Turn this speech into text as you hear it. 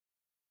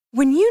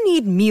When you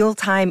need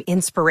mealtime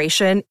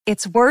inspiration,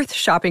 it's worth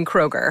shopping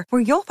Kroger,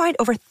 where you'll find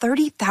over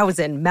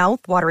 30,000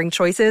 mouth-watering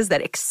choices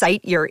that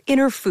excite your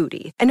inner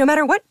foodie. And no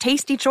matter what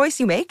tasty choice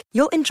you make,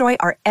 you'll enjoy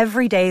our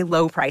everyday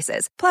low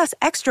prices, plus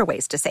extra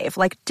ways to save,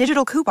 like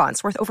digital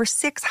coupons worth over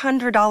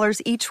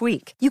 $600 each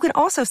week. You can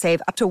also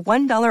save up to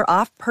 $1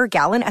 off per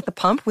gallon at the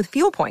pump with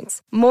fuel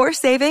points. More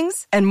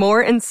savings and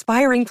more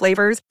inspiring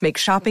flavors make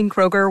shopping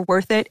Kroger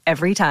worth it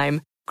every time.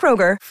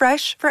 Kroger,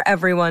 fresh for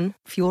everyone.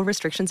 Fuel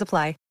restrictions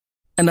apply.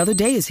 Another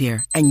day is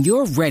here, and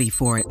you're ready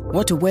for it.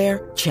 What to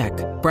wear? Check.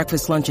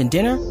 Breakfast, lunch, and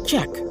dinner?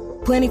 Check.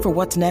 Planning for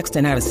what's next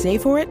and how to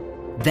save for it?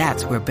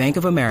 That's where Bank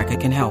of America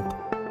can help.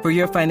 For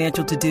your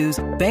financial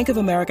to-dos, Bank of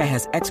America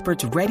has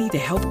experts ready to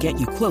help get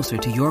you closer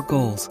to your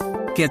goals.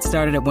 Get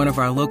started at one of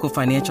our local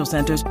financial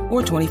centers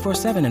or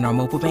 24/7 in our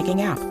mobile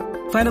banking app.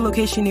 Find a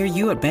location near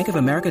you at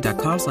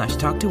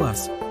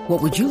bankofamerica.com/talktous.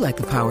 What would you like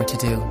the power to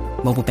do?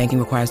 Mobile banking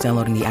requires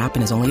downloading the app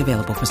and is only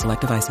available for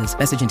select devices.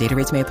 Message and data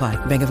rates may apply.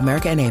 Bank of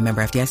America N.A.,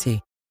 member FDIC.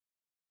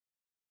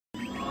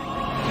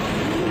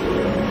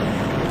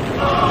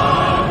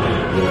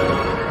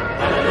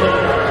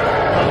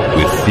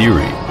 With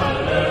Theory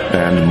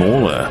and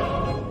MauLer.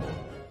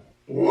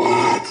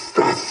 What's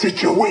the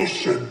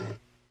situation?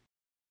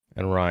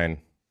 And Ryan.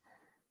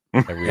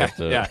 And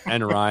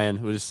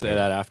Ryan. We'll just say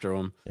that after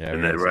him. Yeah,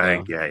 And that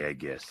Ryan guy, I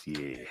guess.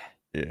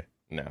 Yeah.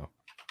 No.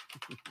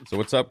 So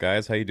what's up,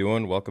 guys? How you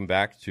doing? Welcome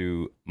back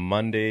to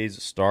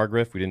Monday's Star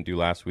Grift. We didn't do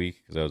last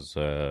week because I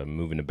was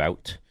moving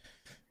about.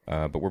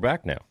 But we're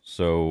back now.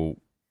 So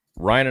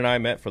Ryan and I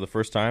met for the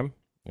first time.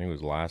 I think it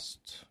was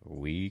last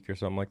week or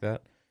something like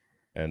that.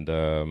 And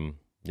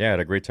yeah, I had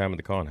a great time at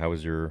the con. How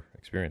was your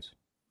experience?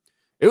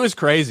 It was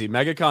crazy.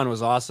 MegaCon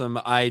was awesome.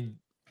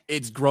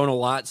 It's grown a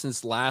lot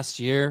since last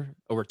year.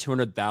 Over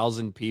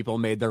 200,000 people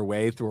made their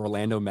way through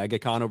Orlando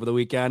MegaCon over the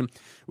weekend,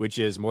 which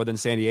is more than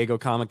San Diego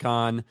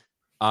Comic-Con.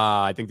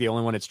 I think the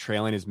only one it's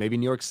trailing is maybe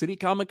New York City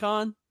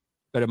Comic-Con,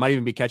 but it might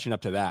even be catching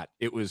up to that.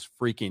 It was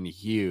freaking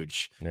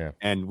huge. Yeah.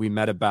 And we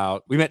met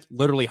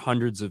literally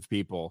hundreds of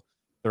people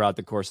throughout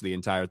the course of the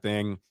entire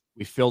thing.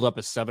 We filled up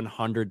a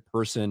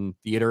 700-person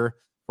theater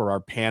for our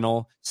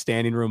panel,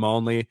 standing room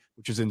only,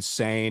 which is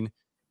insane.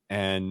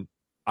 And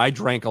I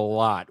drank a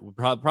lot,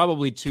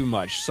 probably too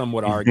much, some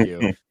would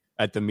argue,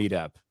 at the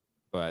meetup.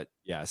 But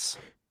yes,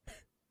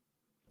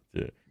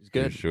 Yeah. it's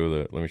good.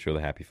 Let me show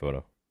the happy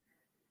photo.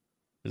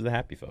 This is the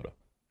happy photo.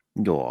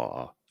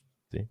 Aw.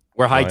 See?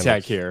 We're high Ryan tech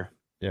looks- here.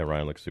 Yeah,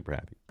 Ryan looks super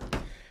happy.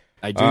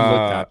 I do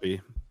look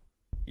happy.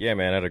 Yeah,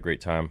 man, I had a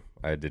great time.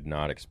 I did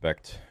not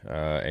expect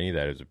any of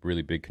that. It was a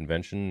really big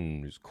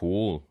convention. It was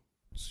cool.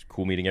 It's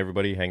cool meeting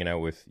everybody, hanging out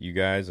with you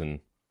guys,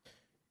 and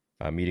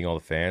meeting all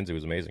the fans. It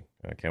was amazing.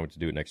 I can't wait to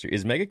do it next year.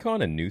 Is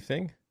MegaCon a new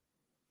thing?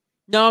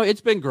 No,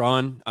 it's been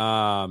growing.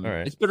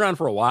 right. It's been around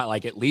for a while,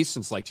 like at least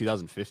since like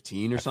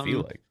 2015 or something. I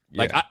feel like.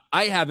 Yeah. Like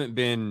I haven't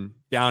been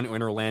down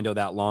in Orlando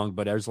that long,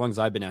 but as long as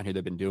I've been out here,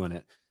 they've been doing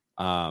it.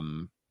 Yeah.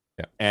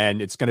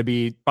 And it's going to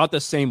be about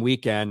the same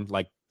weekend,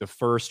 like the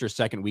first or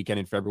second weekend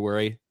in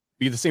February.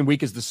 Be the same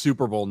week as the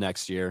Super Bowl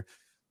next year.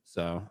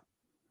 So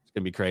it's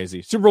going to be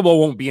crazy. Super Bowl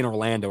won't be in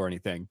Orlando or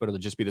anything, but it'll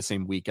just be the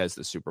same week as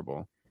the Super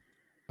Bowl.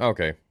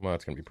 Okay, well,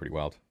 that's going to be pretty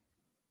wild.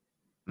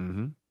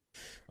 Mm-hmm.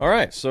 All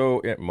right,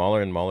 so yeah,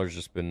 MauLer's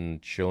just been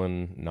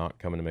chilling, not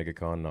coming to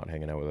MegaCon, not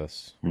hanging out with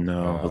us.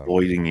 No,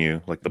 avoiding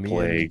you like the me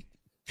plague.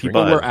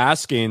 People But were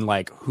asking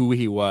like who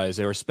he was.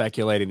 They were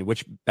speculating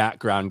which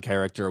background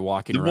character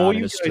walking The more around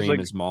in you the guys, stream like,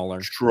 is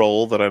MauLer.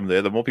 troll that I'm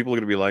there, the more people are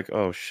going to be like,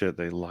 oh shit,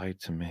 they lied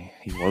to me.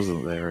 He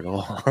wasn't there at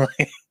all.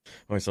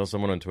 I saw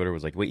someone on Twitter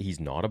was like, wait, he's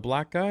not a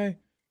black guy?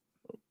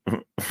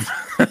 I'm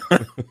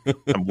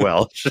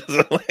Welsh.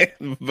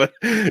 But,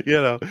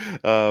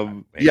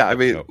 yeah, I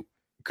mean,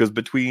 because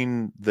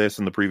between this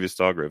and the previous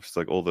Star Grifts,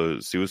 like all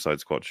the Suicide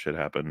Squad shit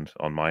happened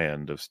on my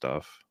end of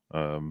stuff.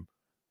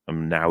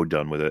 I'm now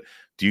done with it.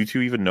 Do you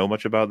two even know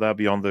much about that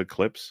beyond the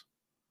clips?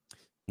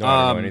 No,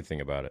 I don't know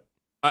anything about it.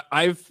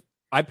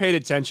 I paid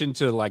attention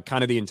to like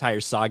kind of the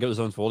entire saga that was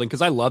unfolding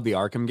because I love the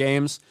Arkham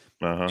games.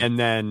 Uh-huh. And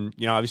then,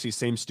 obviously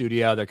same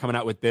studio, they're coming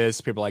out with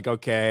this. People are like,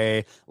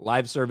 okay,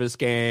 live service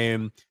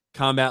game,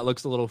 combat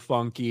looks a little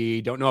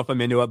funky. Don't know if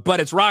I'm into it, but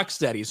it's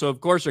Rocksteady. So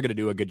of course they're going to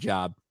do a good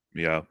job.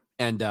 Yeah.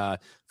 And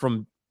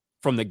from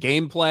the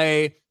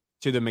gameplay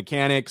to the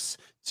mechanics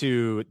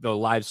to the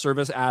live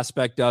service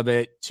aspect of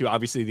it to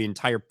obviously the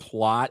entire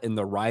plot and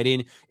the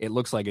writing, it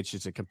looks like it's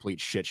just a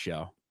complete shit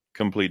show.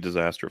 Complete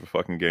disaster of a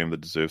fucking game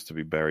that deserves to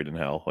be buried in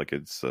hell. Like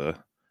it's What's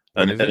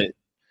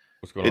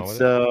going on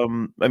with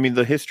it? I mean,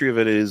 the history of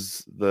it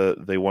is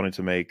they wanted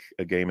to make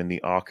a game in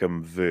the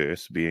Arkham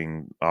verse,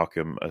 being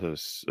Arkham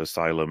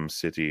Asylum,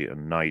 City,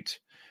 and Night,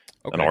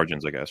 and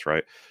Origins, I guess,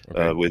 right?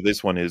 Okay. With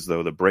this one is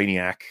though the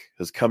Brainiac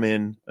has come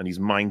in and he's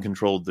mind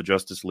controlled the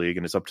Justice League,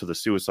 and it's up to the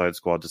Suicide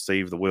Squad to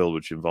save the world,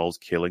 which involves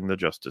killing the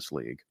Justice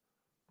League.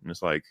 And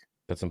it's like,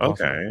 That's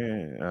impossible.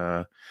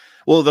 okay.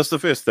 Well, that's the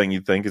first thing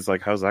you'd think. Is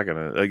like, how's that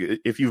gonna? Like,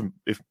 if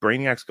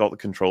Brainiac's got the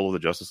control of the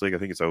Justice League, I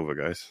think it's over,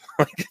 guys.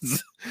 Like,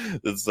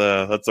 that's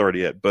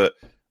already it. But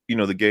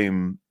the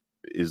game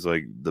is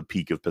like the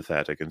peak of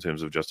pathetic in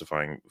terms of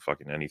justifying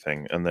fucking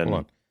anything. And then, hold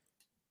on.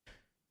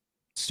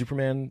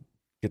 Superman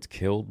gets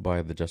killed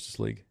by the Justice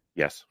League?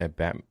 yes, At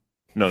Batman?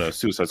 no,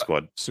 Suicide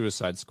Squad.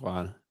 Suicide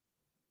Squad.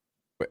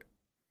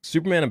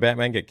 Superman and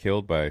Batman get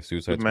killed by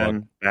Suicide Superman,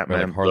 Squad? By,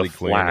 Batman, like, Harley the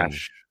Quinn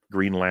Flash,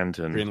 Green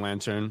Lantern. Green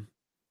Lantern. All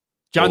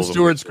John of them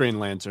Stewart's get- Green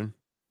Lantern.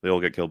 They all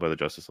get killed by the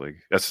Justice League.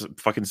 That's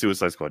fucking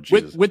Suicide Squad.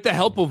 Jesus. With the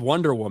help of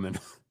Wonder Woman.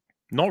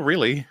 Not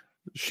really.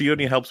 She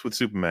only helps with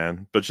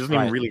Superman, but she doesn't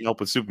even Right. really help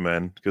with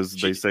Superman because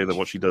they say that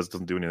what she does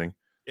doesn't do anything.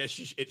 Yeah,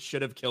 it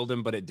should have killed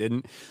him, but it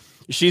didn't.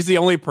 She's the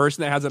only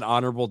person that has an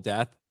honorable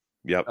death.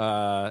 Yep.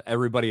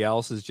 Everybody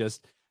else is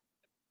just.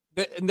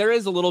 And there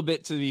is a little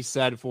bit to be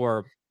said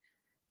for.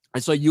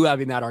 And so you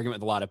having that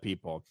argument with a lot of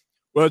people.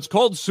 Well, it's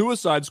called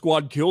Suicide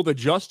Squad. Kill the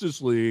Justice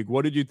League.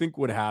 What did you think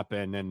would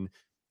happen? And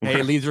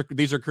hey, these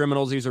are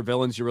criminals. These are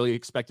villains. You really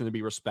expect them to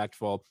be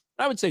respectful.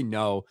 I would say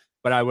no,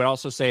 but I would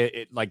also say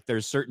it like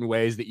there's certain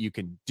ways that you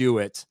can do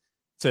it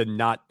to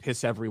not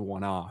piss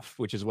everyone off,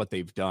 which is what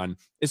they've done,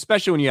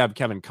 especially when you have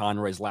Kevin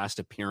Conroy's last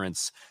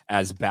appearance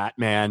as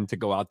Batman to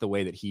go out the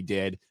way that he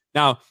did.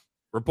 Now,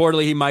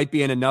 reportedly, he might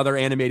be in another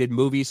animated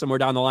movie somewhere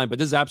down the line, but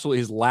this is absolutely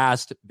his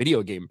last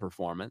video game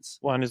performance.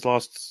 Well, and his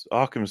last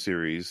Arkham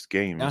series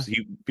games,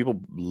 people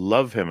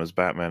love him as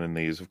Batman in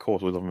these. Of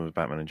course, we love him as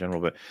Batman in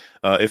general, but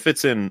it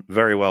fits in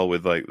very well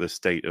with like the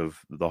state of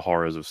the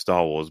horrors of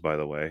Star Wars. By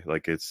the way,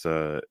 like it's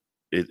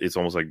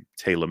almost like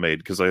tailor made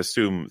because I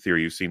assume,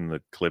 Theory, you've seen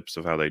the clips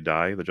of how they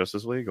die, the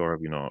Justice League, or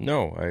have you not?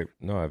 No,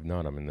 I've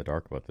not. I'm in the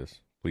dark about this.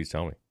 Please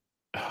tell me.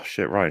 Oh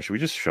shit, Ryan, should we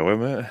just show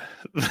him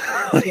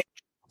it?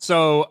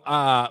 So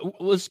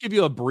let's give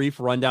you a brief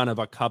rundown of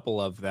a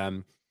couple of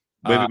them.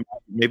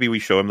 Maybe we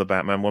show him the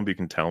Batman one, but you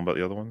can tell him about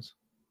the other ones.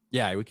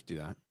 Yeah, we could do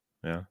that.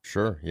 Yeah,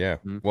 Sure, yeah.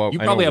 Mm-hmm. Well, You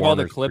I probably know have all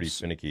the Warner's pretty clips.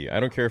 finicky. I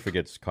don't care if it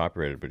gets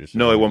copyrighted, but just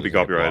No, it won't be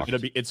doesn't get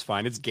copyrighted. blocked. It's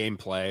fine. It's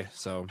gameplay.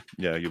 So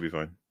yeah, you'll be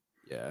fine.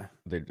 yeah.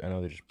 I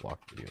know they just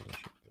block videos and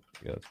shit.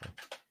 But yeah, that's fine.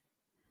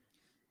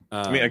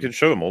 I mean, I can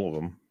show him all of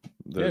them.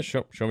 Yeah,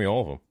 show me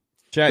all of them.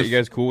 Chat, you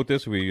guys cool with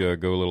this? We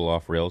go a little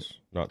off rails.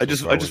 I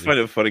just find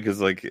it funny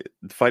because like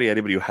fighting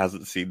anybody who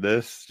hasn't seen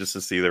this just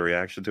to see their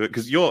reaction to it.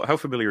 Because how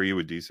familiar are you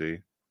with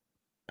DC?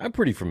 I'm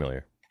pretty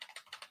familiar.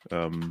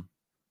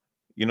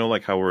 You know,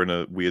 like how we're in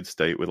a weird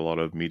state with a lot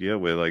of media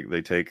where like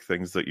they take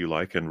things that you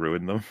like and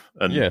ruin them.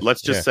 And Yes,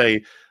 let's just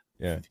say,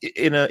 yeah,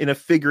 in a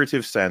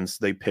figurative sense,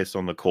 they piss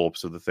on the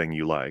corpse of the thing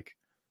you like.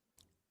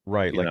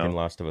 right, You like know? in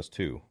Last of Us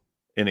 2.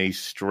 In a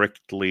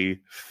strictly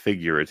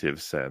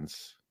figurative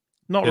sense,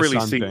 not Piss really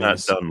on seeing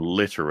things. that done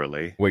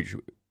literally. Wait,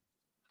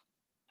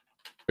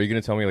 are you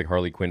going to tell me like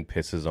Harley Quinn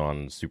pisses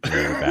on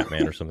Superman or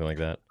Batman or something like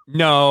that?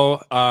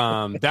 No,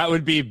 that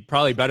would be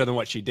probably better than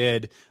what she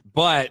did.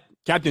 But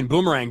Captain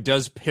Boomerang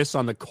does piss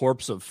on the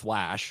corpse of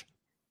Flash,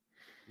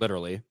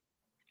 literally.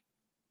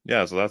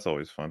 Yeah, so that's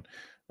always fun.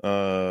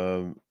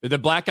 The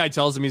black guy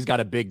tells him he's got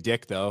a big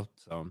dick, though.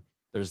 So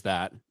there's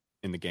that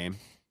in the game.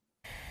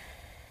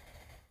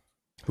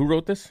 Who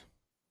wrote this?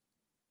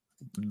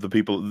 The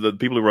people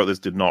who wrote this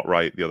did not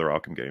write the other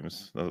Arkham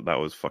games. That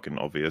was fucking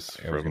obvious.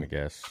 I was going to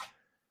guess.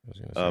 I was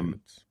going to say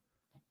it's...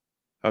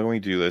 How can we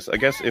do this? I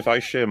guess if I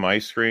share my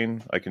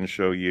screen, I can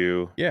show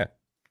you. Yeah.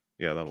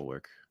 Yeah, that'll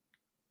work.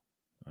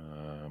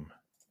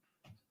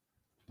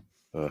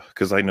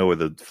 Because I know where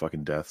the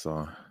fucking deaths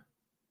are.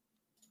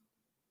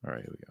 All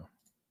right, here we go.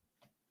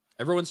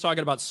 Everyone's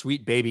talking about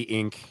Sweet Baby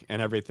Inc.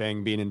 and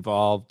everything being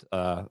involved.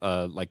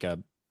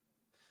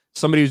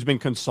 Somebody who's been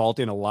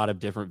consulting a lot of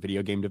different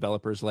video game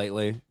developers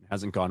lately. It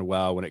hasn't gone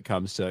well when it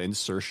comes to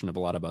insertion of a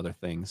lot of other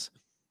things.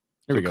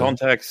 Here we The go.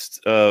 context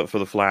for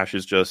the Flash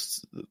is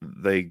just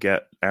they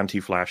get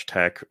anti-Flash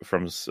tech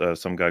from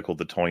some guy called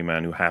the Toy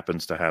Man who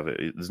happens to have it.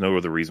 There's no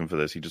other reason for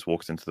this. He just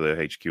walks into the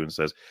HQ and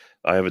says,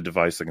 I have a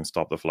device that can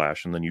stop the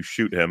Flash. And then you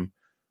shoot him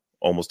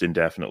almost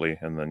indefinitely.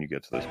 And then you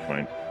get to this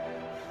point.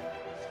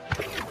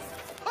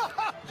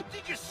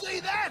 Did you see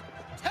that?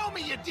 Tell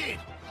me you did.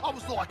 I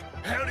was like,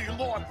 how do you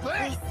like We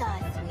that? saw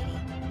it,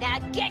 sweetie. Now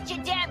get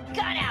your damn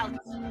gun out!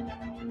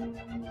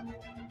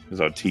 This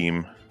is our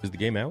team. Is the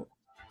game out?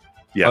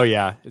 Yeah. Oh,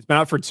 yeah. It's been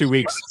out for 2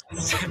 weeks.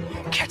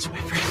 Catch my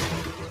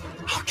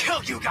breath. I'll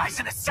kill you guys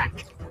in a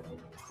sec.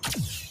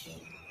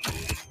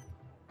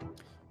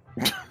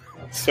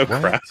 So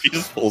crap. He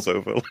just falls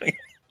over. Like...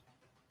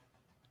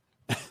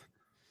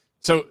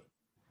 So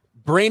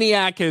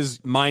Brainiac has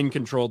mind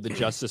controlled the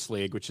Justice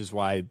League, which is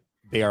why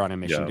they are on a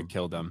mission Yeah. to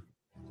kill them.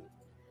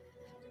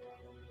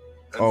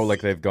 Oh,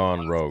 like they've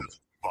gone rogue.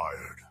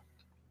 Fired.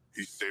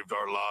 He saved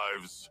our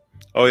lives.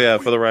 Oh, yeah.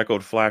 For the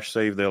record, Flash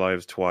saved their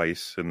lives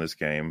twice in this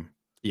game.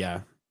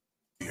 Yeah.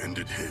 He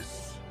ended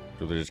his.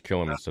 So they just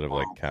kill him instead of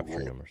like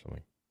capturing him or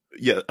something.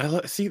 Yeah,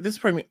 see, this is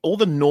probably all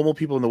the normal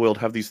people in the world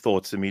have these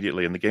thoughts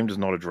immediately, and the game does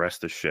not address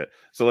this shit.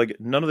 So, like,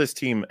 none of this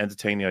team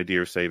entertain the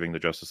idea of saving the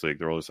Justice League.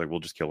 They're all just like, we'll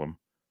just kill him.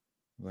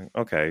 Like,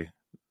 okay,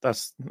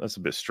 that's a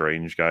bit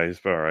strange, guys,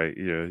 but all right,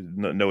 yeah,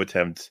 no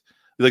attempt.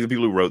 Like the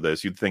people who wrote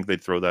this, you'd think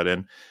they'd throw that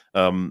in.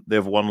 They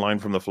have one line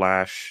from the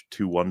Flash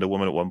to Wonder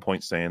Woman at one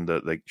point saying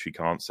that she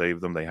can't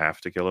save them, they have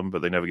to kill him,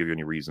 but they never give you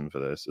any reason for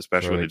this,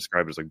 especially when they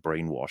describe it as like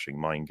brainwashing,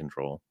 mind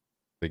control.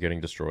 They're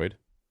getting destroyed.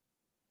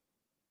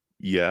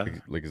 Yeah,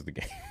 like is the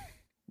game.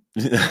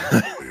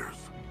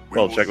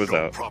 Well, check this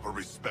out. Proper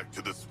respect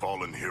to this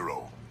fallen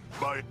hero.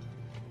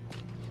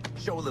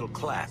 Show a little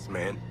class,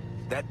 man.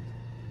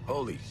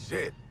 Holy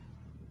shit.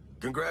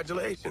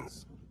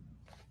 Congratulations.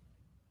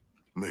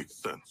 Makes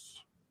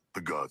sense.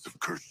 The gods have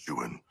cursed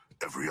you in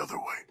every other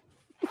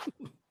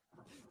way.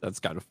 That's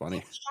kind of funny.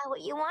 Got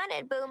what you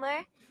wanted, Boomer.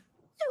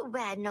 Too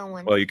bad no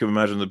one. Well, you can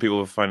imagine that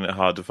people find it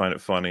hard to find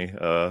it funny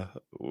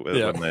when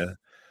they're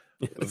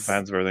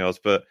fans of everything else.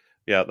 But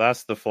yeah,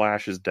 that's the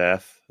Flash's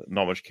death.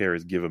 Not much care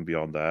is given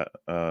beyond that.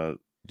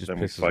 Just then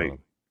we fight.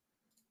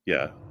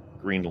 Yeah,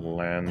 Green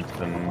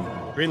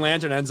Lantern. Green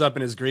Lantern ends up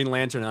in his Green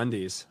Lantern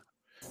undies.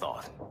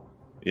 Thought.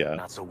 Yeah.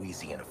 Not so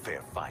easy in a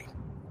fair fight,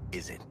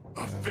 is it?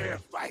 A fair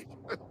fight?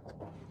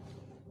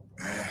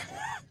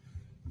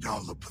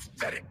 Y'all are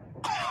pathetic.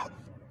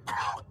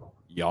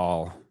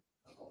 Y'all.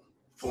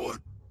 4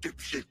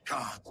 dipshit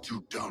cons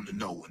too dumb to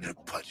know when they're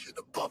punching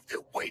above their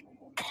weight.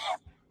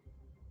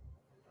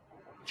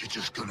 You're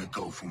just gonna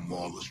go from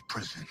MauLer's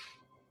prison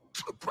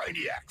to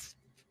Brainiac's.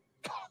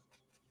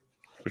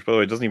 Which, by the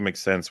way, doesn't even make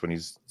sense when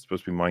he's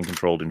supposed to be mind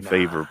controlled in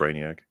favor of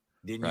Brainiac.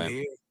 Didn't you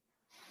hear?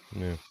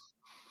 Yeah.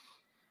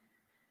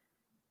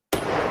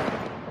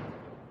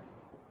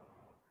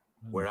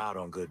 We're out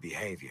on good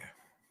behavior.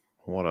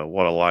 What a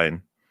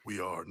line. We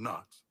are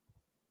not.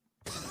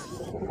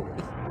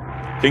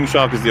 King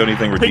Shark is the only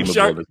thing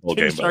redeemable in this whole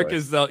game. King Shark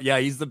is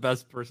he's the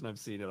best person I've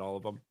seen in all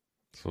of them.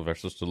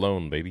 Sylvester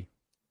Stallone, baby.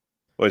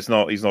 Well, he's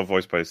not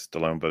voiced by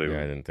Stallone, but I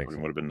didn't think it so.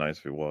 would have been nice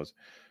if it was.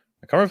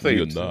 I can't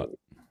remember if not.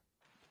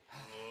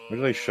 Where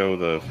do they show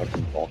the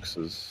fucking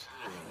boxes?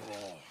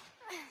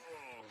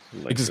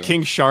 Because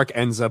King Shark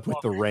ends up with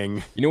the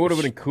ring. You know what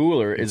would have been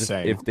cooler is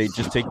Insane. if they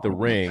just take the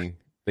ring.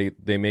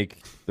 They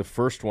make the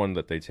first one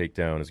that they take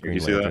down is Green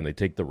Lantern. They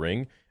take the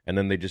ring, and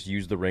then they just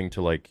use the ring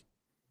to, like,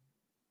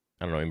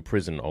 I don't know,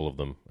 imprison all of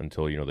them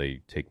until,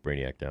 they take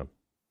Brainiac down.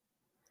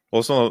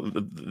 Also,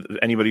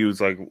 anybody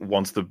who's like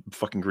wants the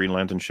fucking Green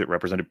Lantern shit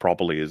represented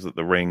properly is that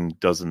the ring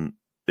doesn't.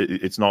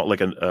 It's not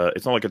like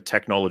a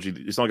technology.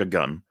 It's not like a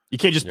gun. You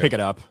can't just pick it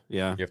up.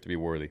 Yeah, you have to be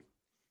worthy.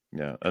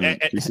 Yeah,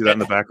 and you see that in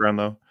the background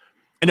though.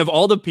 And of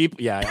all the people,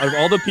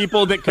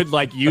 that could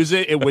like use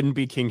it, it wouldn't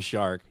be King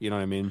Shark. You know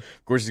what I mean?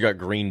 Of course, he's got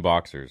green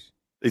boxers.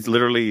 It's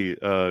literally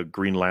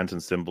Green Lantern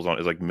symbols on it.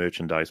 It's like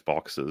merchandise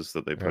boxes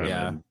that they put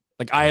in.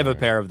 Like I have a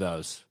pair of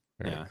those.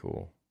 Very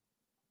cool.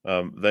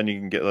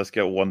 Then let's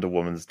get Wonder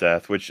Woman's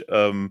death, which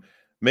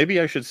maybe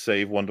I should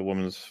save Wonder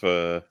Woman's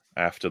for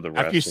after the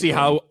rest. After you see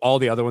how all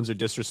the other ones are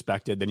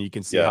disrespected, then you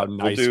can see how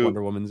nice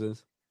Wonder Woman's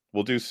is.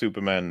 We'll do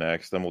Superman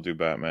next, then we'll do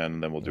Batman,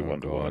 and then we'll do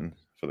Wonder Woman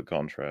for the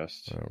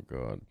contrast. Oh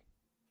god.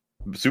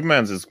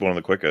 Superman's is one of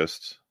the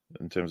quickest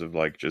in terms of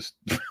like just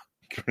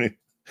they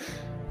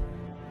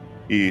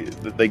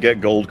get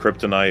gold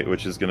kryptonite,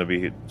 which is going to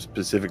be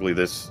specifically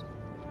this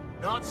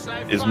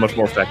is much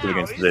more effective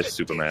against this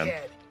Superman.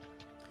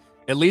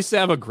 At least they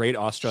have a great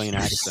Australian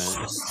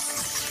accent.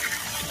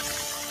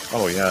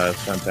 Oh yeah,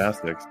 it's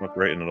fantastic. It's not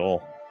great at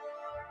all.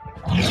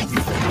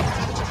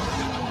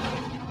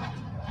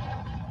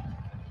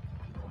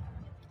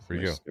 Here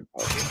you go.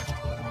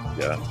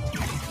 Yeah.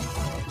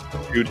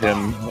 Shoot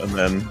him, and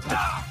then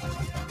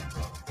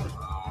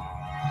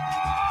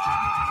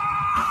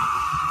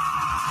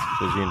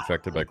So is he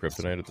infected by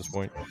kryptonite at this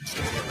point?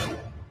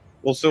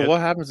 Well, so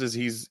what happens is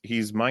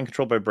he's mind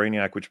controlled by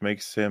Brainiac, which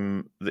makes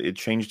him. It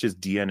changed his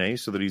DNA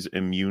so that he's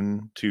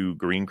immune to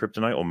green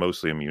kryptonite, or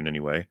mostly immune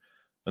anyway.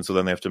 And so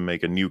then they have to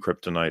make a new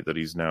kryptonite that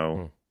he's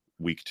now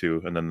weak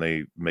to, and then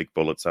they make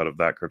bullets out of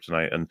that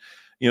kryptonite. And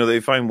they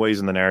find ways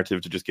in the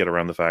narrative to just get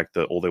around the fact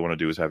that all they want to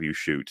do is have you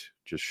shoot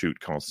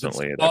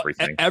constantly at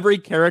everything. Every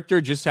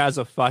character just has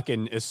a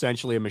fucking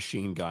essentially a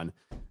machine gun,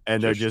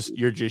 and you're just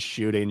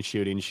shooting,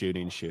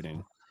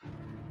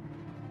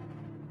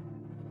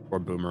 or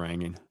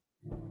boomeranging.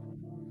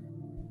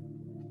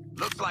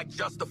 Looks like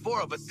just the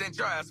 4 of us sent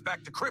your ass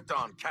back to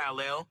Krypton,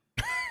 Kal-El.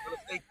 Gonna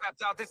stay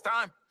trapped out this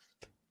time?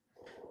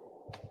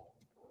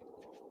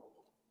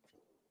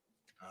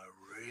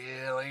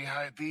 Really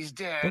hope he's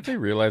dead. Don't they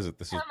realize that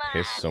this has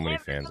pissed so many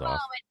fans off?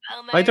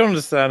 I don't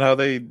understand how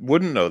they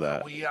wouldn't know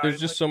that. There's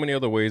just so many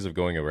other ways of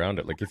going around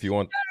it. Like if you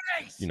want,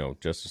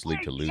 Justice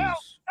League to lose,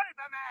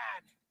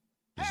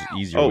 there's just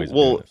easier ways of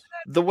doing this.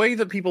 The way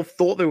that people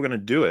thought they were going to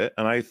do it,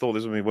 and I thought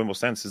this would make way more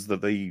sense, is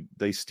that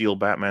they steal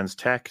Batman's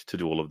tech to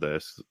do all of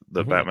this.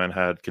 That Batman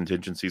had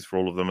contingencies for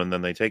all of them, and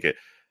then they take it.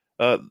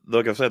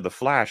 Like I've said, the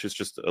Flash is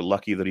just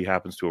lucky that he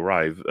happens to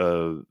arrive.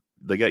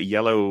 They get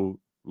yellow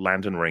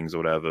lantern rings or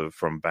whatever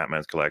from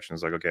Batman's collection.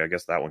 It's like, okay, I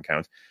guess that one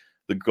counts.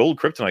 The gold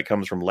kryptonite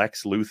comes from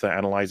Lex Luthor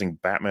analyzing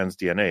Batman's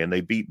DNA, and they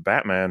beat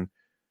Batman.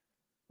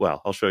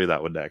 Well, I'll show you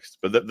that one next.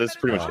 But that's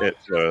pretty much it.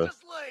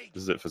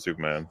 This is it for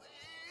Superman.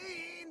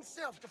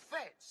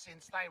 self-defense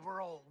since they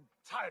were all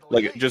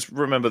totally Like, just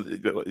remember,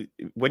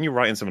 when you're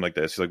writing something like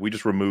this, like, we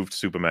just removed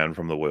Superman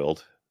from the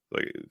world.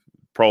 Like,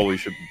 probably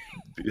should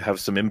have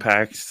some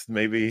impact,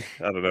 maybe.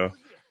 I don't know.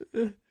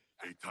 A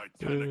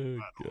titanic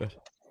battle. God.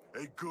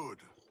 A good,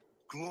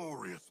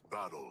 glorious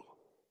battle.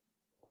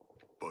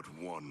 But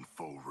one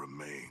foe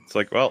remains. It's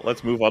like, well,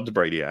 let's move on to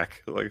Brainiac.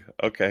 Like,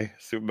 okay,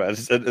 Superman.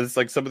 It's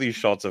like some of these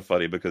shots are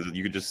funny because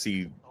you can just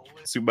see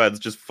Superman's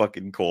just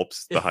fucking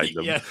corpse behind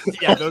them.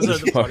 yeah, those are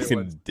the funny Fucking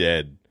ones.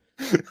 dead.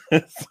 It's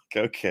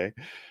like, okay.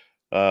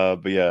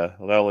 But yeah,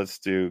 now let's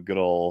do good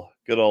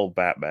old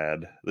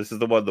Batman. This is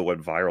the one that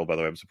went viral, by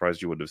the way. I'm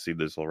surprised you wouldn't have seen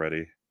this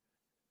already.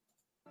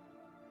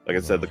 Like I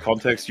said, the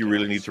context you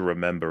really need to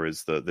remember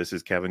is that this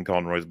is Kevin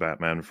Conroy's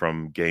Batman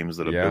from games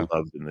that have been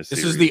loved in this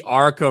series. This is the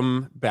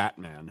Arkham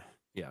Batman.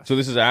 Yeah. So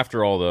this is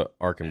after all the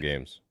Arkham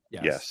games.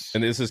 Yes.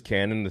 And this is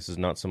canon. This is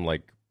not some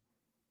like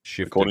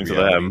shift. According to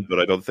them, but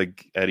I don't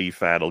think any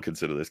fan will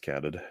consider this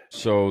canon.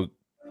 So,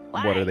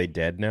 what are they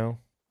dead now?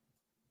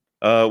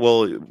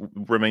 Well, it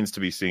remains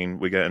to be seen.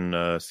 We're getting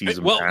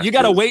season. Well, you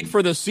got to wait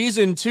for the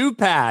season 2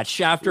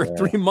 patch after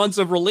 3 months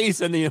of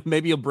release, and then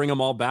maybe you'll bring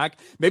them all back.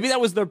 Maybe that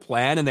was their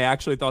plan, and they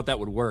actually thought that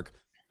would work.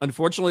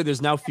 Unfortunately,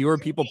 there's now fewer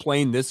people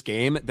playing this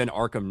game than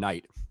Arkham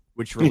Knight,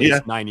 which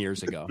released 9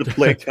 years ago. The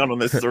play count on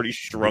this has already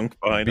shrunk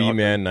behind.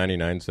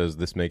 B-Man99 says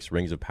this makes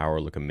Rings of Power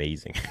look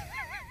amazing.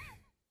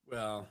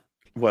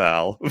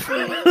 Well,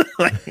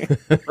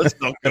 let's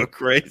not go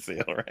crazy,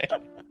 all right?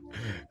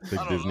 It's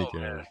like Disney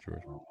can.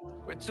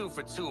 We're 2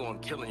 for 2 on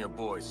killing your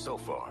boys so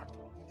far.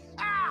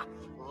 Ah,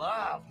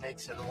 love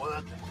makes it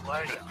worth the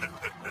pleasure.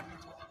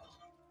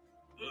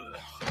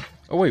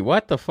 Oh wait,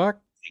 what the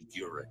fuck? Think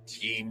you're a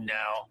team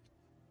now?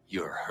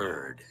 You're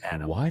herd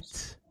animals.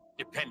 What?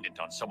 Dependent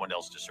on someone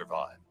else to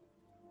survive.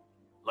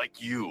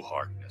 Like you,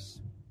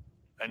 Harkness.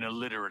 An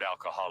illiterate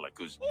alcoholic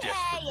who's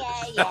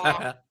desperate.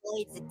 Yeah.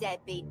 Lloyd's a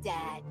deadbeat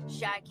dad.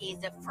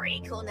 Sharky's a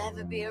freak who'll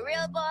never be a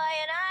real boy,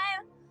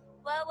 and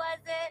what was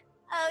it?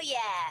 Oh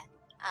yeah,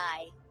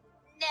 I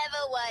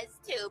never was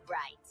too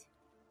bright.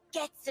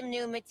 Get some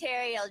new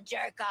material,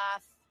 jerk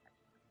off.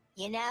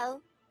 You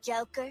know,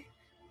 Joker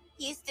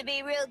used to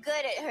be real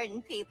good at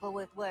hurting people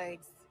with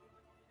words.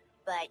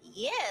 But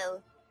you,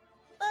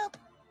 boop.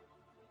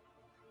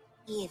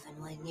 Even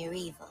when you're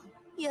evil,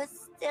 you're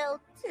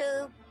still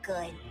too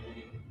good. I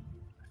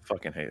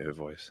fucking hate her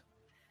voice.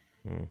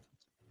 You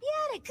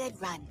had a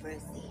good run,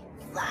 Brucey.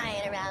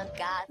 Flying around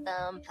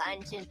Gotham,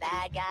 punching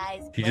bad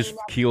guys. He just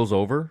keels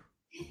over?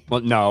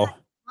 Well, no.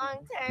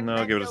 Long-term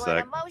No, give it a mental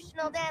sec. and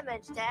emotional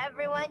damage to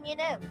everyone you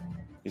knew.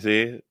 You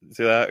see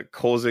that?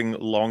 Causing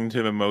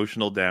long-term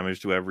emotional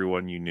damage to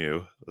everyone you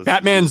knew.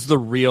 Batman's the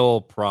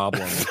real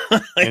problem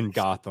in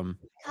Gotham.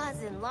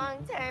 Causing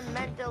long-term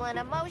mental and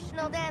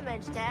emotional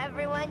damage to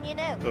everyone you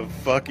knew. The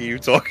fuck are you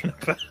talking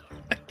about?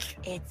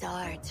 It's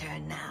our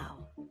turn now.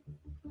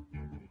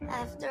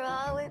 After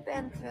all we've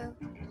been through.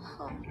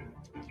 Oh,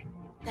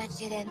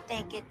 bet you didn't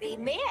think it'd be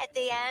me at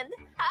the end,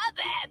 huh,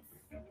 Babs?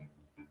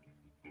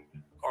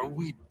 Are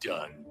we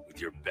done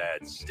with your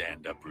bad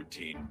stand-up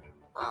routine?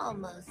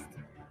 Almost.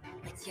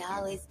 But you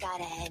always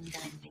gotta end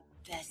on the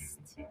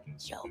best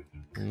joke.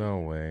 No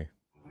way.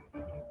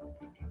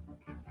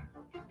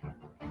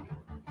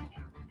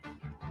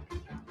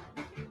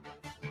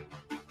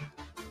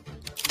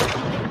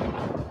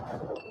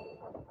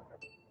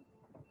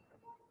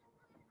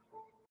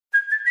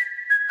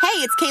 Hey,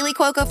 it's Kaylee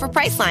Cuoco for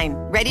Priceline.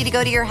 Ready to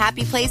go to your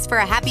happy place for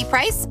a happy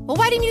price? Well,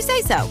 why didn't you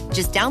say so?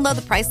 Just download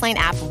the Priceline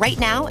app right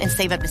now and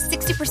save up to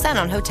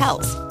 60% on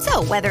hotels.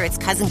 So whether it's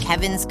Cousin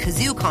Kevin's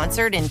Kazoo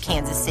Concert in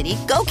Kansas City,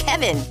 go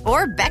Kevin,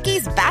 or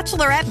Becky's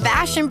Bachelorette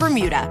Bash in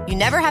Bermuda, you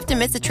never have to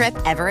miss a trip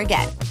ever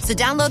again. So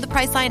download the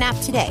Priceline app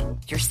today.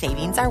 Your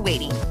savings are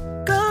waiting.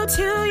 Go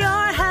to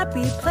your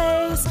happy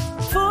place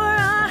for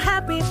a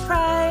happy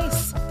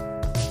price.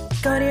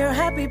 Go to your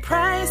happy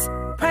price,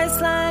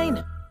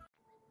 Priceline.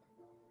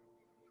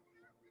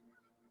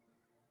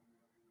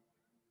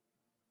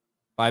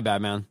 Bye,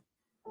 Batman.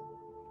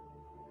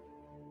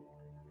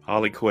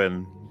 Harley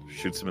Quinn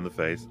shoots him in the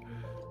face.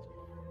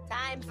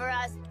 Time for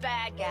us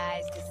bad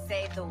guys to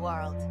save the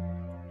world.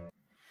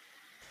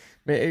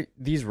 Man,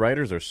 these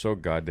writers are so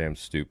goddamn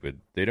stupid.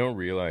 They don't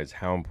realize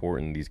how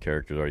important these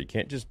characters are. You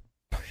can't just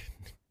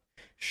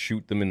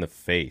shoot them in the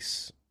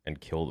face and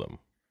kill them.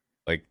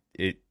 Like,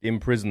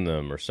 imprison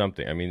them or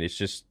something. I mean, it's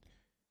just...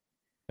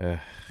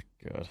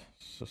 God,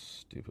 so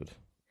stupid.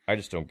 I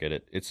just don't get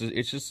it. It's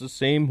just the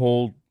same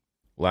whole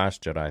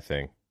Last Jedi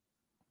thing.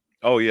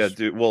 Oh, yeah,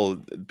 dude.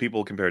 Well,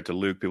 people compare it to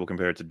Luke. People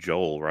compare it to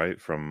Joel, right?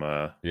 From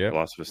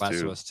Last of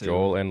Us 2.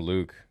 Joel and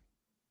Luke.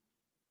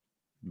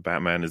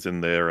 Batman is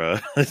in there.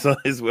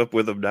 Is up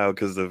with them now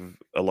because of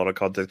a lot of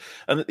context.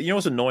 And you know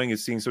what's annoying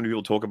is seeing so many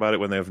people talk about it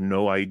when they have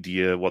no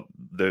idea what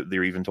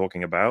they're even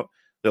talking about.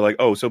 They're like,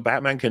 "Oh, so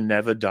Batman can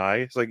never die."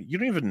 It's like you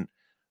don't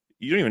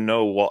even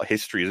know what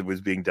history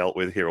was being dealt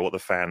with here or what the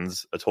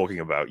fans are talking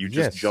about. You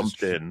just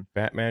jumped in.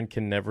 Batman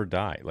can never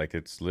die. Like,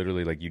 it's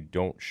literally like you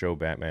don't show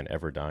Batman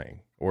ever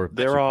dying. Or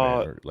there Superman,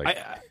 are or like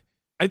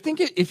I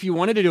think if you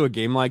wanted to do a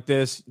game like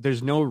this,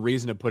 there's no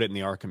reason to put it in the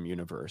Arkham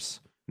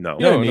universe. No, you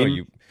know what I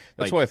mean?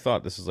 That's why I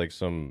thought this is like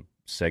some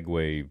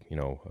segue,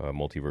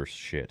 multiverse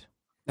shit.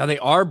 Now they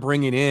are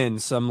bringing in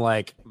some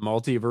like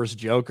multiverse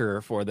Joker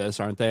for this,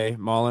 aren't they,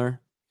 MauLer?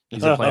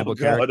 He's a playable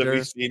character. Have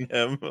you seen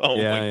him? Oh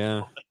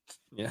yeah.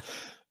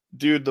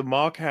 Dude, the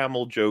Mark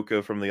Hamill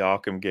Joker from the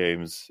Arkham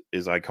games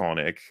is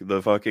iconic.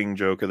 The fucking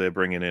Joker they're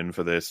bringing in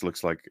for this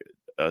looks like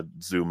a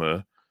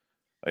Zoomer.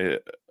 I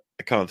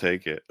can't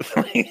take it.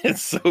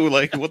 It's so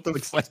like, what the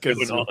fuck's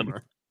going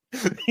on?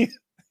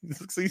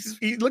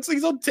 He looks like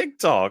he's on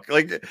TikTok.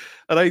 Like,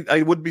 and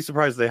I wouldn't be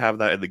surprised they have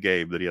that in the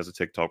game, that he has a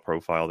TikTok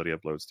profile that he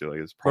uploads to.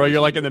 Like, bro,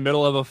 you're like in the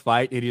middle of a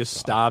fight and he just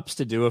stops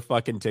to do a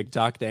fucking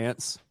TikTok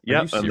dance.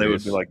 Yeah, and they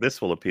would be like, this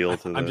will appeal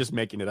to I'm just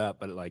making it up,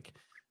 but like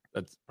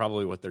that's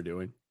probably what they're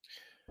doing.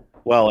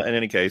 Well, in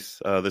any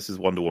case, this is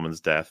Wonder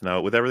Woman's death.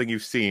 Now, with everything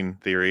you've seen,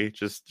 Theory,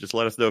 just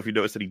let us know if you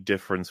notice any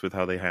difference with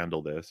how they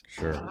handle this.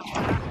 Sure.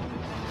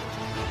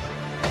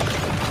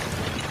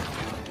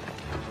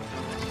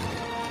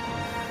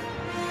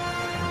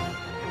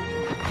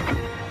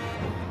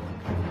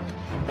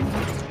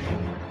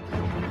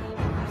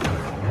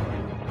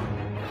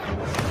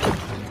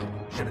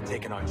 Should have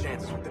taken our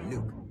chances with the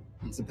nuke.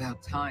 It's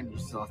about time you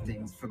saw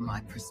things from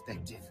my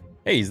perspective.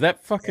 Hey, is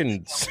that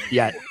fucking...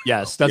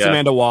 yes, that's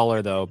Amanda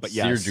Waller, though, but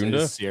yes,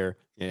 Junda? Seer.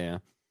 Yeah.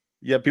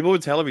 Yeah, people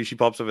would tell me she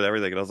pops up with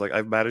everything, and I was like,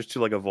 I've managed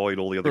to like avoid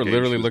all the other games.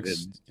 Literally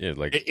looks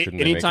like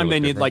anytime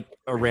they need like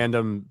a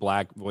random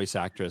black voice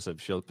actress,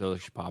 if she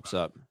pops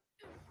up.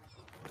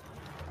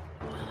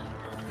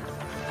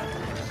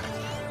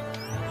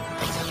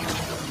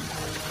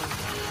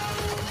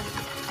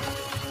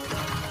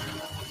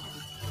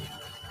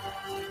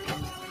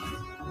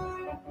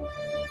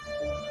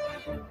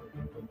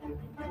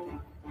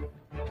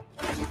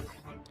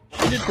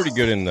 She did pretty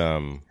good in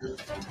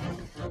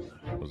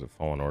was it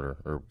Fallen Order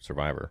or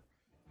Survivor?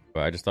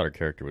 But I just thought her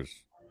character was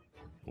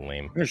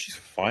lame. Yeah, she's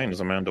fine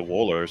as Amanda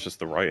Waller. It's just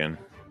the writing.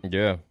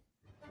 Yeah.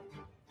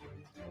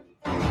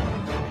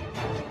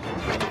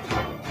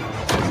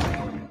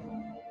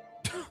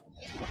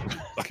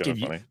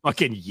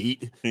 Fucking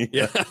yeet.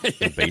 Yeah.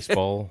 The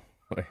baseball.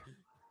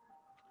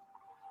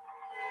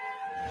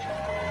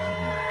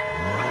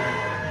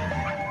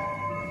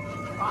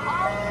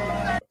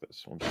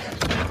 This one.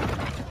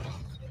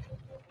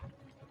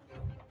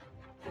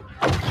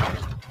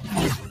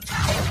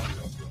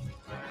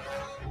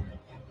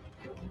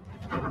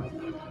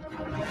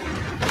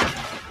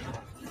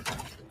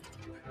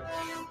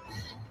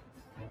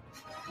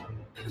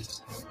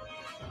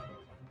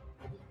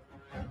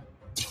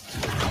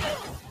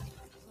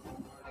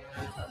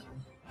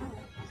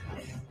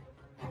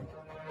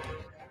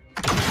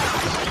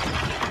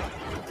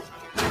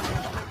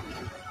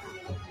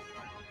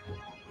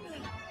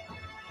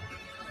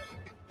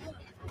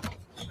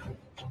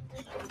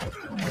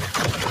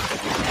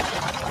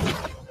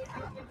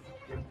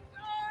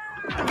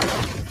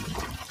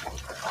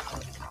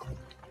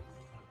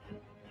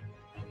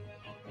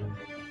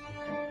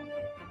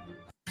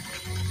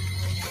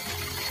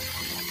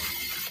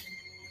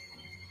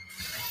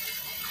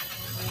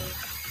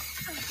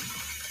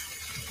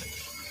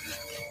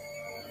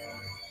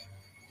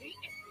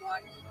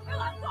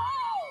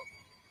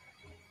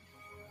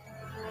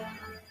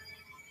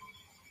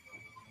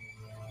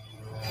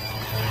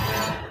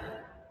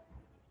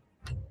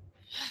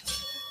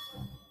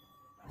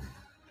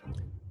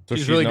 So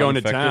she's really going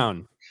infected? to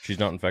town. She's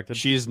not infected?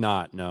 She's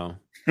not, no.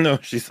 No,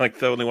 she's like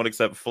the only one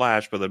except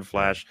Flash, but then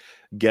Flash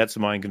gets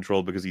mind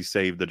control because he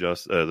saved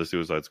the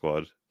Suicide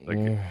Squad.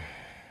 Like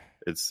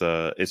it's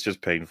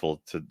just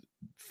painful to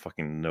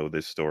fucking know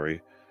this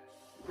story.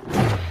 You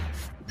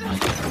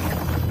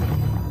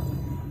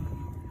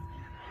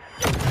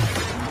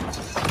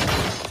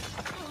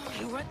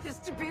want this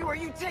to be where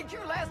you take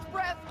your last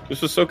breath?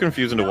 This was so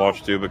confusing to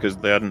watch too, because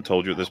they hadn't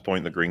told you at this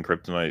point the green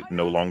kryptonite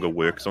no longer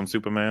works on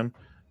Superman.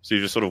 So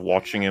you're just sort of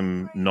watching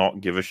him not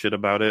give a shit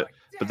about it,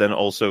 but then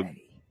also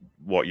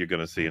what you're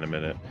going to see in a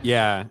minute.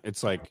 Yeah,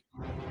 it's like...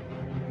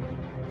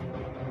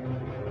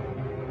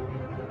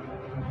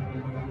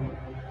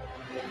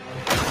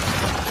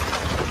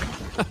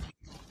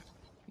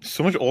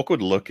 So much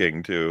awkward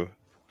looking, too.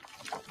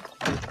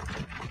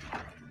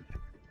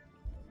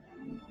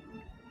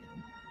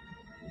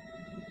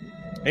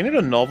 Ain't it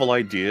a novel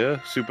idea?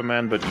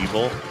 Superman, but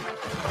evil?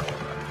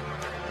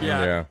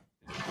 Yeah.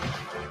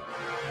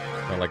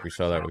 Not like we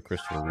saw that with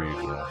Christopher Reeve.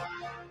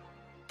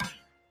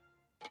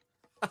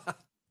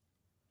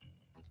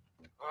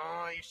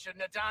 Oh, you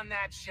shouldn't have done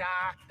that,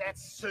 Shark.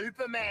 That's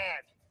Superman.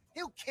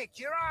 He'll kick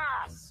your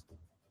ass.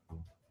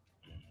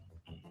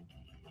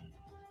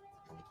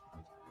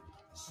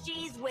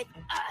 She's with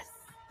us.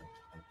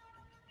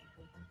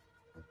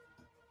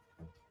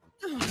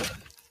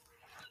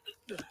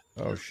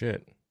 Oh,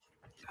 shit.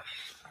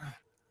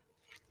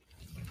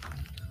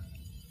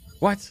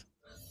 What?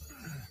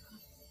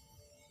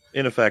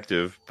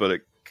 Ineffective, but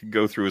it could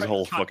go through his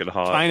whole fucking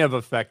heart. Kind of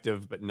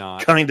effective, but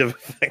not. Kind of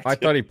effective. I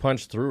thought he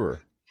punched through her.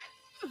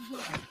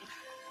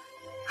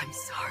 I'm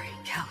sorry,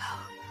 Kal-El.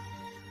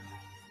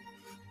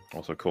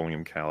 Also, calling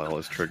him Kal-El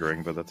is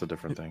triggering, but that's a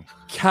different thing.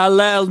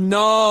 Kal-El,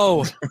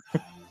 no!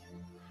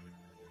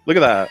 Look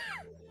at that.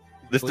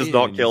 This does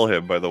not Bleeding. kill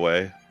him, by the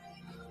way.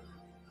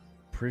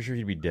 Pretty sure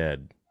he'd be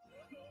dead.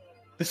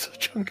 This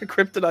chunk of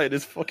kryptonite in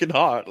his fucking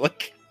heart.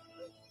 Like,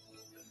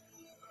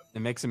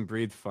 It makes him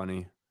breathe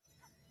funny.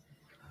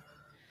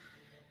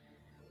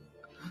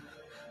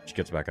 She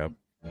gets back up.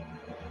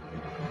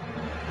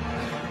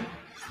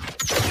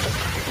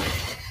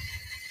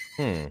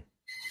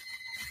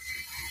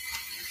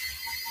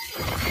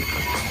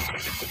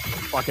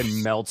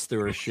 Fucking melts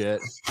through her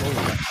shit.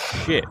 Holy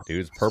shit,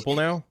 dude. It's purple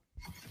now?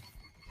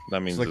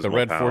 that means It's like there's the more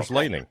Red power. Force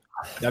lightning.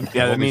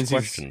 That means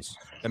questions.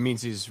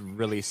 he's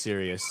really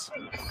serious.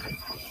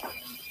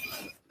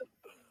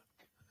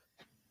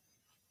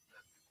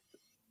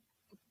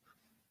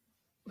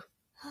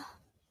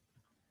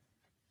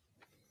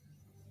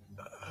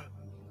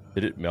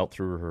 Did it melt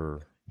through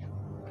her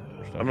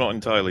stuff? I'm not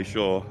entirely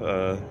sure.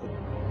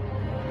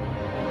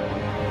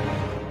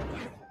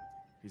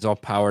 He's all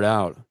powered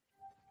out.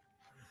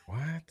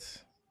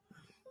 What?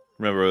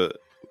 Remember,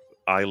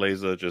 eye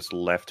laser just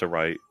left to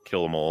right,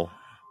 kill them all.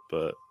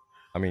 But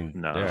I mean,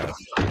 no. yeah.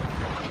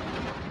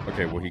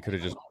 Okay, well, he could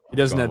have just. He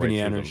doesn't gone have right any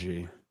through them.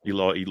 energy.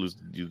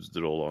 He used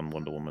it all on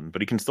Wonder Woman,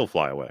 but he can still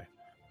fly away.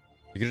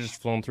 He could have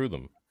just flown through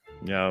them.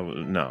 Yeah,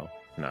 no.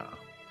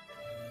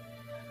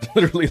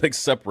 Literally, like,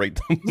 separate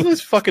them. Look at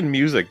this fucking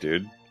music,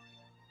 dude.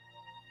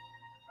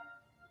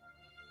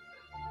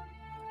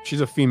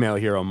 She's a female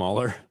hero,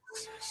 MauLer.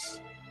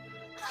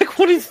 Like,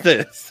 what is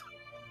this?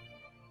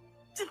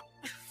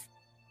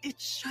 It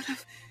should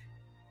have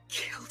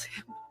killed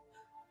him.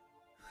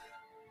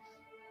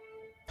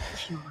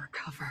 He'll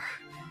recover.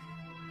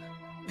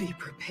 Be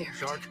prepared.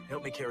 Shark,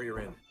 help me carry her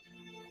in.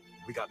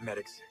 We got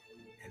medics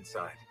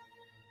inside.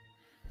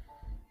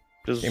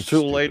 It's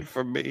too late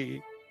for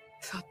me.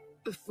 Thought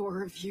the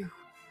four of you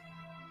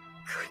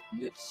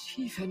couldn't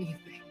achieve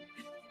anything.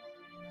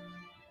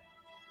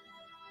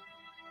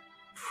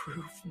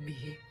 Prove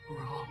me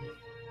wrong. Hmm.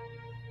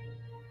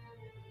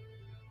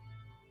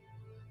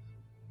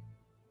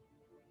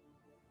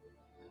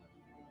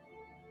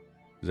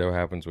 Is that what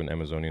happens when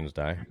Amazonians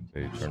die?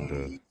 They turn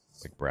to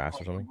like brass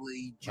or something?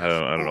 I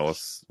don't know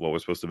what we're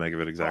supposed to make of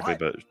it exactly,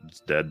 but it's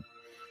dead.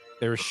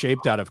 They were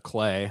shaped out of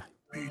clay.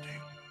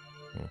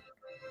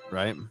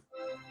 Right?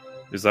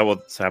 Is that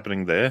what's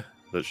happening there?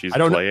 That she's I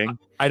don't playing? know,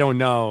 I don't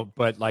know,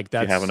 but like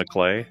that's She having a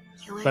clay?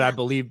 But I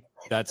believe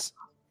that's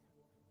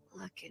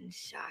Looking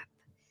sharp.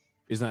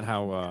 isn't that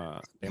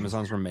how the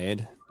Amazons were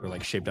made? They're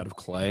like shaped out of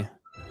clay.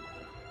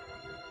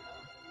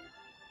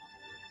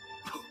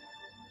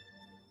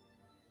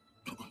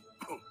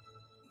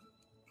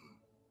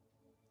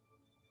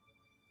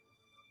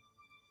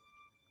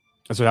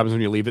 That's what happens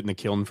when you leave it in the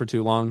kiln for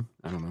too long.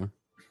 I don't know.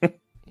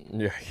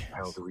 Yeah.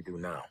 How do we do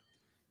now?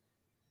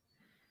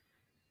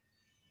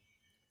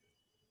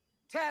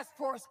 Task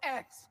Force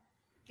X,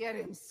 get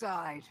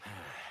inside.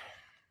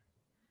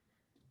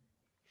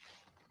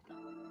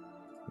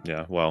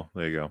 Yeah, well,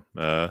 there you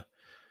go.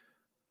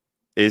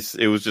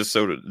 It was just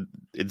so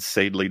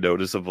insanely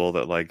noticeable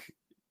that, like,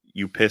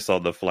 you piss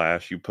on the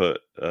Flash, you put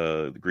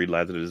the Green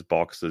Lantern in his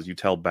boxes, you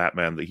tell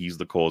Batman that he's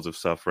the cause of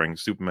suffering,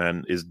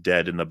 Superman is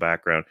dead in the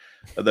background,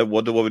 and then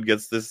Wonder Woman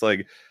gets this,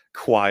 like,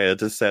 choir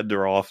to send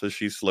her off as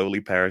she slowly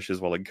perishes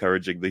while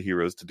encouraging the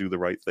heroes to do the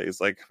right thing. It's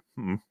like,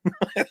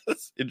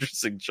 that's an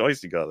interesting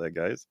choice you got there,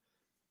 guys.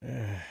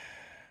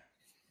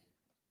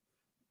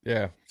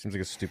 Yeah, seems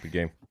like a stupid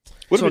game.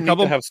 Would So have a been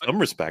couple- neat to have some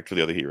respect for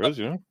the other heroes,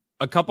 you know?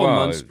 A couple Well,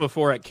 months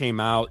before it came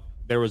out,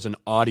 there was an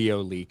audio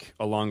leak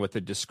along with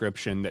a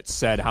description that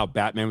said how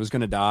Batman was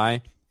going to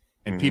die,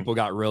 and people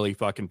got really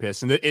fucking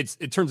pissed. And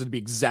it turns out to be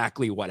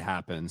exactly what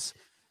happens.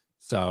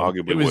 So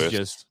Arguably it was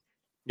worse.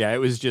 it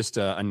was just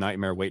a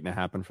nightmare waiting to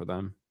happen for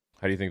them.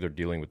 How do you think they're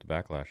dealing with the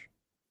backlash?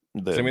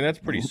 'Cause, The- I mean, that's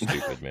pretty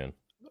stupid, man.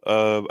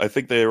 I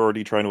think they're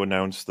already trying to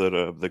announce that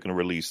they're going to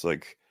release,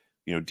 like,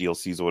 you know,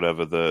 DLCs or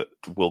whatever that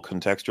will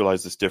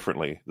contextualize this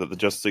differently. That the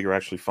Justice League are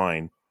actually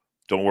fine.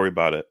 Don't worry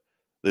about it.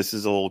 This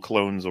is all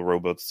clones or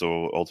robots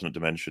or alternate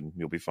dimension.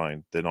 You'll be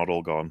fine. They're not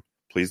all gone.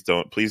 Please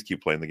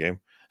keep playing the game.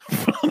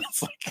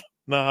 It's like,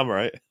 nah, I'm all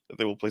right.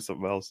 They will play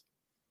something else.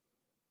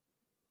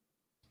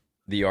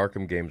 The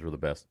Arkham games were the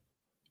best.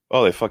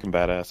 Oh, they're fucking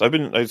badass.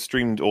 I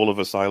streamed all of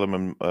Asylum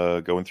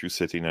and going through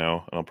City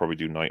now, and I'll probably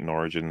do Night and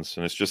Origins.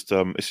 And it's just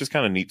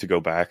kind of neat to go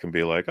back and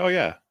be like, oh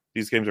yeah,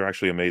 these games are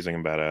actually amazing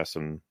and badass,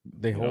 and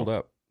They hold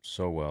up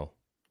so well.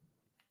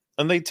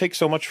 And they take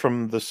so much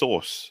from the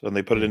source and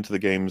they put it into the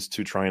games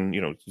to try and,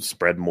 you know,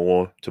 spread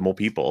more to more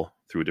people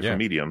through a different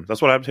medium.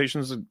 That's what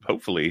adaptations are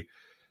hopefully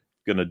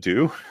gonna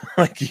do.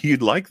 Like,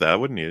 you'd like that,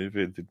 wouldn't you? If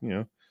it, you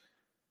know.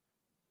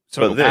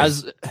 So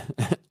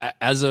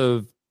as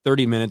of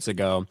 30 minutes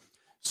ago,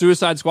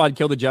 Suicide Squad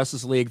killed the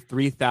Justice League,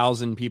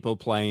 3,000 people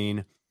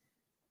playing.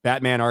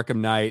 Batman Arkham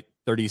Knight,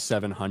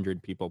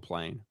 3,700 people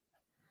playing.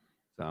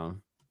 So,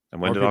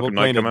 and when more did people Arkham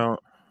Knight playing come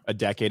out? A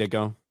decade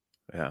ago.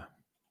 Yeah.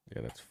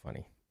 Yeah, that's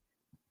funny.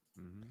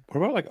 What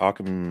about like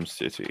Arkham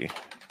City?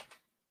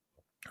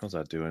 How's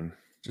that doing?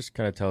 just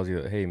kind of tells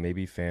you that, hey,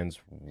 maybe fans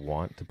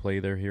want to play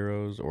their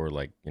heroes, or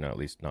like, at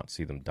least not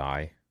see them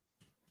die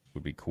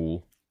would be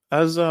cool.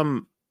 As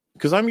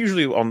because I'm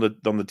usually on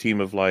the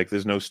team of like,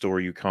 there's no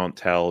story you can't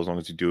tell as long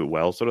as you do it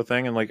well, sort of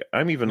thing. And like,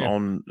 I'm even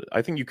on.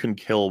 I think you can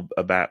kill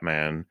a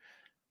Batman,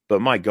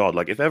 but my God,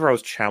 like if ever I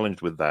was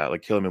challenged with that,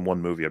 like kill him in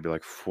one movie, I'd be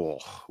like,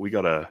 we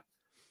gotta.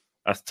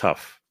 That's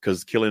tough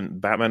because killing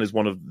Batman is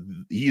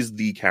he's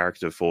the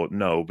character for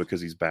because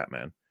he's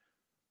Batman.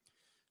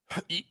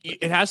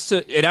 It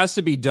has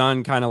to be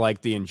done kind of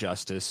like the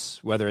Injustice,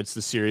 whether it's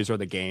the series or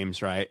the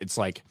games, right? It's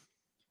like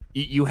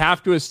you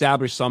have to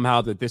establish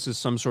somehow that this is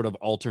some sort of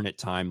alternate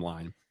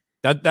timeline.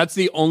 That's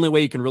the only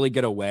way you can really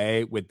get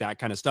away with that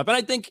kind of stuff. And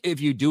I think if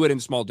you do it in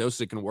small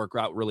doses, it can work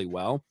out really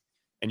well.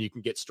 And you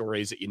can get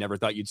stories that you never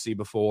thought you'd see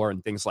before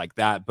and things like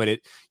that. But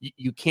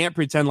you can't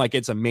pretend like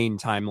it's a main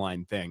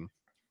timeline thing.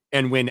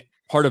 And when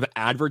part of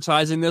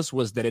advertising this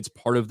was that it's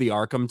part of the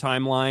Arkham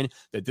timeline,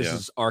 that this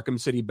is Arkham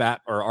City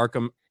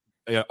Arkham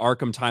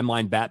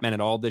timeline Batman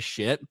and all this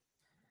shit,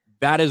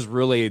 that is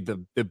really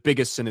the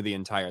biggest sin of the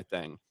entire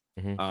thing.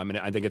 And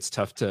I think it's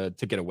tough to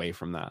get away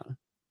from that.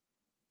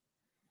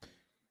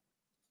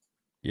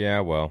 Yeah,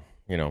 well,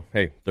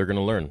 hey, they're going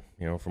to learn,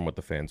 from what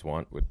the fans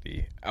want with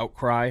the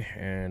outcry,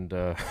 and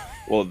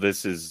well,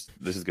 this is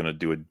going to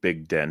do a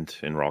big dent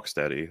in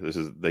Rocksteady.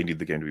 They need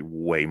the game to be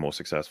way more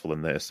successful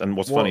than this. And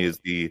what's funny is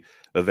the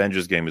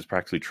Avengers game is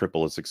practically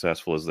triple as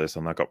successful as this,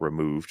 and that got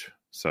removed.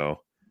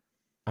 So,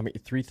 I mean,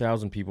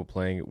 3,000 people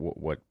playing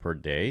what per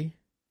day?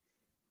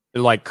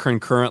 Like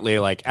concurrently,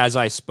 like as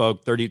I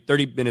spoke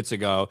 30 minutes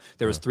ago,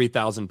 there was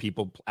 3,000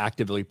 people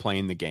actively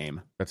playing the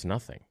game. That's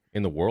nothing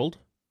in the world.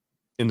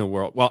 In the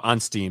world, well, on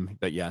Steam,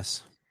 but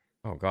yes.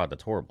 Oh God,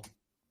 that's horrible.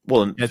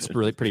 Well, it's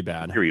really pretty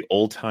bad.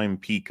 All-time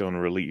peak on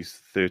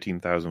release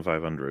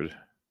 13,500.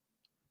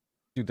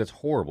 Dude, that's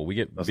horrible. We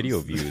get video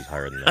views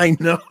higher than that. I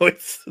know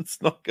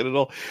it's not good at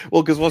all.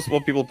 Well, because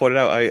what people pointed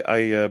out,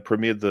 I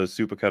premiered the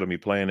Supercut of me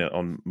playing it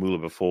on MauLer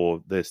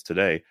before this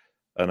today,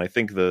 and I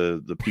think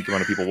the peak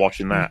amount of people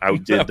watching that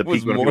outdid the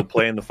peak amount of people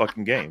playing the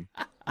fucking game.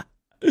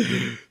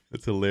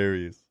 That's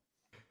hilarious.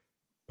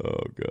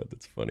 Oh God,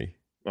 that's funny.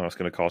 Oh, it's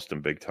going to cost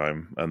them big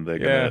time, and they're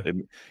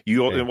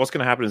gonna. What's going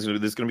to happen is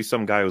there's going to be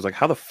some guy who's like,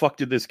 "How the fuck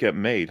did this get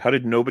made? How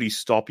did nobody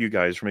stop you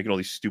guys from making all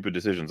these stupid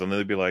decisions?" And then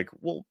they'd be like,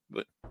 "Well,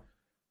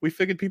 we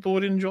figured people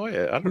would enjoy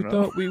it. I don't know.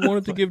 Thought we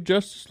wanted to give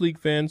Justice League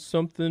fans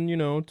something,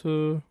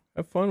 to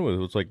have fun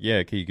with." It's like, yeah,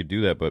 okay, you could do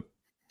that, but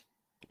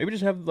maybe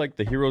just have like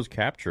the heroes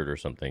captured or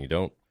something. You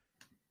don't.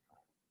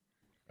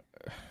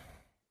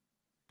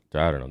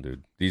 I don't know,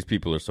 dude. These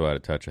people are so out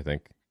of touch. I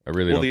think I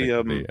really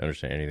don't think they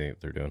understand anything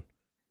that they're doing.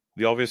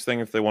 The obvious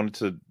thing, if they wanted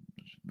to,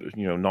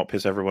 not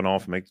piss everyone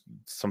off, make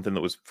something that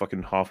was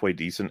fucking halfway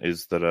decent,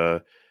 is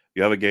that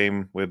you have a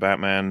game where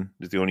Batman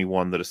is the only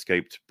one that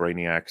escaped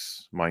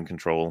Brainiac's mind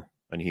control,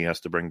 and he has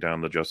to bring down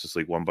the Justice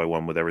League one by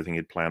one with everything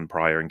he'd planned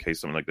prior in case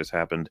something like this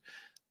happened,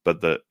 but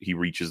that he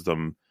reaches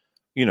them,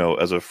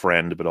 as a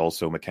friend, but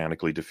also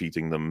mechanically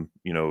defeating them,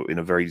 in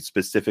a very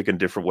specific and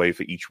different way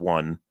for each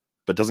one,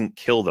 but doesn't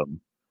kill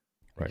them,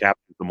 right.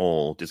 Captures them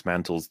all,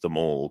 dismantles them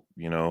all,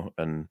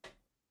 and...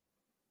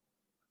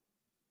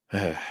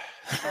 I'm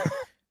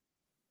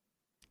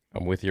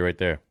with you right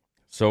there.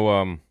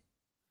 So,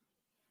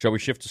 shall we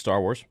shift to Star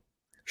Wars?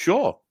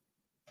 Sure.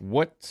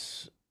 Well,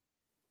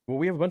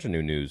 we have a bunch of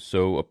new news.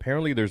 So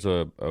apparently there's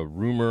a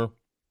rumor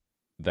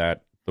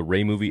that the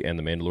Rey movie and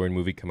the Mandalorian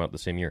movie come out the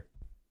same year.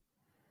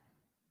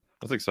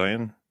 That's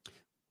exciting.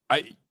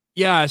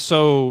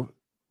 So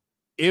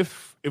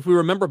if we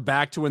remember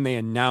back to when they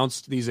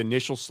announced these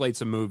initial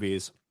slates of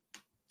movies,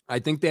 I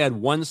think they had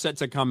one set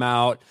to come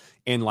out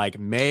in like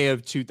May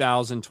of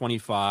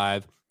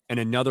 2025 and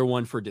another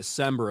one for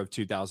December of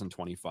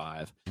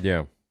 2025.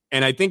 Yeah.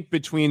 And I think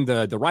between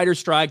the writer's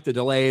strike, the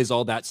delays,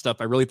 all that stuff,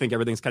 I really think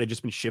everything's kind of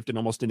just been shifted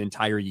almost an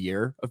entire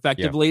year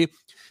effectively.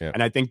 Yeah.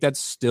 And I think that's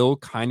still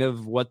kind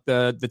of what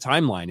the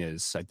timeline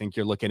is. I think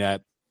you're looking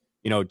at,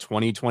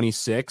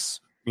 2026,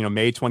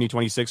 May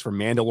 2026 for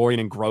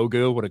Mandalorian and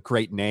Grogu. What a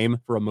great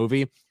name for a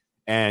movie.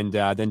 And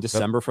then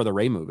December for the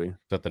Rey movie. Is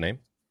that the name?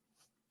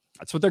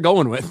 That's what they're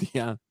going with.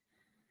 Yeah.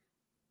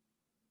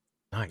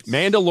 Nice.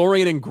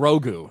 Mandalorian and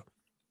Grogu.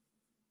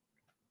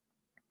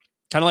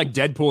 Kind of like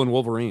Deadpool and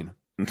Wolverine.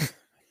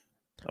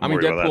 I mean,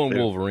 Deadpool and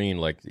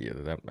Wolverine,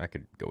 I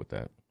could go with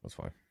that. That's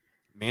fine.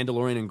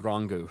 Mandalorian and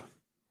Grogu.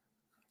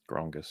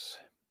 Grongus.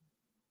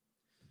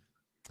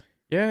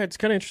 Yeah, it's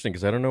kind of interesting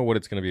because I don't know what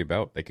it's going to be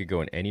about. They could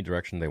go in any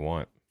direction they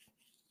want.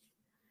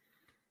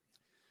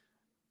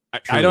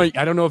 I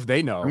don't know if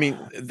they know. I mean,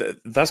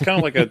 that's kind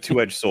of like a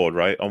two-edged sword,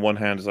 right? On one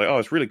hand, it's like, oh,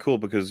 it's really cool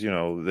because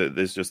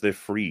they're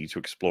free to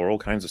explore all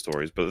kinds of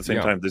stories, but at the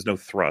same time, there's no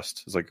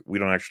thrust. It's like we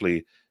don't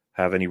actually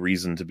have any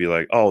reason to be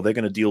like, oh, they're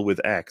going to deal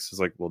with X.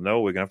 It's like, well, no,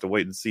 we're going to have to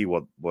wait and see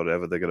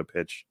whatever they're going to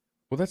pitch.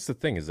 Well, that's the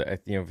thing is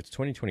that if it's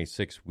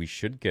 2026, we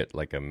should get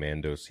like a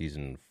Mando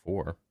season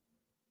 4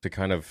 to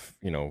kind of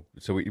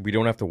so we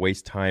don't have to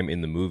waste time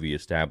in the movie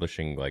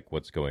establishing like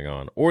what's going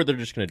on, or they're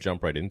just going to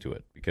jump right into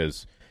it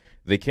because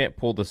they can't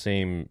pull the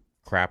same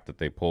crap that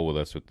they pull with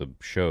us with the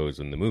shows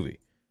and the movie,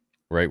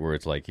 right? Where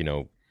it's like,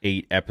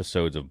 8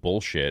 episodes of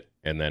bullshit,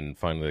 and then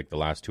finally, like, the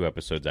last 2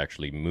 episodes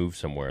actually move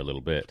somewhere a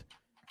little bit.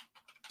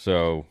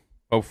 So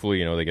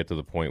hopefully, they get to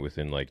the point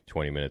within like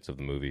 20 minutes of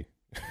the movie.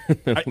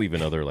 Leave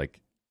another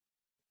like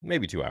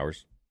maybe 2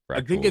 hours.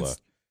 I think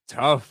it's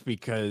tough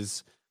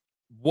because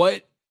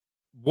what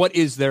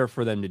is there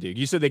for them to do?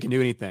 You said they can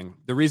do anything.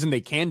 The reason they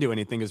can do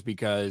anything is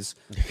because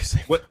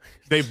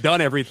they've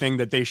done everything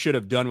that they should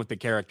have done with the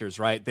characters,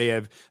 right? They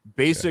have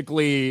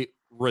basically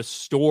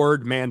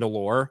restored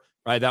Mandalore,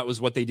 right? That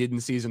was what they did in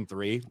season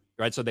 3,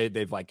 right? So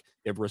they've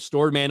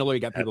restored Mandalore. You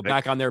got people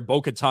back on there.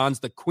 Bo-Katan's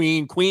the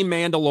Queen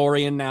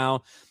Mandalorian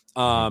now.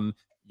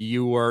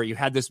 You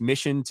had this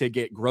mission to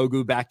get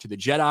Grogu back to the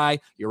Jedi.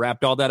 You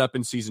wrapped all that up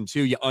in season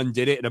 2. You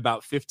undid it in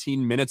about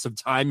 15 minutes of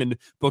time in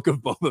Book of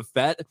Boba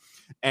Fett,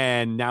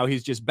 and now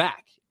he's just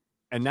back.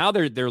 And now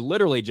they're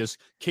literally just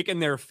kicking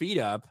their feet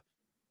up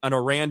at a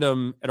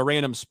random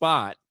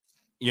spot,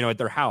 at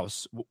their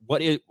house.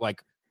 What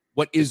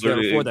is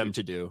there for them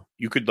to do?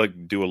 You could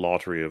like do a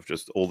lottery of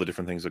just all the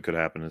different things that could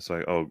happen. It's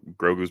like, oh,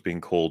 Grogu's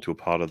being called to a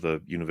part of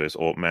the universe,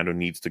 or Mando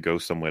needs to go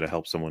somewhere to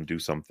help someone do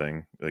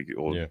something.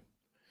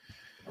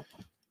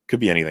 Could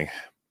be anything.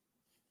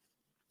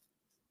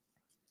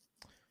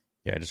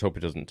 Yeah, I just hope it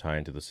doesn't tie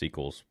into the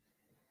sequels,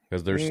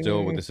 because there's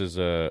still. This is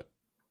I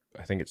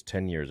think it's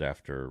 10 years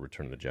after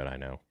Return of the Jedi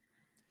now.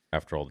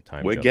 After all the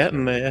time, we're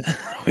getting there.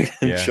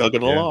 We're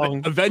chugging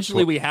along.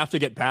 Eventually, we have to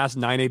get past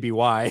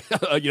 9ABY.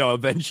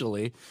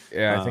 Eventually.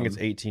 Yeah, I think it's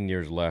 18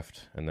 years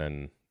left, and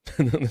then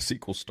the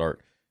sequels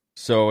start.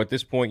 So at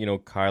this point,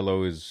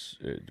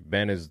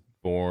 Ben is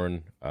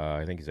born.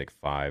 I think he's like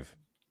 5,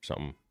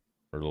 something,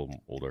 or a little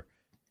older.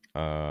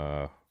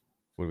 What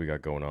do we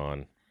got going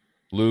on?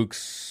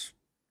 Luke's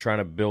trying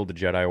to build the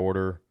Jedi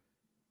Order.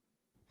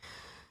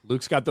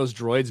 Luke's got those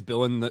droids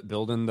building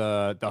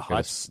the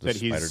huts that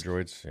he's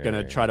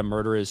gonna try to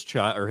murder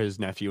his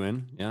nephew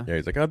in. Yeah,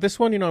 he's like, this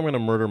one, I'm gonna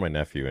murder my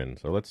nephew in.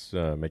 So let's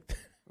make.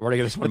 We're gonna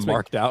get this one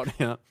marked out.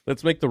 Yeah,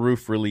 let's make the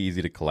roof really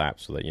easy to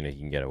collapse so that he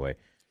can get away.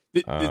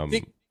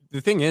 The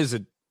thing is,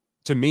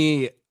 to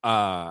me,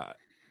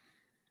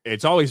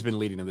 it's always been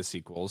leading to the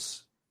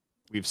sequels.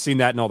 We've seen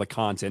that in all the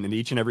content, in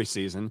each and every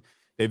season,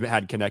 they've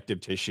had connective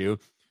tissue.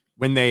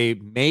 When they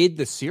made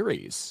the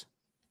series,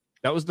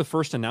 that was the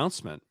first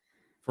announcement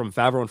from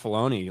Favreau and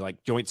Filoni,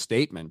 like joint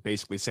statement,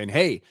 basically saying,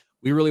 hey,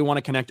 we really want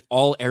to connect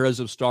all eras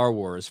of Star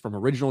Wars, from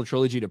original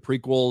trilogy to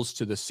prequels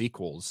to the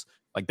sequels.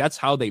 Like, that's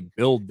how they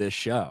build this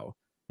show.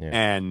 Yeah.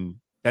 And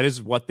that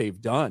is what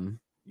they've done,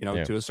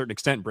 to a certain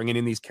extent, bringing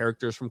in these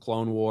characters from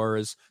Clone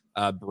Wars,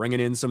 bringing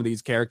in some of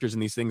these characters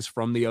and these things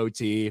from the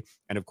OT,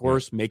 and of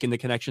course, making the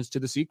connections to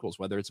the sequels,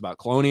 whether it's about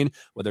cloning,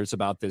 whether it's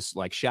about this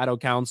like Shadow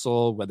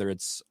Council, whether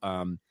it's,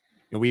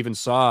 we even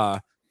saw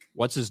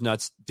what's his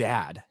nuts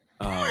dad.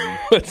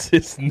 What's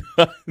his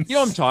nuts? You know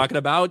what I'm talking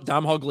about?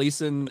 Domhnall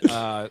Gleeson,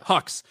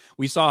 Hux.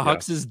 We saw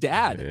Hux's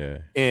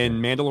dad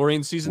in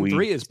Mandalorian season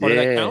 3 as part of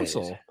that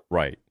council.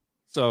 Right.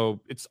 So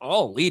it's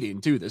all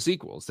leading to the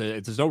sequels.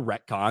 There's no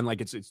retcon.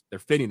 Like they're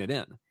fitting it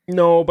in.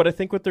 No, but I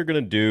think what they're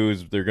going to do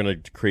is they're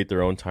going to create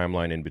their own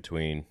timeline in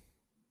between.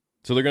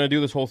 So they're going to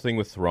do this whole thing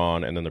with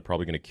Thrawn, and then they're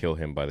probably going to kill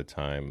him by the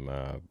time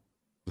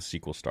the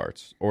sequel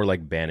starts, or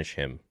like banish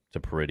him to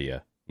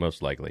Peridia,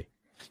 most likely.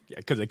 Yeah,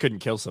 because they couldn't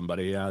kill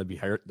somebody. Yeah,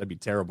 that'd be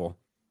terrible.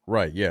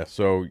 Right. Yeah.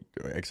 So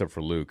except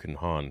for Luke and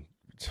Han.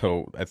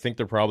 So I think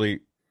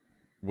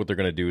what they're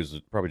going to do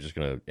is probably just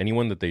going to,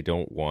 anyone that they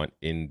don't want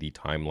in the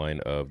timeline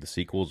of the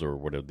sequels or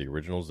what are the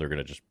originals, they're going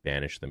to just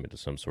banish them into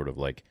some sort of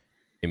like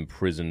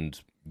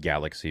imprisoned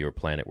galaxy or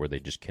planet where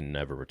they just can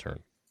never return.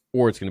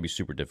 Or it's going to be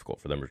super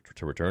difficult for them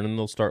to return, and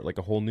they'll start like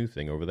a whole new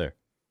thing over there.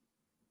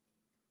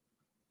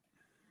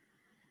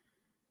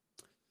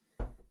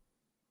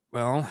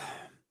 Well,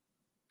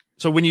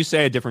 so when you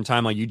say a different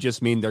timeline, you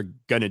just mean they're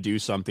going to do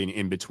something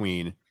in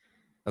between.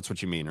 That's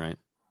what you mean, right?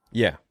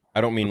 Yeah.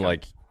 I don't mean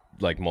like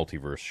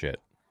multiverse shit.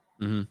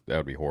 Mm-hmm. That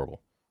would be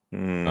horrible.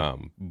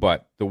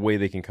 But the way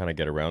they can kind of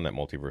get around that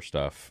multiverse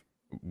stuff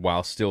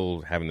while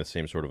still having the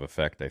same sort of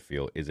effect, I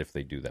feel, is if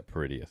they do that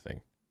Peridia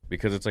thing.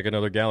 Because it's like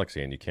another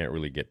galaxy and you can't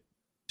really get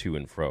to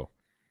and fro.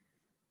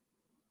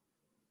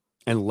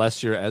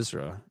 Unless you're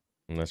Ezra.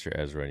 And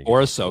you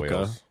or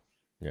Ahsoka.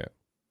 Yeah.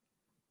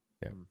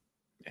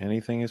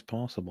 Anything is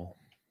possible.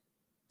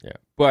 Yeah.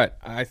 But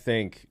I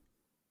think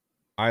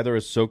either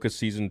Ahsoka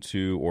season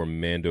 2 or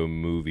Mando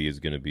movie is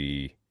going to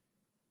be...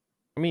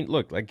 I mean,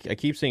 look, like I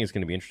keep saying it's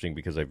going to be interesting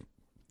because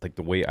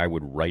the way I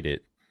would write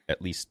it,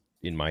 at least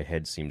in my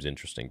head, seems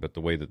interesting. But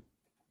the way that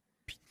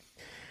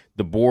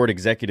the board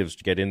executives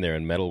get in there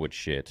and meddle with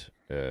shit,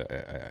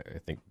 I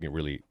think it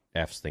really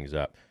F's things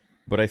up.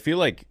 But I feel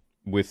like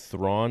with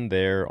Thrawn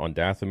there on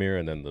Dathomir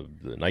and then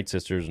the Night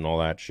Sisters and all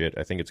that shit,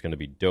 I think it's going to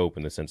be dope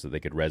in the sense that they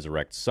could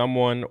resurrect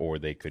someone or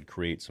they could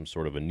create some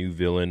sort of a new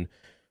villain.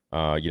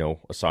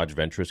 Asajj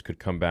Ventress could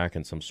come back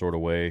in some sort of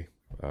way.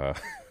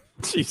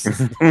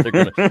 Jesus. They're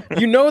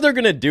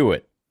gonna do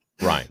it,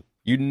 Ryan.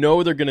 You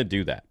know they're gonna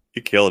do that.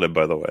 You killed him,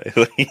 by the way.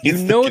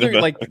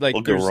 They're like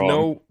there's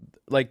no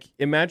like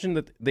imagine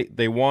that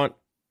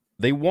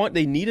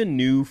they need a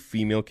new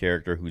female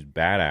character who's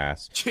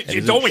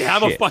badass. Don't we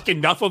have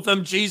enough of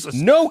them? Jesus.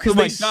 No, because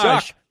they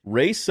suck.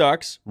 Rey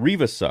sucks.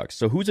 Reva sucks.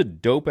 So who's a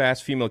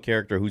dope-ass female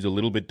character who's a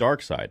little bit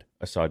dark side?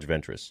 Asajj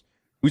Ventress.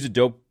 Who's a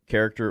dope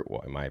character,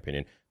 well, in my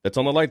opinion, that's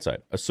on the light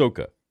side?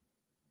 Ahsoka.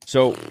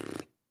 So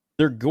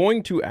they're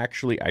going to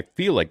actually, I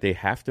feel like they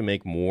have to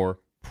make more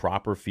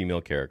proper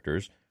female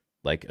characters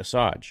like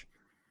Asajj.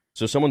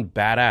 So someone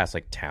badass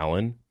like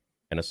Talon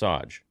and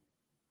Asajj.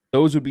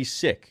 Those would be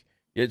sick.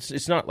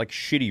 It's not like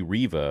shitty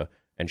Reva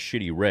and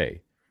shitty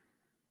Rey.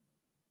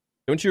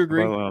 Don't you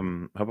agree? Well,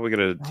 how about we get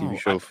a TV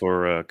show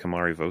for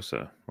Kamari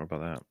Vosa? What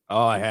about that?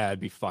 Oh, yeah, it'd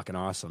be fucking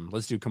awesome.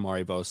 Let's do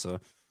Kamari Vosa.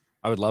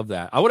 I would love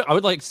that. I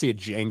would like to see a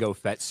Jango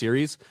Fett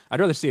series. I'd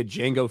rather see a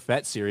Jango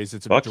Fett series.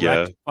 It's a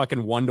direct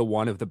fucking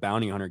 1-to-1 of the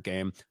Bounty Hunter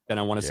game than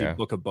I want to see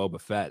Book of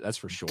Boba Fett. That's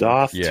for sure.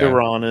 Darth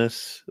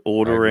Tyrannus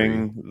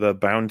ordering the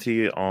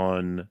bounty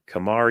on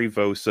Kamari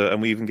Vosa,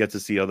 and we even get to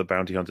see other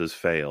bounty hunters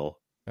fail.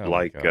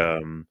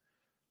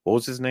 What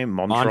was his name?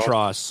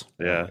 Montross.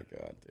 Yeah. Oh my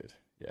god, dude.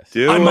 Yes.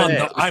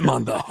 I'm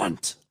on the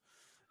hunt.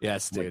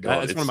 Yes, dude.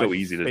 That's one of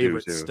my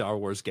favorite Star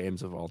Wars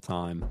games of all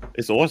time.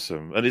 It's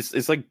awesome, and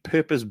it's like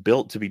purpose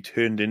built to be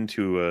turned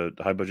into a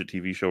high budget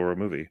TV show or a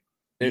movie.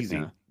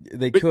 Easy.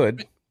 They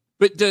could.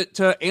 But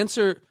to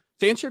answer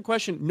your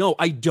question, no,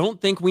 I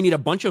don't think we need a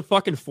bunch of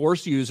fucking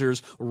Force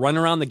users run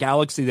around the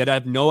galaxy that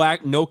have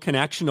no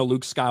connection to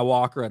Luke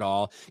Skywalker at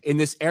all in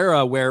this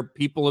era where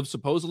people have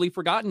supposedly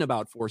forgotten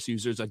about Force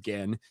users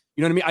again.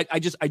 You know what I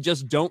mean? I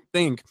just don't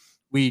think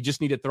we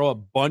just need to throw a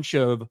bunch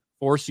of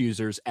Force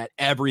users at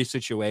every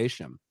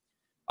situation.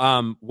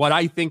 What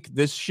I think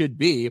this should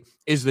be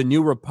is the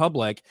New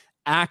Republic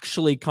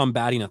actually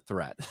combating a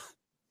threat.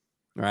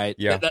 Right?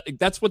 Yeah.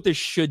 That's what this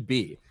should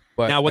be.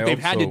 But now, what they've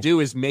had to do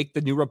is make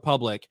the New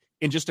Republic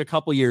in just a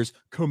couple years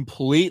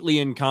completely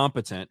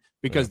incompetent,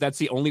 because that's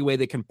the only way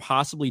they can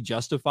possibly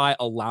justify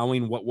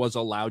allowing what was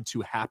allowed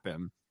to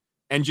happen.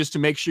 And just to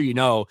make sure you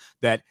know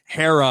that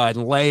Hera and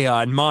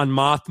Leia and Mon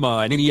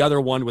Mothma and any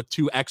other one with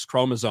 2 X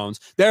chromosomes,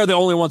 they're the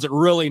only ones that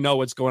really know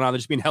what's going on. They're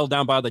just being held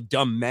down by the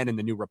dumb men in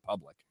the New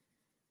Republic.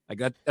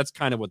 Like that's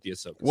kind of what the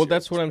Ahsoka. Well,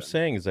 that's what I'm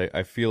saying is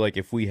I feel like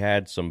if we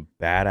had some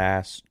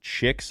badass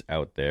chicks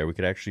out there, we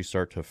could actually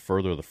start to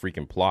further the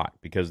freaking plot,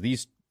 because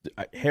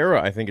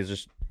Hera, I think, is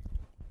just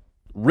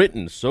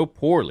written so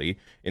poorly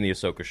in the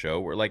Ahsoka show.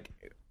 Where, like,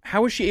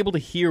 how is she able to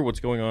hear what's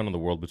going on in the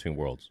world between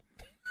worlds?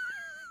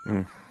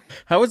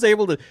 How is they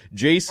able to?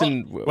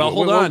 Jason. Well,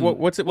 hold on.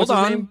 What's his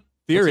name?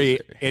 Theory: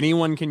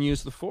 anyone can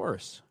use the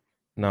Force.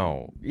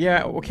 No.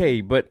 Yeah. Okay.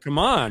 But come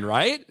on,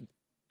 right?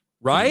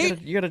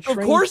 Right? You gotta train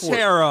of course, for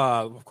it.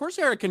 Of course,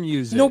 Hera can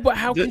use it. No, but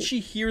how can she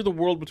hear the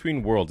world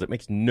between worlds? It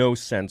makes no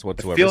sense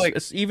whatsoever. I feel like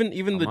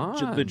even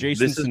the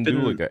Jason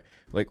Syndulla guy,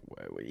 like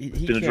he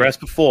been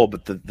addressed before.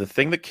 But the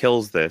thing that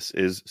kills this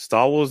is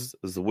Star Wars,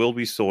 as the world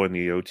we saw in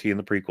the OT and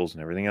the prequels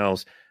and everything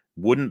else,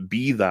 wouldn't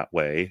be that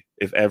way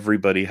if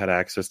everybody had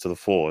access to the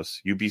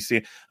Force. You'd be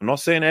seeing, I'm not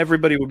saying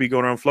everybody would be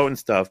going around floating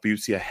stuff, but you'd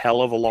see a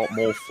hell of a lot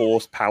more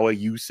Force power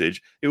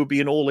usage. It would be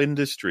in all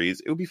industries.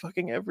 It would be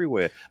fucking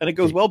everywhere. And it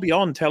goes well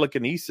beyond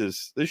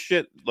telekinesis. This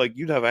shit, like,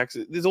 you'd have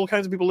access. There's all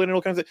kinds of people in it,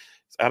 all kinds of,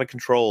 it's out of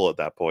control at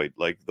that point.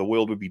 Like, the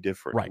world would be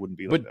different. Right. It wouldn't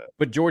be like that.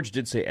 But George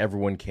did say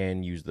everyone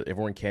can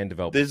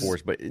develop the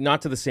Force, but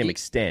not to the same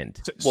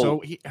extent.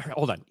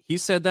 Hold on. He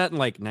said that in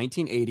like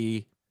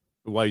 1980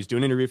 while he was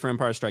doing an interview for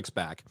Empire Strikes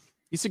Back.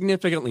 He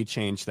significantly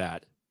changed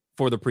that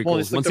for the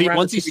prequels. Once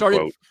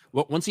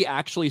he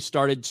actually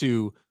started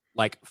to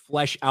like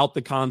flesh out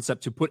the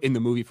concept to put in the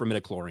movie for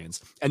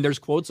midichlorians. And there's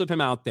quotes of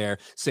him out there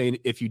saying,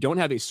 if you don't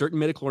have a certain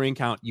midichlorian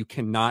count, you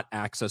cannot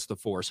access the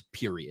Force,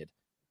 period.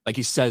 Like,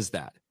 he says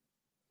that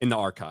in the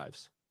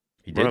archives.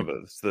 He did.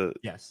 Remember,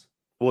 Yes.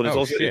 Well, it's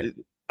also, shit.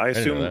 I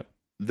assume that.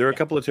 there are a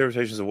couple of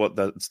interpretations of what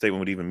that statement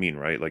would even mean,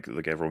 right? Like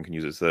everyone can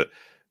use it. It's that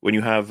when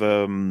you have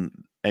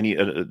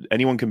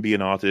anyone can be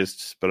an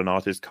artist, but an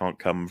artist can't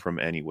come from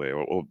anywhere.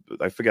 Or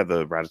I forget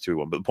the Ratatouille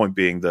one, but the point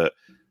being that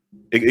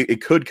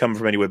it could come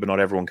from anywhere, but not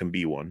everyone can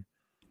be one.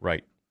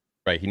 Right.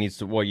 He needs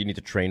to. Well, you need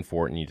to train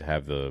for it, and you need to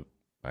have the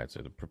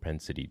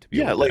propensity to be.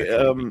 Yeah, like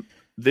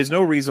there's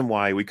no reason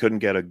why we couldn't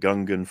get a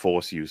Gungan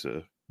Force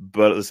user,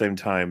 but at the same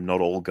time, not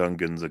all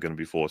Gungans are going to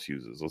be Force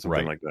users or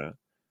something like that.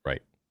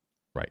 Right.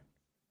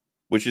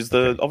 Which is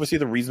obviously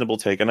the reasonable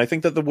take, and I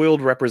think that the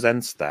world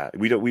represents that.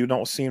 We're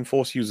not seeing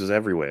Force users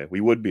everywhere.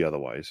 We would be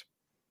otherwise.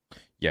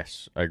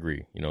 Yes, I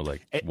agree. You know,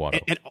 like Watto.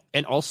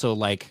 And also,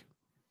 like,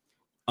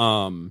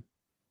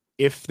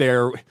 if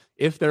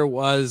there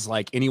was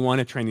like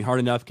anyone training hard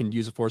enough can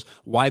use the Force,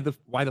 why the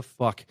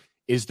fuck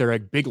is there a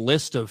big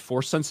list of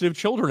Force sensitive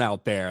children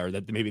out there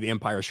that maybe the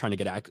Empire is trying to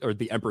get or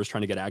the Emperor is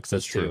trying to get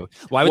access to?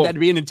 Why would that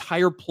be an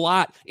entire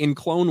plot in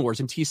Clone Wars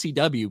and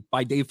TCW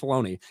by Dave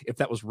Filoni if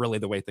that was really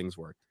the way things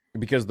work?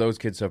 Because those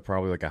kids have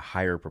probably like a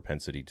higher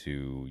propensity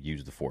to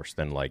use the Force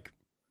than like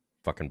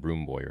fucking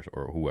Broom Boy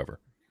or whoever.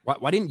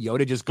 Why didn't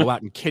Yoda just go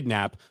out and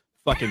kidnap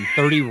fucking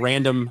 30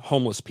 random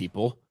homeless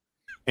people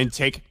and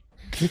take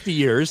 50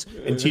 years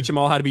and teach them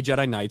all how to be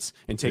Jedi Knights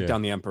and take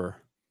down the Emperor.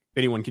 If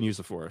anyone can use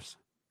the Force.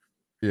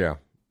 Yeah,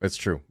 that's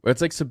true.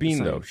 It's like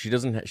Sabine though. She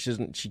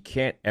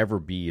can't ever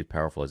be as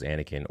powerful as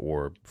Anakin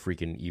or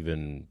freaking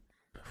even.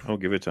 I'll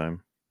give it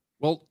time.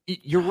 Well,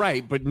 you're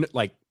right, but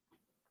like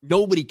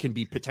nobody can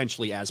be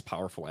potentially as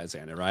powerful as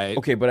Anna, right?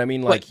 Okay, but I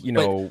mean, like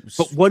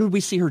but what did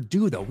we see her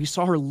do though? We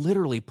saw her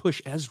literally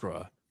push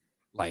Ezra,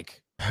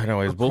 like. I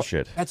know it's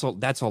bullshit. That's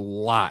a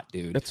lot,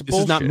 dude. This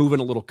is not moving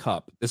a little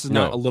cup. This is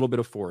not No. a little bit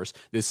of force.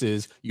 This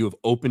is you have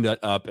opened it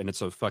up and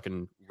it's a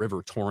fucking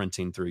river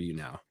torrenting through you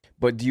now.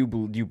 But do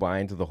you buy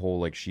into the whole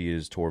like she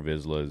is Tor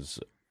Vizsla's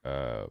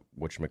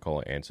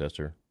whatchamacallit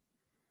ancestor,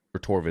 or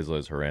Tor Vizsla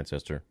is her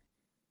ancestor?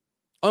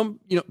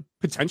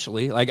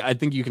 Potentially. Like I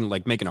think you can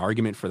like make an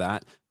argument for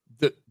that.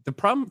 The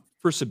problem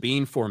for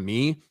Sabine for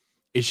me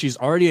is she's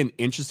already an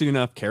interesting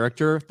enough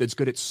character that's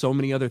good at so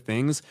many other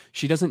things.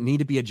 She doesn't need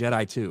to be a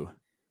Jedi too.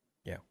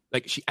 Yeah.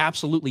 Like she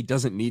absolutely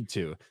doesn't need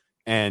to.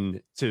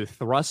 And to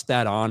thrust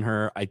that on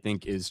her, I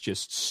think is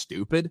just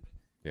stupid.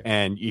 Yeah.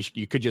 And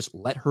you could just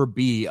let her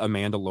be a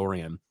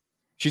Mandalorian.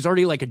 She's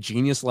already like a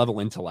genius level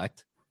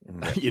intellect,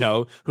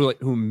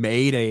 who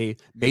made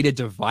a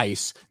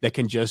device that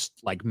can just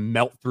like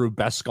melt through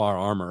Beskar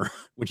armor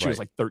when she was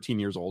like 13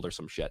 years old or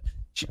some shit.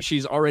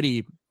 She's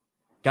already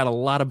got a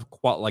lot of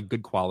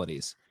good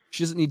qualities.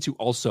 She doesn't need to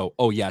also,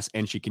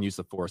 and she can use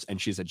the Force and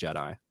she's a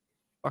Jedi.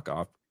 Fuck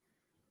off.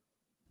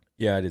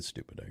 Yeah, it is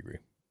stupid. I agree.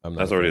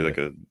 That's already like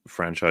a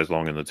franchise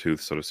long in the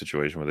tooth sort of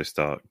situation where they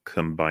start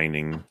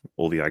combining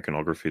all the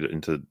iconography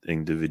into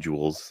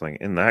individuals. Like,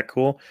 isn't that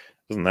cool?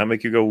 Doesn't that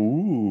make you go,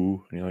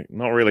 ooh? And you're like,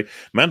 not really.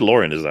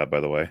 Mandalorian is that, by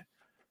the way.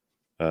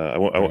 I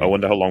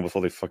wonder how long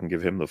before they fucking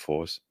give him the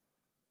Force.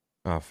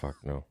 Oh, fuck,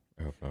 no.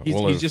 I hope not.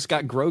 He's just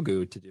got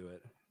Grogu to do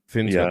it.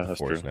 Finn's got the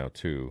Force now,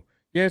 too.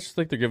 Yeah, it's just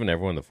like they're giving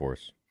everyone the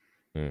Force.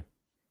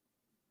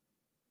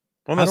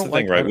 Well, that's the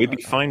thing, right? We'd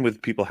be fine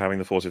with people having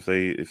the Force if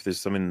there's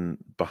something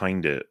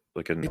behind it,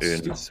 like an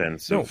earned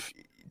sense of.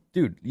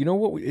 Dude, you know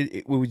what?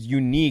 It was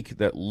unique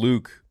that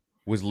Luke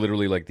was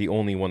literally like the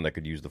only one that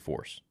could use the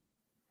Force.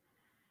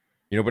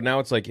 But now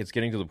it's like it's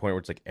getting to the point where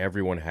it's like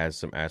everyone has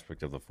some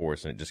aspect of the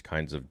Force, and it just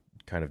kind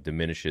of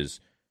diminishes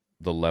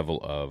the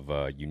level of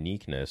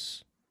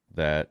uniqueness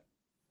that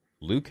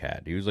Luke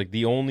had. He was like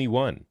the only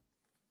one.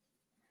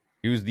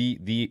 He was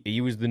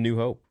the New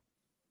Hope.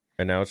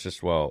 And now it's just,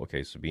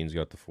 Sabine's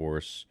got the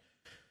Force.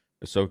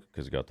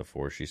 Ahsoka's got the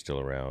Force. She's still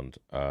around.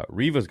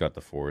 Reva's got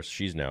the Force.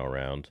 She's now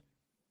around.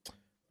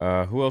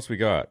 Who else we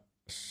got?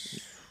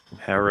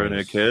 Hera and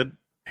her kid.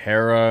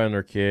 Hera and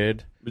her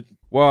kid.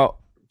 Well,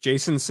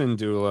 Jason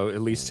Syndulla,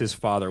 at least his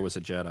father was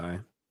a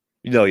Jedi.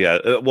 No, yeah.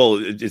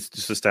 It's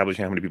just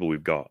establishing how many people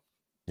we've got.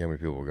 Yeah, how many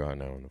people we got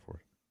now in the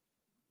Force?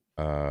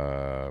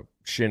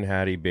 Shin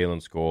Hati,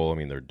 Baylan Skoll. I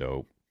mean, they're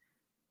dope.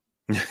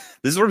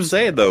 This is what I'm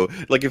saying, though.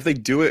 Like, if they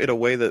do it in a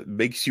way that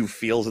makes you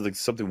feel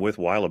something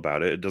worthwhile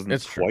about it, it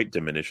doesn't quite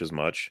diminish as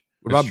much.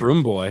 What about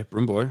Broom Boy?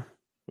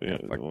 Yeah,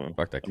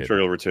 fuck that kid. I'm sure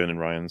he'll return in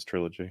Ryan's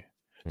trilogy.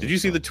 Did you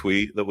see the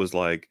tweet that was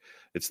like,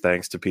 it's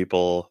thanks to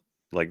people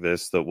like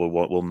this that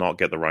will not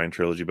get the Ryan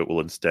trilogy, but will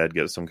instead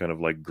get some kind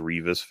of like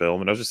Grievous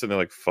film? And I was just sitting there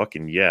like,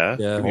 fucking yeah.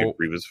 Give me a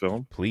Grievous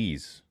film.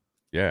 Please.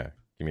 Yeah,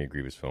 give me a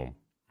Grievous film.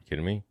 You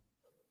kidding me?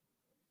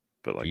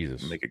 But like,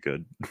 Jesus. Make it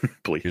good,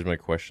 please. Here's my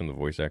question: the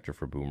voice actor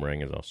for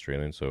Boomerang is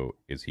Australian, so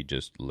is he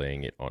just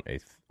laying it on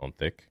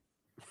thick?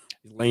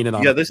 He's laying it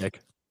on thick.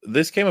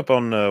 This came up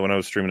on when I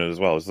was streaming it as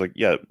well. It's like,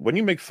 yeah, when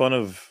you make fun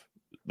of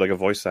like a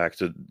voice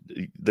actor,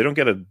 they don't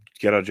get a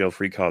get out of jail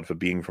free card for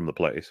being from the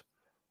place.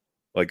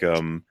 Like,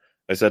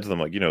 I said to them,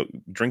 like,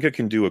 Drinker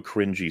can do a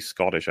cringy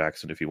Scottish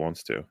accent if he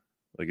wants to.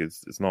 Like,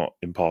 it's not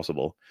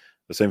impossible.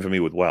 The same for me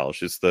with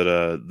Welsh. It's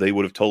that they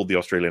would have told the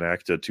Australian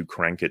actor to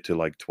crank it to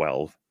like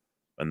 12.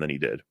 And then he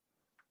did.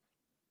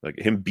 Like,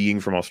 him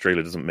being from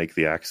Australia doesn't make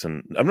the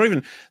accent.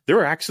 There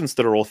are accents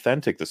that are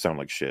authentic that sound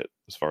like shit,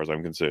 as far as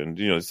I'm concerned.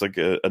 It's like,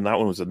 and that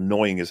one was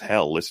annoying as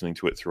hell listening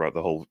to it throughout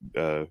the whole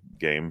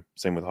game.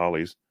 Same with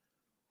Harley's.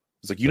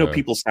 It's like,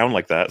 people sound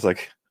like that. It's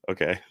like,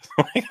 okay,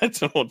 I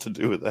don't know what to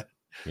do with that.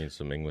 You need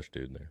some English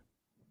dude there.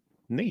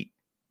 Neat.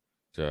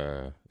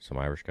 Some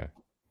Irish guy.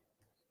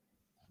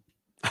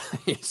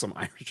 Some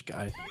Irish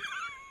guy.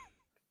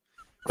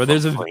 But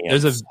there's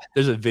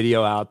a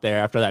video out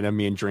there after that, and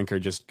me and Drinker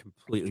just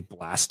completely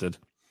blasted.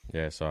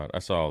 Yeah, I saw it. I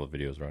saw all the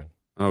videos, Ryan.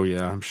 Oh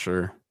yeah, I'm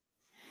sure.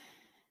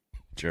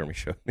 Jeremy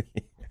showed me.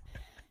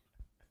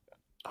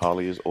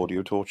 Harley is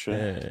audio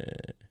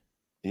torture.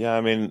 Yeah,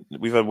 I mean,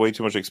 we've had way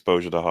too much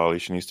exposure to Harley.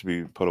 She needs to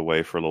be put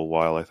away for a little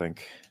while, I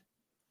think.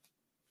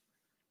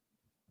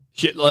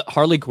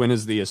 Harley Quinn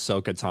is the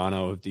Ahsoka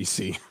Tano of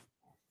DC. A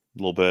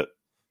little bit.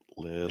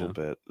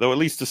 Though at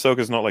least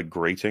Ahsoka's not like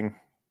grating.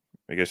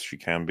 I guess she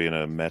can be in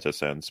a meta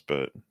sense,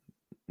 but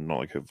not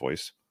like her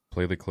voice.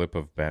 Play the clip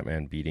of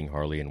Batman beating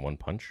Harley in one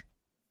punch.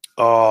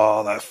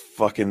 Oh, that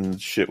fucking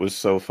shit was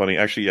so funny.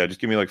 Actually, yeah,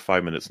 just give me like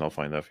 5 minutes and I'll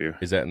find that for you.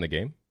 Is that in the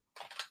game?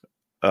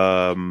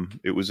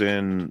 It was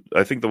in...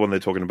 I think the one they're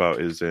talking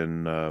about is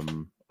in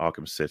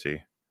Arkham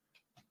City.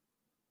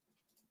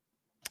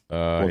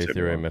 Hey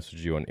Theory, I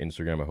messaged you on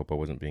Instagram. I hope I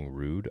wasn't being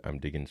rude. I'm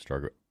digging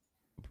Stargate.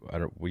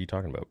 What are you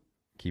talking about?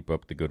 Keep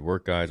up the good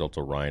work, guys.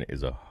 Also, Ryan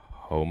is a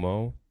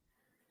homo.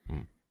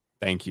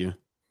 Thank you.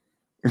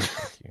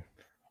 Thank you.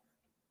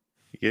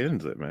 He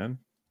gets it, man.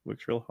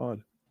 Works real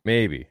hard.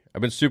 Maybe.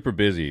 I've been super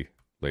busy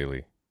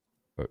lately,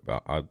 but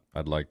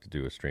I'd like to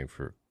do a stream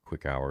for a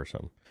quick hour or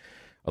something.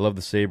 I love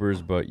the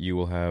sabers, but you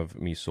will have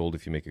me sold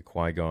if you make a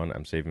Qui-Gon.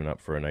 I'm saving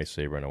up for a nice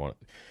saber, and I want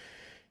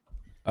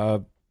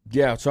it.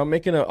 Yeah, so I'll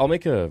make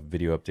a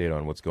video update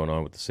on what's going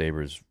on with the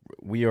sabers.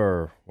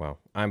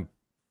 I'm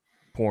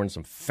pouring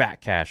some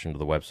fat cash into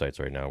the websites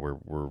right now.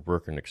 We're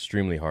working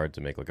extremely hard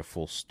to make like a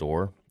full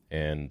store,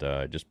 and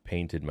just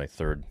painted my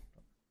third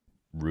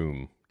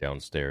room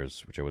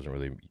downstairs, which I wasn't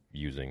really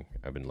using.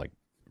 I've been like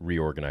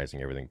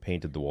reorganizing everything,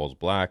 painted the walls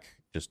black.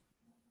 Just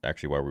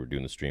actually while we were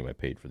doing the stream, I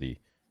paid for the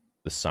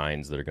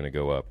signs that are going to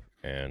go up,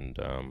 and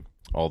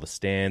all the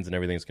stands and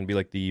everything. It's going to be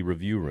like the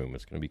review room.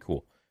 It's going to be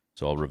cool.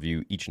 So I'll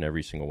review each and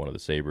every single one of the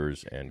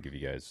sabers and give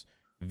you guys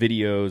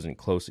videos and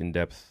close,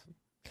 in-depth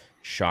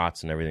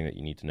shots and everything that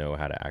you need to know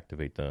how to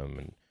activate them.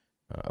 And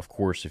of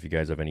course, if you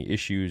guys have any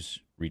issues,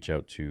 reach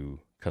out to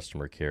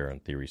customer care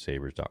on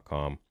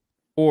theorysabers.com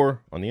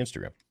or on the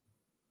Instagram.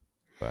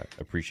 But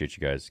I appreciate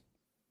you guys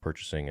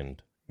purchasing and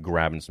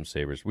grabbing some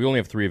sabers. We only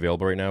have 3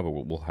 available right now, but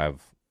we'll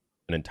have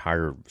an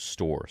entire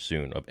store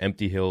soon of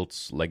empty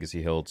hilts,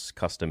 legacy hilts,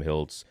 custom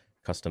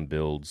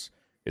builds.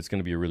 It's going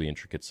to be a really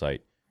intricate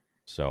site.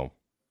 So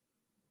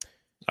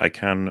I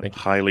can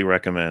highly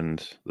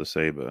recommend the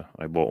saber.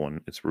 I bought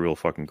one. It's real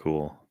fucking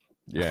cool.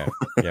 Yeah.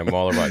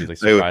 MauLer bought. He's like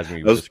surprised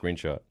me with a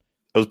screenshot.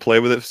 I was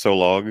playing with it for so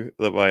long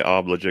that my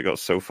arm legit got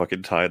so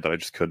fucking tired that I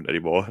just couldn't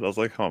anymore. And I was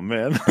like, oh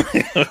man.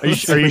 Are you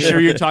sure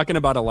you're talking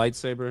about a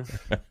lightsaber?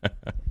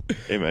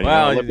 Hey man,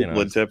 let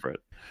people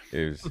interpret.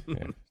 It was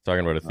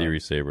talking about a theory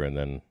saber, and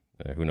then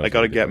who knows? I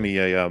gotta get me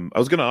a. I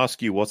was gonna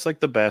ask you, what's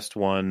like the best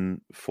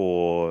one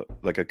for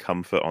like a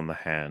comfort on the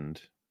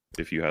hand?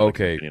 If you have an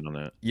opinion on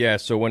that. Yeah,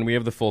 so when we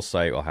have the full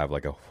site, I'll have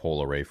like a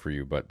whole array for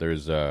you. But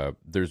there's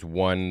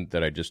one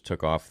that I just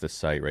took off the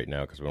site right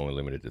now because we're only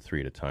limited to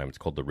 3 at a time. It's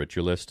called the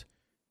Ritualist,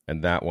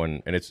 and that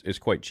one, and it's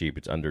quite cheap.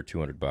 It's under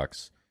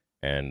 $200,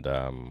 and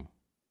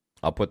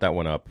I'll put that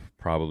one up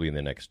probably in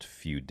the next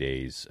few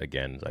days.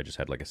 Again, I just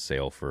had like a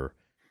sale for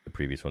the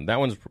previous one. That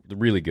one's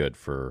really good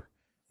for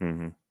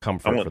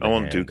comfort. I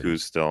want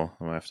Dooku's still.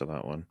 I'm after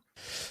that one.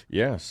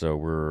 Yeah,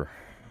 so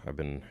I've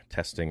been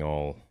testing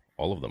all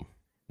of them.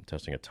 I'm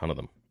testing a ton of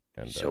them.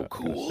 And so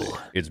cool.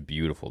 It's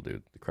beautiful,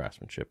 dude. The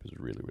craftsmanship is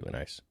really, really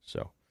nice.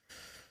 So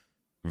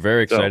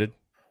very excited.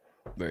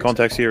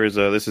 Context here is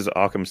this is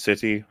Arkham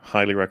City.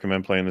 Highly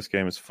recommend playing this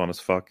game. It's fun as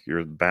fuck.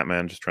 You're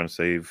Batman just trying to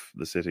save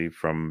the city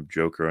from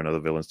Joker and other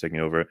villains taking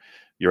over.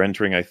 You're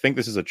entering, I think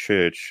this is a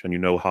church, and you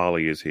know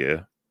Harley is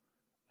here.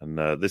 And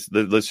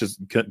let's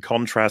just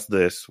contrast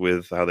this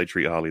with how they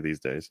treat Harley these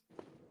days.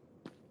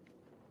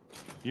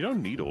 You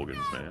don't need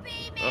organs, man.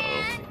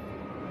 Uh-oh.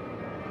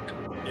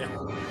 Yeah.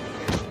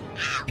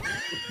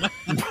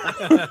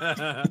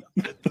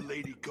 Let the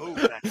lady go,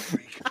 Black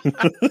Freak.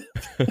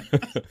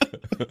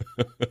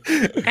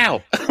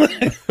 Ow!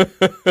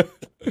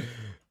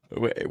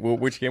 Wait,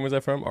 which game was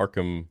that from?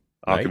 Arkham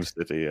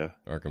City, yeah.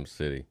 Arkham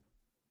City.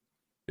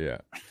 Yeah.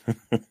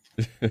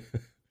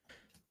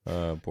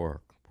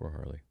 Poor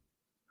Harley.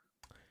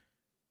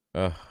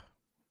 But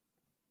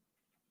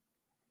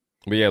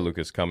yeah,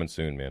 Lucas, coming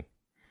soon, man.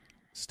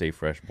 Stay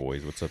fresh,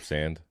 boys. What's up,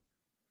 Sand?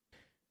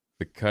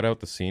 They cut out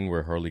the scene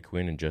where Harley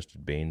Quinn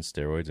ingested Bane's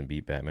steroids and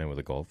beat Batman with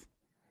a golf.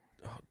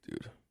 Oh,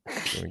 dude.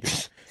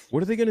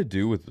 What are they going to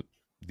do with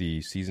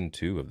the season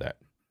 2 of that?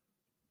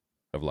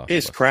 Of Last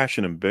It's of Us?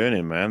 crashing and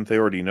burning, man. They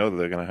already know that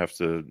they're going to have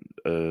to,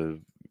 we're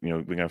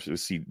going to have to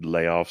see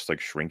layoffs,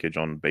 like shrinkage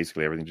on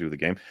basically everything to do with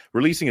the game.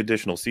 Releasing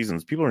additional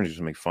seasons, people are just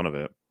going to make fun of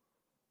it.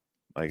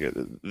 Like,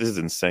 this is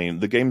insane.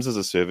 The games as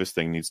a service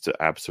thing needs to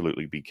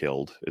absolutely be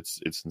killed.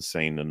 It's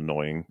insane and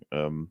annoying.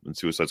 And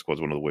Suicide Squad is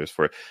one of the worst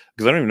for it.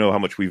 Because I don't even know how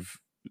much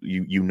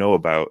you know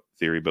about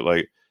Theory, but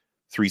like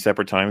 3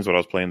 separate times when I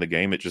was playing the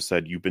game, it just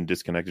said you've been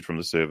disconnected from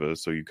the server,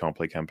 so you can't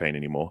play campaign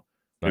anymore.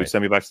 It would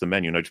send me back to the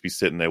menu, and I'd just be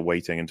sitting there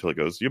waiting until it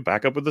goes, you're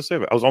back up with the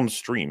server. I was on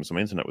stream, so my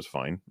internet was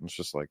fine. It's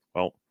just like,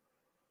 well,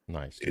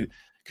 nice. Can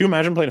you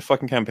imagine playing a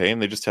fucking campaign?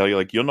 They just tell you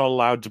like you're not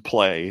allowed to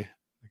play.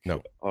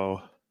 No.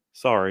 Oh,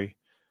 sorry.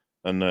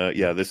 And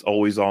this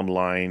always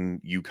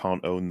online, you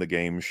can't own the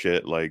game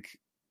shit. Like,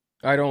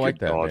 I don't like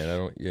that, man. I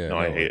don't. Yeah, no,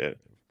 I hate it.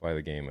 Buy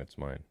the game, it's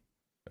mine.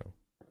 So.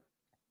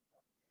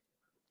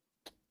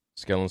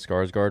 Skellen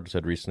Skarsgård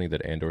said recently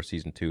that Andor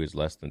Season 2 is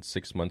less than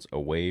 6 months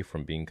away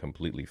from being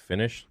completely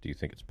finished. Do you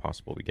think it's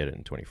possible we get it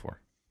in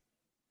 24?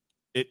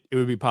 It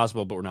would be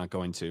possible, but we're not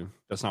going to.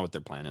 That's not what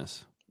their plan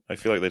is. I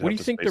feel like they'd What do have you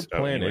to think their space it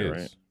out plan anyway,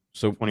 is? right?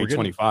 So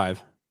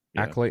 2025.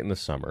 Acolyte in the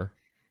summer.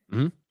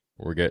 Mm-hmm.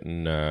 We're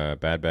getting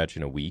Bad Batch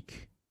in a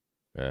week,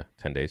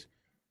 10 days.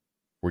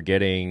 We're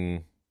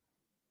getting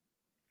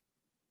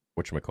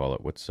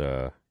whatchamacallit? What's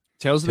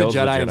Tales of the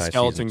Jedi and Season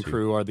Skeleton 2.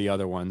 Crew are the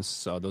other ones,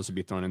 so those would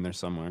be thrown in there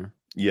somewhere.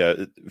 Yeah,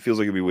 it feels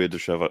like it'd be weird to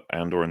shove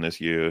Andor in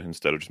this year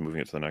instead of just moving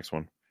it to the next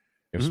one.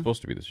 It was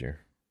supposed to be this year.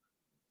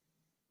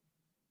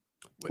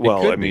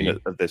 Well, I mean,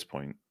 at this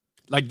point,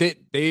 like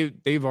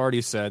they've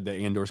already said that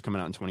Andor's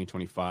coming out in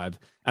 2025.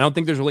 I don't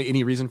think there's really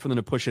any reason for them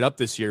to push it up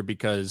this year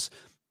because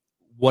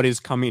what is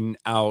coming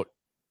out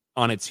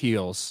on its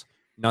heels,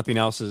 nothing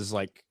else is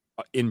like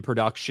in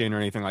production or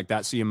anything like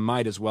that. So you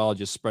might as well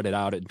just spread it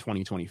out in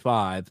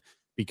 2025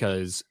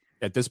 because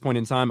at this point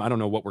in time, I don't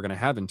know what we're going to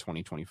have in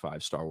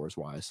 2025 Star Wars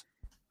wise.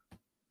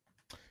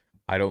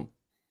 I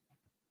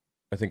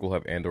think we'll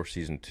have Andor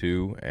season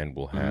 2 and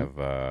we'll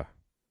have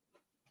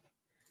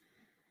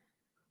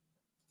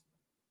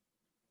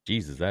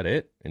Jeez, is that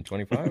it in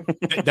 25?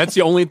 That's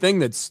the only thing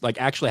that's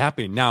like actually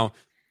happening now.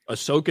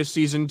 Ahsoka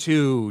season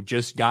 2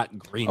 just got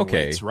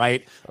greenlit,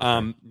 right?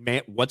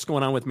 Okay. What's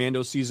going on with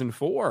Mando season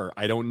 4?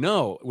 I don't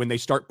know. When they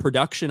start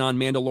production on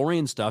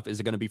Mandalorian stuff, is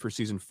it going to be for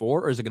season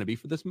 4 or is it going to be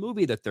for this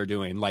movie that they're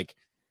doing? Like,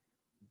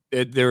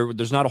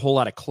 there's not a whole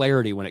lot of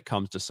clarity when it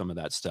comes to some of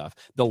that stuff.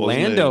 The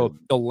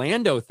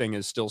Lando thing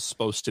is still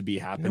supposed to be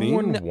happening. No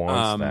one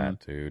wants that,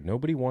 dude.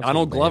 Nobody wants.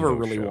 Donald Glover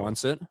really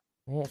wants it.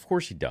 Well, of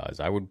course he does.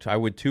 I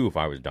would too if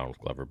I was Donald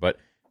Glover. But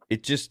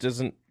it just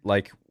doesn't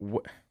like.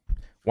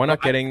 Why not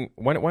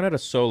why not a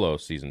solo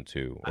season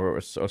 2 or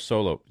a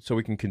solo so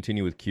we can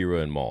continue with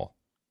Kira and Maul?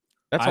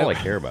 That's all I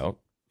care about.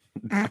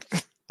 I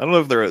don't know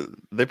if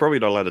they're probably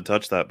not allowed to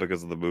touch that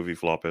because of the movie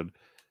flopping.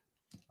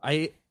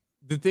 The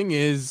thing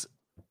is,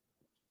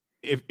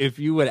 if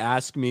you would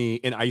ask me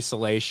in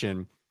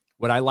isolation,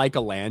 would I like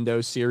a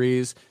Lando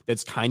series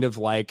that's kind of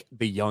like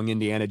the young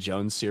Indiana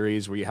Jones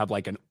series where you have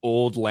like an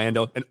old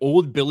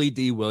Billy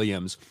D.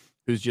 Williams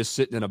who's just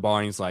sitting in a bar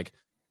and he's like,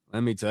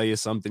 let me tell you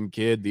something,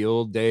 kid. The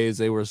old days,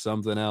 they were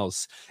something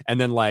else.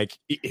 And then like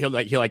he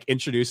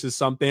introduces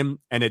something,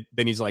 and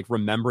then he's like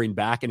remembering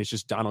back, and it's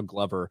just Donald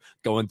Glover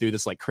going through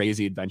this like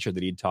crazy adventure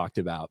that he'd talked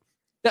about.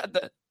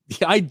 The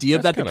idea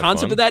of that, the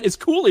concept fun. Of that is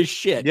cool as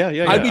shit. Yeah.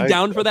 I'd be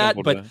down for that,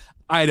 but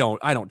I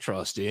don't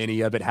trust any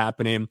of it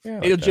happening.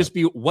 Yeah, it'll just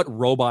be, what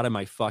robot am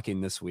I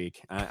fucking this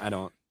week? I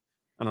don't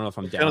know if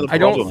I'm down. I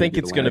don't think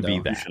it's going to be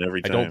that.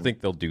 I don't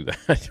think they'll do that.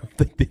 I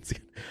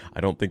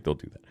don't think they'll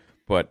do that.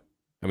 But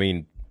I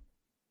mean,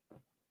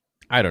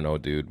 I don't know,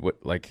 dude.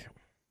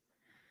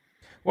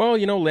 Well,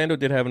 Lando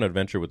did have an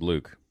adventure with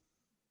Luke,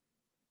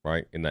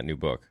 right, in that new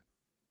book.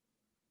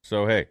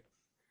 So hey,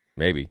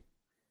 maybe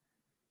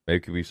it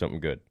could be something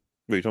good.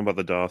 Were you talking about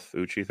the Darth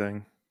Uchi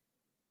thing?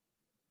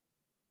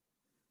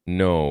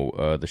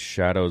 No, the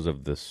Shadows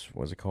of this.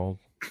 What's it called?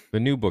 The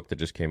new book that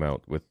just came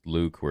out with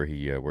Luke, where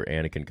where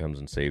Anakin comes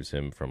and saves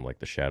him from like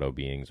the shadow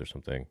beings or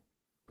something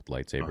with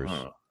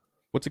lightsabers.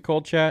 What's it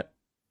called, chat?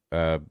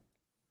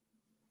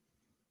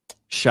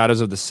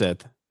 Shadows of the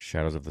Sith.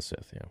 Shadows of the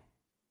Sith, yeah.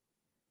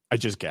 I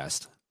just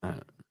guessed.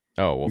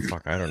 Oh, well,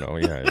 fuck, I don't know.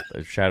 Yeah,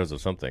 Shadows of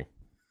something.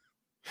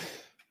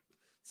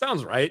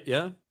 Sounds right,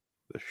 yeah.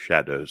 The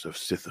Shadows of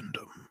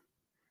Sithendom.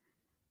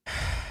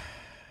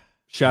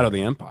 Shadow of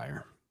the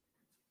Empire.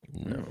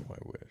 No, I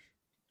wish.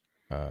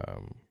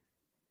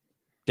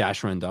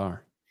 Dash Rendar.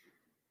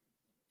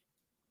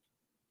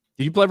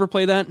 Did you ever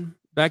play that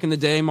back in the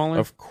day, MauLer?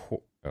 Of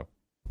course. Oh.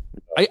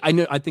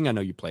 I think I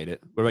know you played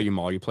it. What about you,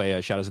 Maul? You play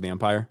Shadows of the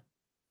Empire?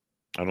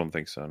 I don't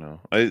think so, no.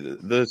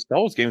 The Star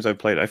Wars games I've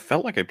played, I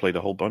felt like I played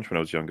a whole bunch when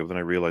I was younger, but then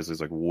I realized there's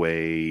like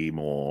way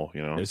more,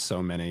 There's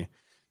so many.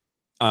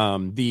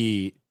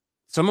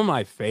 Some of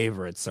my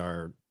favorites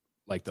are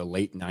like the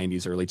late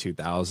 90s, early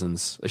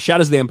 2000s.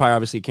 Shadows of the Empire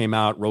obviously came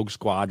out. Rogue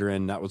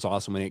Squadron, that was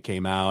awesome when it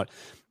came out.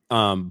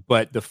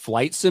 But the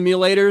flight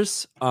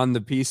simulators on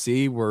the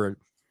PC were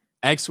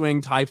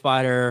X-Wing, TIE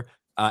Fighter,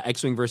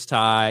 X-Wing vs.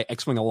 TIE,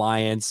 X-Wing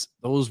Alliance.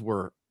 Those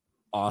were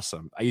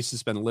awesome. I used to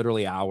spend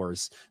literally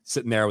hours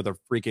sitting there with a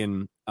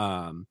freaking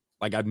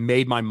like I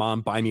made my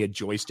mom buy me a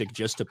joystick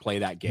just to play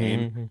that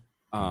game.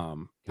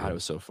 God, it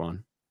was so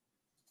fun.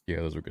 Yeah,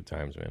 those were good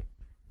times, man.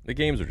 The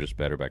games were just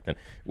better back then.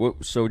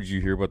 So did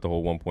you hear about the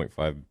whole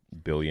 $1.5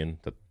 billion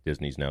that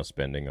Disney's now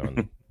spending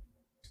on?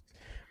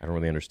 I don't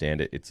really understand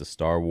it. It's a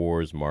Star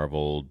Wars,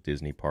 Marvel,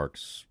 Disney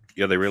parks.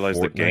 Yeah, they realized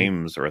Fortnite. that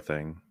games are a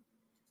thing.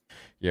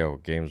 Yeah, well,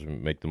 games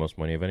make the most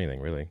money of anything,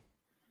 really.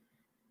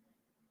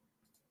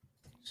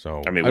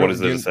 So I mean, what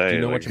does it say? Do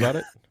you know much about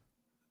it?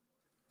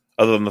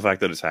 Other than the fact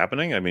that it's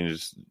happening? I mean,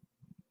 just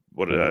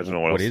I don't know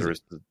what else there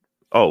is.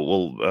 Oh,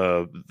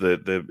 well,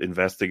 the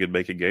investing in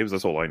making games.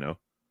 That's all I know.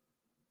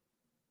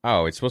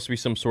 Oh, it's supposed to be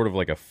some sort of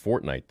like a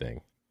Fortnite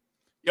thing.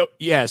 Yep.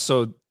 Yeah.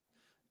 So,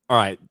 all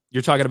right,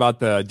 you're talking about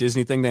the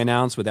Disney thing they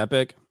announced with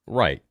Epic,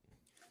 right?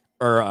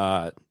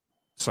 Or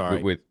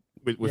sorry, with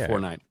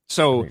Fortnite.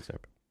 So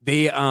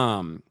they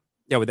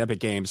with Epic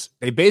Games,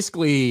 they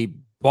basically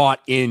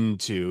bought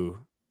into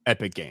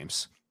Epic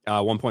Games.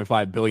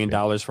 $1.5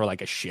 billion for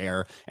like a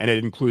share, and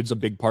it includes a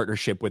big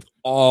partnership with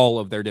all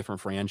of their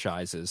different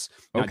franchises,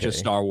 not just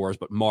Star Wars,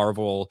 but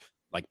Marvel,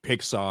 like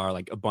Pixar,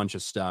 like a bunch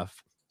of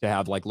stuff to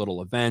have like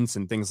little events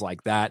and things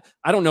like that.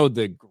 I don't know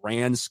the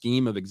grand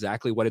scheme of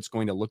exactly what it's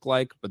going to look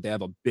like, but they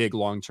have a big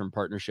long-term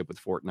partnership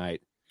with Fortnite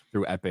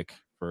through Epic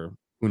for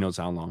who knows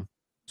how long.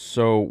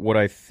 So what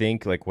I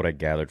think, like what I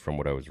gathered from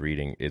what I was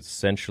reading, is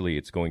essentially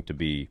it's going to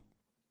be,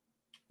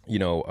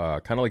 kind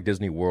of like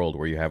Disney World,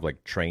 where you have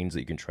like trains that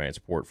you can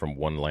transport from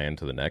one land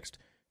to the next.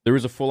 There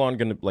is a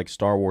full-on like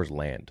Star Wars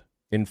land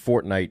in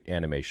Fortnite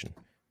animation,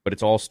 but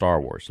it's all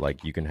Star Wars.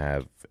 Like you can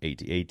have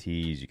AT-ATs,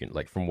 you can,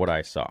 like, from what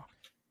I saw,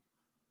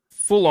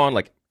 full-on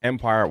like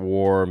Empire at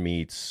War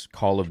meets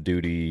Call of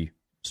Duty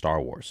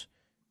Star Wars.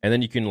 And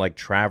then you can like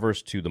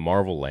traverse to the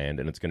Marvel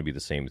land, and it's going to be the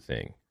same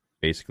thing.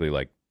 Basically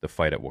like the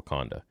fight at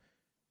Wakanda.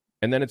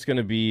 And then it's going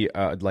to be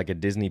like a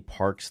Disney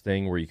Parks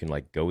thing where you can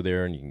like go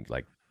there and you can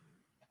like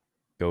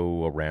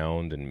go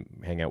around and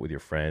hang out with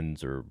your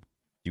friends or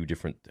do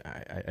different...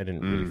 I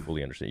didn't really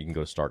fully understand. You can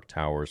go to Stark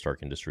Tower,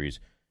 Stark Industries,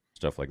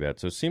 stuff like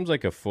that. So it seems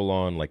like a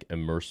full-on like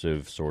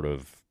immersive sort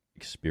of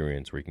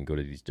experience where you can go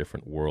to these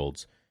different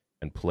worlds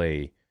and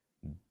play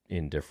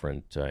in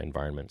different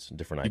environments,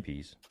 different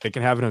IPs. They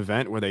can have an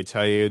event where they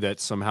tell you that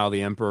somehow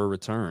the Emperor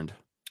returned.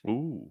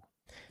 Ooh.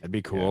 That'd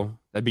be cool. Yeah.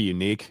 That'd be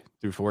unique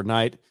through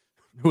Fortnite.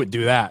 Who would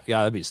do that? Yeah,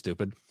 that'd be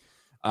stupid.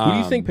 Who do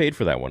you think paid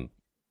for that one?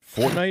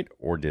 Fortnite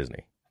or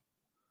Disney?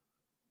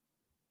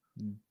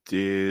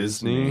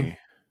 Disney.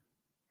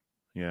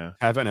 Yeah.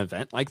 Have an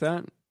event like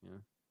that? Yeah.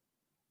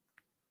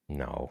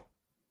 No.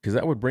 Because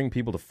that would bring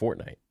people to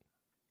Fortnite.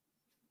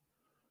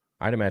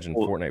 I'd imagine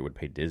Fortnite would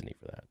pay Disney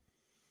for that.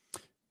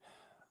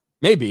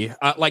 Maybe.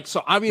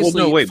 So obviously...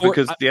 Well, no, wait,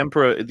 because the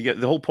Emperor... The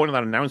whole point of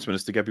that announcement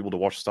is to get people to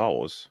watch Star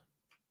Wars.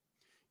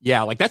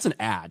 Yeah, like that's an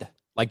ad.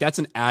 Like that's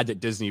an ad that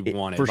Disney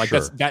wanted. For like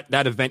sure.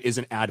 that event is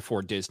an ad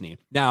for Disney.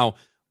 Now,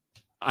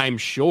 I'm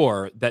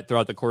sure that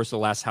throughout the course of the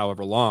last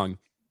however long,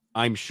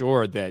 I'm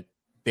sure that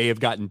they have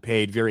gotten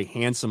paid very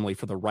handsomely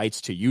for the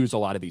rights to use a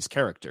lot of these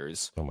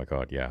characters. Oh my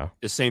God, yeah.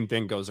 The same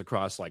thing goes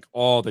across like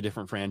all the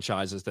different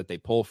franchises that they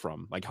pull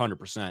from, like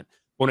 100%.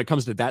 When it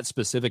comes to that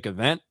specific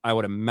event, I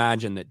would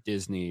imagine that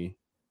Disney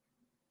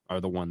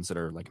are the ones that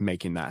are like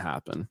making that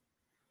happen.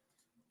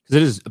 Because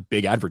it is a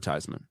big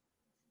advertisement.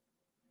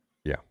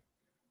 Yeah.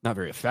 Not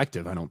very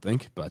effective, I don't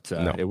think, but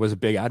No. It was a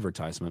big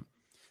advertisement.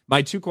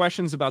 My two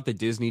questions about the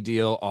Disney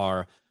deal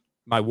are,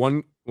 my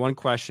one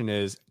question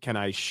is, can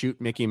I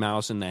shoot Mickey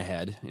Mouse in the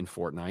head in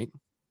Fortnite?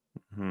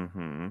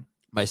 Mm-hmm.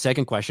 My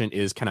second question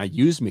is, can I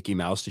use Mickey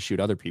Mouse to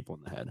shoot other people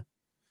in the head?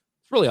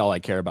 It's really all I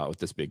care about with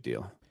this big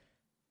deal.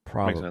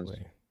 Probably.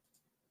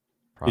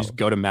 You just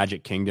go to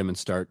Magic Kingdom and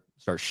start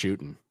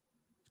shooting.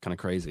 It's kind of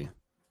crazy.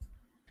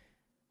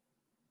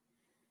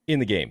 In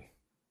the game.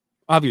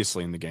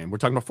 Obviously in the game. We're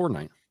talking about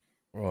Fortnite.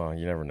 Well,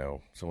 you never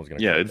know. Someone's going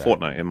to... Yeah, in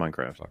Fortnite, in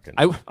Minecraft.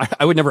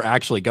 I would never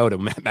actually go to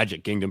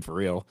Magic Kingdom for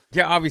real.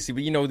 Yeah, obviously,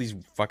 but these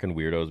fucking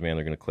weirdos, man,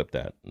 they're going to clip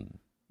that.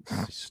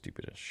 It's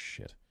stupid as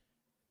shit.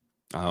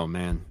 Oh,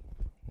 man.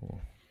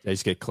 They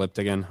just get clipped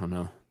again? Oh,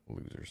 no.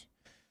 Losers.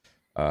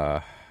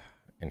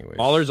 Anyways.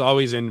 MauLer's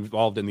always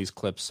involved in these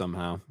clips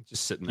somehow.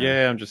 Just sitting there.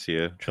 Yeah, I'm just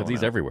here. Because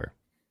he's everywhere.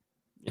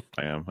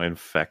 I am. I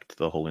infect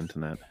the whole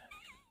internet.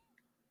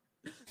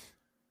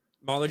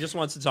 MauLer just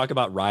wants to talk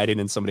about riding,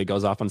 and somebody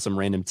goes off on some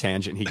random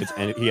tangent.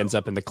 He ends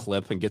up in the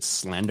clip and gets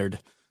slandered.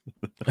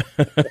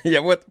 Yeah,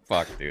 what the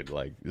fuck, dude?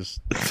 Like, just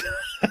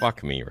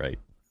fuck me, right?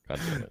 God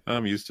damn it.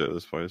 I'm used to it.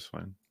 This point is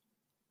fine.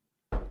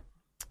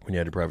 When you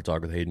had a private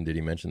talk with Hayden, did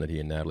he mention that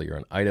he and Natalie are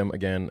on item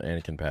again?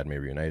 Anakin Padme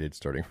reunited,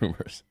 starting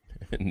rumors.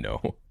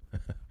 No.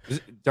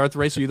 Darth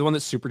Race, are you the one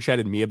that super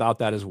chatted me about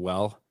that as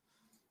well?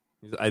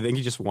 I think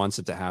he just wants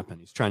it to happen.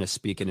 He's trying to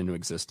speak it into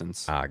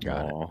existence. Ah,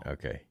 got it.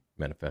 Okay.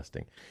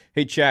 Manifesting.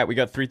 Hey, chat, we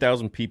got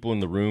 3,000 people in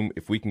the room.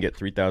 If we can get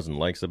 3,000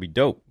 likes, that'd be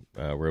dope.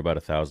 We're about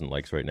 1,000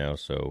 likes right now,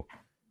 so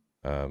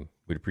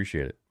we'd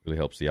appreciate it. Really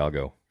helps the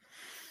algo.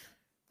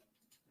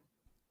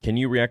 Can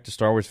you react to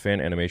Star Wars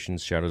fan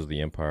animations, Shadows of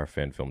the Empire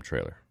fan film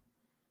trailer?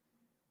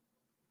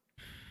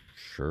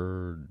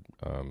 Sure.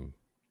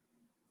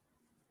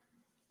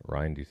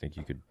 Ryan, do you think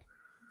you could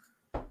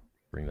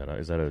bring that out?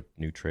 Is that a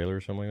new trailer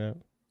or something like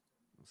that?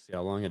 Let's see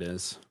how long it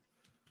is.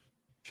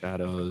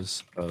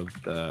 Shadows of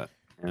the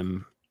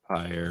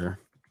Empire.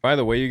 By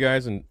the way, you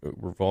guys, and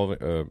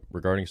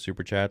regarding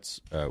super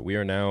chats, we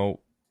are now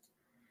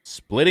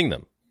splitting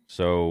them.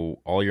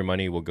 So all your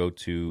money will go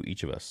to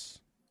each of us.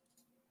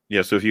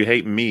 Yeah, so if you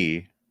hate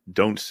me,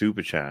 don't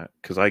super chat,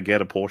 because I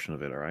get a portion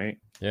of it, all right?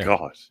 Yeah.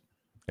 God.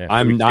 Yeah.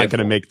 I'm not going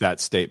to make that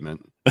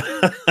statement.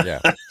 Yeah,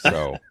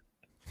 so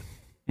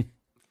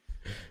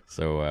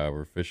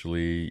we're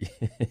officially...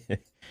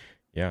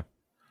 Yeah.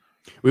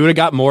 We would have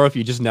got more if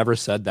you just never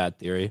said that,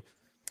 Theory.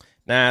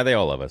 Nah, they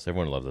all love us.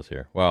 Everyone loves us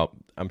here. Well,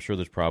 I'm sure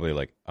there's probably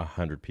like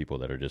 100 people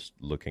that are just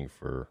looking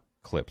for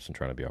clips and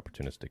trying to be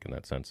opportunistic in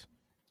that sense.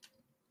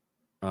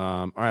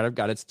 All right, I've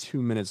got it. It's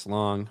 2 minutes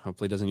long.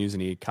 Hopefully it doesn't use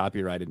any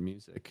copyrighted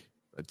music.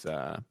 But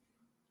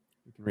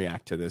we can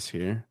react to this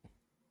here.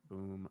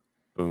 Boom,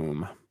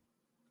 boom.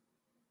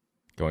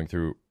 Going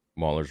through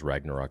MauLer's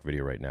Ragnarok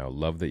video right now.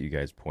 Love that you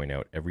guys point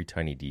out every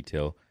tiny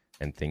detail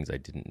and things I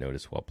didn't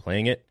notice while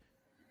playing it.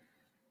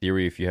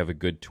 Theory, if you have a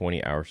good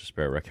 20 hours to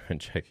spare, I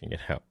recommend checking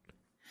it out.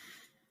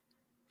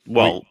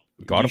 Well,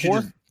 God of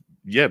War?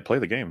 Yeah, play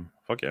the game.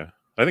 Fuck yeah.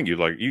 I think you'd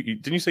like. You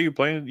didn't you say you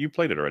played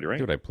it already, right?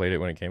 Dude, I played it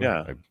when it came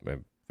out. I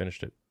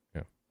finished it.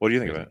 Yeah. What do you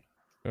think of it?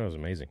 It was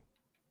amazing.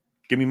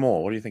 Give me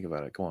more. What do you think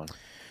about it? Go on.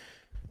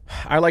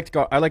 I like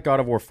God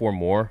of War 4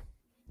 more.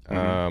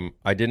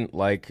 I didn't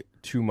like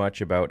too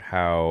much about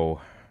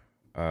how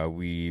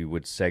we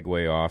would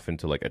segue off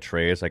into like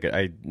Atreus.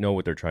 I know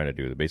what they're trying to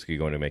do. They're basically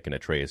going to make an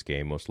Atreus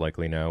game most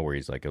likely now, where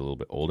he's like a little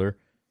bit older.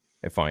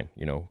 And fine,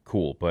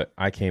 cool. But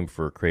I came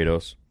for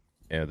Kratos.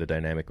 The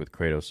dynamic with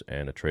Kratos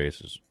and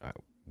Atreus is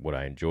what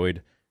I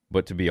enjoyed.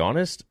 But to be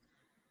honest,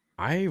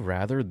 I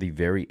rather the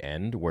very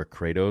end where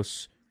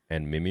Kratos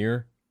and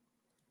Mimir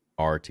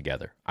are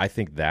together. I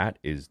think that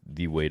is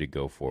the way to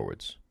go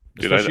forwards.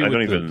 Dude, especially I don't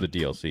with even the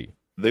DLC.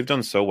 They've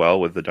done so well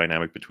with the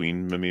dynamic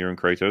between Mimir and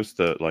Kratos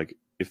that, like,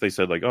 if they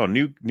said like, "Oh,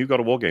 new God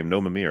of War game, no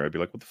Mimir," I'd be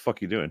like, "What the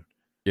fuck are you doing?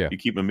 Yeah, you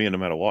keep Mimir no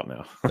matter what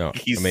now." No,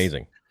 he's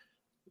amazing.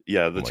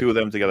 Yeah, the two of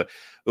them together.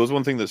 There was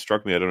one thing that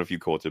struck me. I don't know if you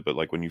caught it, but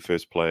like when you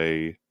first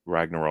play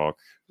Ragnarok,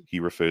 he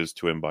refers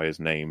to him by his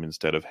name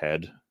instead of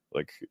head,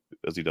 like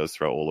as he does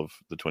throughout all of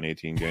the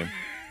 2018 game.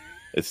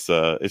 It's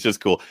just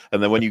cool.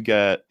 And then when you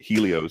get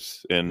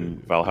Helios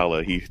in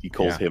Valhalla, he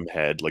calls him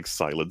head, like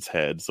Silence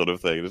Head sort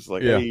of thing. It's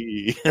like,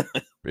 hey.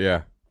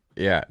 yeah.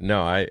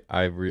 No, I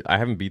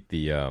haven't beat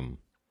the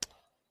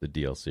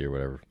DLC or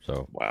whatever.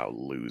 So wow,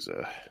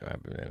 loser.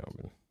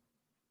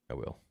 I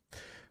will.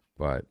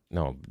 But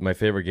no, my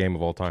favorite game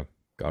of all time,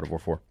 God of War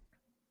 4.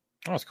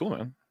 Oh, it's cool,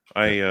 man.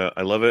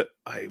 I love it.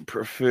 I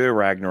prefer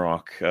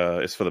Ragnarok.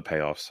 It's for the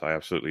payoffs. I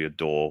absolutely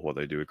adore what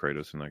they do with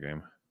Kratos in that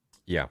game.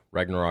 Yeah,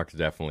 Ragnarok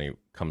definitely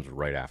comes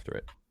right after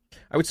it.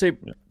 I would say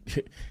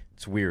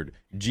it's weird.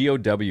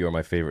 GOW are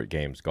my favorite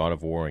games: God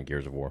of War and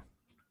Gears of War.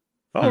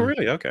 Oh,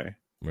 really? Okay.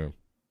 Yeah.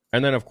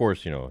 And then, of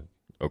course,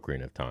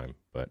 Ocarina of Time,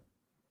 but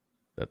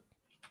that's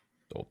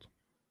old.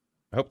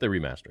 I hope they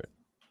remaster it.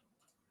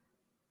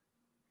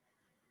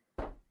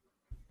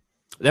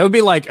 That would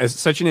be like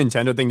such a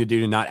Nintendo thing to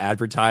do, to not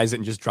advertise it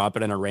and just drop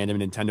it on a random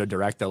Nintendo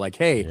Direct. They're like,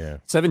 hey,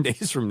 7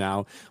 days from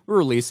now, we're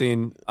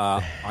releasing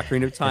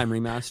Ocarina of Time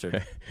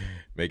remastered.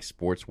 Make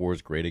Sports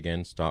Wars great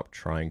again. Stop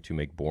trying to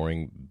make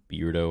boring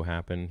Beardo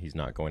happen. He's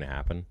not going to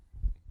happen.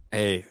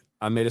 Hey,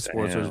 I made a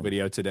Sports Wars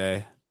video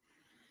today.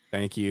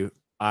 Thank you.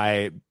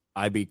 I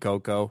beat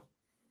Coco.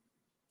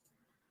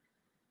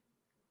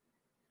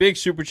 Big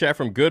super chat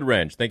from Good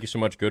Wrench. Thank you so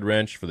much, Good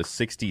Wrench, for the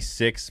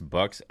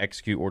 $66.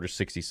 Execute order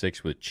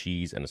 66 with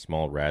cheese and a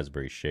small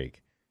raspberry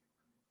shake.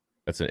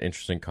 That's an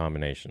interesting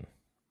combination.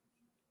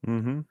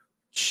 Mm-hmm.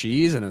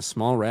 Cheese and a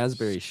small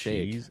raspberry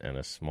shake. Cheese and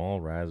a small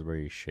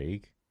raspberry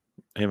shake.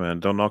 Hey man,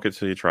 don't knock it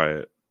till you try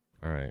it.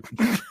 All right.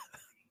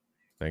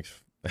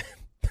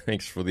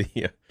 Thanks for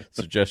the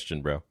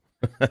suggestion, bro.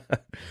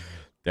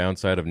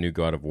 Downside of new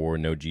God of War,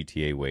 no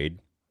GTA Wade.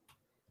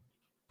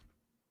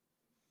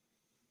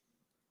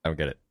 I don't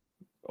get it.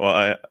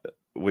 Well,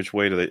 which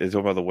Wade are they? Is it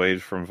about the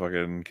Wade from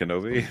fucking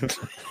Kenobi?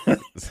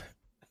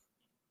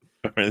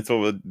 It's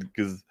all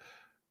because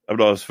I'm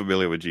not as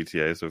familiar with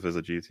GTA, so if there's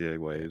a GTA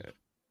Wade.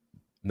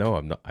 No,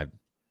 I'm not.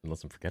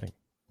 Unless I'm forgetting.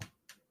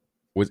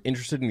 Was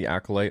interested in the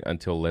Acolyte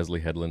until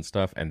Leslie Headland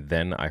stuff, and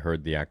then I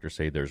heard the actor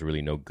say there's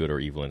really no good or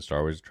evil in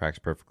Star Wars. It tracks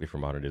perfectly for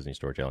modern Disney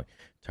storytelling.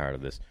 Tired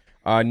of this.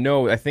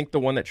 No, I think the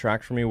one that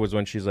tracked for me was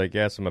when she's like,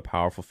 yes, I'm a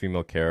powerful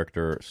female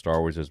character. Star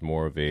Wars is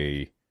more of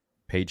a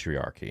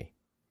patriarchy.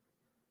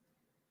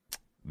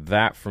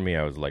 That, for me,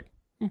 I was like,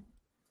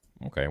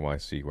 okay, well, I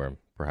see where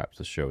perhaps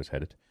this show is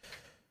headed.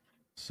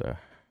 So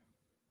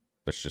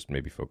let's just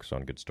maybe focus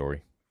on good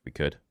story. If we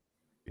could.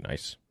 Be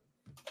nice.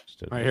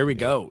 All right, here we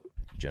go.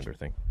 Gender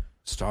thing.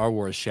 Star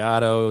Wars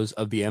Shadows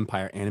of the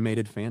Empire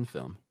animated fan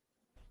film.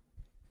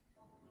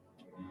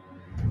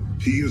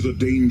 He is a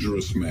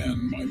dangerous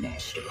man, my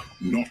master,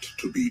 not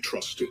to be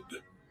trusted.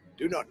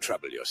 Do not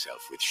trouble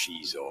yourself with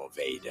Shiz or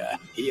Vader.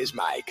 He is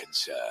my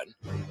concern.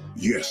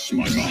 Yes,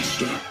 my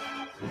master.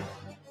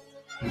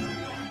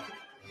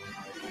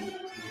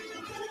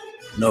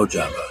 No,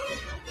 Jabba.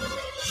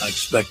 I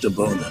expect a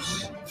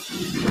bonus.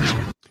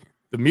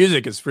 The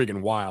music is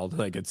freaking wild.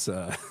 Like it's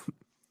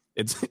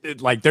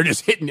like they're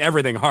just hitting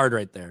everything hard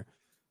right there.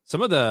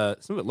 Some of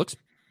it looks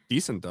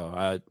decent though.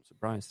 I'm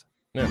surprised.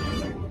 Yeah.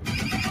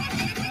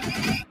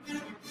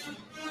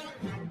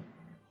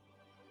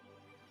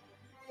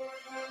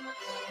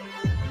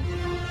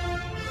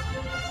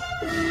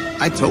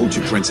 I told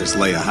you Princess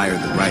Leia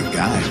hired the right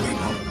guy.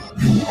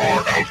 You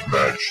are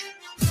outmatched.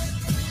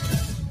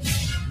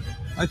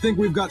 I think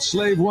we've got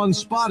Slave 1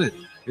 spotted.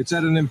 It's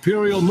at an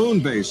Imperial moon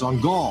base on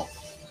Gaul.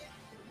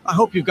 I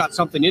hope you've got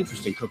something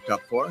interesting cooked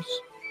up for us.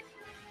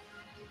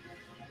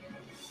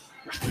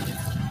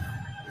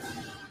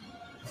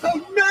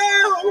 Oh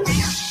no!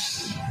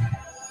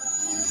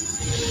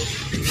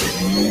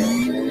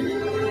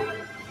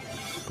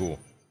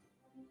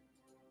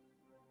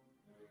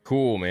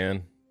 Cool,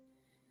 man.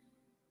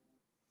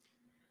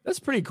 That's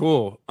pretty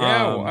cool.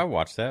 Yeah, I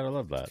watched that. I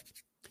love that.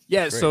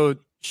 Yeah, so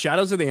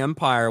Shadows of the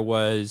Empire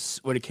was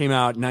when it came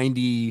out,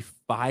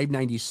 95,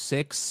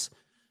 96.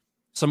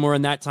 somewhere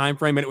in that time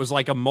frame. And it was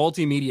like a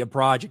multimedia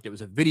project. It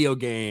was a video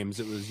games.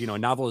 It was,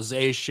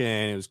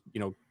 novelization. It was,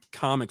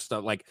 comic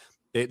stuff. Like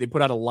they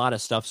put out a lot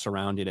of stuff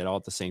surrounding it all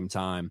at the same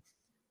time.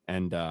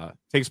 And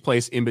takes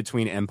place in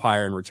between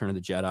Empire and Return of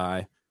the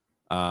Jedi.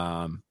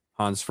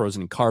 Han's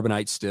frozen in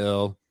carbonite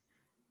still.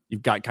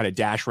 You've got kind of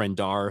Dash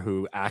Rendar,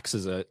 who acts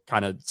as a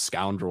kind of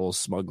scoundrel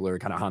smuggler,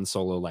 kind of Han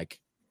Solo like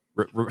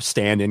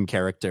stand-in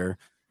character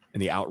in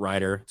the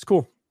Outrider. It's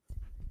cool.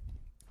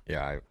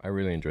 Yeah, I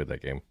really enjoyed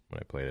that game when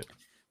I played it.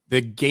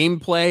 The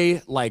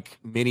gameplay, like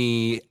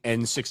mini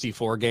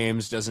N64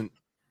 games, doesn't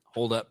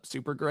hold up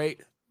super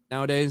great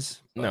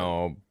nowadays.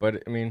 No,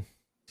 but I mean,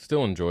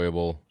 still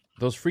enjoyable.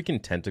 Those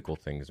freaking tentacle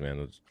things, man,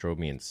 those drove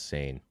me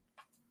insane.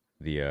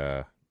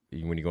 The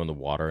when you go in the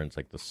water and it's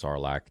like the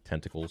Sarlacc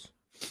tentacles.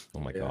 Oh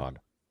my god,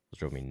 those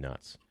drove me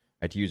nuts.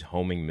 I had to use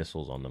homing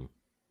missiles on them.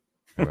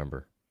 I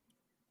remember.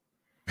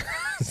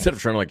 Instead of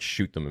trying to like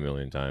shoot them a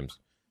million times.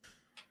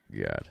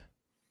 God.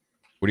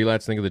 What do you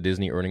lads think of the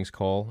Disney earnings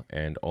call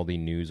and all the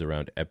news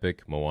around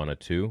Epic Moana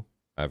 2?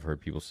 I've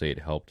heard people say it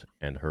helped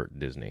and hurt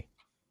Disney.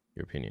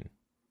 Your opinion?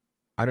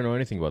 I don't know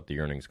anything about the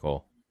earnings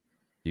call.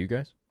 Do you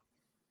guys?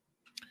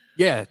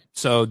 Yeah.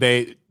 So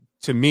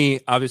to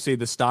me, obviously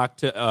the stock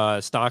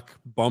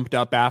bumped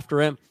up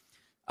after it.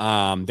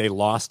 They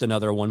lost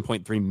another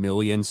 1.3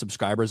 million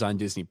subscribers on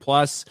Disney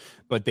Plus,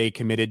 but they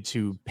committed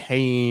to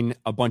paying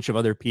a bunch of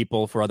other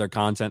people for other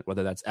content,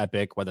 whether that's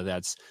Epic, whether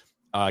that's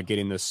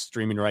getting the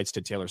streaming rights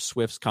to Taylor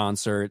Swift's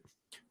concert,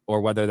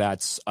 or whether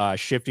that's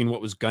shifting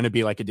what was going to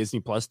be like a Disney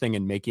Plus thing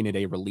and making it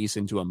a release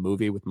into a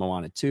movie with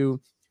Moana 2.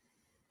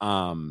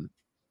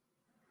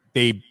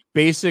 They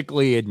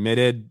basically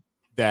admitted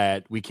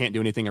that we can't do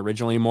anything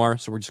original anymore,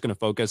 so we're just going to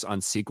focus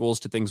on sequels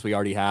to things we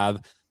already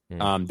have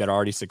that are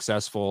already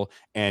successful,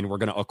 and we're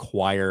going to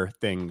acquire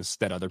things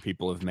that other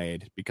people have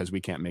made because we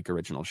can't make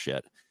original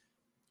shit.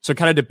 So it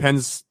kind of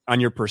depends on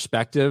your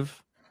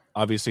perspective.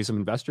 Obviously, some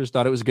investors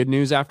thought it was good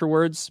news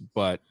afterwards,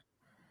 but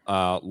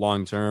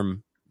long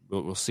term,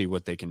 we'll see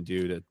what they can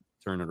do to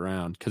turn it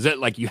around. Because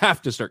you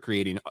have to start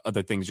creating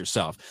other things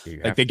yourself.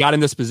 Like they got in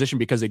this position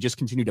because they just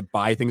continued to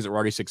buy things that were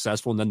already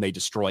successful, and then they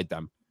destroyed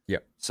them. Yeah.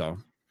 So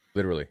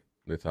literally,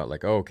 they thought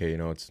like, oh, okay,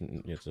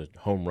 it's a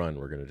home run.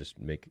 We're gonna just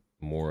make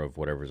more of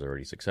whatever's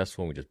already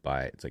successful, and we just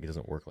buy it. It's like it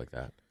doesn't work like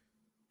that.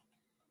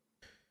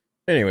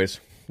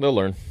 Anyways, they'll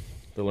learn.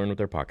 They'll learn with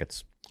their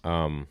pockets.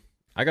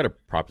 I got a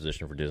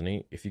proposition for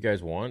Disney. If you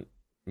guys want,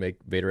 make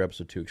Vader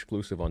Episode 2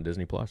 exclusive on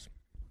Disney Plus.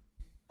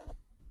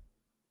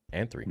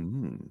 And 3.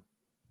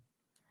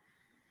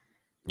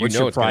 What's it's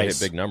your going to hit price?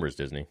 big numbers,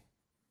 Disney.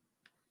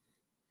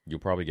 You'll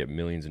probably get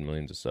millions and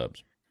millions of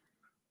subs.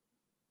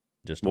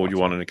 Just what would you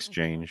want in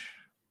exchange?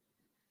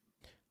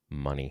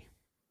 Money.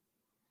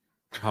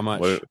 How much?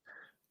 We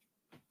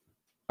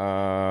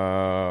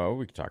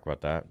could talk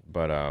about that.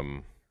 But,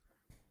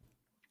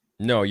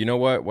 no, you know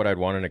what? What I'd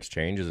want in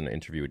exchange is an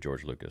interview with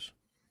George Lucas.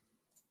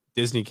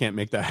 Disney can't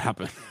make that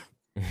happen.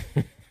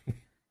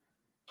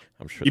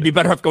 I'm sure you'd be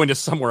better off going to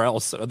somewhere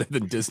else other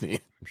than Disney.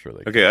 I'm sure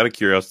they. Okay, out of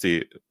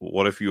curiosity,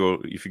 what if you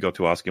got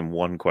to ask him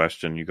one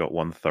question, you got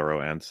one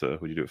thorough answer?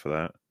 Would you do it for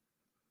that?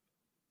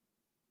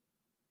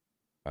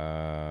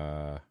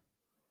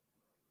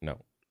 No.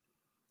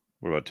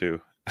 What about 2?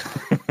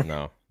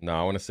 No.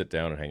 I want to sit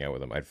down and hang out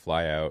with him. I'd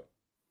fly out,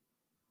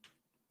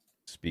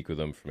 speak with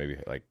him for maybe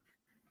like,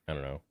 I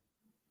don't know,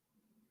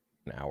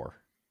 an hour.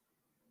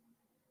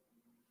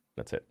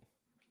 That's it.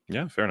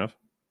 Yeah, fair enough.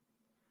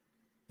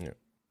 Yeah.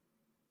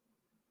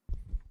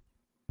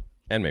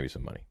 And maybe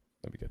some money.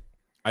 That'd be good.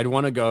 I'd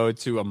want to go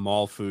to a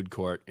mall food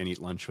court and eat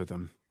lunch with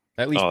him.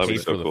 At least pay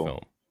for the film.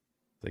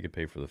 If they could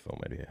pay for the film,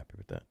 I'd be happy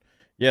with that.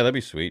 Yeah, that'd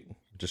be sweet.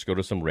 Just go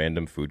to some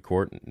random food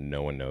court and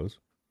no one knows.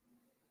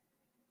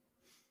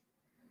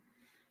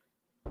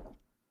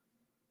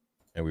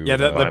 And we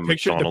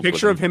the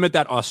picture of him at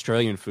that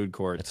Australian food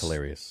court. It's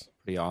hilarious.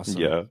 Pretty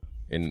awesome. Yeah.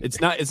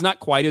 It's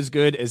not quite as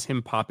good as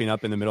him popping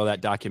up in the middle of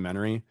that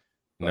documentary.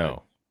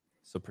 No.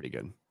 Still pretty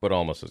good. But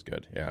almost as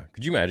good. Yeah.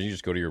 Could you imagine you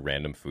just go to your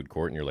random food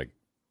court and you're like,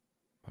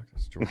 fuck,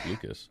 that's George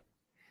Lucas.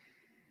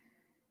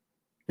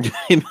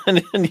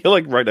 and you're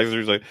like right next to him,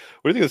 he's like,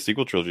 what do you think of the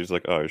sequel trilogy? He's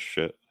like, oh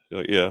shit.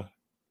 You're like, yeah.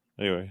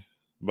 Anyway.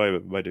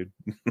 Bye dude.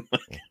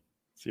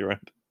 See you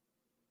around.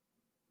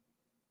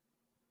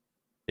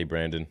 Hey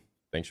Brandon.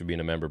 Thanks for being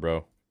a member,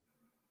 bro.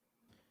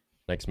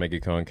 Next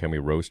MegaCon, can we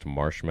roast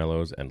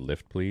marshmallows and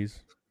lift,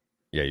 please?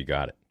 Yeah, you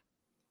got it.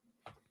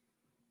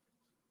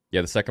 Yeah,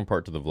 the second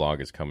part to the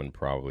vlog is coming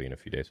probably in a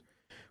few days.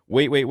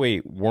 Wait.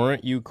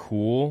 Weren't you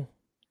cool?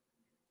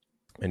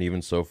 And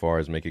even so far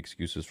as make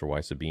excuses for why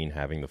Sabine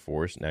having the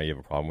Force, now you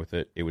have a problem with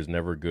it. It was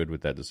never good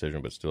with that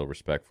decision, but still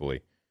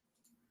respectfully.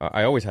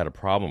 I always had a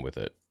problem with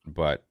it,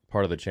 but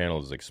part of the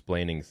channel is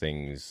explaining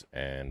things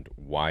and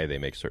why they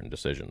make certain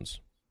decisions.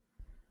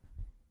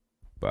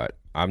 But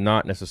I'm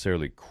not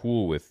necessarily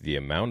cool with the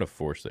amount of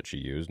Force that she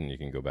used, and you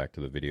can go back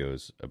to the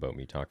videos about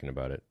me talking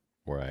about it,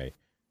 where I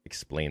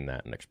explain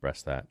that and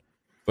express that.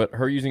 But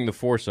her using the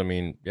Force, I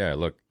mean, yeah,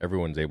 look,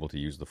 everyone's able to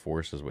use the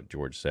Force, is what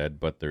George said,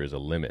 but there is a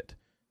limit.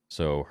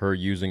 So her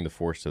using the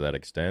Force to that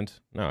extent,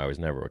 no, I was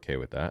never okay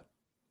with that.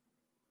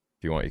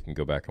 If you want, you can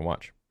go back and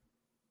watch.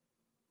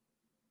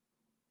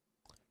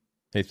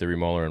 Hey, Theory,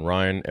 MauLer, and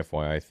Ryan.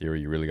 FYI,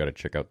 Theory, you really got to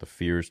check out the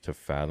Fears to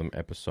Fathom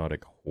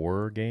episodic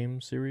horror game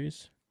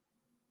series.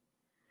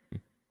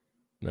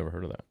 Never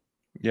heard of that.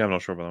 Yeah, I'm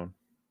not sure about that one.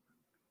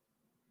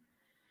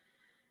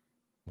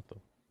 What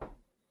the?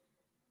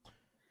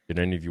 Did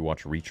any of you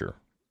watch Reacher?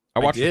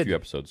 I watched a few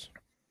episodes.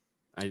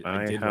 I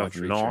did have watch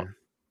Reacher. not,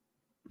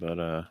 but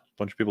a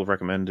bunch of people have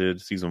recommended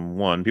season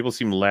 1. People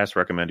seem less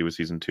recommended with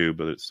season 2,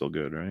 but it's still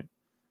good, right?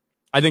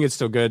 I think it's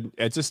still good.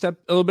 It's a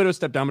little bit of a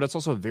step down, but it's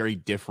also very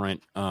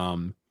different.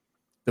 The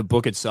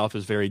book itself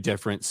is very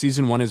different.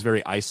 Season 1 is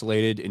very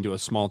isolated into a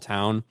small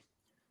town,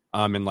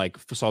 and like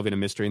solving a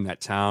mystery in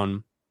that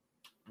town.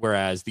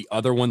 Whereas the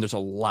other one, there's a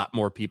lot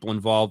more people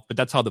involved, but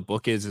that's how the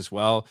book is as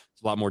well.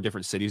 There's a lot more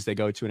different cities they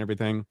go to and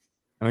everything.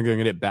 And I'm going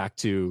to get back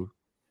to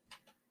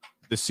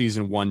the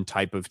season 1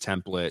 type of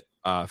template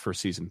for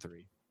season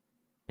 3.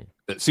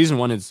 But season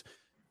 1 is,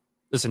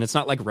 listen, it's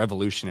not like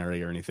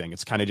revolutionary or anything.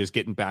 It's kind of just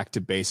getting back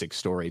to basic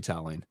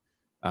storytelling.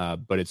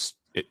 But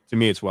to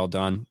me, it's well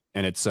done.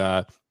 And it's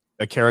a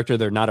character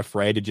they're not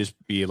afraid to just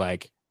be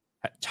like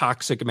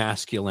toxic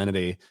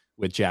masculinity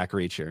with Jack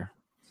Reacher.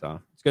 So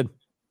it's good.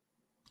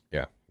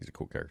 Yeah, he's a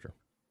cool character.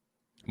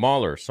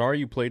 MauLer, sorry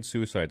you played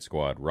Suicide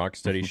Squad.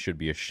 Rocksteady should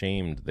be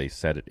ashamed they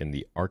said it in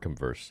the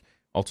Arkhamverse.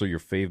 Also, your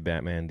fave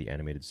Batman, the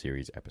animated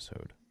series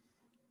episode.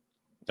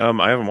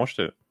 I haven't watched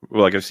it.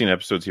 Well, like I've seen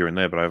episodes here and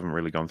there, but I haven't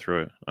really gone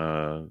through it.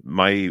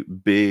 My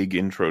big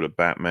intro to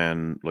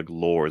Batman like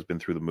lore has been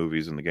through the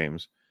movies and the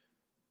games.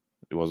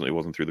 It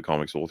wasn't through the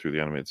comics or through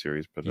the animated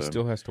series. But he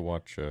still has to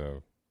watch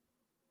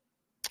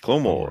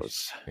Clone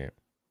Wars. Yeah.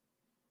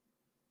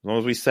 As long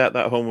as we set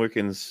that homework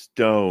in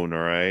stone, all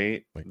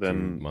right? Like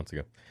then 2 months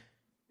ago.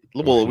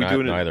 Well, we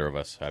doing it. Neither of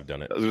us have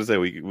done it. I was gonna say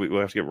we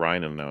have to get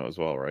Ryan in now as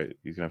well, right?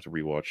 He's gonna have to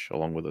rewatch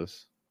along with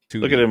us.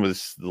 Look at him with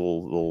this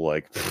little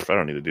like, I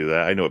don't need to do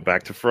that. I know it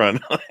back to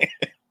front.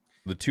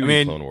 The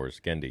 2D Clone Wars,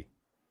 Gendy.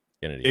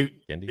 Gendy?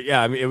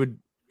 Yeah, I mean,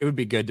 it would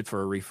be good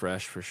for a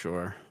refresh for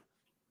sure.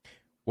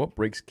 What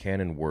breaks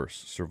canon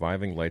worse,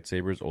 surviving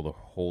lightsabers or the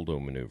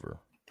Holdo maneuver?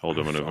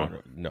 Holdo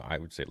maneuver. No, I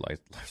would say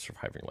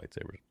surviving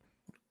lightsabers.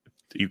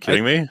 Are you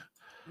kidding me?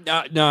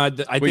 No, I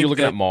think you're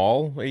looking at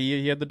Maul.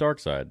 He had the dark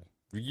side.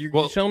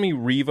 You're telling me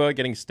Reva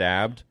getting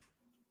stabbed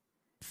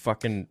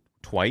fucking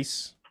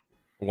twice,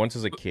 once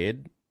as a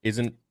kid,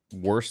 isn't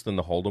worse than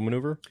the Holdo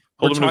maneuver?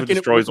 Holdo maneuver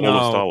destroys all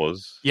of Star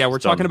Wars. Yeah, we're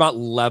talking about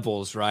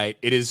levels, right?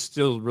 It is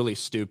still really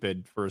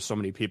stupid for so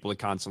many people to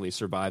constantly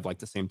survive like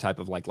the same type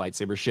of like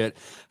lightsaber shit.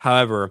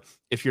 However,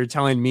 if you're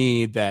telling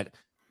me that,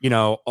 you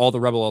know, all the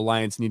Rebel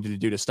Alliance needed to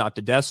do to stop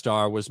the Death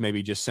Star was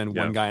maybe just send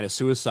one guy in a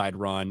suicide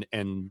run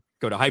and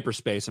go to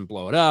hyperspace and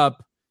blow it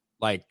up,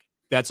 like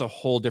that's a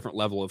whole different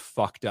level of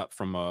fucked up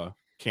from a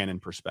canon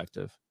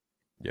perspective.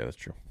 Yeah, that's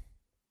true.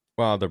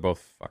 Well, they're both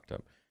fucked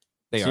up.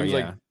 They are,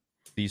 like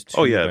these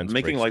two events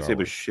making break Star lightsabers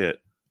Wars.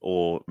 shit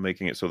or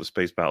making it so the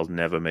space battles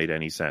never made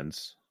any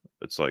sense.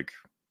 It's like,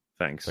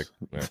 thanks. It's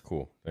like, yeah,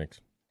 cool,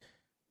 thanks.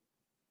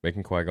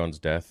 Making Qui-Gon's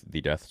death,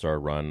 the Death Star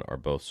run are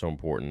both so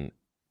important.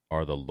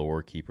 Are the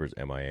lore keepers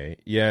MIA?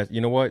 Yeah, you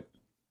know what?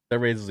 That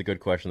raises a good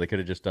question. They could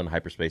have just done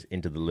hyperspace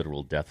into the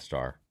literal Death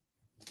Star.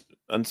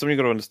 And something you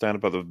got to understand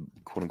about the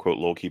quote-unquote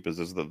lore keepers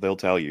is that they'll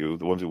tell you,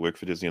 the ones who work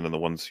for Disney and then the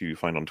ones who you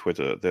find on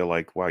Twitter, they're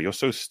like, wow, you're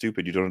so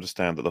stupid you don't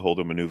understand that the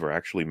Holdo maneuver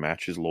actually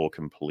matches lore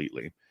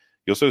completely.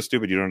 You're so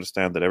stupid you don't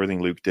understand that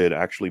everything Luke did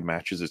actually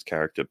matches his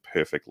character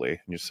perfectly. And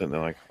you're sitting there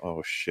like,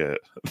 oh shit.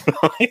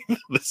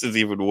 This is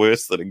even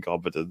worse than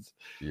incompetence.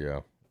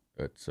 Yeah,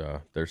 it's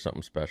there's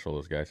something special,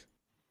 those guys.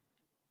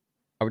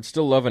 I would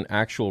still love an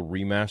actual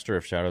remaster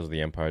of Shadows of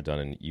the Empire done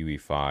in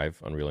UE5,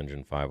 Unreal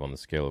Engine 5, on the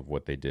scale of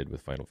what they did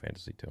with Final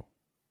Fantasy 2.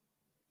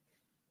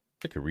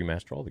 They could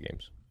remaster all the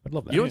games. I'd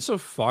love that. You know what's so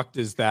fucked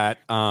is that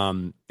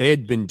they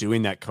had been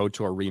doing that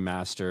KOTOR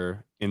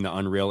remaster in the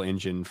Unreal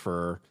Engine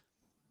for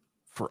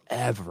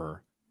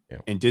forever. Yeah.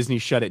 And Disney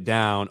shut it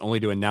down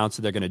only to announce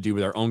that they're going to do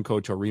their own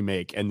KOTOR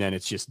remake, and then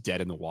it's just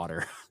dead in the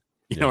water.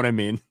 You know what I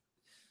mean?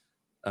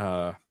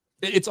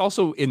 It's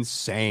also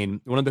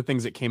insane. One of the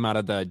things that came out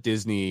of the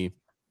Disney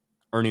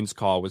earnings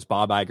call was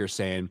Bob Iger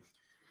saying,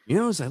 you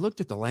know, as I looked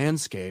at the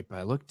landscape,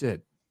 I looked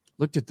at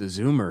the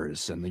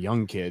Zoomers and the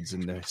young kids,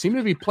 and they seem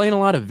to be playing a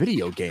lot of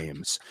video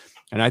games.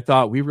 And I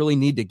thought we really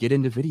need to get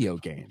into video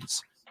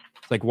games.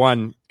 It's like,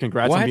 one,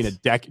 congrats on being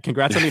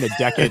a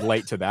decade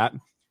late to that.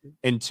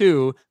 And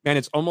two, man,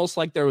 it's almost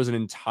like there was an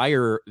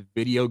entire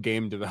video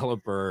game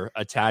developer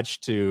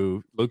attached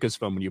to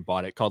Lucasfilm when you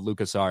bought it, called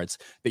LucasArts,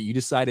 that you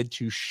decided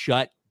to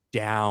shut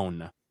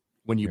down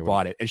when you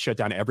bought it, and shut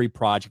down every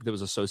project that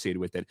was associated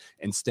with it.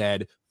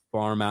 Instead,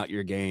 farm out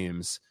your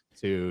games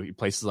to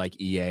places like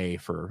EA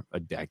for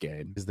a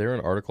decade. Is there an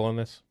article on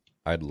this?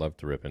 I'd love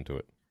to rip into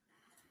it.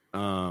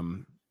 Let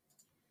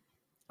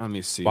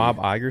me see. Bob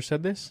Iger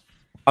said this?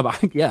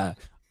 Yeah.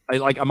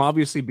 I'm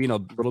obviously being a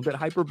little bit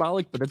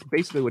hyperbolic, but that's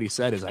basically what he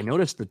said. Is I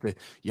noticed that the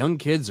young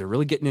kids are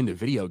really getting into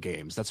video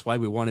games. That's why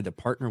we wanted to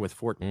partner with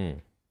Fortnite.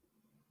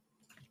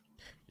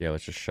 Yeah,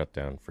 let's just shut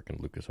down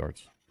freaking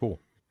LucasArts. Cool.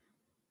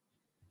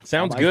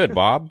 Sounds good,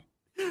 Bob.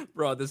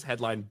 Bro, this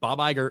headline, Bob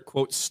Iger,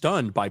 quote,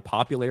 stunned by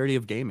popularity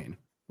of gaming.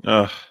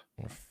 Ugh.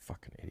 What a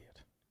fucking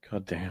idiot.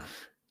 God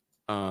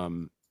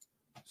damn.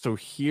 So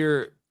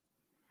here,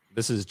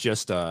 this is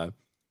just the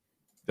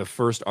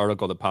first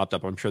article that popped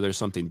up. I'm sure there's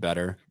something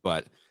better,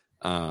 but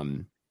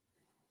Bob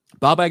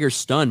Iger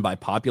stunned by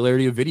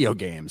popularity of video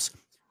games.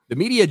 The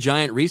media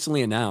giant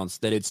recently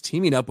announced that it's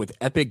teaming up with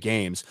Epic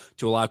Games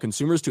to allow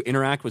consumers to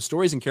interact with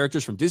stories and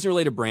characters from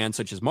Disney-related brands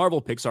such as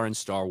Marvel, Pixar, and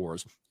Star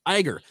Wars.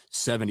 Iger,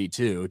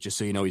 72, just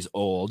so you know he's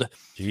old,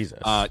 Jesus,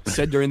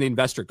 said during the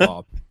investor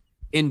call,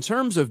 in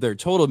terms of their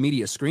total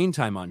media screen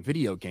time on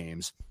video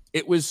games,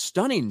 it was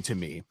stunning to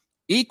me,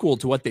 equal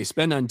to what they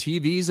spend on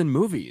TVs and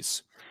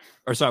movies.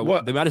 Or sorry,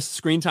 the amount of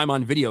screen time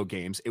on video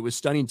games, it was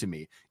stunning to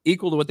me,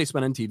 equal to what they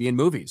spend on TV and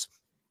movies.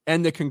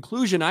 And the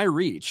conclusion I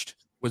reached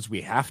was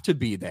we have to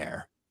be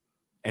there.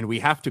 And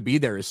we have to be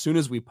there as soon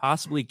as we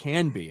possibly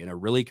can be in a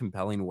really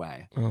compelling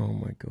way. Oh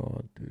my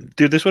God, dude.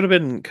 Dude, this would have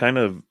been kind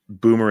of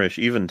boomerish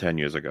even 10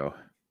 years ago.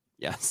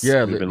 Yes.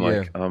 Yeah, We've been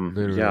like,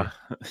 literally. yeah.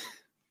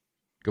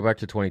 Go back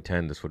to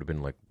 2010. This would have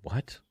been like,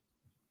 what?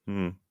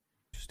 Stupid.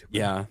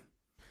 Yeah.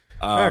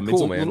 Cool,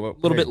 it's a man.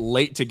 little bit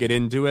late to get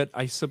into it,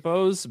 I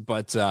suppose.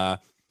 But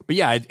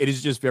yeah, it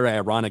is just very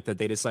ironic that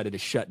they decided to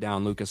shut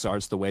down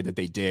LucasArts the way that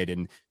they did.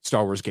 And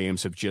Star Wars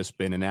games have just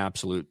been an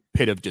absolute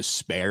pit of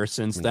despair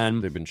since then.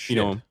 They've been shit.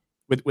 You know,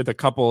 with a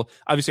couple,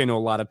 obviously I know a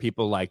lot of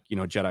people like, you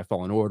know, Jedi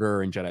Fallen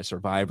Order and Jedi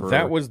Survivor.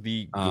 That was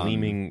the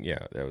gleaming,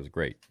 that was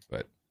great.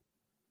 But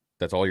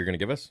that's all you're going to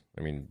give us?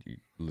 I mean, you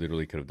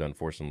literally could have done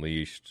Force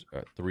Unleashed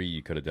 3,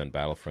 you could have done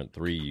Battlefront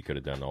 3, you could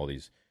have done all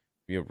these,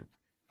 you know,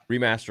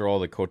 remaster all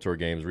the KOTOR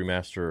games,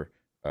 remaster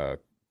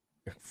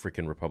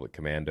freaking Republic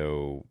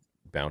Commando,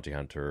 Bounty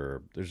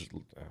Hunter.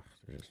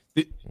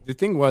 The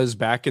thing was,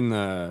 back in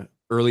the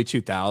early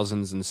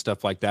 2000s and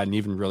stuff like that, and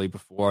even really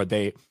before,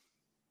 they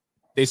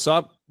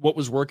saw what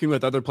was working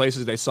with other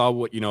places. They saw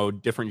what, you know,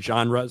 different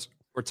genres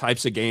or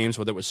types of games,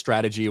 whether it was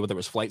strategy, whether it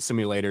was flight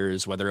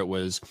simulators, whether it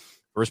was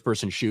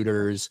first-person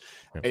shooters.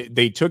 Yeah.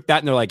 They took that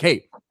and they're like,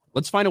 hey,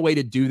 let's find a way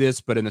to do this,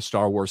 but in a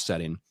Star Wars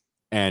setting.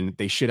 And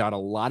they shit out a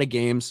lot of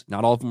games.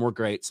 Not all of them were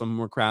great. Some of them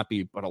were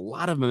crappy, but a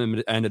lot of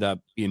them ended up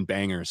being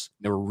bangers.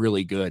 They were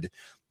really good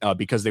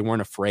because they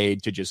weren't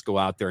afraid to just go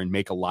out there and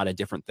make a lot of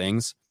different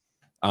things.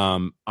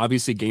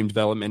 Obviously, game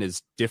development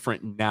is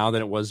different now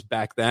than it was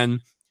back then.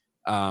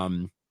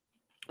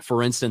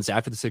 For instance,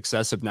 after the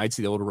success of Knights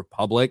of the Old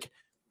Republic,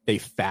 they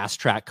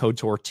fast-tracked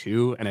KOTOR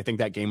 2, and I think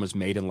that game was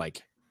made in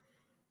like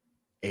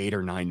 8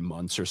 or 9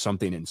 months or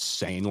something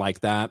insane like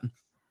that.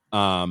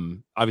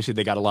 Obviously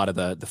they got a lot of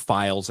the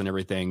files and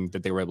everything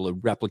that they were able to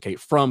replicate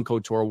from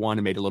KOTOR 1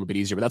 and made it a little bit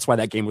easier, but that's why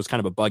that game was kind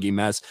of a buggy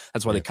mess.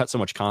 That's why they cut so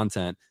much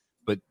content,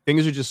 but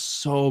things are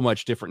just so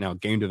much different now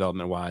game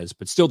development wise,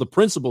 but still the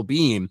principle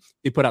being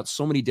they put out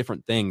so many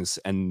different things.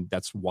 And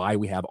that's why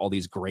we have all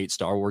these great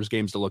Star Wars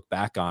games to look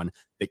back on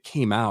that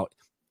came out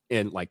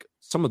in like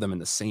some of them in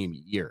the same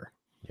year.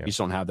 You just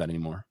don't have that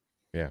anymore.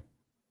 Yeah.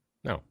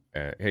 No.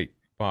 Hey,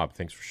 Bob,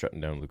 thanks for shutting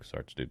down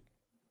LucasArts, dude.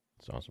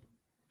 It's awesome.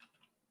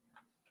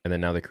 And then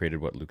now they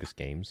created what, Lucas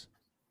Games?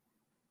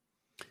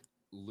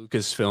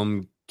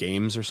 Lucasfilm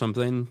Games or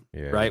something,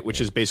 right? Which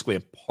is basically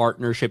a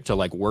partnership to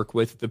like work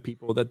with the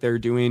people that they're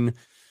doing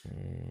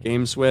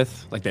games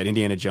with, like that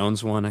Indiana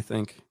Jones one, I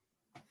think.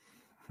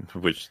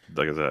 Which,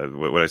 like I said,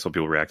 when I saw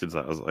people reacted to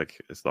that, I was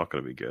like, it's not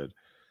going to be good.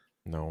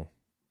 No.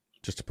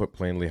 Just to put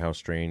plainly how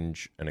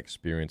strange an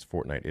experience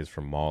Fortnite is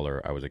for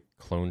MauLer, I was a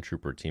clone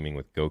trooper teaming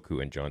with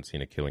Goku and John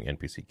Cena killing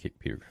NPC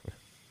peer.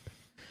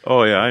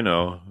 Oh, yeah, I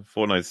know.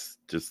 Fortnite's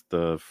just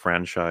the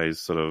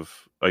franchise sort of...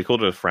 I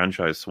called it a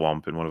franchise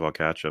swamp in one of our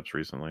catch-ups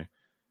recently.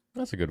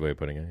 That's a good way of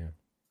putting it, yeah.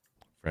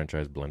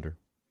 Franchise blender.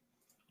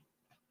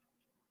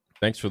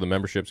 Thanks for the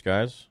memberships,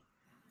 guys.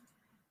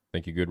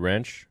 Thank you, Good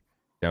Wrench.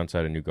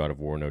 Downside of New God of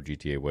War, no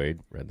GTA Wade.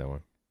 Read that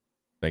one.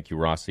 Thank you,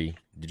 Rossi.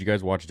 Did you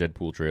guys watch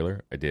Deadpool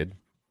trailer? I did.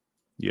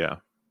 Yeah.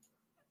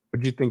 What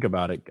did you think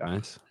about it,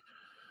 guys?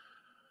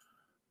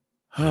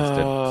 It's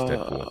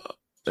Deadpool.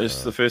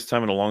 It's the first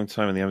time in a long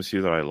time in the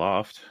MCU that I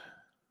laughed.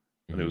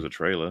 And it was a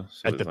trailer.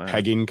 So at the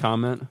pegging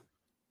comment?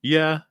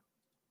 Yeah.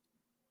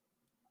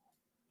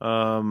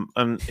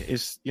 And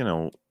it's, you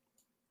know,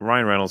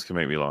 Ryan Reynolds can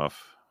make me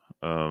laugh.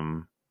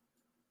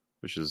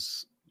 Which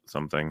is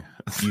something.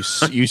 You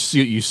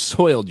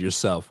soiled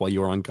yourself while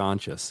you were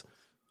unconscious.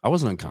 I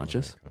wasn't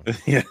unconscious.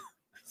 Yeah.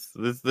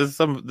 There's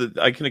some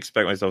I can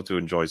expect myself to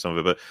enjoy some of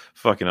it, but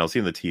fucking hell,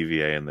 seeing the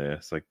TVA in there,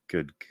 it's like,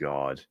 good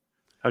God.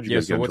 How'd you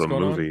guys get into a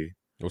movie?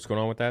 What's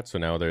going on with that? So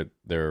now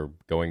they're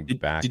going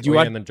back. Did you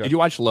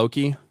watch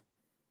Loki?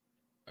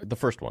 The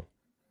first one.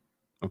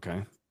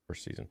 Okay.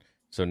 First season.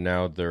 So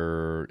now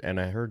and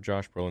I heard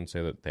Josh Brolin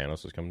say that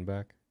Thanos is coming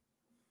back.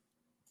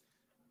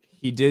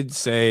 He did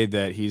say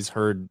that he's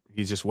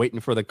just waiting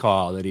for the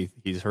call, that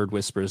he's heard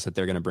whispers that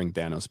they're going to bring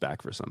Thanos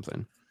back for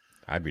something.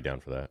 I'd be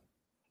down for that.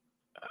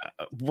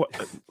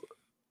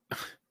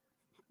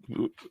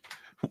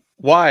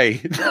 Why?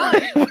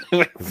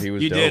 He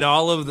was You dope. did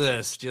all of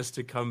this just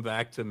to come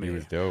back to me. He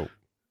was dope.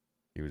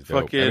 He was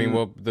dope. Fucking, I mean,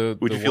 well,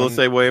 would you feel the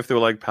same way if they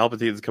were like,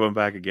 Palpatine's coming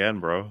back again,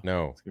 bro?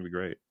 No. It's going to be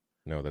great.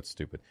 No, that's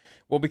stupid.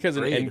 Well, because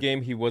in Great.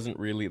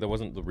 Endgame, that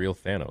wasn't the real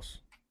Thanos.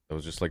 That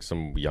was just like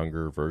some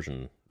younger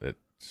version.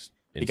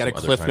 He got a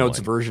Cliff Notes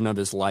version of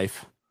his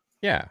life.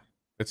 Yeah,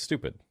 it's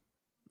stupid.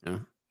 Yeah.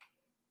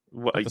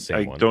 Well, I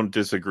don't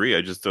disagree.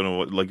 I just don't know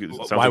what. Like, it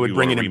sounds Why like would you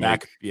bringing want a him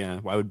back? Yeah,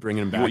 why would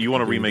bringing him back? You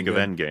want a do remake of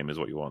anything Endgame, is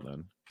what you want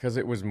then? Because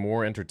it was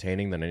more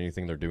entertaining than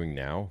anything they're doing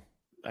now.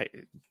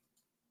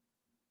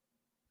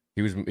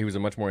 He was a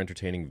much more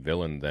entertaining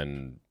villain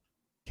than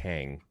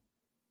Kang.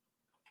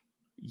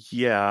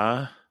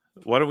 Yeah.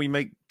 Why don't we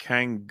make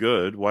Kang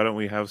good? Why don't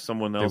we have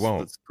someone else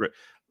that's great?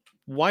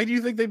 Why do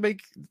you think they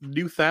make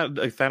new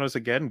Thanos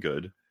again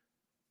good?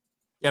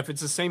 Yeah, if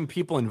it's the same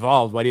people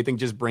involved, why do you think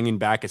just bringing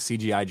back a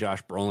CGI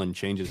Josh Brolin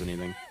changes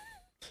anything?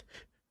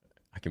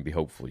 I can be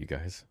hopeful, you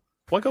guys.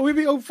 Why can't we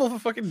be hopeful for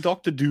fucking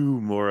Doctor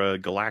Doom or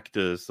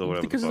Galactus or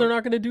whatever? Because they're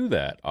not going to do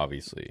that,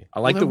 obviously. I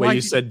like the way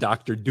you said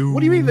Doctor Doom.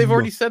 What do you mean? They've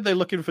already said they're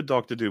looking for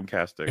Doctor Doom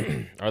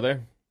casting. Are they?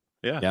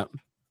 Yeah. Yeah.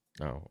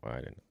 Oh, I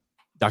didn't.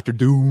 Doctor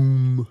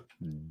Doom.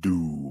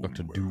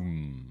 Doctor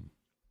Doom.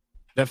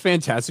 That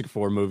Fantastic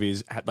Four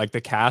movies, like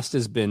the cast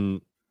has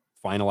been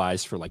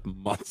finalized for like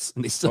months,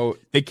 and they still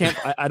they can't.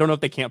 I don't know if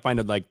they can't find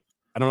it. Like,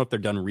 I don't know if they're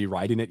done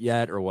rewriting it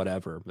yet or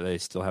whatever, but they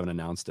still haven't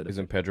announced it.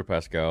 Isn't Pedro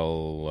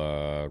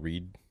Pascal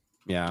Reed?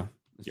 Yeah,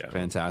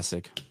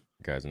 fantastic.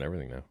 Guy's and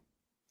everything now.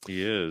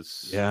 He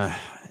is. Yeah,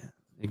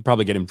 you can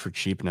probably get him for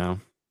cheap now.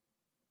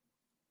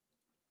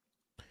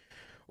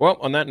 Well,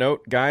 on that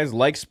note, guys,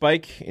 like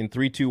Spike in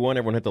 3, 2, 1.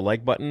 Everyone hit the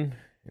like button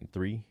in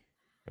 3,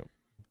 2,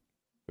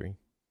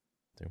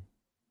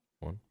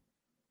 1.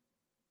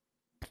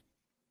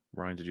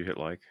 Ryan, did you hit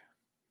like?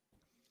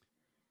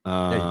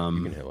 Yeah,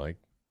 you can hit like.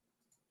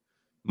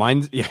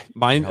 Mine.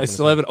 I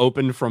still have it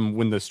open from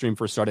when the stream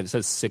first started. It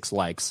says 6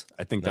 likes.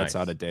 I think that's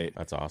Nice. out of date.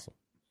 That's awesome.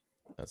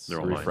 That's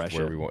refresh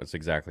where it. we want. It's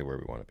exactly where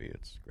we want to be.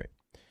 It's great.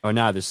 Oh,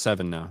 now there's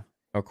 7 now.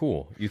 Oh,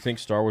 cool. You think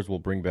Star Wars will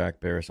bring back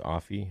Barriss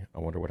Offee? I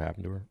wonder what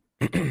happened to her.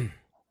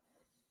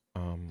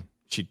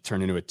 She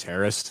turned into a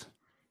terrorist.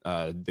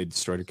 They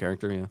destroyed her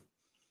character. Yeah,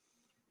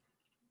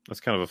 That's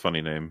kind of a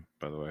funny name,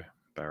 by the way.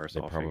 Barriss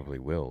They Offee. probably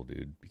will,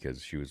 dude,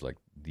 because she was like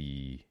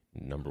the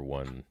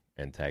 #1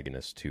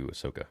 antagonist to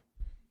Ahsoka.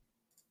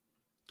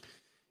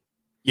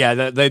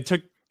 yeah. They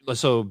took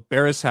so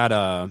Barriss had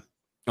a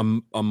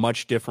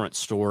much different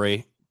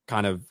story,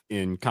 kind of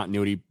in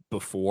continuity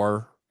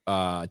before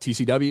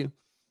TCW,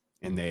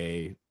 and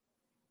they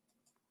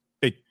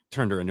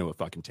turned her into a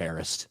fucking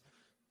terrorist.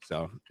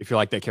 So if you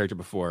like that character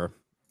before,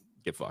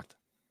 get fucked.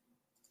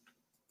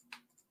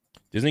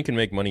 Disney can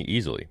make money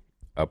easily.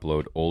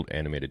 Upload old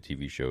animated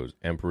TV shows.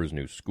 Emperor's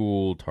New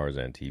School,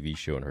 Tarzan TV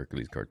show, and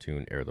Hercules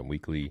cartoon. Air them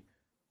weekly.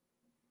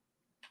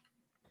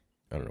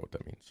 I don't know what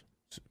that means.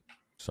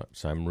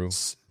 Samru?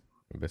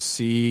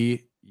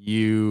 See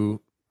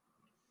you,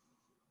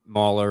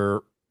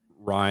 MauLer,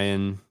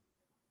 Ryan,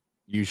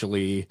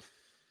 usually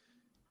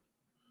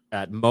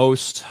at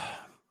most,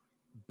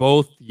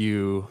 both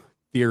you,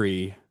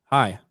 Theory.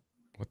 Hi.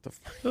 What the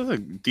fuck? That was a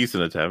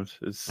decent attempt.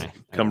 It's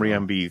Cymru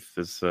am Beef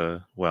is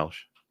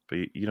Welsh.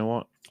 But you know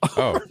what?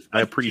 Oh,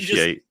 I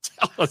appreciate.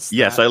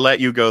 Yes, I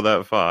let you go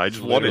that far. I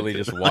just literally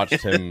wanted to. just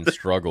watched him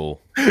struggle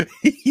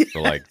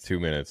for like 2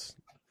 minutes.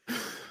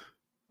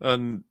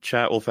 And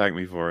chat will thank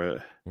me for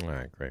it. All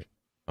right, great.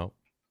 Oh,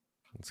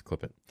 let's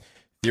clip it.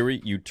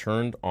 Theory, you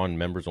turned on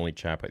members only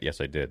chat, but yes,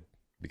 I did,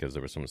 because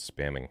there was some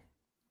spamming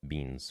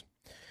beans.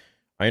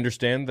 I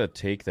understand the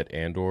take that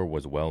Andor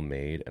was well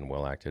made and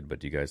well acted, but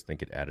do you guys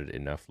think it added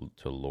enough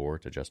to lore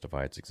to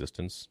justify its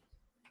existence?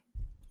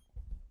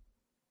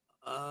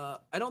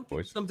 I don't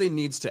think something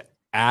needs to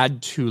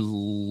add to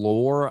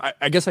lore.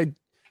 I guess I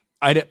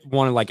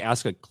want to like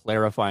ask a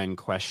clarifying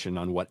question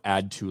on what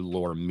add to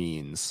lore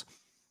means.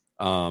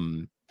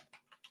 I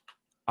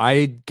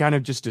kind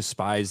of just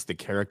despise the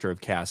character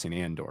of Cassian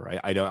Andor.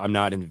 I'm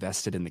not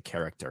invested in the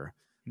character.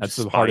 That's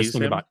the hardest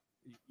thing about.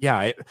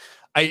 Yeah,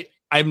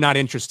 I'm not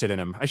interested in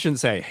him. I shouldn't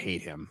say I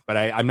hate him, but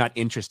I'm not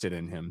interested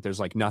in him. There's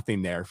like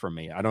nothing there for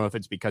me. I don't know if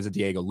it's because of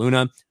Diego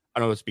Luna. I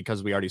don't know if it's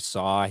because we already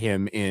saw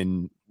him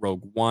in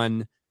Rogue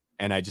One,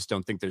 and I just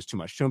don't think there's too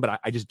much to him,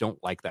 but I just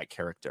don't like that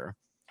character.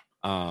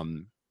 But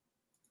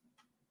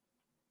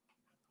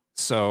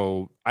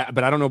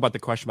I don't know about the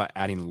question about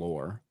adding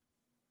lore.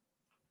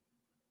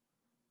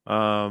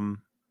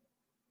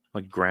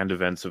 Like grand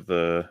events of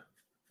the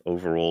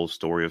overall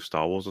story of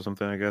Star Wars or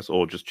something, I guess,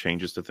 or just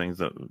changes to things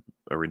that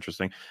are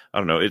interesting. I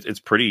don't know. It's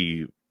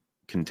pretty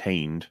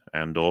contained,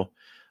 and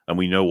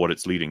we know what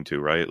it's leading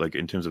to, right? Like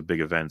in terms of big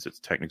events, it's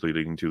technically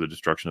leading to the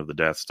destruction of the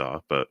Death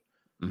Star, but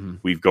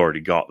we've already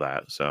got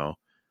that. So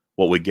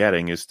what we're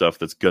getting is stuff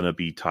that's gonna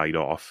be tied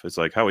off. It's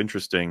like, how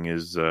interesting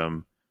is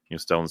Stellan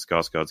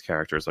Skarsgård's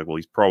character? It's like, well,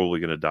 he's probably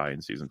gonna die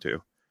in season 2.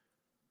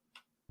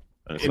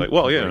 And it's like,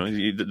 well,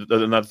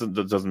 and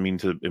that doesn't mean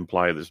to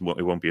imply this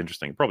it won't be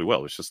interesting. It probably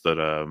will. It's just that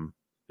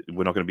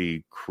we're not going to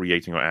be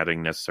creating or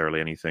adding necessarily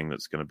anything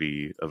that's going to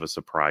be of a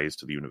surprise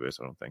to the universe,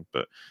 I don't think.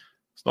 But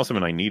it's not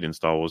something I need in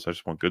Star Wars. I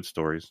just want good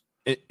stories.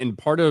 And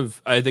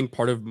I think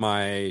part of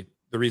the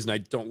reason I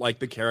don't like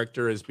the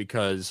character is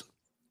because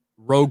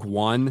Rogue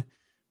One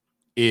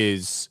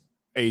is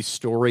a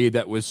story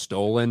that was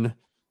stolen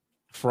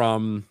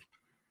from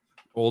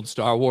old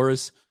Star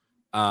Wars.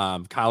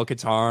 Kyle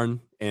Katarn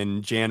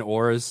and Jan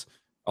Ors,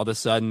 all of a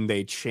sudden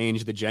they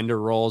change the gender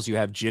roles. You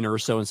have Jyn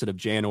Erso instead of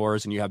Jan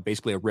Ors, and you have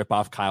basically a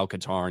rip-off Kyle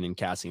Katarn and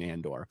Cassian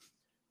Andor.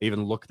 They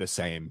even look the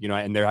same,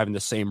 and they're having the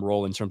same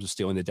role in terms of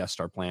stealing the Death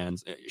Star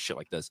plans, shit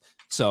like this.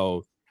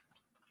 So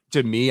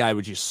to me, I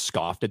would just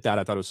scoffed at that.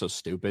 I thought it was so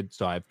stupid.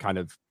 So I've kind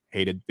of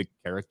hated the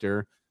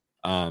character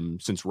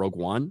since Rogue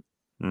One.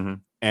 Mm-hmm.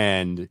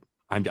 And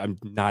I'm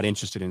not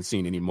interested in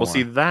seeing anymore. Well,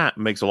 see, that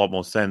makes a lot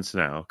more sense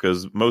now,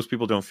 because most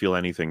people don't feel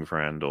anything for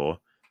Andor.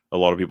 A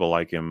lot of people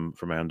like him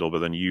from Andor, but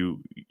then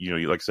you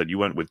like I said, you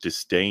went with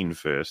disdain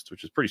first,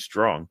 which is pretty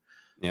strong.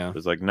 Yeah.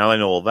 It's like, now I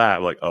know all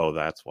that, like, oh,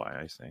 that's why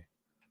I say.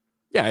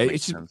 Yeah,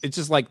 it's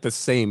just like the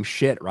same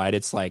shit, right?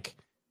 It's like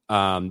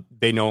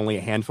they know only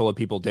a handful of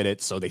people did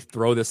it, so they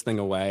throw this thing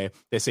away.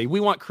 They say, we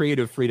want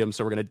creative freedom,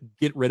 so we're going to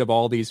get rid of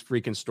all these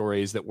freaking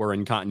stories that were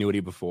in continuity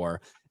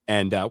before.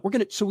 And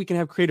so we can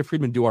have creative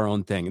freedom and do our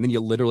own thing. And then you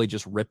literally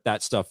just rip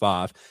that stuff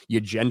off. You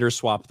gender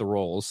swap the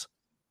roles,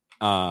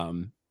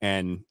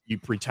 and you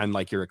pretend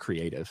like you're a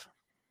creative.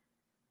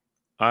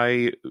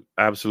 I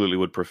absolutely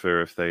would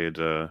prefer if they had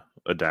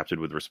adapted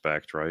with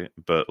respect, right?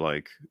 But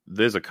like,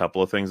 there's a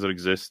couple of things that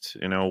exist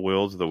in our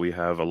world that we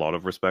have a lot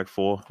of respect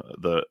for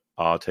that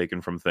are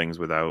taken from things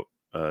without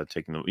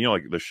taking them.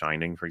 Like The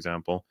Shining, for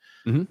example.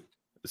 Mm-hmm.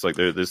 It's like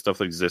there's stuff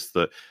that exists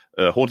that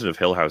Haunted of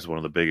Hill House is one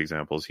of the big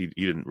examples. He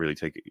didn't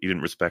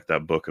respect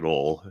that book at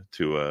all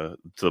to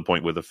the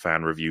point where the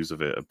fan reviews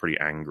of it are pretty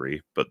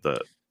angry. But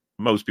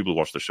most people who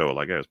watch the show are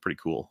like, yeah, it's pretty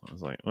cool. I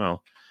was like,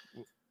 well,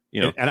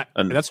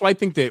 and that's why I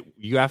think that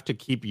you have to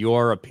keep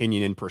your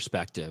opinion in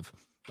perspective.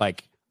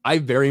 Like, I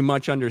very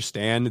much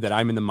understand that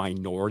I'm in the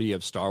minority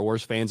of Star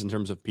Wars fans in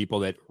terms of people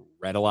that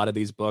read a lot of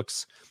these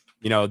books,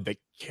 that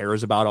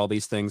cares about all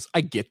these things.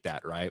 I get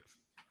that, right?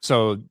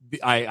 So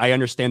I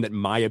understand that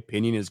my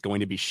opinion is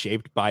going to be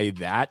shaped by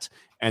that,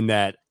 and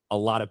that a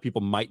lot of people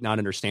might not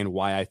understand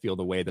why I feel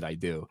the way that I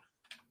do.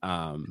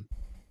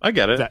 I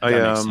get it. That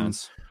makes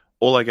sense.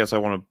 All I guess I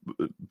want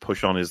to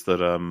push on is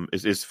that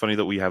it's funny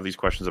that we have these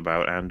questions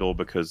about Andor,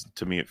 because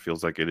to me it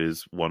feels like it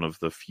is one of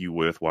the few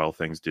worthwhile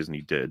things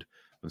Disney did,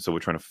 and so we're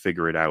trying to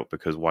figure it out,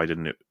 because why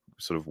didn't it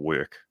sort of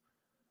work?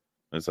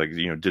 It's like,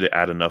 did it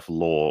add enough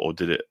lore, or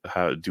did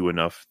it do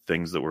enough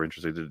things that were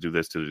interesting to do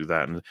this, to do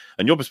that?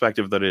 And your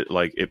perspective that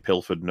it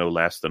pilfered no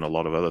less than a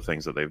lot of other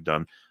things that they've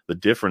done. The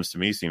difference to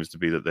me seems to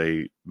be that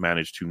they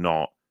managed to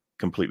not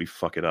completely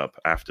fuck it up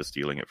after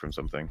stealing it from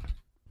something.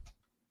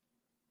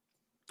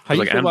 How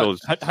do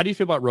you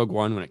feel about Rogue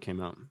One when it came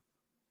out?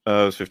 It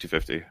was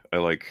 50-50. I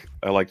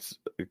liked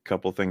a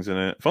couple things in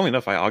it. Funnily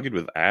enough, I argued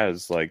with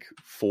Az like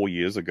 4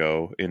 years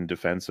ago in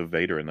defense of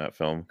Vader in that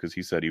film, because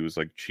he said he was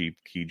like cheap,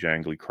 key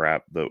jangly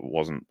crap that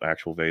wasn't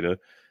actual Vader.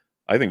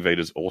 I think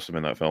Vader's awesome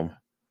in that film.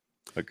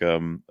 Like,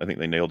 I think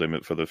they nailed him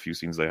for the few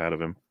scenes they had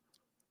of him.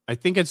 I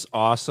think it's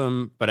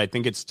awesome, but I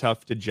think it's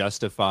tough to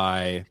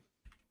justify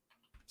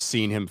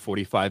seeing him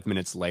 45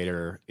 minutes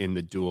later in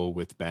the duel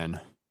with Ben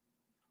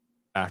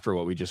after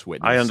what we just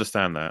witnessed. I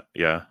understand that.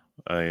 Yeah.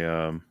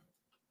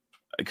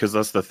 Because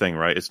that's the thing,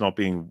 right?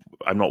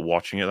 I'm not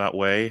watching it that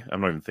way. I'm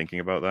not even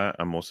thinking about that.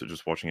 I'm also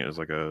just watching it as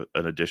like an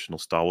additional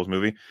Star Wars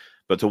movie.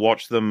 But to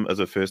watch them as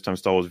a first-time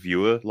Star Wars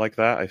viewer like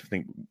that, I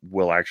think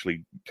will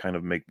actually kind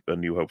of make A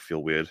New Hope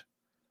feel weird.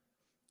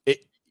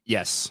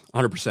 Yes,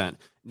 100%.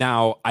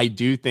 Now, I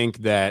do think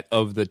that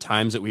of the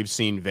times that we've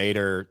seen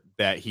Vader,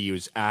 that he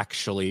was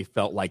actually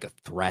felt like a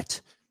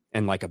threat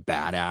and like a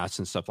badass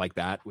and stuff like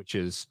that, which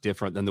is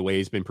different than the way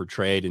he's been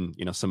portrayed in,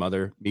 some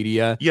other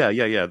media. Yeah.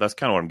 That's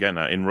kind of what I'm getting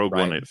at. In Rogue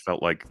One, it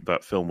felt like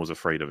that film was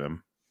afraid of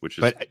him, which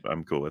is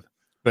I'm cool with.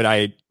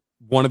 But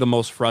one of the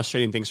most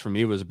frustrating things for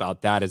me was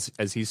about that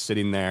as he's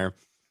sitting there,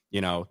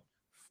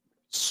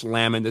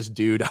 slamming this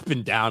dude up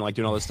and down, like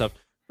doing all this stuff.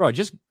 Bro,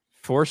 just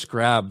force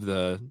grab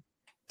the.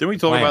 Didn't we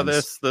talk about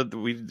this? That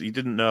he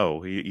didn't know.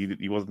 He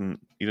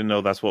didn't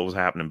know that's what was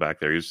happening back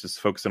there. He was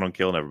just focusing on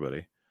killing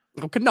everybody.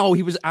 No,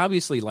 he was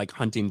obviously like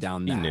hunting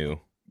down that. He knew.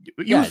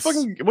 Yes. What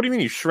do you mean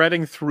he's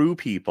shredding through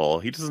people?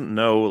 He doesn't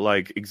know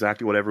like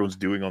exactly what everyone's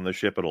doing on the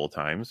ship at all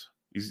times.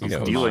 He's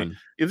dealing.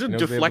 He's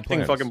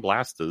deflecting fucking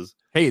blasters.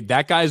 Hey,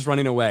 that guy's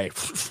running away.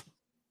 What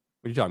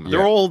are you talking about?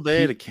 They're all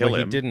there to kill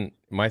him. He didn't.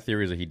 My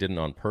theory is that he didn't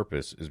on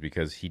purpose, is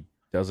because he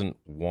doesn't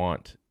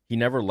want. He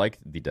never liked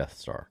the Death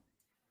Star.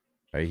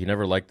 Right? He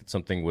never liked that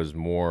something was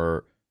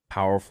more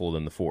powerful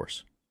than the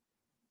Force.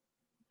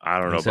 I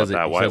don't know about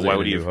that. Why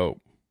would he?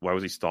 Why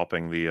was he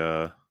stopping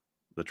the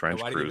trench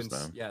cruise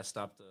then? Yeah,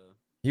 stop the.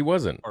 He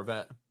wasn't.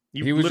 Corvette.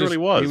 He literally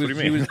was. What do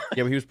you mean?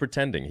 But he was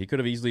pretending. He could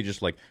have easily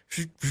just like,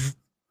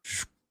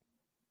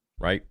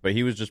 right? But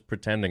he was just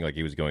pretending like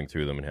he was going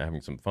through them and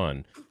having some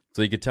fun,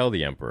 so you could tell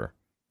the Emperor,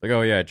 like,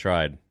 oh yeah, I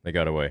tried. They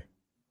got away.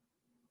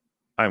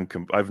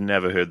 I've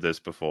never heard this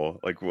before.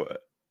 Like,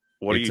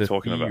 what are you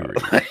talking about?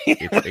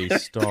 It's a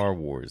Star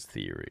Wars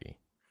theory.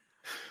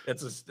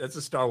 It's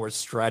a Star Wars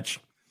stretch.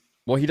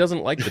 Well, he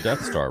doesn't like the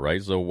Death Star,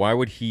 right? So why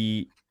would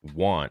he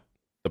want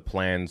the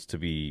plans to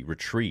be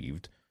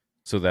retrieved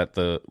so that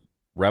the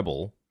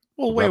rebels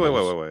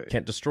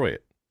can't destroy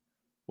it?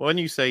 When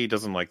you say he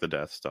doesn't like the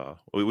Death Star,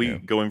 are we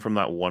going from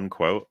that one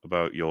quote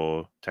about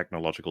your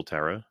technological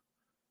terror?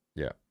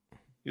 Yeah.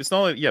 It's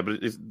not like, but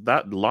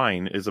that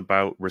line is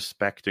about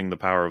respecting the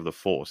power of the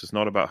Force. It's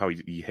not about how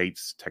he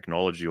hates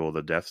technology or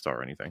the Death Star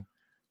or anything.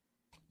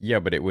 Yeah,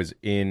 but it was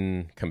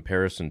in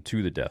comparison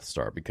to the Death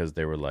Star because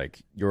they were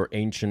like, your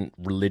ancient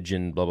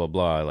religion, blah, blah,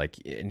 blah. Like,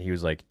 and he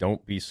was like,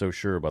 don't be so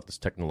sure about this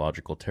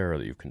technological terror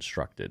that you've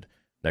constructed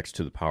next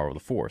to the power of the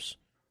Force.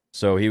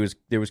 So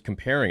they was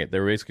comparing it. They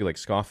were basically like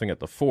scoffing at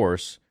the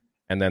Force,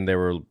 and then they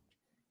were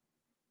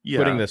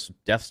putting this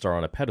Death Star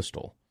on a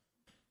pedestal.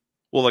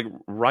 Well, like,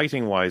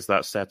 writing-wise,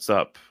 that sets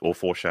up, or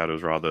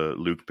foreshadows, rather,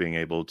 Luke being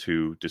able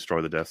to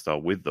destroy the Death Star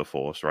with the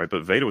Force, right?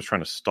 But Vader was trying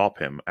to stop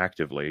him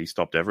actively. He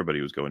stopped everybody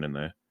who was going in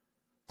there.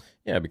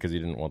 Yeah, because he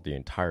didn't want the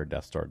entire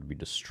Death Star to be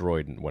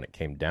destroyed, and when it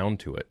came down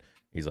to it,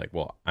 he's like,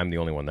 well, I'm the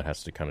only one that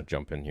has to kind of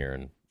jump in here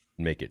and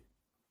make it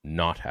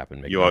not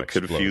happen. You are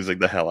confusing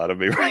the hell out of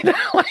me right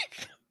now.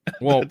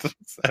 Well,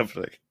 what's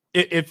happening.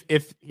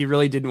 If he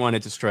really didn't want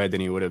it destroyed,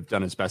 then he would have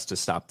done his best to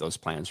stop those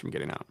plans from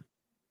getting out.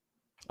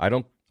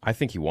 I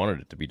think he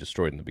wanted it to be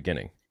destroyed in the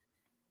beginning.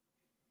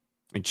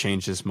 He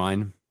changed his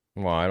mind?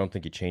 Well, I don't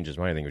think he changed his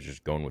mind. I think he was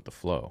just going with the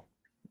flow.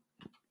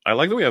 I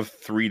like that we have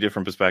three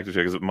different perspectives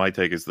here, because my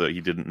take is that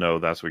he didn't know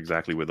that's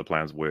exactly where the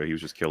plans were. He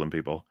was just killing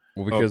people.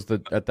 Well, because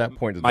at that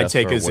point, the my Death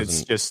take Star is wasn't...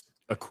 it's just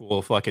a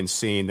cool fucking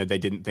scene that they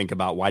didn't think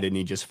about. Why didn't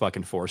he just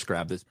fucking force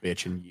grab this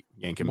bitch and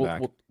yank him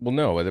back? Well,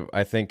 no.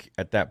 I think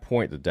at that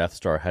point, the Death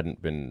Star hadn't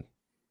been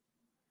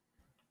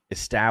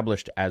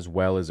established as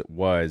well as it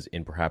was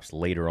in perhaps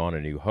later on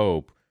A New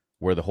Hope,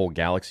 where the whole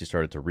galaxy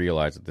started to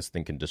realize that this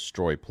thing can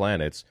destroy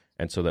planets,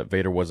 and so that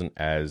Vader wasn't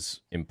as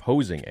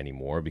imposing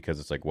anymore, because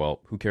it's like,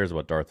 well, who cares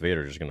about Darth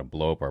Vader? Just going to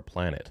blow up our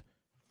planet.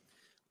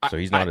 So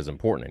he's not as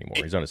important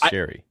anymore. He's not as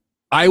scary.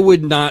 I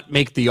would not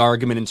make the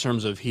argument in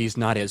terms of he's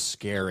not as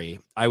scary.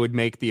 I would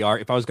make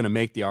if I was going to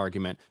make the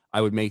argument, I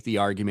would make the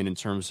argument in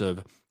terms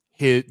of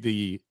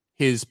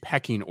his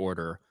pecking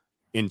order,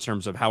 in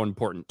terms of how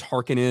important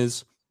Tarkin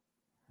is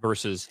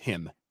versus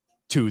him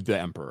to the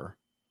Emperor.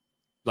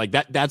 Like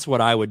that's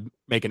what I would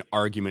make an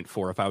argument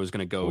for if I was going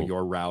to go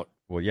your route.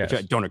 Well, yes. Which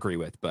I don't agree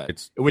with, but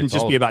it wouldn't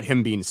just be about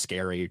him being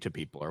scary to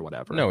people or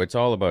whatever. No, it's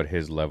all about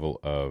his level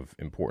of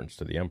importance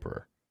to the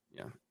Emperor.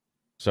 Yeah.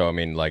 So, I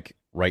mean, like,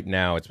 right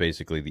now, it's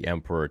basically the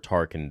Emperor,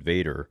 Tarkin,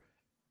 Vader.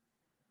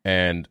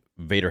 And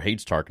Vader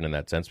hates Tarkin in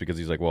that sense, because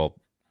he's like, well,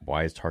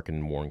 why is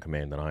Tarkin more in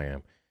command than I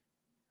am?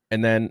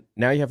 And then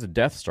now you have the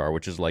Death Star,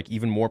 which is like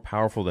even more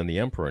powerful than the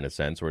Emperor in a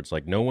sense, where it's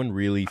like no one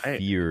really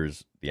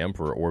fears the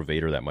Emperor or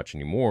Vader that much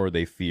anymore.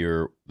 They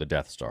fear the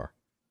Death Star.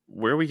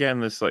 Where are we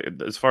getting this? Like,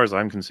 as far as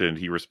I'm concerned,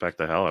 he respects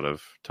the hell out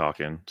of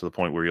Tarkin, to the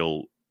point where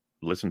you'll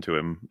listen to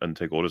him and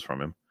take orders from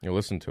him. You'll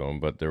listen to him,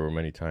 but there were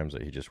many times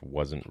that he just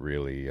wasn't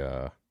really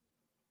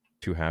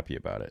too happy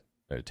about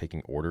it.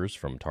 Taking orders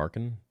from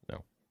Tarkin?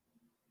 No.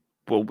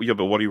 Well, yeah,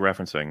 but what are you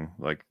referencing,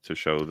 like, to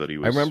show that he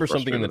was... I remember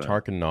something in the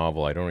Tarkin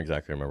novel. I don't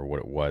exactly remember what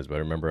it was, but I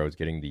remember I was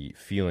getting the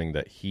feeling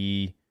that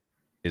he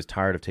is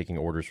tired of taking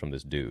orders from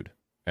this dude,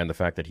 and the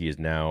fact that he is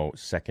now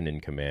second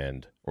in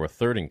command, or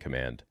third in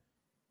command,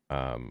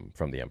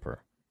 from the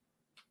Emperor.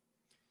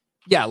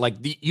 Yeah, like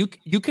you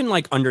can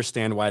like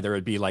understand why there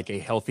would be like a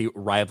healthy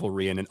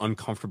rivalry and an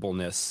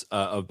uncomfortableness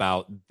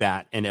about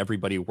that, and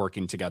everybody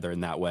working together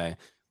in that way.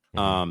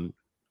 Mm-hmm.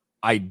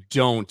 I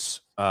don't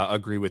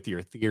agree with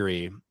your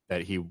theory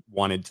that he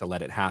wanted to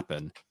let it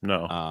happen.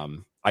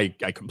 No. I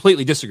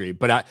completely disagree.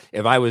 But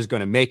if I was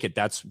going to make it,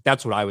 that's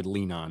what I would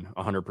lean on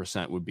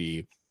 100%, would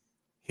be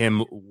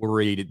him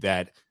worried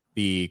that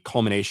the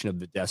culmination of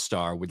the Death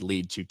Star would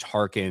lead to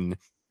Tarkin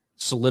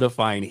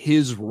solidifying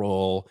his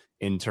role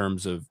in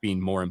terms of being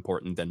more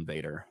important than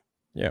Vader.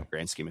 Yeah.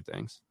 Grand scheme of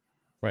things.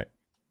 Right.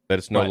 That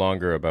it's no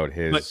longer about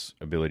his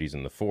abilities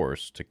in the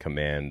Force to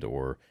command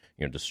or,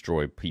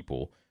 destroy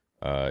people.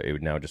 It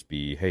would now just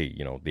be, hey,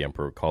 the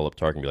Emperor would call up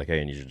Tarkin and be like,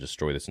 hey, I need you to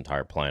destroy this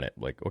entire planet.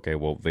 Like, okay,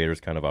 well,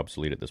 Vader's kind of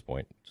obsolete at this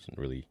point. Doesn't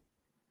really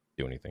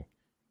do anything.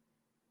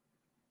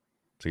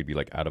 So he'd be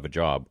like out of a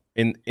job.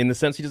 In the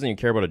sense he doesn't even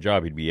care about a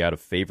job, he'd be out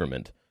of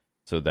favorment.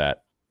 So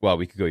that, well,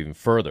 we could go even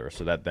further,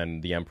 so that then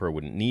the Emperor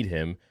wouldn't need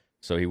him,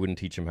 so he wouldn't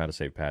teach him how to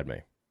save Padme.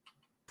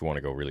 If we want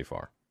to go really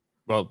far.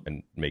 Well,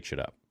 and make shit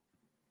up.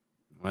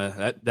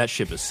 Well, that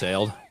ship has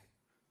sailed.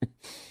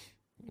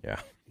 Yeah.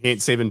 He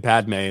ain't saving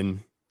Padme in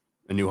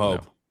A New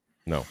Hope.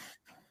 No.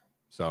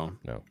 So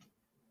no.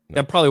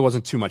 That probably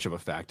wasn't too much of a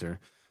factor.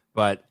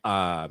 But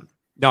no,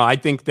 I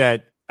think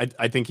that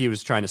I think he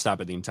was trying to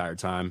stop it the entire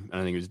time. And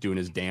I think he was doing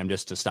his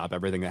damnedest to stop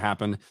everything that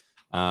happened.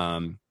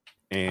 And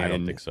I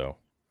don't think so.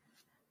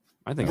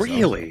 I think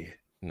really? So.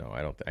 No,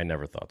 I don't. I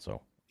never thought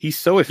so. He's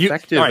so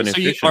effective and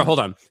efficient. Hold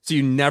on. So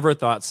you never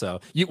thought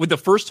so? With the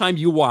first time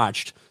you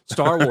watched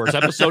Star Wars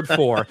Episode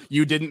 4,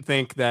 you didn't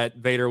think that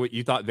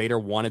you thought Vader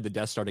wanted the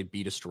Death Star to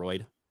be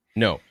destroyed?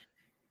 No.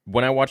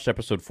 When I watched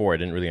Episode 4, I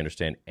didn't really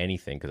understand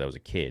anything because I was a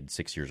kid,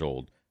 6 years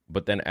old.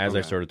 But then as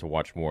I started to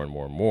watch more and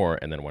more and more,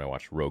 and then when I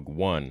watched Rogue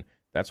One,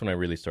 that's when I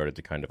really started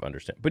to kind of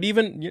understand. But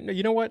even,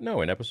 you know what?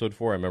 No, in Episode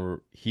 4, I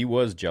remember he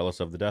was jealous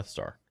of the Death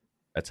Star.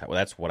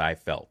 That's what I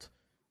felt.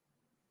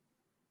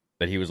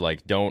 That he was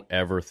like, don't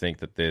ever think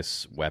that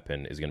this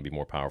weapon is going to be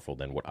more powerful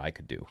than what I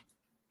could do.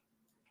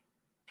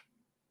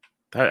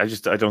 I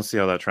don't see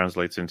how that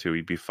translates into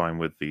he'd be fine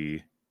with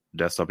the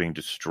Death Star being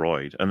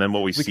destroyed. And then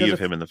what we see of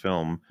him in the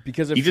film, he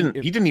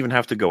didn't even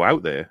have to go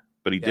out there,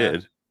 but he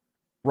did.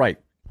 Right.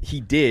 He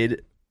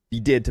did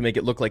to make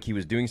it look like he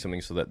was doing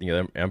something so that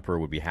the Emperor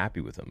would be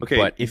happy with him. Okay.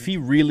 But if he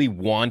really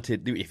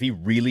wanted,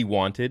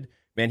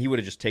 man, he would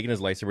have just taken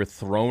his lightsaber,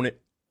 thrown it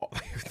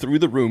through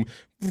the room,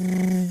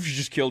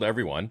 just killed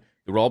everyone.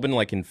 They would all been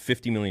like in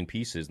 50 million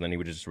pieces, and then he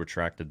would have just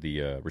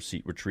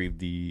retrieved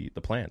the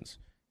plans.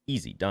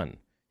 Easy, done.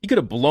 He could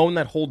have blown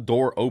that whole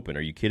door open.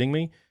 Are you kidding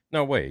me?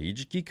 No way.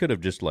 He could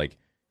have just like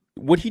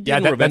what he did.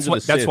 In Revenge of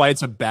the Sith. That's why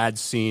it's a bad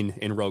scene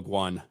in Rogue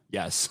One.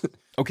 Yes.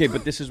 Okay,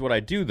 but this is what I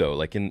do though.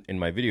 Like in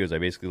my videos, I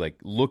basically like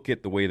look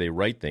at the way they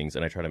write things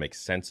and I try to make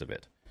sense of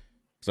it.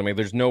 So I mean,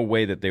 there's no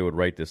way that they would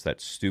write this that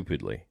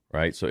stupidly,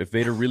 right? So if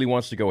Vader really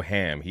wants to go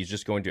ham, he's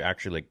just going to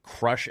actually like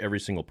crush every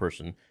single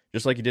person,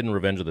 just like he did in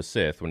Revenge of the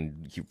Sith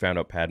when he found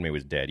out Padme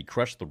was dead. He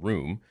crushed the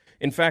room.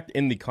 In fact,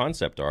 in the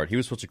concept art, he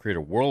was supposed to create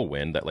a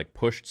whirlwind that like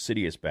pushed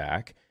Sidious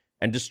back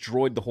and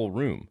destroyed the whole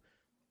room,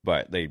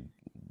 but they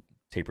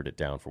tapered it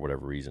down for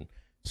whatever reason.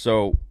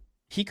 So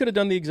he could have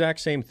done the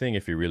exact same thing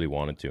if he really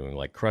wanted to, and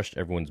like crushed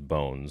everyone's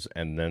bones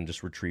and then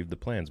just retrieved the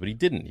plans. But he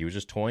didn't. He was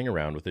just toying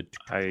around with it.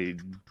 I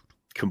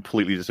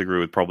completely disagree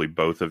with probably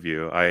both of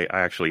you. I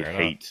actually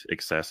hate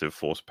excessive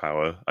force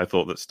power. I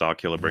thought that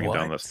Starkiller bringing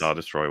down that Star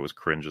Destroyer was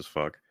cringe as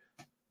fuck.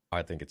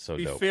 I think it's so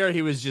dope. To be fair,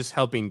 he was just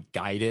helping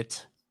guide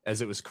it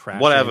as it was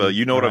crashing. Whatever,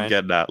 you know what I'm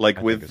getting at.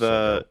 Like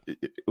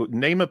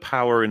name a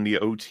power in the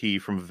OT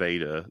from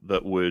Vader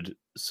that would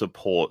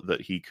support that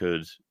he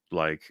could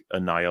like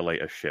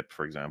annihilate a ship,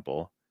 for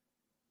example.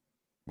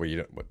 Well,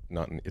 you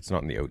don't. It's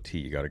not in the OT.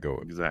 You got to go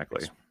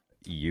exactly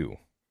EU.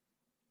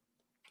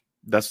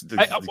 That's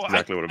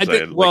exactly what I'm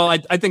saying.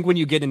 I think when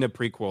you get into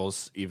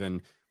prequels,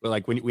 even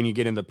like when you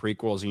get into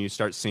prequels and you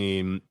start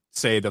seeing,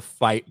 say, the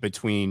fight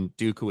between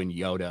Dooku and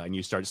Yoda, and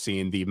you start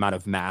seeing the amount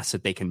of mass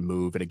that they can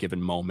move at a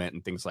given moment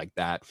and things like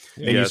that,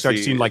 and you start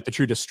seeing like the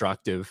true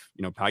destructive,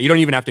 power. You don't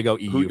even have to go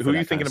EU. Who are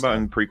you thinking about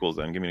in prequels?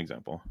 Then give me an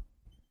example.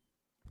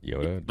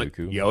 Yoda,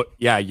 Dooku.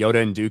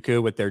 Yoda and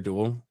Dooku with their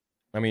duel.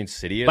 I mean,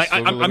 Sidious. Like,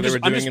 I'm just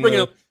bringing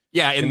up.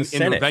 Yeah, in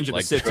Revenge of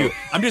the Sith too.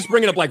 I'm just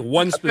bringing up like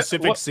one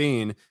specific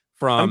scene.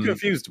 I'm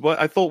confused. Well,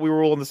 I thought we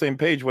were all on the same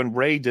page. When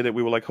Rey did it,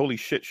 we were like, holy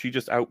shit, she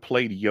just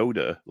outplayed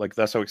Yoda. Like,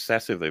 that's how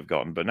excessive they've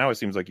gotten. But now it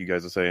seems like you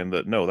guys are saying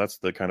that, no, that's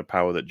the kind of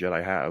power that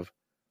Jedi have.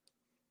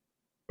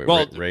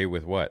 Wait, Rey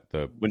with what?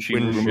 When she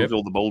removed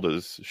all the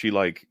boulders, she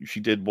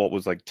did what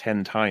was like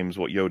 10 times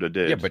what Yoda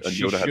did. Yeah, but and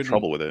Yoda had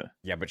trouble with it.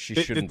 Yeah, but she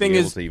shouldn't be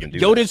able to even do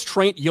that.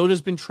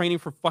 Yoda's been training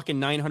for fucking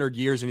 900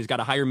 years, and he's got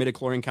a higher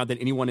midichlorian count than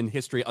anyone in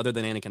history other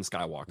than Anakin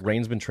Skywalker.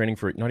 Rey's been training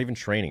for not even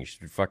training.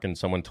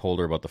 Someone told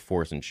her about the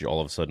Force, and she all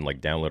of a sudden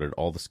like downloaded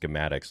all the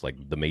schematics, like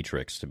the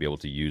Matrix, to be able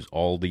to use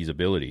all these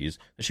abilities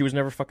that she was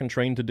never fucking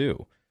trained to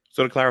do.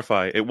 So to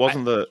clarify, it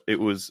wasn't it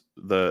was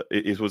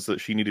that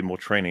she needed more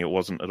training. It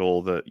wasn't at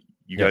all that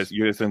you guys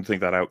didn't think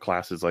that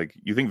outclasses, like,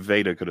 you think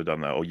Vader could have done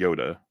that or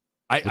Yoda.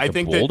 I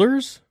think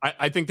boulders?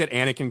 I think that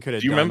Anakin could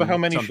have. Do you remember how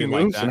many she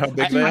moves and how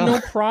big they are? No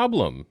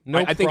problem.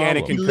 I think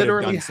Anakin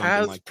literally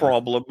has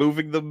problem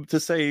moving them to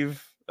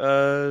save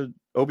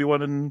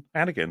Obi-Wan and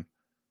Anakin, and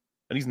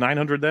he's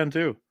 900 then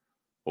too.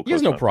 He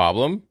has no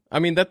problem. I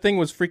mean, that thing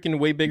was freaking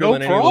way bigger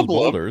than any of those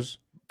boulders.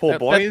 Poor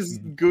boy is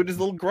good as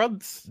little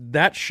grunts.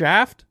 That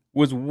shaft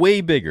was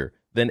way bigger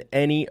than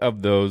any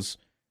of those.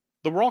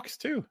 The rocks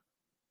too.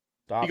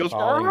 Stop. He goes.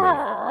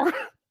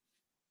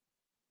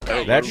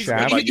 That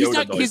shaft.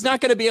 He's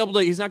not going to be able to.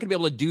 He's not going to be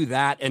able to do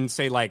that and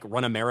say like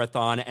run a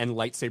marathon and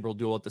lightsaber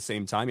duel at the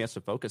same time. He has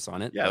to focus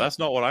on it. Yeah, that's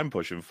not what I'm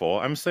pushing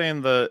for. I'm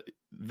saying that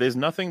there's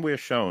nothing we're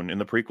shown in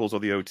the prequels or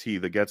the OT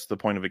that gets to the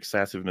point of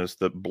excessiveness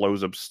that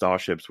blows up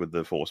starships with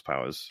the force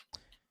powers.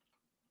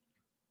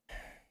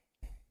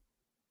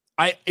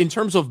 In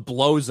terms of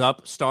blows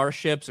up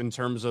starships, in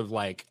terms of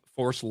like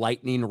force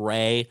lightning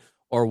Rey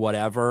or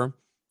whatever.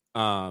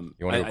 You want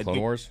to go Clone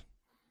Wars?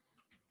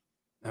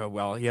 Oh,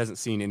 well, he hasn't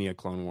seen any of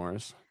Clone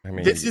Wars. I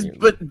mean,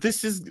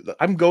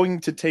 I'm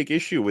going to take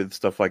issue with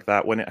stuff like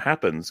that when it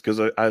happens, because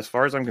as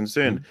far as I'm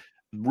concerned,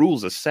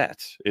 rules are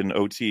set in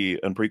OT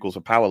and prequels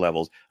for power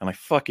levels, and I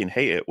fucking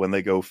hate it when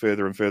they go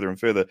further and further and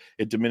further.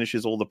 It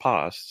diminishes all the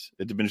past.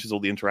 It diminishes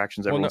all the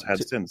interactions everyone's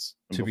had since.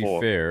 To be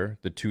fair,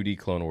 the 2D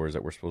Clone Wars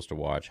that we're supposed to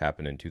watch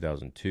happened in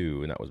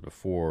 2002, and that was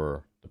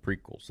before the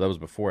prequels. So that was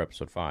before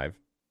Episode 5.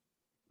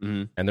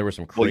 Mm-hmm. And there were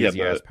some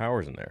crazy-ass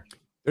powers in there.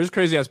 There's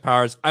crazy-ass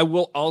powers. I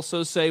will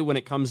also say, when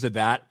it comes to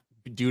that,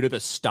 due to the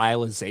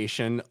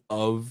stylization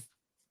of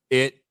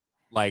it,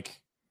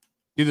 like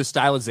due to the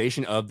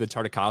stylization of the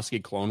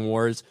Tartakovsky Clone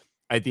Wars,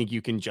 I think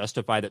you can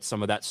justify that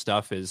some of that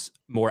stuff is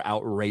more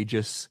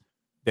outrageous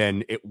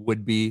than it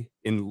would be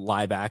in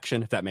live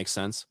action, if that makes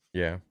sense.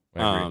 Yeah.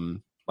 I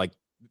agree. Like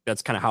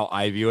that's kind of how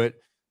I view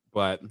it.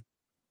 But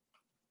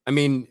I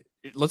mean,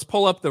 let's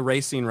pull up the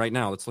race scene right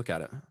now. Let's look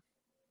at it.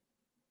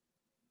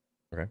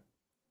 Okay.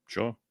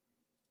 Sure.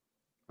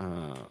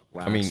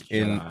 I mean,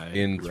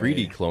 in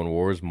 3D Clone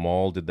Wars,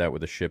 Maul did that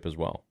with a ship as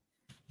well.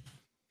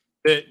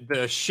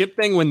 The ship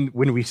thing, when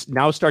we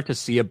now start to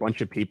see a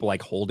bunch of people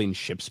like holding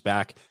ships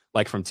back,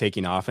 like from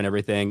taking off and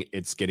everything,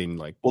 it's getting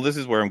like. Well, this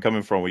is where I'm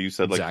coming from. Where you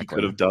said like Exactly. he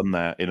could have done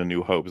that in A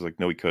New Hope. It's like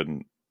no, he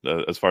couldn't.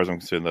 As far as I'm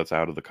concerned, that's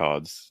out of the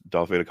cards.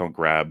 Darth Vader can't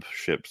grab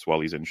ships while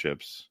he's in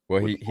ships.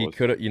 Well, he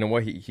could have. You know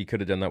what? He could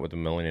have done that with the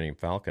Millennium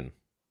Falcon.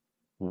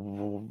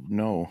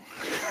 No,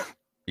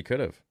 he could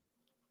have.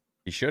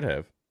 He should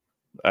have.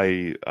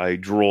 I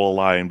draw a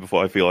line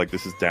before I feel like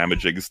this is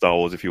damaging Star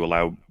Wars if you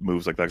allow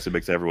moves like that because it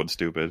makes everyone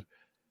stupid.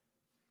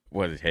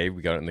 What? Hey,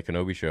 we got it in the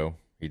Kenobi show.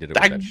 He did it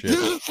with that shit.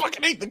 I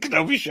fucking hate the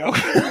Kenobi show.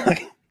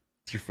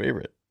 It's your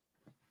favorite.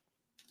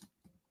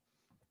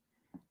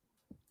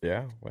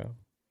 Yeah, well.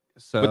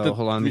 So but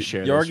hold on, let me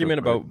share the this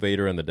argument real quick. about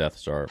Vader and the Death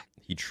Star.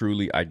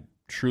 I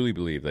truly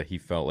believe that he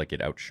felt like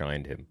it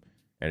outshined him,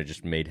 and it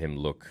just made him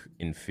look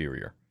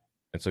inferior,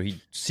 and so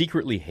he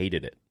secretly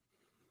hated it.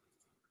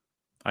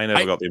 I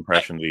never got the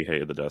impression that he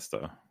hated the Death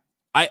Star.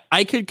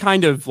 I could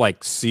kind of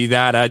like see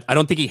that. I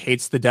don't think he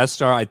hates the Death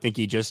Star. I think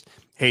he just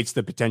hates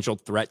the potential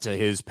threat to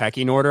his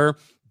pecking order.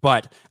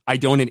 But I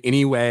don't in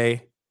any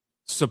way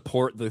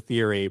support the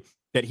theory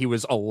that he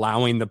was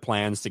allowing the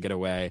plans to get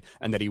away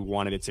and that he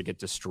wanted it to get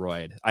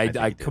destroyed.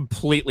 I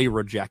completely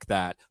reject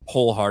that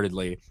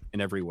wholeheartedly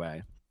in every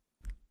way.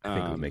 I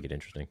think it would make it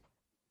interesting.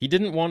 He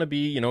didn't want to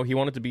be, he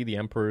wanted to be the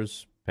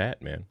Emperor's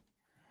pet, man.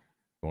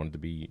 He wanted to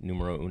be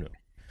numero uno.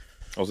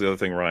 Also, the other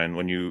thing, Ryan,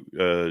 when you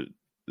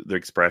the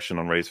expression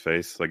on Rey's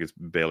face, like it's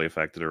barely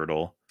affected her at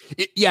all.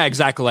 Yeah,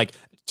 exactly. Like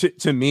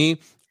to me,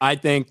 I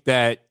think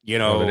that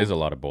it is a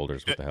lot of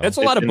boulders. What the hell? It's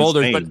a lot of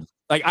boulders, but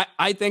like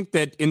I think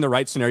that in the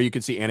right scenario, you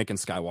could see Anakin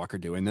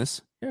Skywalker doing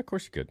this. Yeah, of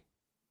course you could.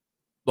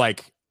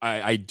 Like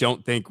I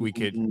don't think we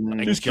could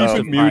just keep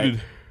it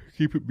muted.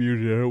 Keep it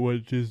muted. I don't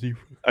want Disney.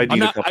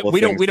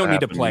 We don't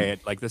need to play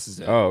it. Like this is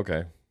it. Oh,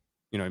 okay.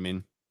 You know what I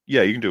mean?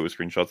 Yeah, you can do it with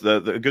screenshots.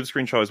 The good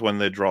screenshot is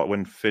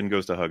when Finn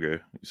goes to hug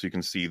her, so you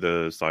can see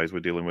the size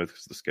we're dealing with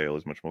because the scale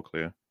is much more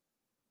clear.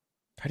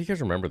 How do you guys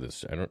remember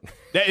this? I don't.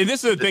 And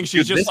this is the thing.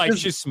 She's just like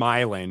she's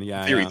smiling.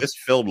 Yeah. Theory. This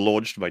film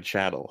launched my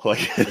channel. Like,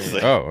 it's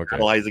like okay.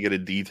 Analyzing it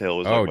in detail.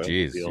 Was oh, like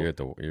geez, you're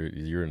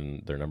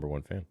their number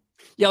one fan.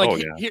 Yeah,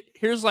 like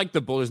here's like the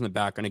boulders in the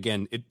background.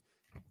 Again,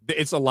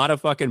 it's a lot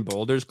of fucking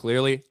boulders.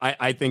 Clearly,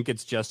 I think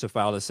it's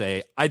justifiable to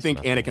say I think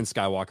Anakin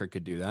Skywalker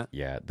could do that.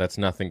 Yeah, that's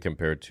nothing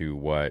compared to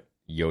what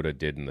Yoda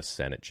did in the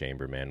Senate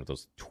chamber, man, with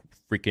those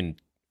freaking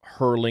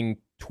hurling,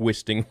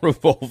 twisting,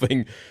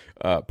 revolving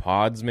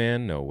pods,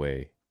 man. No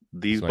way.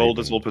 These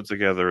boulders all put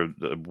together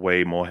are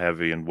way more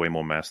heavy and way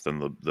more mass than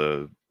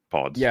the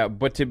pods. Yeah,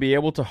 but to be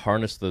able to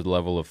harness the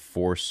level of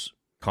force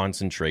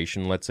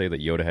concentration, let's say,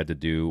 that Yoda had to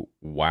do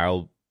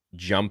while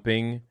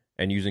jumping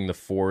and using the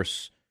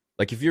force,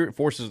 like if your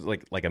force is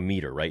like a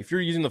meter, right? If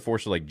you're using the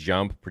force to like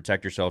jump,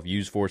 protect yourself,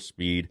 use force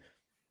speed,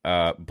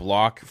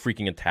 block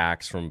freaking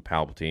attacks from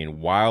Palpatine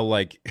while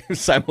like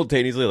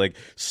simultaneously like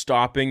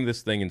stopping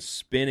this thing and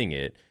spinning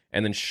it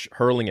and then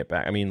hurling it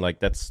back. I mean, like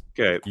that's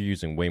you're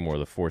using way more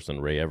of the force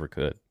than Rey ever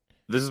could.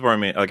 This is where I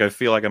mean, like I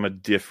feel like I'm a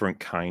different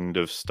kind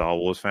of Star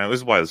Wars fan. This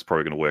is why this is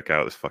probably going to work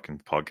out, this fucking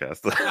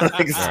podcast.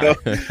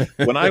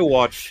 So, when I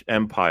watch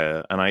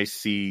Empire and I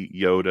see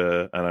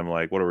Yoda and I'm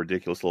like, what a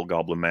ridiculous little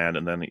goblin man,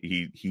 and then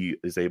he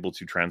is able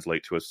to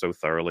translate to us so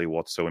thoroughly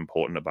what's so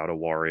important about a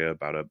warrior,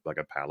 about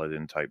a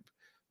paladin type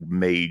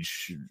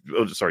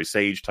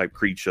sage type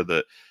creature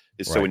that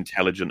is so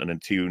intelligent and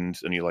attuned,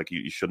 and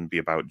you shouldn't be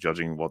about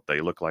judging what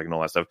they look like and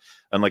all that stuff.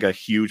 And like a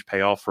huge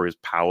payoff for his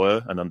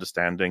power and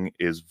understanding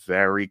is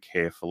very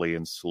carefully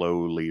and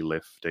slowly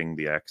lifting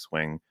the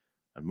X-Wing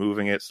and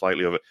moving it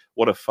slightly over.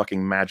 What a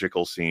fucking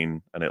magical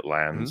scene, and it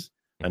lands.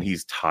 Mm-hmm. And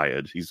he's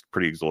tired. He's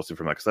pretty exhausted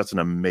from that because that's an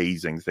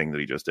amazing thing that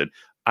he just did.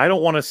 I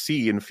don't want to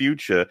see in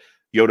future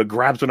Yoda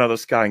grabs one out of the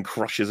sky and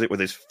crushes it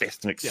with his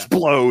fist and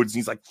explodes. And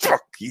he's like,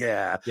 "Fuck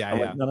yeah!"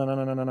 Like,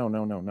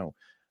 no.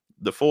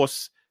 The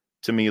Force,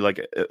 to me,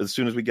 like as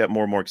soon as we get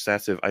more and more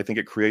excessive, I think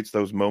it creates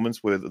those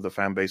moments where the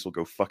fan base will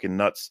go fucking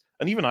nuts,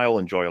 and even I'll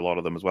enjoy a lot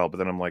of them as well. But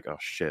then I'm like, oh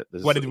shit!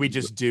 What did we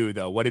just do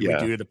though? What did we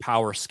do to the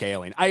power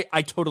scaling?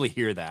 I totally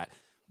hear that.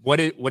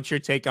 What's your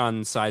take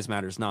on size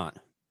matters not?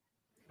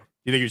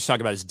 You think you're just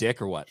talking about his dick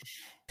or what?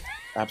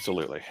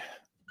 Absolutely.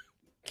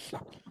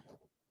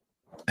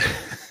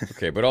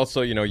 Okay, but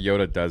also,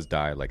 Yoda does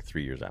die like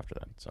 3 years after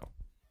that, so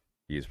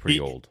he is pretty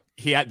old.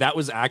 That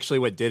was actually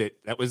what did it.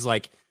 That was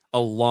like, a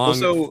long.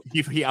 Also,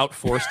 he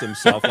outforced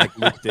himself like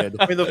Luke did.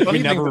 I mean, the funny we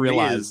thing never for me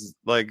realized. is,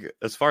 like,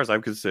 as far as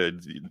I'm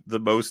concerned, the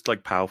most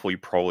like powerful you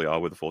probably are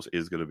with the Force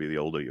is going to be the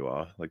older you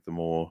are. Like, the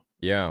more.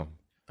 Yeah,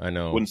 I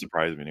know. Wouldn't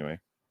surprise me anyway.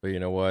 But you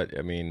know what?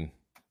 I mean,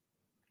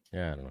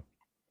 yeah, I don't know.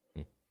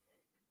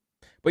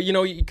 But you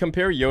know, you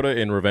compare Yoda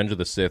in Revenge of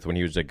the Sith when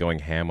he was like going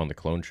ham on the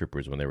clone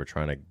troopers when they were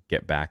trying to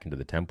get back into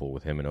the temple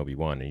with him and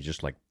Obi-Wan, and he's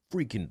just like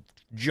freaking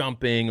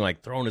jumping,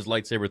 like throwing his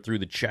lightsaber through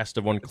the chest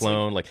of one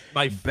clone. Like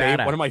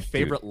one of my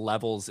favorite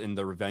levels in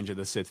the Revenge of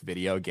the Sith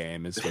video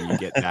game is when you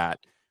get that,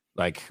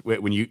 like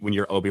when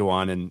you're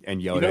Obi-Wan and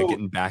Yoda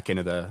getting back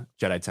into the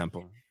Jedi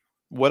Temple.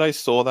 When I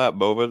saw that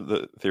moment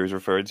that Theory's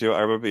referring to, I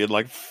remember being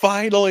like,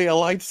 finally a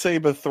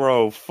lightsaber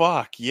throw.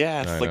 Fuck,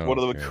 yes. I Like know, one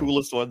of the yeah.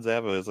 coolest ones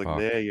ever. It's like, Fuck.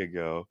 there you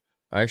go.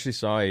 I actually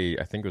saw I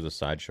think it was a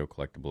sideshow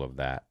collectible of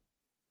that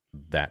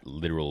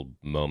literal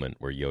moment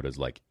where Yoda's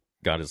like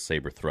got his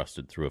saber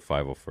thrusted through a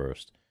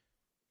 501st.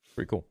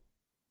 Pretty cool.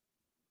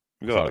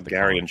 We got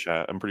Gary in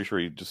chat. I'm pretty sure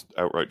he just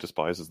outright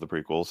despises the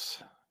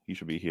prequels. He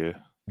should be here.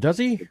 Does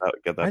he?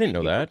 Get that I didn't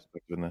know that.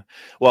 in there.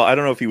 Well, I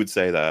don't know if he would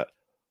say that.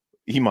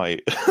 He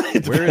might.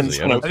 It Where is depends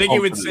he? on I how think he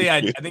would confident say.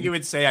 I think he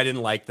would say I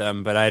didn't like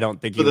them, but I don't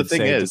think he But the would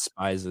thing say is-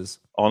 despises.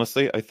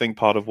 Honestly, I think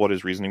part of what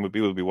his reasoning would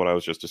be what I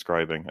was just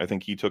describing. I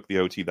think he took the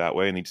OT that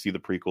way, and he'd see the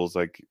prequels.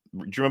 Like, do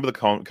you remember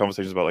the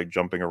conversations about like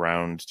jumping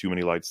around, too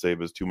many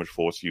lightsabers, too much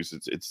Force use?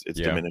 It's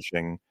Yeah.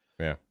 diminishing.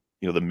 Yeah.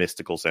 You know, the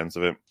mystical sense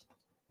of it.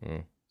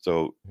 Mm.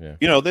 So Yeah.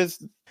 you know,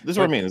 this is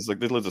what I mean. It's like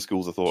there's loads of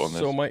schools of thought on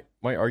this. So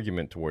my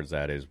argument towards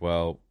that is,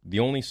 well, the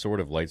only sort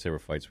of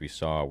lightsaber fights we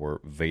saw were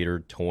Vader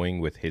toying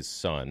with his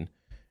son,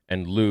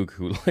 and Luke,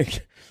 who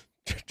like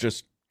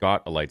just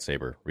got a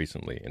lightsaber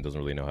recently and doesn't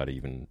really know how to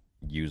even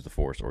use the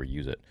Force or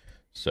use it.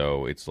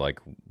 So it's like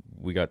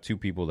we got two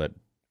people that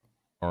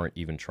aren't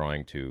even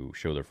trying to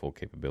show their full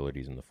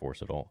capabilities in the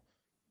Force at all.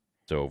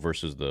 So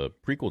versus the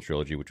prequel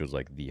trilogy, which was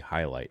like the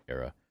highlight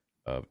era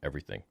of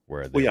everything,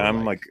 where they were,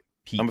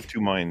 I'm of two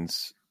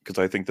minds, because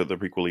I think that the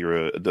prequel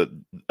era,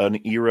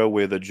 an era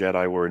where the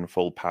Jedi were in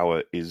full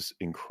power, is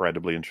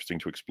incredibly interesting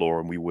to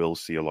explore, and we will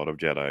see a lot of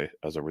Jedi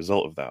as a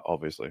result of that,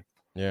 obviously.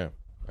 Yeah,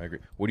 I agree.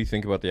 What do you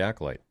think about the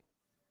Acolyte?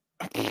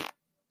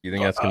 You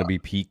think that's going to be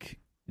peak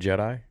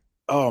Jedi?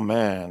 Oh,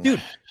 man.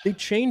 Dude, they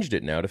changed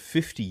it now to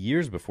 50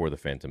 years before The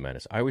Phantom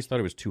Menace. I always thought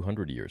it was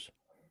 200 years.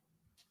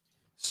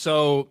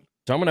 So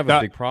I'm going to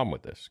have a big problem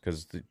with this,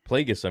 because the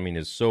Plagueis, I mean,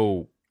 is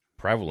so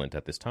prevalent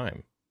at this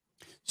time.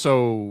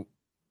 So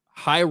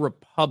High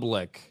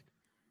Republic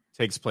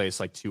takes place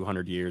like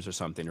 200 years or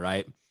something,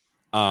 right?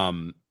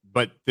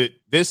 But the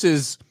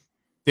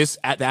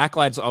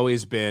Acolyte's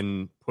always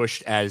been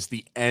pushed as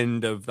the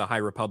end of the High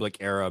Republic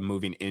era,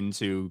 moving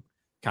into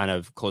kind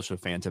of closer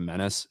to Phantom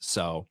Menace.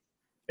 So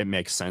it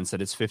makes sense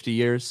that it's 50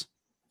 years.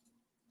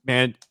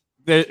 Man,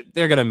 they're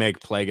gonna make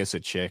Plagueis a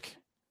chick.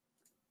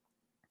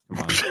 Come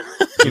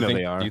on,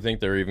 they are. Do you think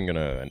they're even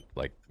gonna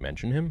like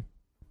mention him?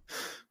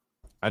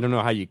 I don't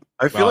know how you.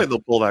 I feel like they'll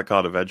pull that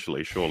card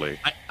eventually, surely.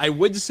 I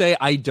would say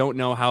I don't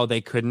know how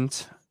they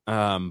couldn't,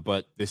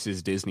 but this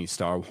is Disney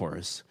Star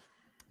Wars,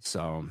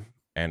 so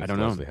and I don't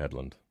know. Leslie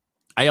Headland.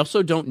 I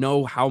also don't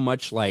know how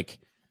much like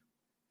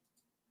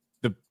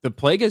the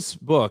Plagueis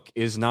book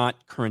is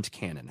not current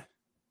canon.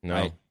 No,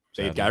 right?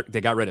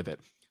 They got rid of it,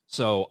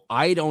 so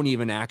I don't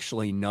even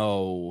actually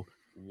know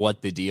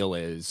what the deal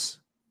is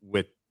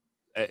with.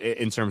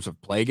 In terms of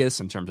Plagueis,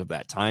 in terms of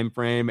that time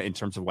frame, in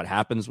terms of what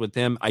happens with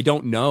him, I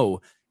don't know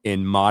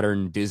in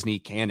modern Disney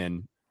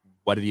canon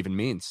what it even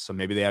means. So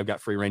maybe they have got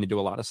free reign to do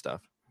a lot of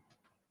stuff.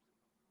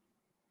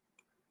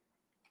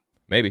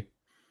 Maybe.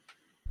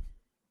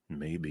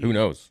 Who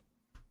knows?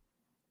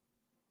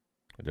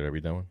 Did I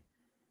read that one?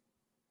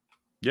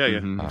 Yeah.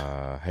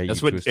 Mm-hmm. Hey,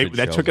 that's what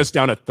that took us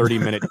down a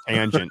 30-minute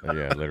tangent.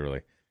 Yeah,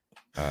 literally.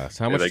 So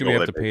how much do we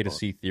have to pay to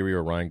see Theory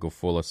or Ryan go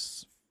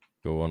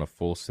on a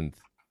full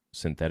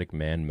synthetic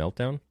man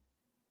meltdown?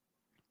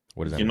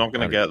 What is that? You're not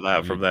going to get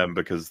that from them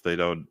because they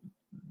don't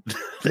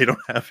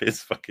have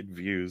his fucking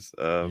views.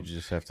 You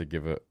just have to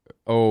give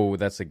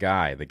that's the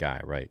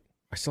guy, right?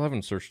 I still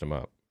haven't searched him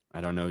up.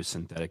 I don't know who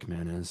Synthetic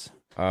Man is.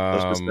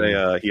 Let's just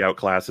say he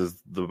outclasses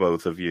the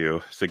both of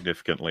you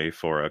significantly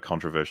for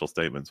controversial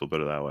statements. We'll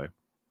put it that way.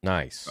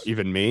 Nice.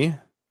 Even me?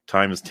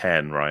 Times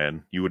 10,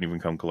 Ryan. You wouldn't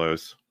even come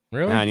close.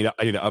 Really? Man,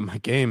 I need to up my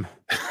game.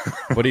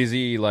 But is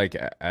he like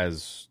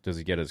does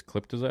he get as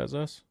clipped as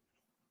us?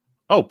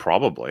 Oh,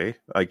 probably.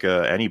 Like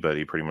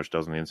anybody pretty much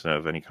does on the internet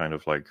of any kind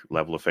of like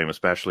level of fame,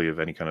 especially of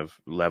any kind of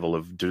level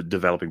of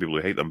developing people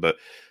who hate them. But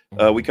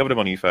we covered him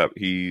on EFAP.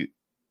 He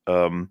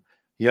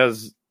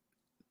has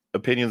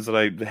opinions that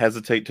I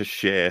hesitate to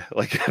share.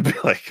 Like, I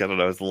don't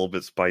know, it's a little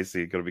bit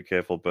spicy. Got to be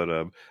careful. But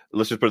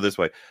let's just put it this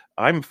way: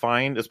 I'm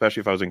fine,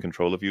 especially if I was in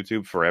control of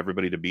YouTube, for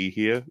everybody to be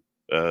here.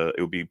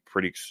 It would be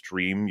pretty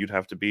extreme. You'd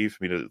have to be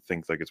for me to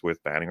think like it's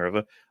worth banning or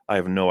whatever. I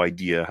have no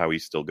idea how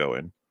he's still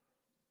going.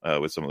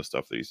 With some of the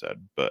stuff that he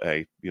said, but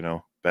hey,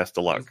 best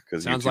of luck.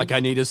 Because sounds like I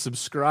need to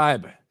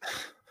subscribe.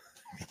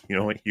 You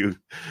know what?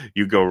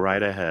 You go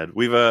right ahead.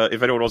 We've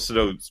if anyone wants to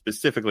know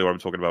specifically what I'm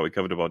talking about, we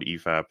covered about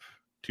EFAP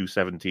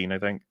 217, I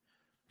think.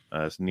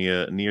 It's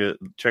near.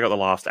 Check out the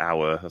last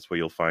hour. That's where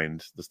you'll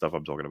find the stuff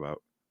I'm talking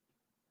about.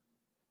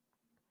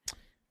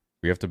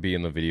 We have to be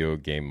in the video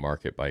game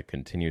market by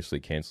continuously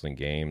canceling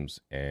games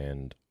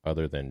and,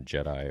 other than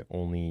Jedi,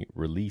 only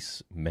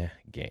release meh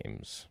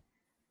games.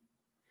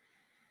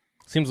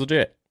 Seems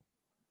legit.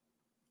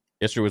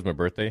 Yesterday was my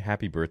birthday.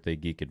 Happy birthday,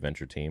 Geek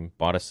Adventure Team.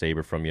 Bought a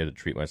saber from you to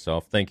treat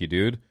myself. Thank you,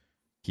 dude.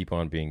 Keep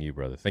on being you,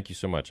 brother. Thank you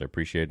so much. I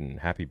appreciate it,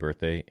 and happy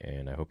birthday,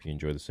 and I hope you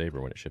enjoy the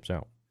saber when it ships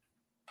out.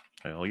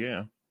 Hell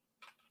yeah.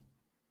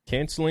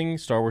 Canceling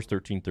Star Wars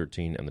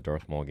 1313 and the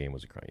Darth Maul game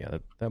was a crime. Yeah,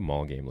 that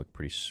Maul game looked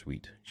pretty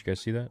sweet. Did you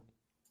guys see that?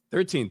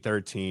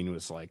 1313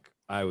 was like,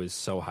 I was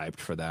so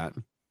hyped for that.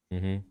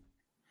 Mm-hmm.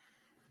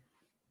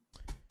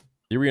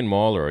 Theory and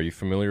MauLer, are you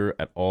familiar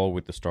at all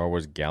with the Star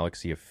Wars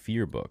Galaxy of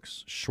Fear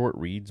books? Short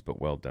reads,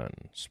 but well done.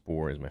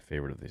 Spore is my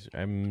favorite of these.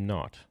 I'm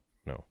not.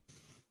 No.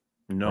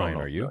 Ryan,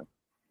 are you?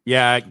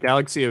 Yeah,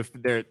 Galaxy of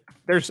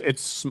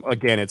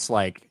it's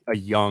like a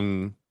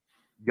young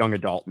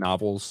adult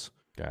novels.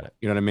 Got it.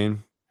 You know what I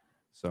mean?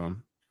 So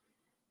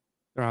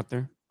they're out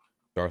there.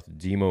 Darth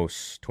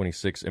Demos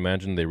 26.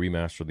 Imagine they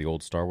remaster the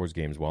old Star Wars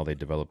games while they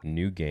develop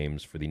new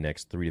games for the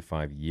next 3 to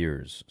 5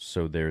 years.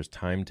 So there's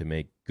time to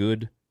make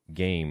good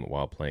game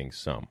while playing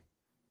some.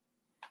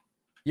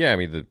 Yeah, I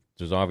mean,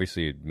 there's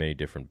obviously many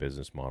different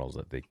business models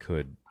that they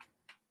could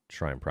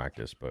try and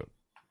practice, but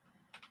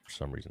for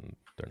some reason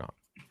they're not.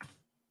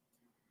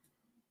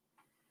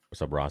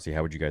 What's up, Rossi?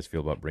 How would you guys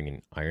feel about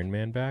bringing Iron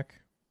Man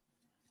back?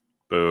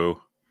 Boo.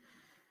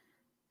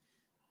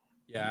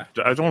 Yeah.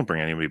 I don't want to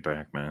bring anybody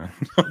back, man.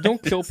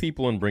 Don't kill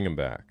people and bring them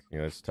back. You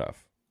know, it's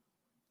tough.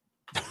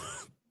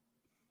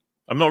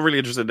 I'm not really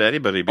interested in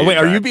anybody being wait,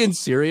 back. are you being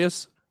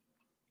serious?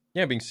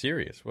 Yeah, being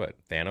serious. What,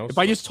 Thanos? If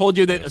I just told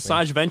you that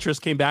Asajj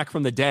Ventress came back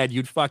from the dead,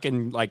 you'd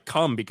fucking like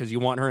come because you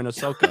want her in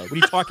Ahsoka. What are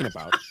you talking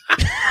about?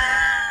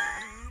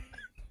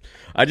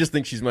 I just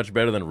think she's much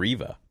better than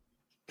Reva.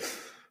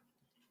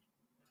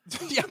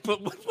 Yeah,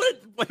 but what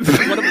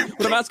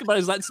I'm asking about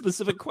is that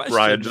specific question.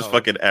 Ryan just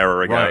fucking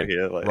erroring out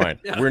here. Ryan,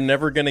 Yeah. We're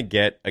never going to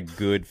get a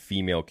good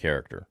female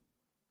character.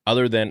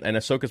 Other than, and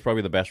Ahsoka's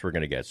probably the best we're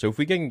going to get. So if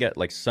we can get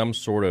like some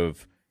sort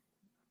of,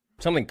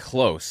 something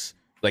close,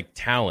 like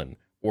Talon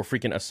or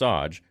freaking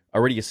Asajj,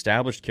 already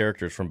established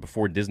characters from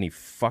before Disney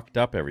fucked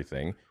up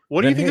everything.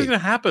 What do you think is going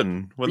to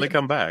happen when they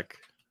come back?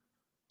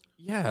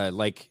 Yeah,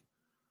 like,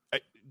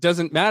 it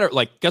doesn't matter.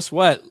 Like, guess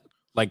what?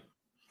 Like,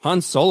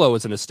 Han Solo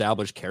was an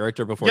established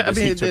character before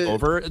Disney took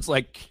over. It's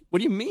like, what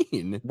do you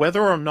mean?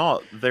 Whether or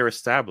not they're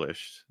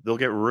established, they'll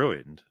get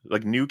ruined.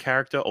 Like, new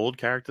character, old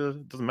character,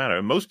 doesn't matter.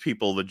 And most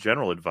people, the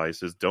general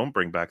advice is don't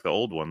bring back the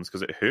old ones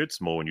because it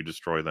hurts more when you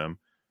destroy them.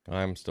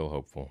 I'm still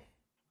hopeful.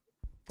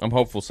 I'm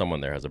hopeful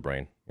someone there has a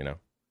brain, you know?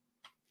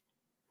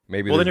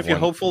 Maybe. Well, then if you're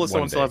hopeful that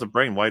someone still has a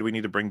brain, why do we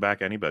need to bring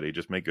back anybody?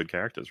 Just make good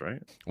characters,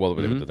 right? Well,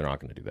 they're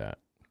not going to do that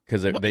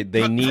because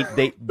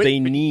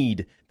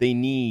they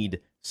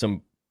need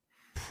some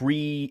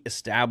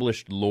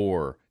pre-established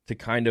lore to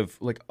kind of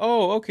like,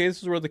 oh, okay,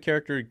 this is where the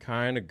character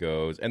kind of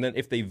goes, and then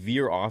if they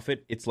veer off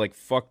it, it's like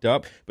fucked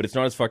up, but it's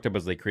not as fucked up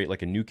as they create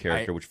like a new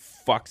character which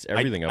fucks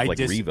everything up, like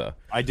Reva.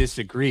 I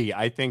disagree.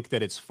 I think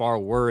that it's far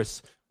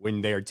worse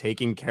when they're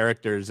taking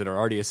characters that are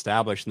already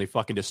established and they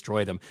fucking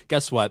destroy them.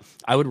 Guess what?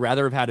 I would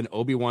rather have had an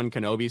Obi-Wan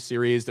Kenobi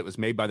series that was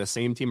made by the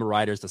same team of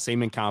writers, the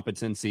same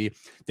incompetency,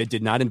 that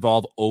did not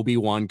involve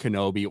Obi-Wan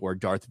Kenobi or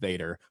Darth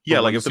Vader.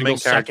 Yeah, like if the main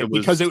character was...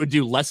 Because it would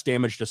do less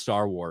damage to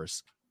Star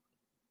Wars.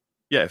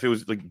 Yeah, if it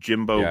was like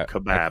Jimbo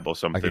Kebab or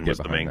something was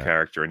the main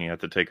character and he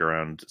had to take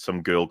around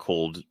some girl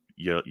called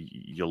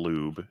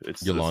Yaloob.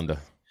 It's Yolanda.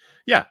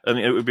 Yeah, I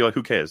mean, it would be like,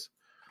 who cares?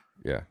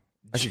 Yeah.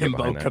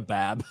 Jimbo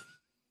Kebab.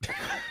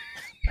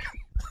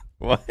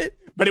 What?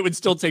 But it would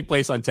still take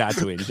place on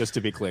Tatooine, just to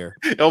be clear.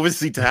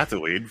 Obviously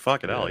Tatooine.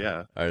 Fucking hell,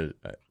 yeah.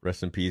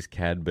 Rest in peace,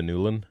 Cad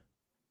Banoulin.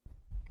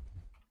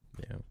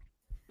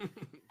 Yeah.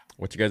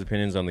 What's your guys'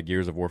 opinions on the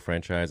Gears of War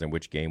franchise and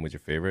which game was your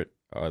favorite?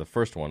 The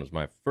first one was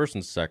my first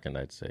and second,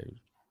 I'd say, was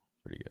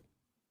pretty good.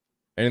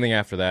 Anything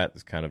after that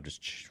is kind of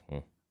just...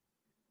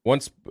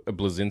 Once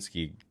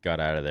Blazinski got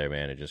out of there,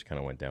 man, it just kind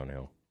of went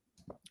downhill.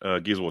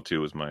 Gears of War 2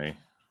 was my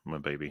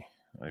baby.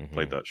 I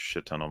played that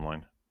shit ton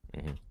online.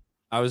 Mm-hmm.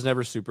 I was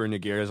never super into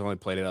Gears. I only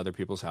played at other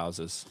people's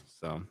houses.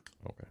 So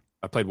okay,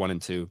 I played 1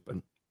 and 2, but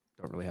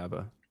don't really have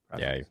a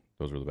preference. Yeah,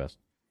 those were the best.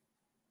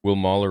 Will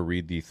MauLer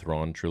read the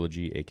Thrawn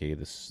trilogy, aka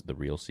the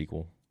real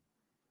sequel?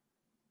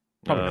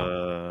 Probably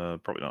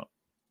not. Probably not.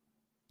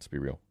 Let's be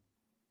real.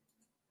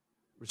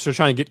 We're still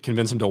trying to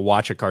convince him to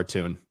watch a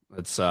cartoon.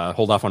 Let's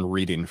hold off on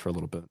reading for a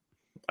little bit.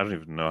 I don't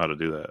even know how to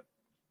do that.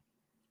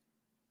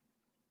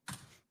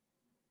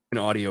 An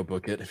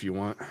audiobook it if you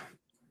want.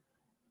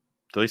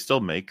 Do they still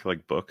make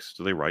like books?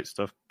 Do they write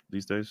stuff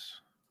these days?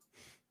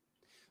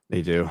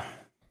 They do.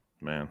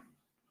 Man.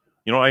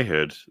 You know what I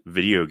heard?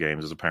 Video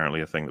games is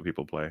apparently a thing that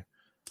people play.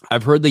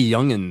 I've heard the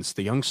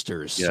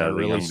youngsters are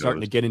really youngos.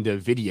 starting to get into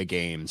video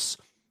games.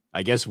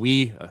 I guess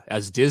we,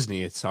 as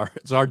Disney, it's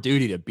our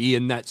duty to be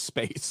in that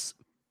space.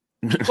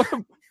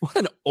 What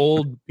an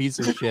old piece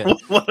of shit.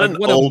 What Like, an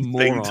what old a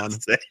thing moron.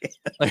 to say.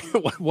 Like,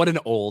 what an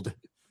old.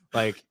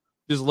 Like,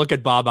 just look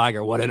at Bob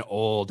Iger. What an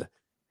old.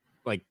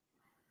 Like,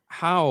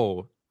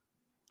 how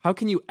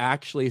can you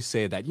actually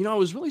say that? You know, I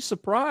was really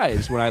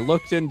surprised when I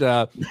looked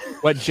into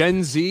what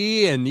Gen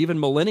Z and even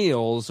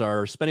millennials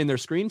are spending their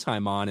screen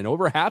time on, and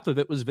over half of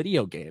it was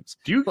video games.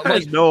 Do you But,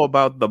 guys like, know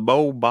about the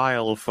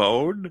mobile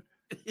phone?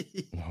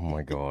 Oh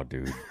my god,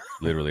 dude.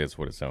 Literally, that's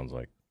what it sounds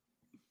like.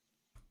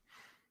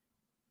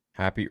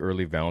 Happy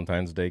early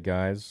Valentine's Day,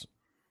 guys.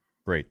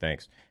 Great,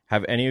 thanks.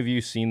 Have any of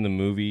you seen the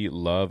movie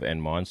Love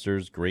and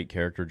Monsters? Great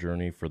character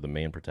journey for the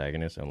main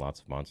protagonist and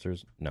lots of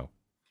monsters. No,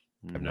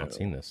 I've not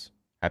seen this.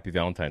 Happy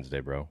Valentine's Day,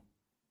 bro.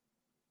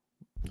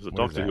 There's a What is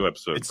Doctor that? Who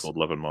episode called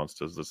Love and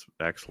Monsters. That's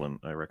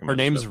excellent. I recommend her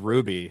name's it.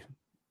 Ruby,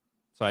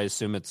 so I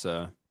assume it's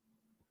a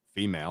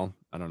female.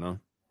 I don't know.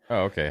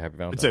 Oh, okay. Happy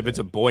Valentine's It's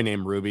a boy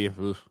named Ruby.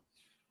 Oof.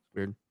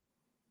 Weird.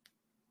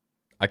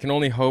 I can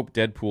only hope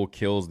Deadpool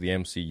kills the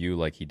MCU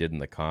like he did in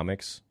the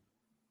comics.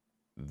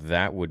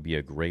 That would be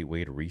a great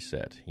way to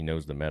reset. He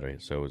knows the meta.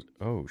 So,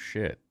 oh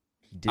shit,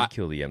 he did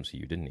kill the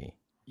MCU, didn't he?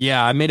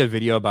 Yeah, I made a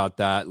video about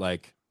that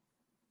like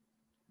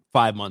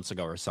 5 months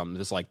ago or something.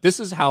 Just like, this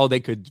is how they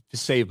could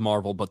save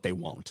Marvel, but they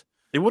won't.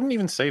 It wouldn't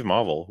even save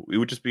Marvel. It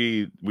would just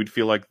be, we'd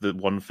feel like the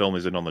one film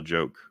is in on the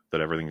joke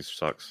that everything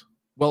sucks.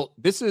 Well,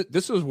 this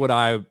is what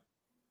I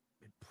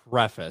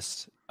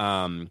prefaced,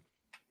 and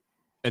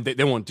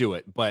they won't do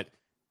it, but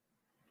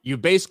you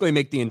basically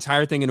make the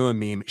entire thing into a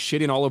meme,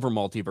 shitting all over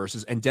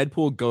multiverses, and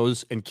Deadpool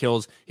goes and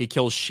kills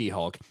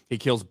She-Hulk, he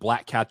kills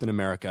Black Captain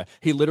America,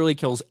 he literally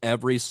kills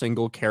every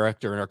single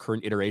character in our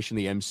current iteration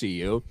of the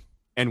MCU,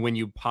 and when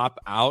you pop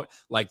out,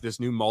 like, this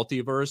new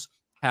multiverse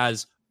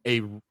has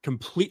a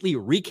completely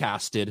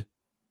recasted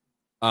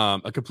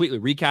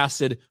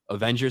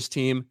Avengers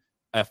team,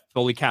 a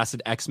fully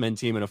casted X-Men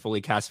team, and a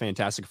fully cast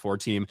Fantastic Four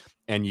team,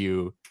 and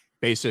you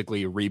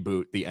basically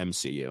reboot the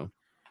MCU.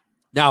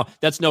 Now,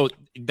 that's no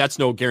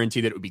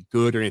guarantee that it would be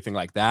good or anything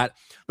like that.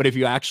 But if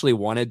you actually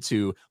wanted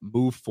to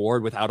move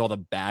forward without all the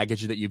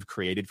baggage that you've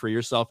created for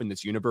yourself in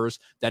this universe,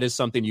 that is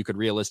something you could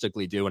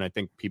realistically do, and I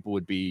think people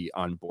would be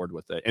on board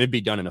with it, and it'd be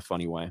done in a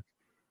funny way.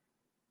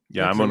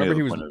 Yeah, I remember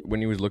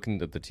when he was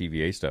looking at the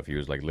TVA stuff, he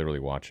was like literally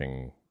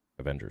watching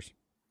Avengers.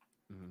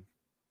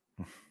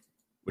 Mm-hmm.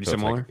 What do you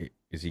say, MauLer? Like,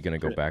 is he going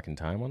to go back in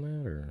time on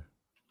that, or?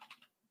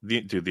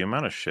 The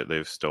amount of shit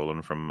they've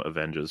stolen from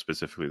Avengers,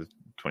 specifically the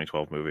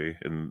 2012 movie,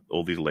 and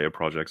all these layer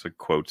projects, like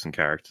quotes and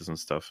characters and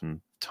stuff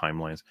and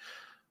timelines,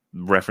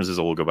 references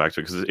all go back to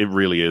it, because it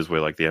really is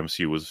where like the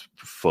MCU was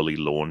fully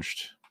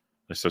launched.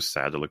 It's so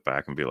sad to look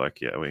back and be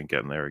like, yeah, we ain't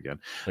getting there again.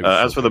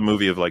 As for the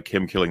movie of like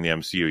him killing the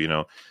MCU, you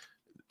know,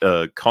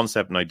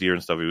 concept and idea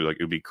and stuff, it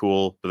would be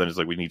cool, but then it's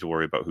like we need to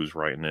worry about who's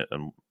writing it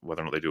and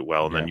whether or not they do it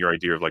well. And then your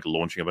idea of like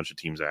launching a bunch of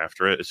teams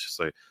after it, it's just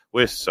like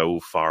we're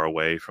so far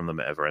away from them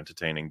ever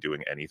entertaining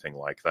doing anything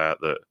like that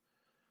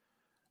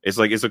it's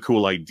like it's a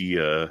cool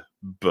idea,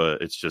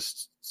 but it's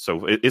just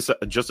so it's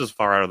just as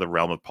far out of the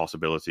realm of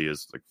possibility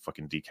as like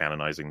fucking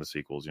decanonizing the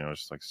sequels. You know,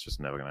 it's like it's just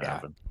never gonna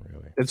happen.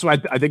 Really, that's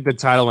why I think the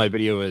title of my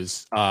video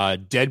is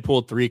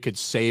Deadpool 3 could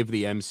save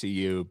the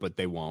MCU, but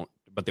they won't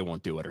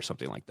do it, or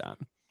something like that.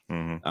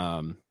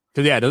 Mm-hmm.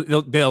 Because yeah,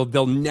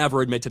 they'll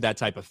never admit to that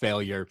type of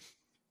failure.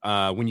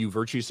 When you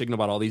virtue signal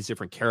about all these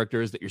different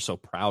characters that you're so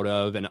proud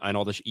of, and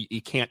all this,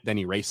 you can't then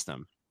erase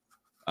them,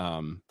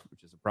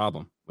 which is a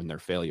problem when they're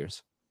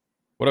failures.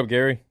 What up,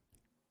 Gary?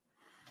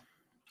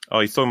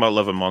 Oh, he's talking about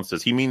Love and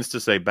Monsters. He means to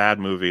say bad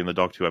movie, and the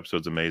Doctor Who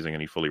episode's amazing,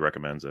 and he fully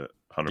recommends it.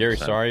 100%. Gary,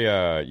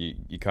 sorry,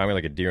 you caught me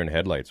like a deer in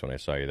headlights when I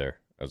saw you there.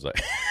 I was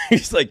like,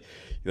 he's like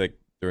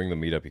during the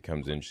meetup, he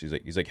comes in.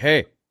 He's like,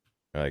 hey,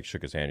 I like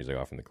shook his hand. He's like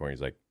off in the corner.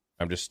 He's like,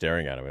 I'm just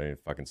staring at him. I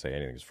didn't fucking say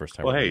anything. It's the first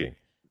time. Well, we're hey, meeting.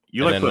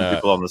 you And like then, putting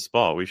people on the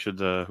spot. We should.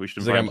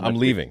 He's like, I'm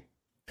leaving.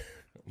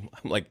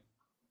 I'm like,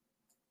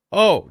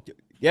 oh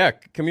yeah,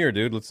 come here,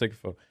 dude. Let's take a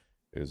photo.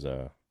 It was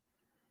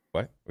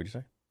what? What'd you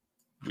say?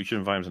 We should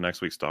invite him to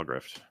next week's Star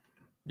Grift.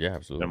 Yeah,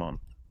 absolutely. Come on.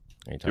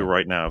 Anytime. Do it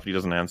right now. If he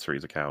doesn't answer,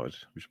 he's a coward.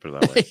 We should put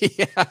it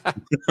that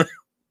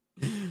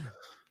way.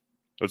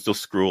 Let's still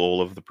screw all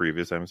of the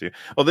previous MCU.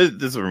 Oh, this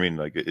is what I mean.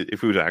 Like,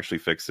 if we were to actually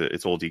fix it,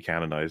 it's all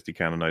decanonized.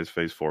 Decanonize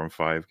Phase 4 and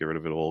 5. Get rid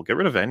of it all. Get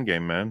rid of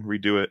Endgame, man.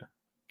 Redo it.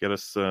 Get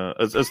us,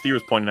 as Theo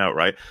was pointing out,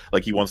 right?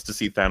 Like, he wants to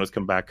see Thanos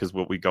come back because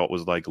what we got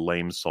was like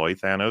lame soy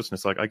Thanos, and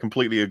it's like I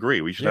completely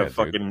agree. We should have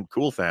fucking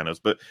cool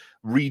Thanos, but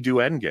redo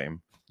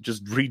Endgame.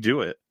 Just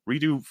redo it.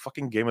 Redo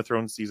fucking Game of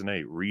Thrones Season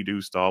 8.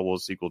 Redo Star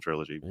Wars sequel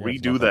trilogy. Yeah,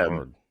 redo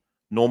them.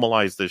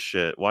 Normalize this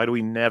shit. Why do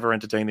we never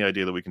entertain the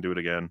idea that we can do it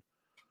again?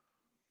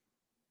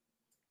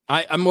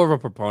 I'm more of a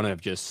proponent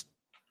of just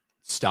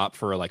stop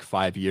for like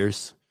 5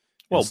 years.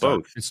 Well,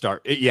 and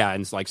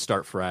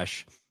start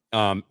fresh.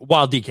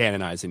 While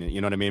decanonizing it,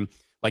 you know what I mean?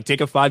 Like,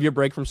 take a 5-year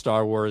break from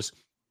Star Wars.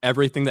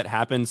 Everything that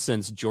happened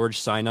since George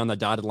signed on the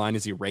dotted line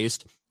is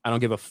erased. I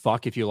don't give a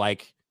fuck if you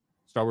like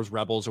Star Wars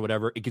Rebels or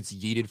whatever. It gets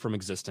yeeted from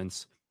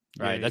existence,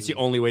 right? Yay. That's the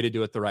only way to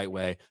do it the right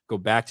way. Go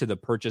back to the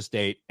purchase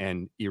date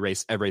and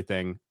erase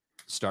everything.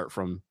 Start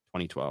from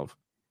 2012.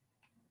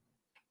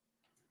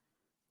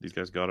 These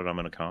guys got it. I'm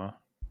in a car.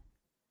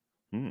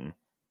 I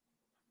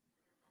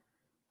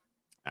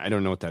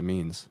don't know what that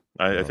means.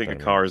 I think a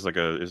car is like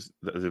is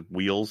the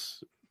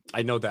wheels.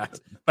 I know that,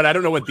 but I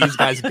don't know what these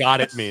guys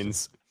got it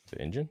means.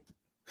 The engine?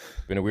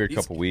 Been a weird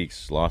couple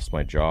weeks. Lost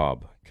my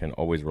job. Can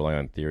always rely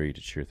on theory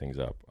to cheer things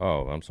up.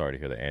 Oh, I'm sorry to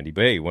hear that, Andy.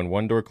 But hey, when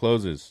one door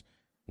closes,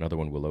 another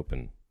one will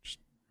open just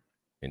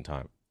in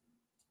time.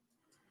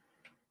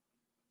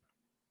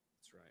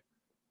 That's right.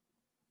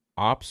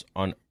 Ops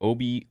on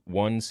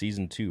Obi-Wan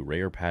Season 2.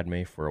 Rey or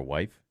Padme for a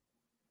wife?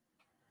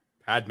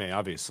 Padme,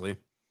 obviously.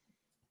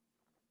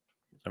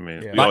 I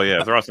mean,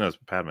 if they're asking us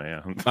Padme,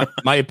 yeah.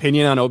 my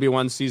opinion on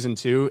Obi-Wan Season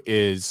 2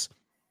 is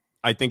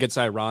I think it's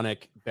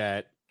ironic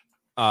that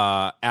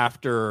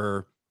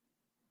after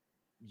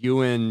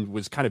Ewan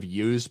was kind of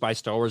used by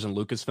Star Wars and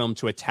Lucasfilm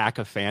to attack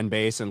a fan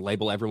base and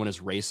label everyone as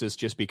racist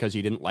just because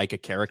he didn't like a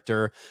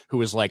character who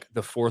was like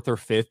the fourth or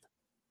fifth,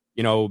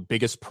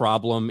 biggest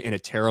problem in a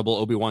terrible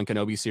Obi-Wan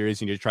Kenobi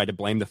series, and you tried to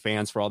blame the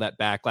fans for all that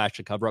backlash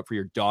to cover up for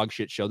your dog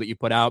shit show that you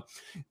put out.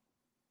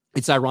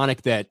 It's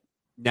ironic that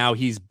now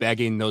he's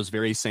begging those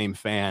very same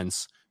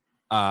fans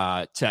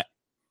to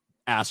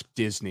ask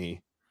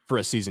Disney for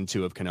a season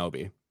 2 of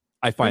Kenobi.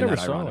 I find that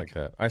ironic. Like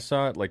that. I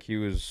saw it like he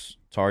was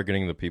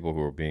targeting the people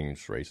who were being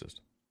racist.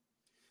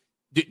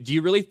 Do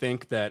you really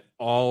think that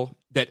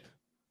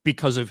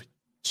because of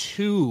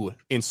 2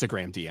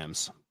 Instagram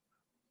DMs?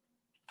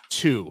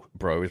 2.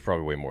 Bro, it was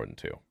probably way more than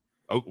 2.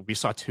 Oh, we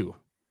saw 2.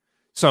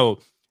 So,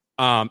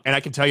 and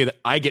I can tell you that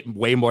I get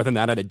way more than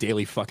that on a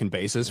daily fucking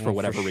basis for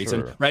whatever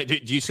reason, right? Do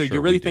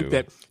you really think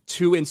that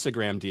 2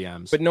 Instagram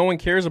DMs, but no one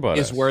cares about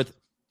is us. worth?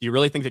 Do you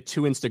really think that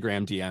 2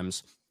 Instagram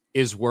DMs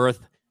is worth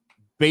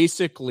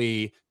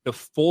basically the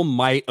full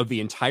might of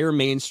the entire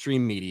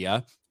mainstream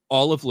media,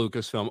 all of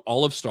Lucasfilm,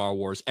 all of Star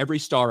Wars, every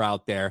star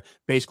out there,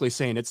 basically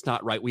saying it's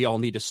not right? We all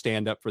need to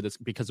stand up for this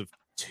because of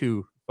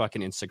 2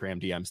 fucking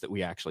Instagram DMs that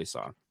we actually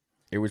saw.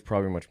 It was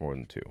probably much more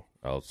than 2.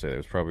 I'll say it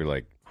was probably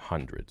like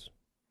hundreds,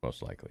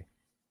 most likely.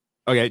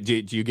 Okay,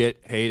 do you get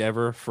hate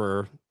ever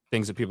for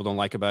things that people don't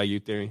like about you,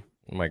 Theory?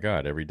 Oh my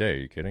God, every day. Are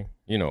you kidding?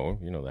 You know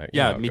that.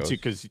 Yeah, me too,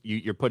 because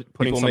you're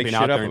putting something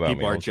out there and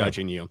people are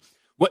judging you.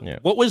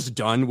 What was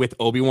done with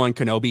Obi-Wan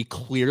Kenobi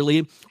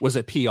clearly was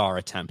a PR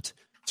attempt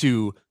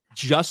to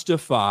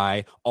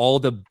justify all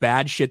the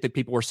bad shit that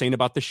people were saying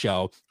about the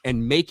show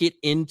and make it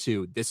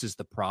into, this is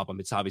the problem.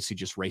 It's obviously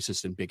just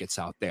racist and bigots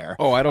out there.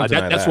 Oh, I don't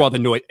deny that's that. where all the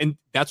noise, and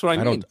that's what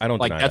I mean. I don't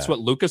like deny that's that.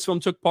 what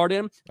Lucasfilm took part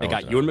in. They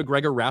got Ewan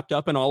McGregor wrapped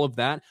up in all of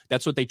that.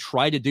 That's what they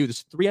tried to do. This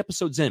is 3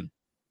 episodes in.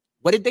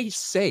 What did they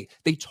say?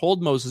 They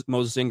told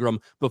Moses Ingram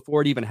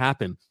before it even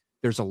happened,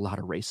 there's a lot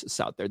of racists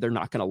out there. They're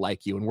not going to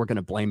like you, and we're going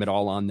to blame it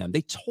all on them.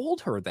 They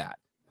told her that.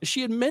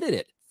 She admitted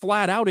it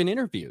flat out in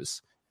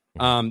interviews.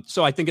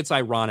 So I think it's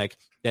ironic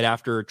that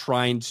after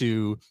trying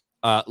to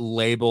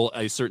label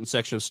a certain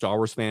section of Star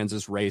Wars fans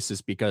as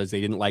racist because they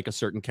didn't like a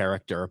certain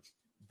character,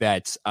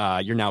 that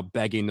you're now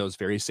begging those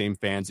very same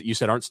fans that you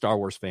said aren't Star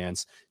Wars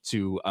fans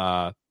to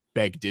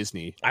beg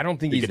Disney. I don't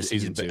think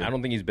I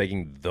don't think he's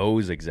begging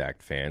those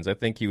exact fans. I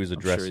think he was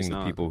addressing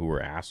the people who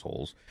were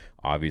assholes,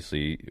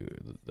 obviously,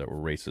 that were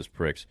racist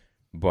pricks.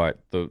 But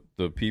the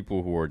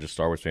people who are just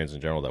Star Wars fans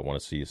in general that want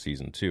to see a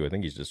season 2, I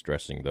think he's just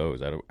addressing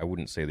those. I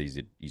wouldn't say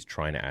that he's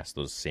trying to ask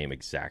those same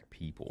exact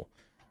people.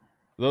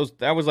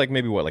 That was like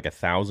maybe like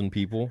 1,000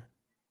 people,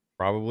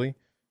 probably.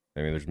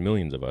 I mean, there's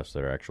millions of us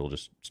that are actual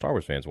just Star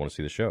Wars fans who want to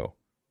see the show.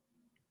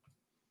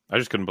 I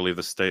just couldn't believe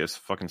the state of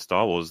fucking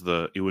Star Wars.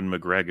 The Ewan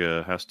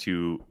McGregor has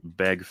to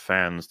beg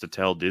fans to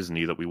tell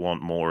Disney that we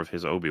want more of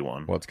his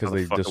Obi-Wan. Well, it's because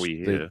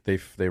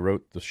they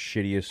wrote the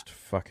shittiest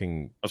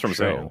fucking That's what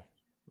show. I'm saying.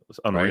 It's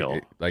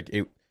unreal. Right?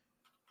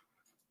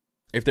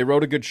 If they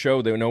wrote a good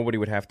show, then nobody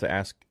would have to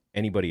ask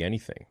anybody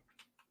anything,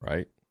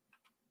 right?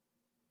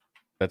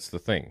 That's the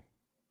thing.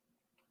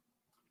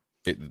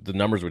 The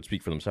numbers would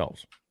speak for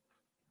themselves.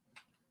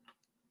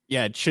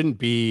 Yeah, it shouldn't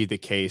be the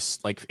case.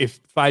 Like if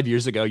 5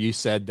 years ago you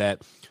said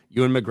that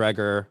Ewan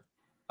McGregor,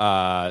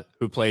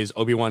 who plays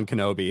Obi-Wan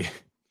Kenobi,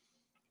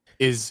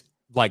 is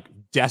like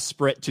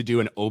desperate to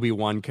do an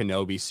Obi-Wan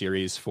Kenobi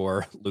series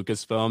for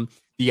Lucasfilm,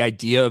 the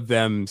idea of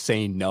them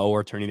saying no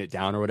or turning it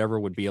down or whatever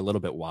would be a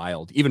little bit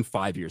wild, even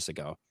 5 years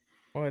ago.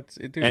 Well,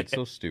 it's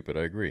so stupid.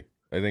 I agree.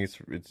 I think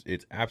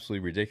it's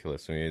absolutely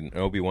ridiculous. I mean, an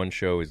Obi-Wan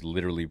show is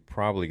literally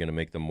probably going to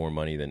make them more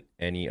money than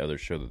any other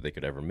show that they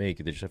could ever make.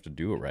 They just have to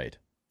do it right.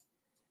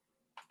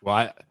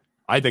 Well,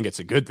 I think it's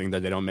a good thing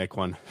that they don't make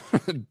one. I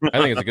think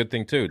it's a good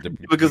thing too.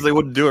 Because they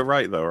wouldn't do it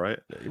right, though, right?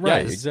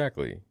 Right, yes.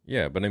 Exactly.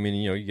 Yeah, but I mean,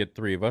 you get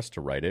 3 of us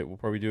to write it, we'll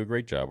probably do a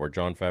great job. Or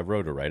Jon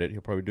Favreau to write it,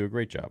 he'll probably do a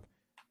great job.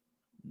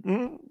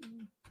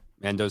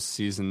 Mando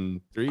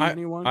season 3,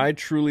 anyone? I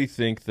truly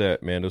think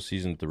that Mando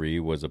season 3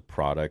 was a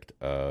product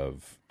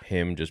of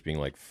him just being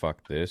like,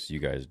 fuck this, you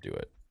guys do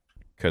it.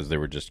 Because they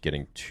were just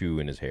getting too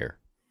in his hair.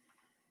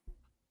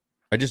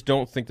 I just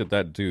don't think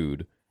that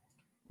dude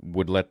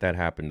would let that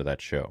happen to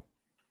that show.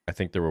 I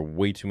think there were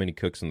way too many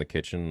cooks in the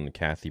kitchen, and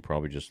Kathy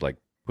probably just like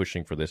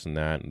pushing for this and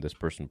that, and this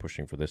person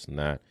pushing for this and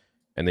that.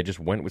 and they just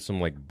went with some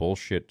like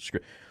bullshit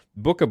script.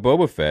 Book of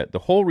Boba Fett. The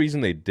whole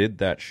reason they did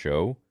that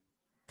show,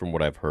 from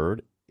what I've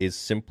heard, is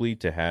simply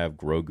to have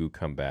Grogu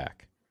come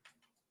back.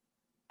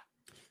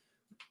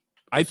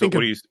 I think.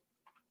 What he's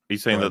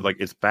saying that like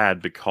it's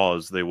bad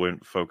because they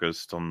weren't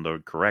focused on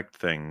the correct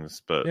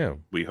things, but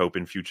we hope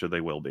in future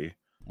they will be.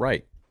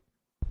 Right.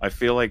 I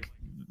feel like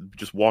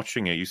just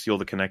watching it, you see all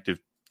the connective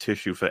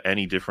tissue for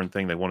any different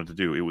thing they wanted to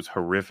do. It was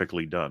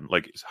horrifically done.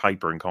 Like, it's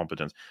hyper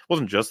incompetence. It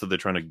wasn't just that they're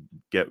trying to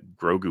get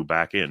Grogu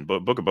back in, but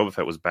Book of Boba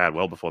Fett was bad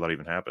well before that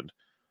even happened.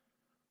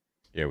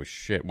 Yeah, it was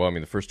shit. Well, I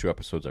mean, the first 2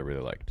 episodes I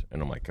really liked,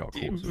 and I'm like, oh,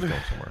 cool, this is going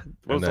somewhere.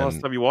 When was the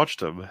last time you watched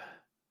them?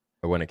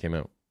 When it came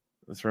out.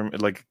 That's from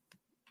like,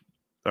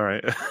 all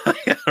right.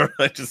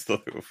 I just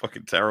thought they were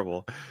fucking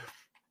terrible.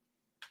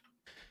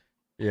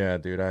 Yeah,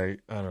 dude, I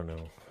don't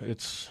know.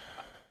 It's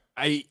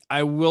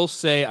I will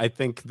say I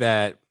think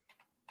that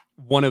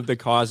one of the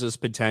causes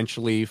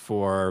potentially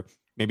for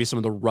maybe some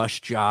of the rush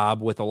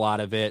job with a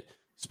lot of it,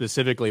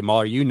 specifically,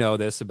 MauLer, you know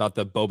this about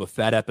the Boba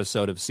Fett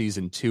episode of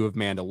season 2 of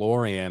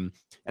Mandalorian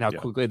and how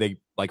quickly they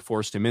like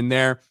forced him in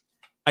there.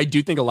 I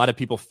do think a lot of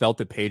people felt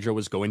that Pedro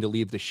was going to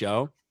leave the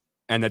show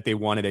and that they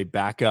wanted a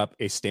backup,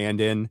 a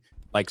stand-in,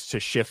 like to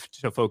shift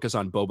to focus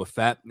on Boba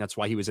Fett. And that's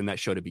why he was in that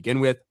show to begin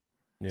with.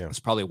 Yeah.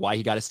 That's probably why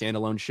he got a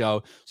standalone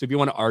show. So if you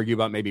want to argue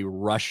about maybe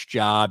rush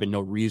job and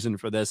no reason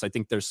for this, I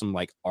think there's some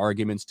like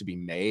arguments to be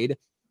made.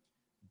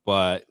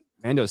 But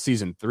Mando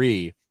season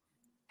 3,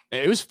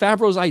 it was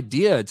Favreau's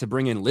idea to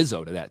bring in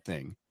Lizzo to that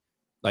thing.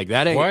 Like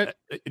that ain't what?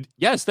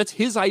 Yes, that's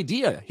his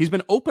idea. He's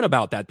been open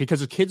about that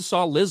because the kids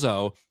saw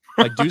Lizzo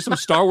like do some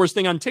Star Wars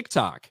thing on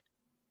TikTok.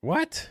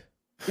 What?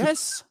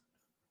 Yes.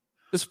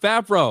 This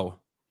Favreau.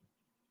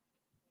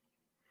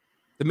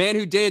 The man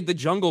who did the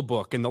Jungle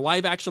Book and the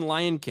live action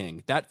Lion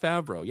King. That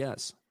Favreau,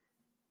 yes.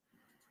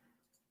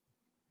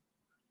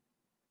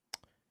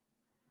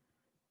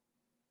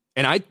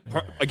 And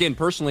again,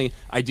 personally,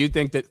 I do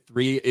think that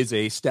 3 is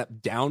a step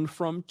down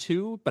from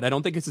 2, but I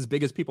don't think it's as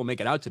big as people make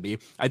it out to be.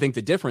 I think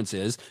the difference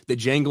is the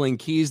jangling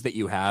keys that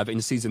you have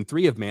in season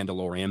 3 of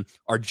Mandalorian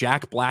are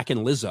Jack Black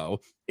and Lizzo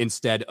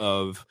instead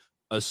of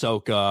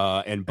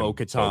Ahsoka and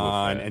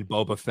Bo-Katan and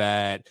Boba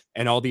Fett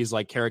and all these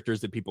like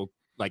characters that people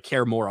like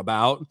care more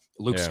about.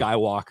 Luke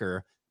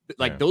Skywalker.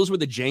 Like those were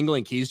the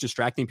jangling keys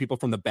distracting people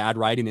from the bad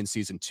writing in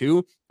season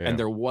 2. And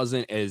there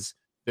wasn't as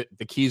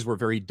the keys were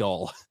very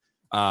dull.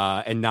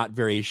 And not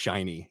very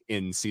shiny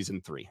in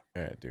season 3.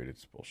 Yeah, dude,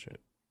 it's bullshit.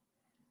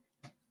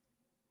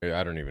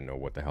 I don't even know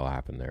what the hell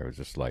happened there. It was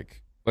just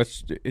like,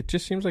 it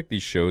just seems like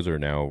these shows are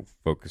now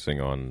focusing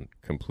on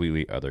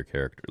completely other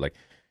characters, like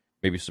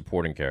maybe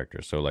supporting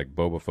characters. So like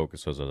Boba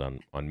focuses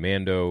on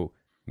Mando.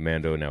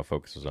 Mando now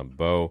focuses on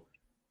Bo.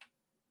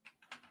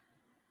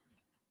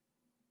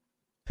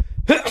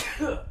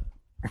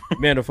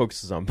 Mando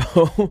focuses on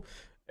Bo.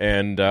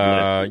 And,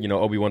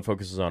 Obi-Wan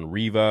focuses on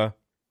Reva.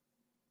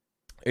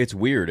 It's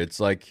weird. It's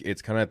like,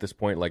 it's kind of at this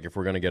point, like if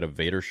we're going to get a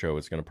Vader show,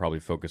 it's going to probably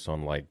focus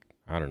on like,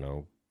 I don't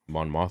know,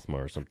 Mon Mothma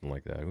or something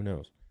like that. Who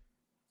knows?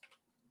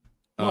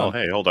 Oh,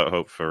 hey, hold out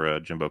hope for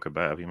Jimbo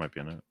Kebab. He might be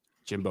in it.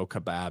 Jimbo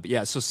Kebab.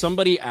 Yeah. So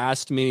somebody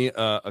asked me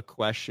a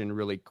question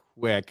really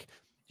quick.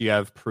 Do you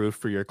have proof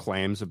for your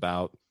claims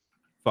about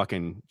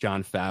fucking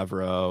Jon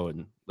Favreau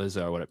and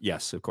Lizzo or whatever?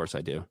 Yes, of course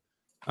I do.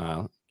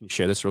 Can you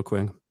share this real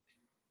quick?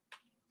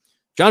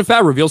 Jon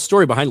Favreau reveals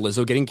story behind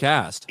Lizzo getting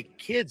cast.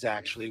 Kids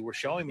actually were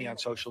showing me on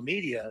social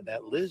media that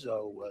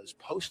Lizzo was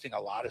posting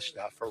a lot of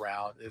stuff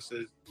around. They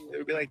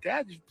would be like,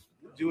 "Dad,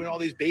 you're doing all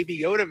these Baby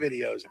Yoda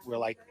videos." And we're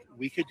like,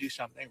 we could do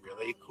something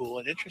really cool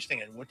and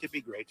interesting. And wouldn't it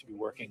be great to be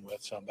working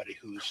with somebody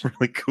who's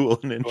really cool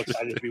and interesting?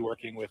 Excited to be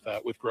working with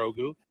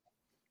Grogu.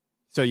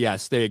 So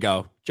yes, there you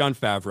go, Jon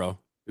Favreau.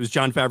 It was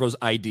Jon Favreau's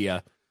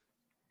idea.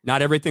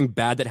 Not everything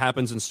bad that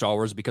happens in Star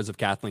Wars because of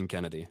Kathleen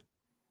Kennedy.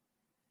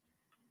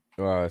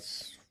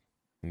 It's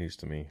news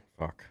to me.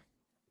 Fuck.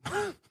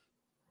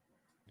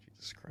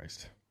 Jesus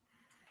Christ.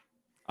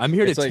 I'm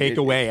here to take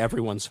away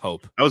everyone's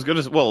hope. I was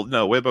going to... Well,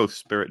 no, we're both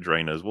spirit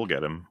drainers. We'll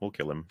get him. We'll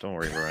kill him. Don't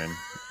worry, Ryan.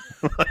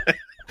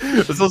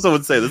 This also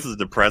would say this is a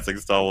depressing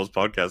Star Wars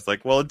podcast.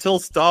 Like, well, until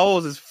Star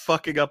Wars is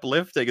fucking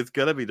uplifting, it's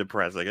going to be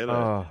depressing, isn't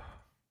it?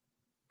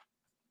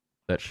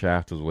 That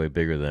shaft was way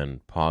bigger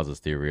than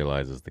Pauses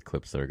realizes the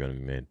clips that are going to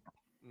be made.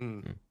 I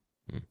didn't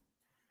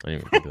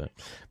even think of that.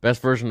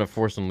 Best version of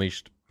Force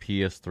Unleashed,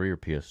 PS3 or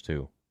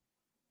PS2?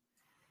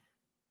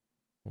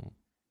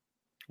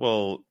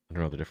 Well, I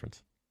don't know the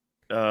difference.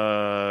 Fuck,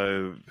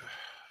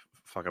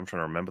 I'm trying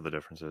to remember the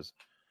differences.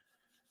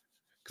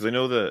 Because I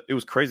know that it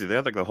was crazy. They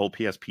had like the whole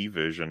PSP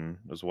version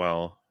as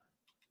well.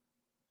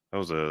 That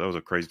was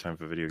a crazy time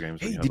for video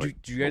games. Hey, did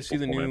you guys see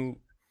the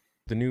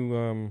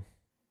new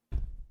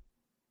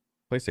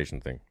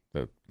PlayStation thing?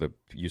 The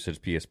you said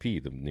it's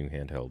PSP, the new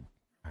handheld.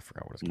 I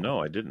forgot what it's called.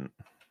 No, I didn't.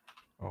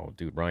 Oh,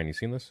 dude, Ryan, you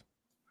seen this?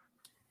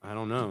 I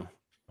don't know.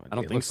 I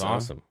don't think looks so.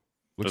 Awesome.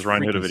 Does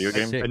Ryan hit a video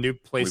game? A new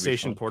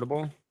PlayStation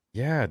Portable?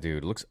 Yeah,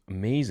 dude, it looks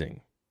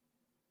amazing.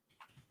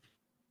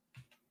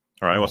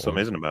 All right, what's so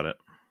amazing about it?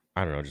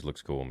 I don't know, it just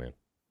looks cool, man.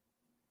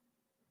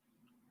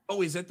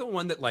 Oh, is that the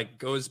one that like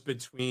goes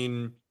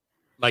between,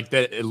 like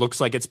that? It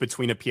looks like it's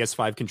between a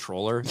PS5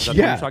 controller. Is that what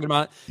you're talking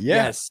about? Yeah.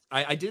 Yes,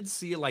 I did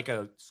see like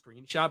a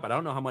screenshot, but I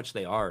don't know how much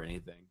they are or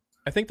anything.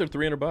 I think they're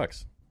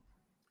 $300.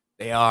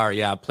 They are,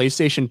 yeah.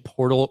 PlayStation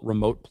Portal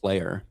remote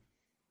player.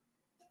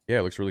 Yeah,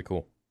 it looks really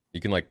cool.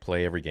 You can like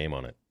play every game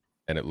on it,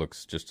 and it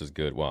looks just as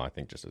good. Well, I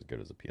think just as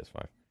good as a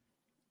PS5.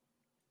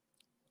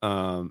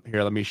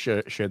 Here, let me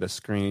share the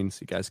screen so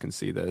you guys can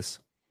see this.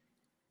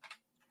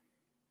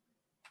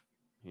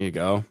 Here you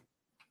go.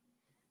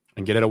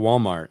 And get it at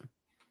Walmart.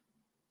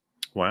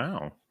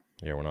 Wow.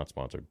 Yeah, we're not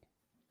sponsored.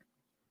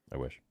 I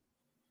wish.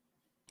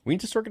 We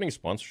need to start getting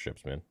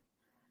sponsorships, man.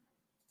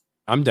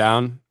 I'm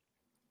down.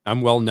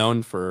 I'm well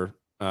known for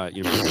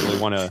people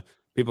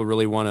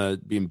really want to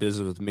be in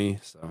business with me.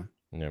 So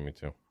yeah, me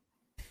too.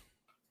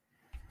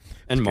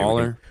 And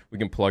MauLer. We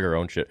can plug our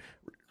own shit.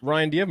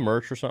 Ryan, do you have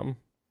merch or something?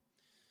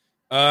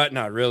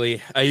 Not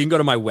really. You can go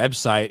to my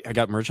website. I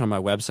got merch on my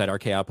website,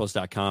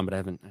 rkoutpost.com, but I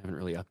haven't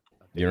really updated.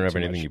 You don't have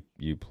anything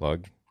you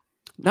plug?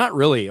 Not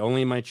really.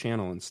 Only my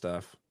channel and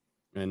stuff.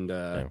 And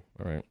all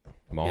right.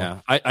 Yeah,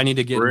 I need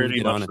to get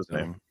on it.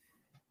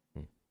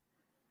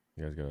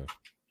 You guys gotta.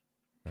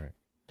 All right.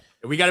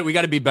 We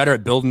got to be better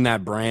at building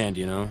that brand,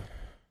 you know.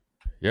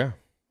 Yeah.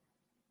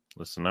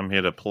 Listen, I'm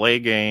here to play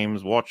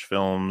games, watch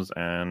films,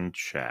 and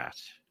chat.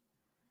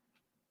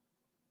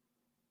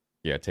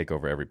 Yeah, take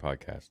over every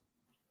podcast.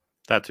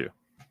 That too.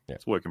 Yeah.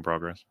 It's a work in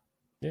progress.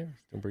 Yeah,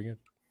 doing pretty good.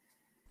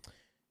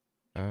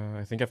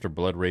 I think after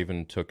Blood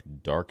Raven took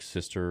Dark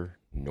Sister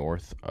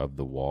north of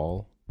the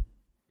wall,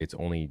 it's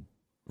only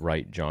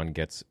right John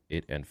gets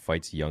it and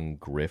fights young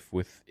Griff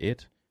with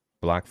it.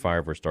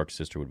 Blackfire versus Dark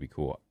Sister would be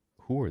cool.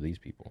 Who are these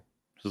people?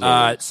 So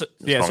let's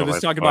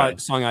talk about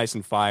Song Ice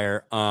and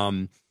Fire.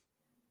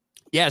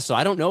 Yeah, so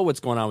I don't know what's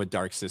going on with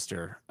Dark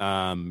Sister.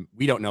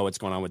 We don't know what's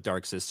going on with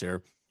Dark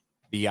Sister.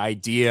 The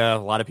idea, a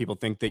lot of people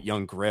think that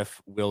young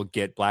Griff will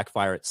get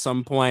Blackfire at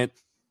some point,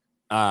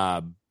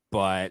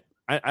 but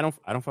I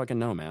don't fucking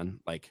know, man.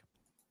 Like,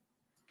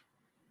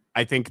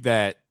 I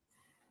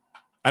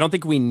don't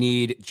think we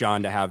need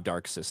John to have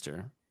Dark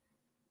Sister.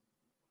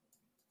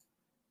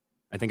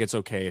 I think it's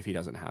okay if he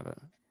doesn't have it.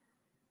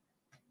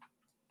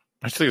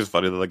 I just think it's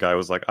funny that the guy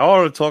was like, I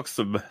want to talk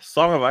some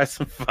Song of Ice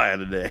and Fire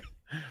today.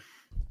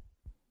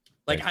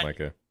 Like, Thanks,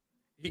 Micah.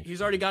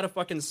 He's already got a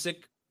fucking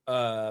sick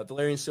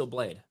Valerian Steel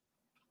Blade.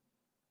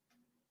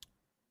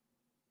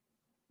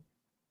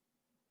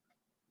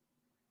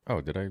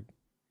 Oh, did I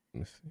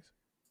miss these?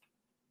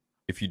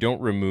 If you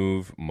don't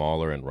remove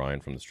MauLer and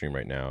Ryan from the stream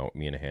right now,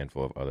 me and a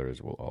handful of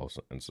others will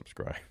also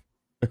unsubscribe.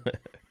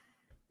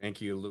 Thank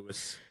you,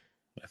 Lewis.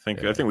 I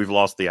think we've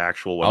lost the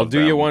actual one. I'll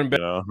do you one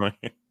better.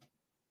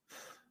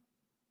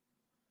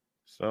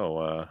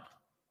 So,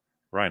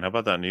 Ryan, how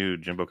about that new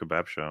Jimbo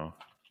Kebab show?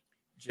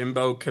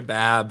 Jimbo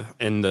Kebab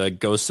and the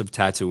Ghosts of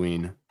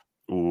Tatooine.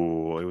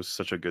 Ooh, it was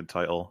such a good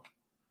title.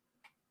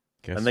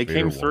 Guess and they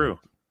Vader came through.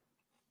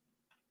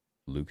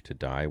 Luke to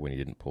die when he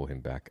didn't pull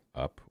him back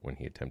up when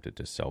he attempted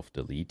to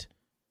self-delete.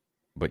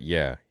 But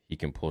yeah, he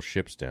can pull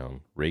ships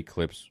down. Ray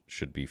clips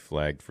should be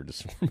flagged for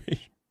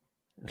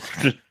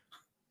disinformation.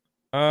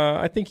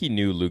 I think he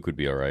knew Luke would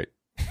be all right.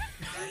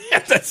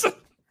 Yeah,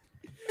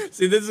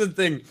 see, this is the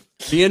thing.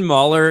 Me and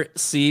MauLer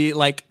see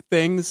like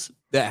things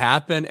that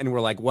happen, and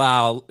we're like,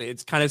 "Wow,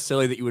 it's kind of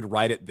silly that you would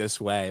write it this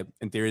way."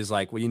 And Theory's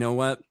like, "Well, you know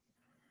what?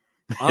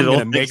 I'm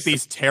gonna make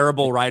these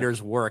terrible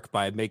writers work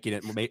by making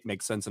it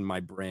make sense in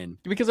my brain."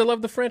 Because I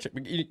love the French.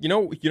 You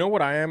know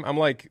what I am? I'm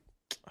like,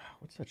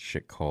 what's that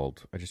shit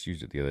called? I just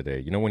used it the other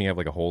day. You know when you have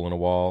like a hole in a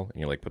wall and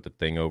you like put the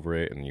thing over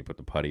it and you put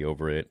the putty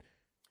over it.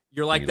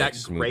 You're like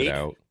that grate.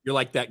 You're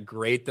like that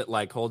grate that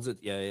like holds it.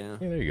 Yeah. Yeah,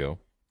 there you go.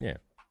 Yeah.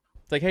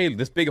 It's like, hey,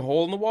 this big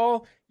hole in the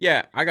wall?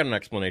 Yeah, I got an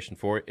explanation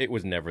for it. It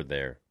was never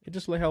there. It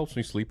just helps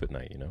me sleep at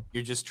night, you know?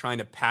 You're just trying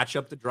to patch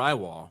up the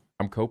drywall.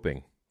 I'm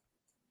coping.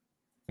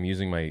 I'm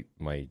using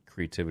my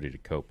creativity to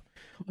cope.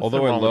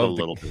 Although I love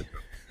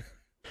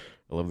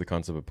I love the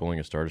concept of pulling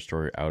a Star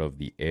Destroyer out of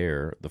the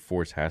air. The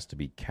force has to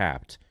be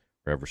capped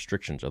or have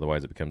restrictions,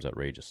 otherwise it becomes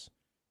outrageous.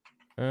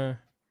 What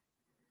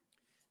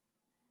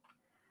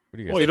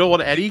do you guys you don't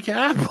want Eddie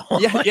cap?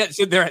 yeah.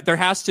 So there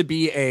has to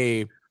be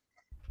a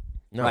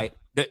right.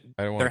 I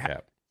don't want a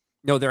cap.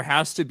 No, there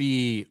has to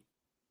be.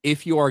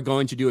 If you are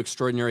going to do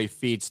extraordinary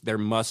feats, there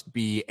must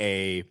be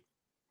a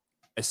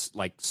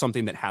like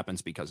something that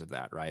happens because of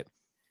that, right?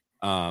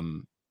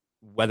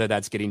 Whether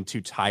that's getting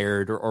too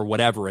tired or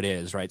whatever it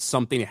is, right?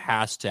 Something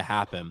has to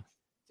happen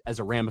as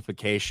a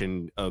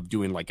ramification of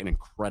doing like an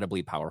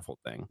incredibly powerful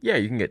thing. Yeah,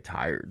 you can get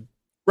tired.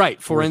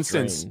 Right. For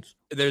instance,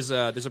 there's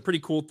a pretty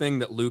cool thing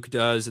that Luke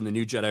does in the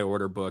New Jedi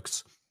Order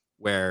books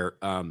where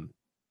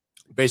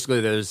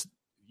basically there's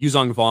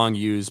Yuzong Vong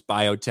use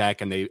biotech,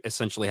 and they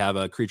essentially have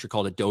a creature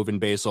called a Dovin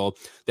Basal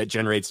that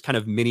generates kind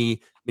of mini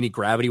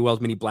gravity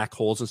wells, mini black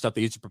holes and stuff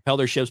they use to propel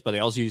their ships, but they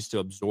also use to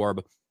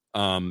absorb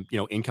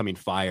incoming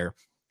fire.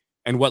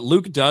 And what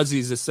Luke does,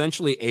 he's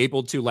essentially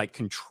able to like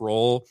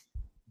control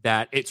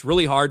that it's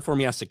really hard for him.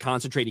 He has to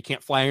concentrate. He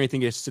can't fly or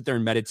anything. He has to sit there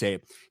and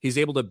meditate. He's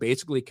able to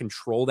basically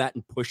control that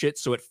and push it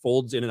so it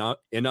folds in and out,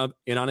 in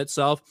on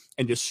itself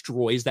and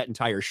destroys that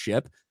entire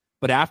ship.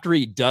 But after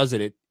he does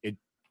it, it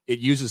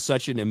uses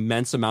such an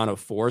immense amount of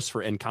force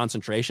and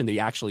concentration that he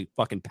actually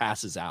fucking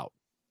passes out.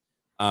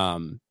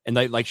 And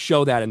they like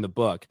show that in the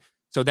book.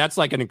 So that's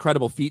like an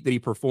incredible feat that he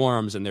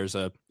performs, and there's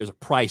a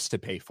price to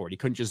pay for it. He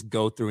couldn't just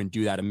go through and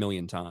do that a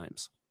million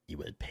times. He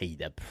will pay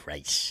the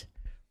price.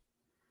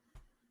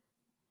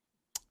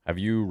 Have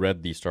you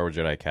read the Star Wars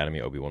Jedi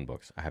Academy Obi-Wan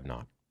books? I have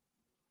not.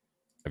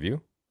 Have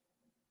you?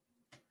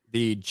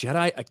 The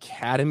Jedi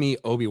Academy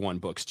Obi-Wan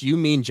books. Do you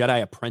mean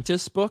Jedi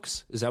Apprentice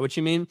books? Is that what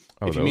you mean?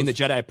 Oh, if you mean the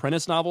Jedi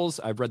Apprentice novels,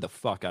 I've read the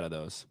fuck out of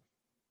those.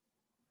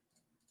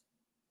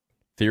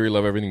 Theory,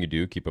 love everything you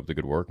do. Keep up the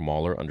good work.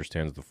 MauLer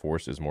understands the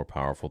Force is more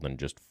powerful than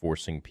just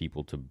forcing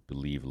people to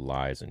believe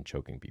lies and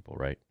choking people,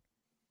 right?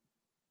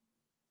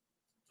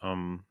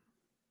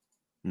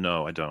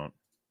 No, I don't.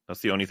 That's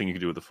the only thing you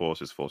can do with the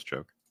Force is Force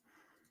choke.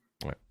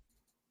 Right.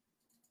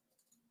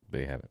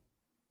 There you have it.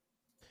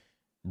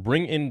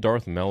 Bring in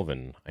Darth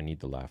Melvin. I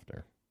need the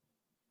laughter.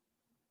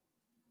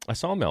 I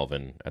saw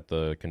Melvin at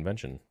the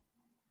convention.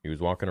 He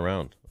was walking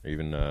around. I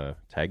even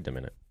tagged him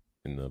in it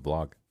in the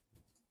vlog.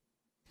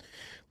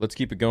 Let's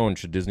keep it going.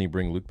 Should Disney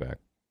bring Luke back?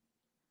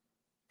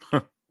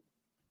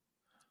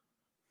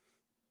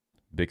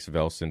 Bix,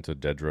 Vel, Cinta,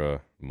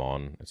 Dedra,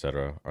 Mon,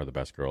 etc. are the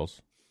best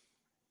girls.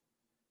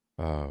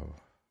 No.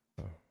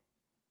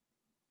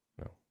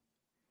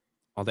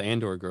 All the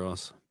Andor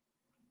girls.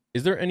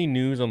 Is there any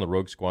news on the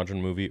Rogue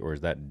Squadron movie, or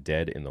is that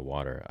dead in the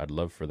water? I'd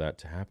love for that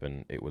to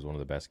happen. It was one of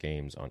the best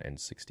games on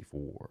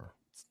N64.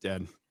 It's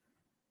dead.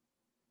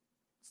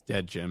 It's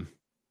dead, Jim.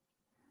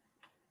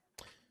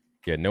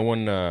 Yeah, no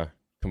one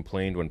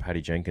complained when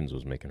Patty Jenkins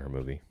was making her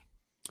movie.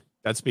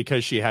 That's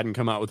because she hadn't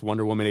come out with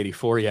Wonder Woman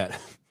 84 yet.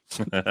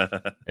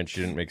 And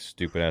she didn't make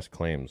stupid-ass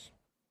claims.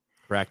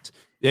 Correct.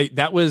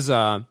 That was...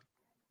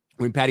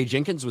 when Patty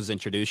Jenkins was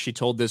introduced, she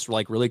told this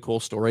like really cool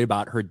story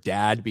about her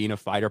dad being a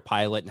fighter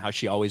pilot and how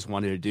she always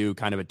wanted to do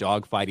kind of a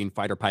dogfighting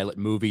fighter pilot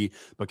movie,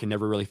 but can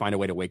never really find a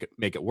way to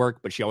make it work.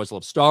 But she always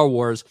loved Star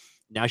Wars.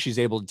 Now she's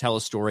able to tell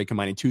a story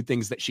combining two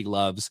things that she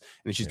loves,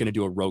 and then she's going to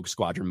do a Rogue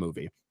Squadron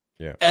movie.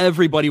 Yeah,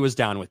 everybody was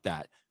down with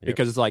that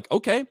because it's like,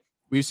 okay,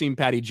 we've seen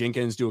Patty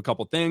Jenkins do a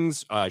couple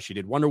things. She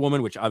did Wonder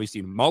Woman, which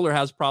obviously MauLer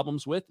has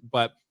problems with,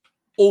 but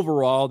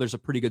overall, there's a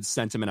pretty good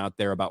sentiment out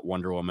there about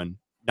Wonder Woman.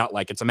 Not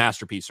like it's a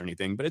masterpiece or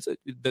anything, but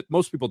that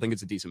most people think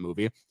it's a decent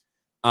movie.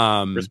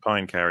 Chris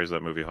Pine carries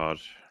that movie hard.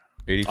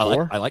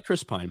 84? I like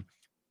Chris Pine.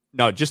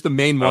 No, just the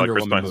main Wonder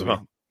Woman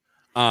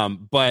movie.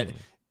 But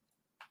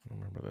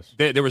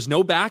there was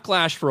no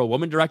backlash for a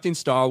woman directing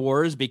Star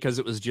Wars because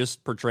it was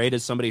just portrayed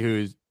as somebody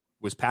who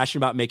was passionate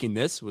about making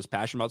this, was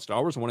passionate about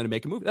Star Wars, and wanted to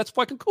make a movie. That's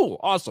fucking cool.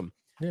 Awesome.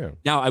 Yeah.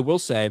 Now, I will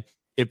say,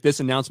 if this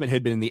announcement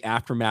had been in the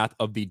aftermath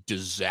of the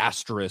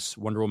disastrous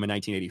Wonder Woman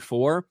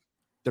 1984,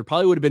 there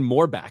probably would have been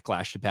more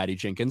backlash to Patty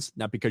Jenkins,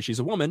 not because she's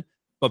a woman,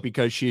 but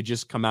because she had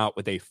just come out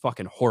with a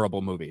fucking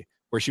horrible movie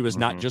where she was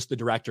not just the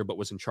director, but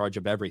was in charge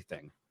of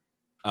everything.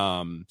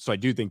 So I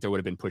do think there would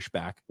have been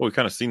pushback. Well, we've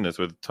kind of seen this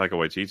with Taika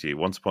Waititi.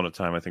 Once upon a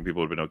time, I think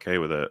people would have been okay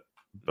with it.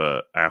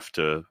 But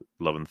after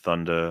Love and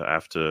Thunder,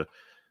 after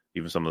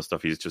even some of the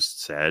stuff he's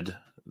just said,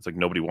 it's like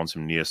nobody wants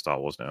him near Star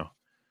Wars now.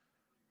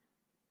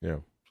 Yeah.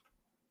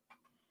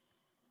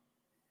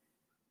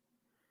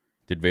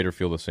 Did Vader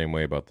feel the same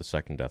way about the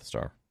second Death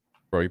Star?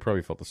 Bro, you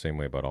probably felt the same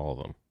way about all of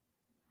them.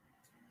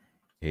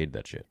 Hated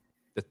that shit.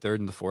 The third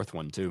and the fourth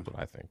one, too. That's what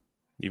I think.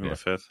 Even the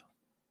fifth.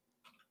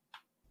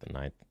 The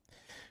ninth.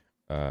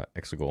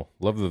 Exegol.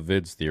 Love the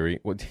vids theory.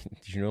 What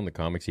did you know in the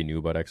comics he knew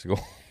about Exegol?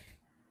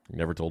 He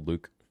never told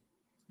Luke.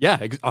 Yeah,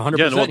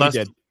 100% he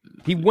did.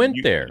 He went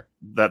there.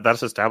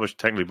 That's established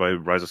technically by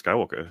Rise of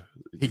Skywalker.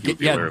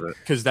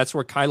 Because that's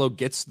where Kylo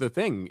gets the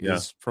thing,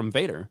 is from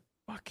Vader.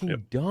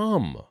 Fucking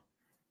dumb.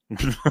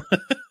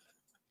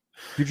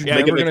 You're Yeah,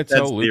 never going to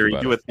tell Luke theory.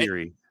 about Do a it.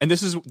 theory. And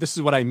this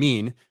is what I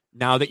mean.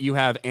 Now that you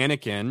have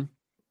Anakin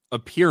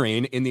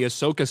appearing in the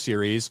Ahsoka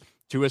series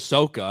to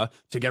Ahsoka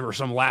to give her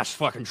some last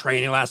fucking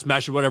training, last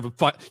match, or whatever.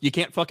 You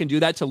can't fucking do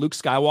that to Luke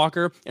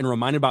Skywalker and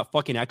remind him about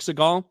fucking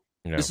Exegol.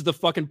 No. This is the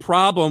fucking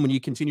problem when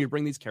you continue to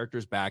bring these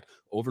characters back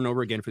over and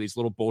over again for these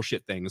little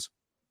bullshit things,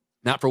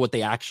 not for what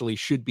they actually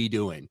should be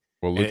doing.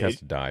 Well, Luke has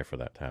to die for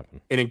that to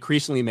happen. It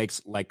increasingly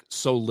makes like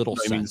so little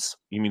sense.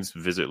 He means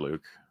visit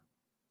Luke.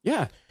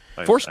 Yeah.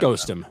 Force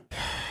ghost him.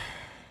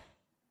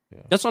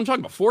 That's what I'm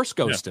talking about. Force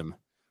ghost him.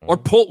 Or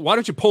why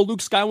don't you pull Luke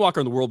Skywalker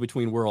in the World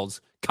Between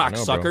Worlds?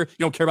 Cocksucker. You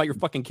don't care about your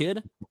fucking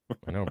kid?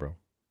 I know, bro.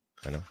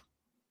 I know.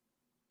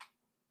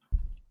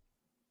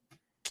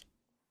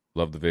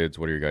 Love the vids.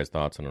 What are your guys'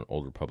 thoughts on an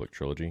Old Republic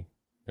trilogy?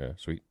 Yeah,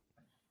 sweet.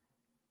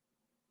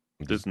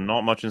 There's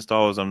not much in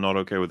Star Wars I'm not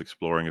okay with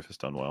exploring if it's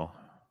done well.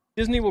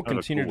 Disney will Kind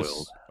of a continue cool to...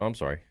 world. Oh, I'm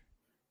sorry.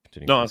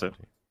 Continue. No, that's it.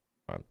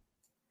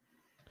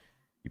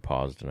 You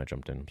paused and I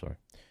jumped in. I'm sorry.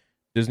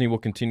 Disney will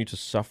continue to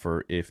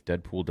suffer if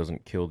Deadpool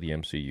doesn't kill the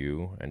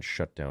MCU and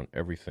shut down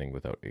everything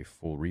without a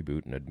full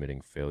reboot and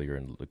admitting failure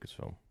in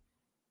Lucasfilm.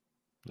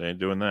 They ain't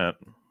doing that.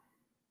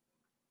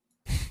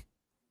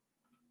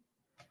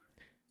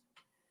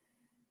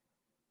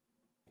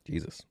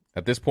 Jesus.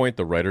 At this point,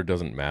 the writer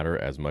doesn't matter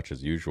as much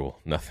as usual.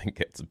 Nothing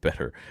gets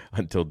better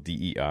until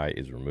DEI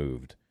is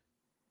removed.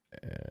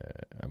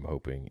 I'm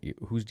hoping.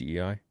 Who's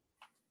DEI?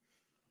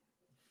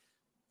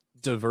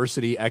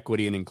 Diversity,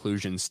 equity, and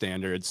inclusion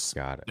standards.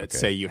 Got it. That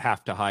say you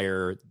have to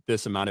hire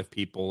this amount of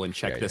people and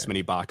check this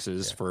many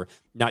boxes for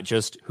not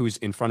just who's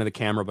in front of the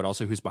camera, but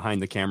also who's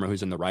behind the camera,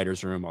 who's in the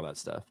writer's room, all that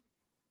stuff.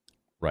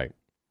 Right.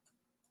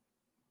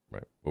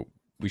 Well,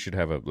 we should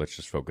have let's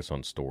just focus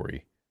on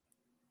story.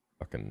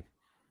 Fucking.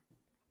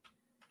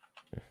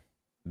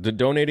 The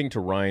donating to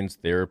Ryan's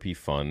therapy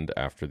fund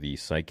after the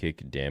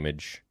psychic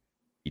damage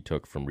he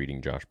took from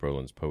reading Josh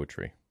Brolin's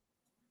poetry.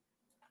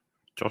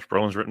 Josh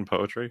Brolin's written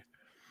poetry?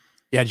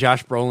 Yeah,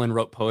 Josh Brolin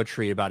wrote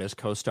poetry about his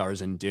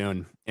co-stars in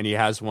Dune, and he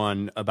has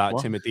one about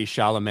Timothée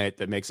Chalamet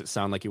that makes it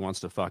sound like he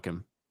wants to fuck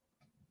him.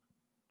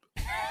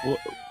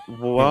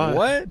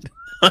 What?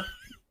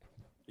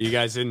 You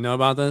guys didn't know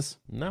about this?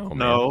 No, man.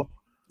 No.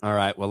 All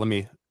right, well, let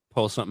me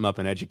pull something up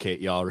and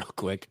educate y'all real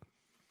quick.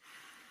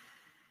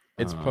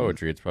 It's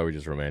poetry. It's probably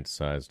just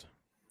romanticized.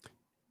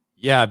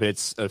 Yeah, but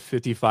it's a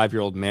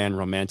 55-year-old man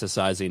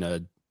romanticizing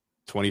a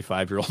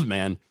 25-year-old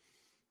man.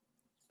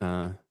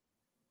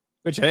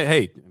 Which,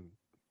 hey,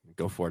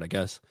 go for it, I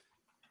guess.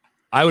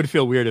 I would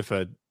feel weird if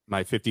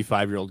my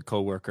 55-year-old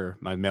coworker,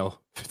 my male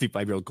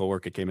 55-year-old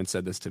coworker came and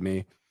said this to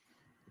me.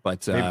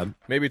 But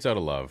maybe it's out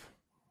of love.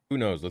 Who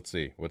knows? Let's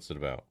see. What's it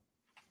about?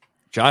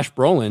 Josh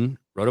Brolin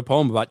wrote a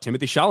poem about Timothée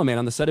Chalamet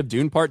on the set of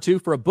Dune Part 2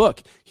 for a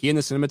book he and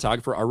the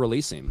cinematographer are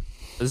releasing.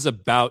 This is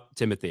about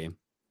Timothy.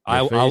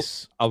 I'll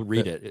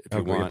read it if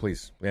you want. Yeah,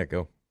 please. Yeah,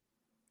 go.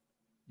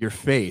 Your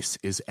face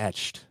is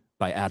etched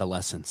by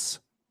adolescence.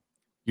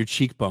 Your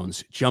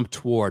cheekbones jump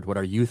toward what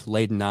are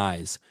youth-laden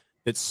eyes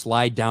that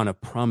slide down a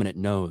prominent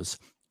nose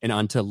and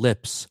onto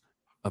lips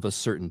of a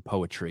certain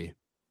poetry.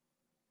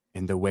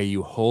 And the way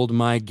you hold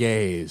my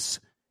gaze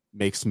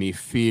makes me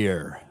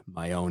fear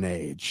my own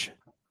age.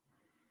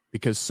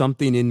 Because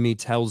something in me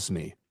tells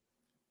me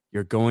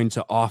you're going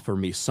to offer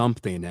me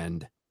something,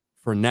 and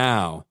for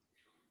now,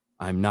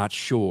 I'm not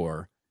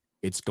sure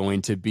it's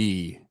going to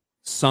be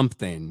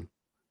something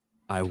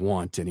I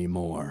want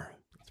anymore.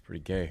 That's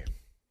pretty gay.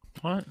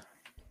 What?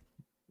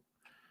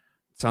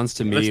 Sounds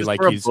to me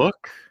like he's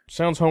book.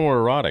 Sounds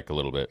homoerotic a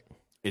little bit.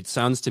 It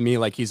sounds to me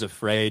like he's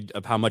afraid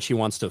of how much he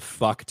wants to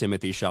fuck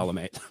Timothée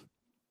Chalamet.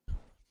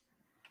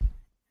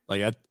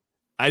 Like,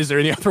 is there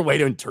any other way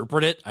to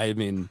interpret it? I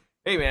mean,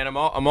 hey man, I'm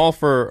all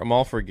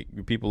for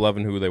people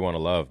loving who they want to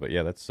love, but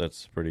yeah,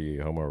 that's pretty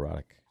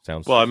homoerotic.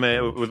 Sounds well. I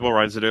mean, with what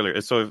Ryan said earlier.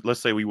 So let's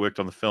say we worked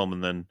on the film,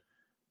 and then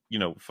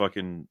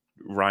fucking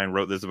Ryan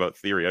wrote this about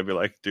theory. I'd be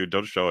like, dude,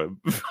 don't show him.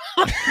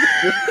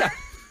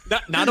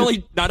 Not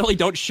only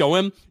don't show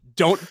him,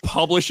 don't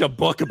publish a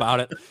book about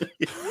it.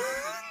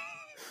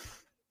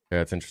 Yeah,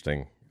 it's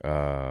interesting. What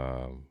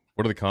are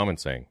the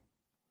comments saying?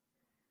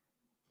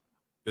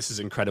 This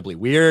is incredibly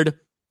weird.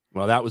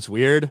 Well, that was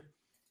weird.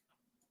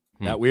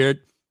 That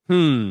weird.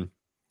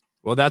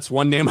 Well, that's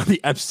one name on the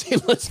Epstein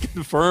list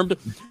confirmed.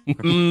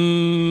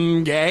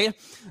 Gay.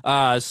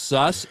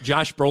 Sus.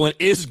 Josh Brolin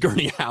is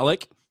Gurney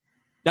Halleck.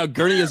 Now,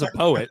 Gurney is a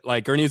poet.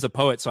 Gurney is a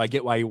poet, so I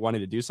get why he wanted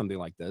to do something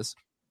like this.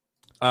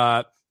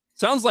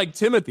 Sounds like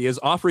Timothy is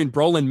offering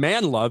Brolin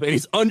man love, and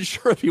he's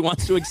unsure if he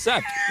wants to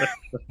accept.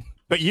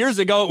 But years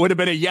ago, it would have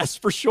been a yes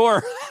for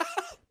sure.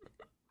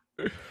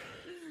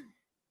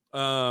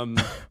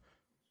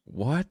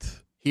 What?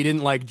 He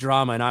didn't like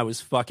drama, and I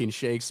was fucking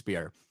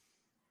Shakespeare.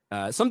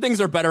 Some things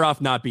are better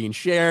off not being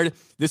shared.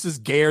 This is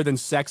gayer than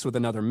sex with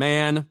another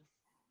man.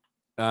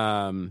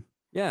 Yeah.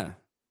 A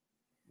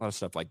lot of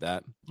stuff like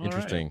that.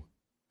 Interesting. Right.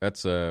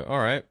 That's all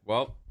right.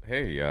 Well,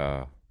 hey,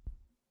 all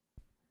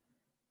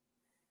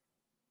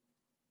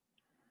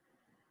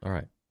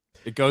right.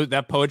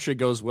 That poetry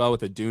goes well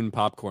with a Dune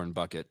popcorn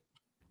bucket.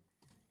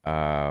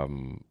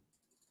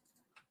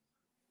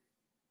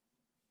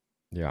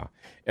 Yeah.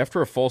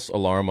 After a false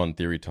alarm on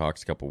Theory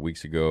Talks a couple of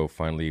weeks ago,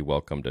 finally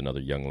welcomed another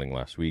youngling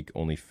last week.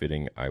 Only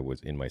fitting I was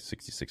in my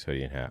 66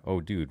 hoodie and hat.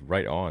 Oh, dude,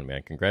 right on,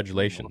 man.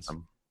 Congratulations.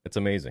 It's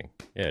amazing.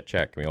 Yeah,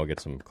 check. Can we all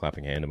get some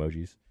clapping hand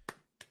emojis?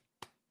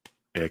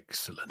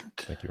 Excellent.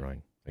 Thank you,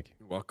 Ryan. Thank you.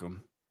 You're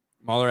welcome.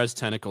 MauLer has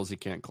tentacles. He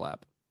can't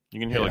clap. You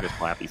can hear like a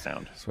clappy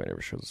sound. That's why I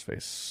never shows his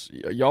face.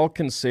 Y'all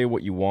can say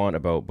what you want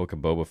about Book of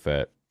Boba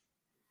Fett.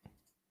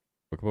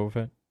 Book of Boba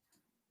Fett?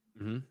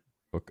 Mm-hmm.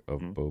 Book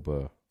of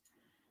Boba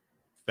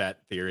Fett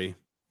theory.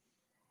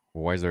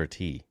 Well, why is there a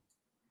T?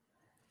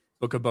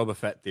 Book of Boba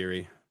Fett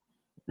theory.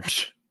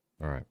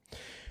 All right.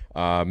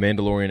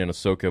 Mandalorian and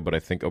Ahsoka, but I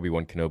think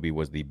Obi-Wan Kenobi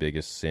was the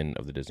biggest sin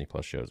of the Disney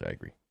Plus shows. I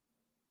agree.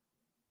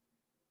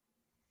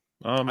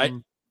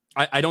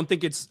 I don't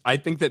think it's... I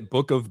think that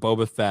Book of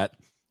Boba Fett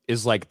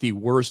is like the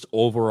worst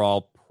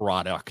overall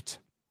product.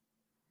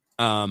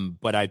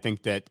 But I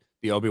think that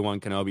the Obi-Wan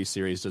Kenobi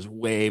series does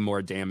way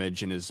more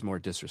damage and is more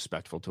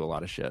disrespectful to a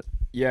lot of shit.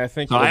 Yeah, I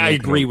think... So I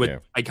agree with... Yeah.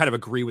 I kind of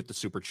agree with the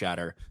super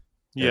chatter.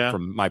 Yeah.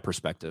 From my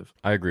perspective.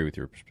 I agree with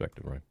your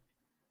perspective, right?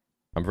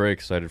 I'm very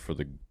excited for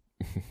the.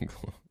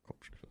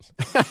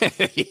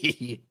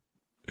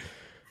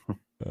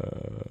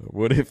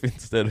 What if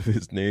instead of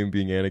his name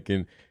being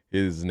Anakin,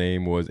 his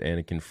name was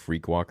Anakin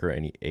Freakwalker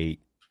and he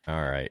ate?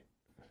 All right.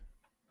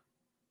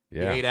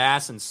 Yeah. He ate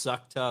ass and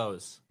sucked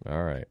toes.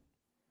 All right.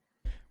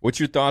 What's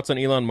your thoughts on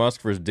Elon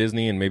Musk versus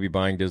Disney and maybe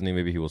buying Disney?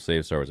 Maybe he will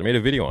save Star Wars. I made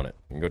a video on it.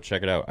 You can go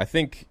check it out. I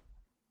think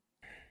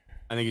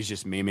he's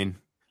just memeing.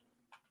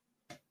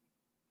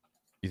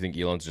 You think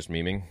Elon's just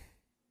memeing?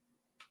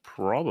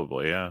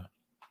 Probably, yeah.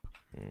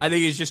 I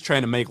think he's just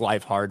trying to make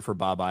life hard for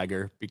Bob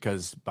Iger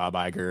because Bob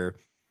Iger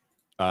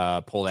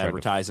pulled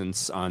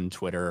advertisements on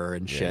Twitter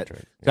and shit.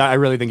 So I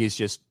really think he's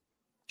just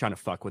trying to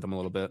fuck with him a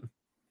little bit.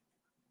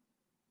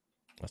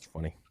 That's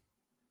funny.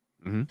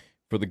 Mm-hmm.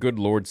 For the good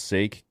Lord's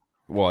sake,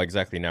 well,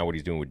 exactly now what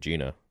he's doing with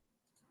Gina,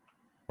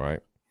 right?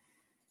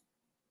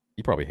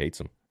 He probably hates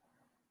him.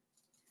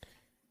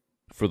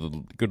 For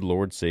the good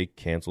Lord's sake,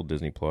 cancel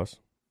Disney Plus.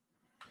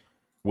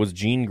 Was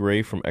Jean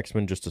Grey from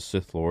X-Men just a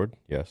Sith Lord?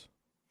 Yes.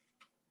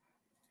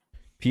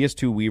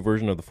 PS2 Wii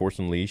version of The Force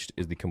Unleashed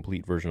is the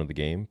complete version of the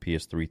game.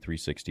 PS3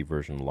 360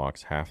 version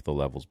locks half the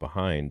levels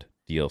behind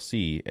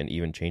DLC and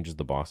even changes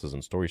the bosses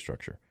and story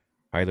structure.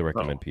 Highly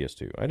recommend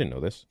PS2. I didn't know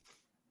this.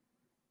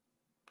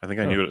 I think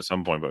I knew it at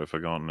some point, but I've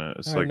forgotten it.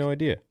 It's I had no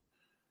idea.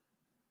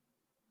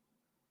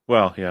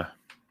 Well, yeah.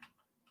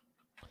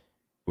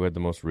 Who had the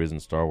most risen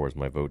Star Wars?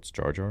 My vote's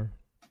Jar Jar.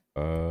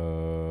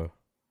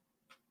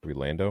 Maybe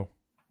Lando.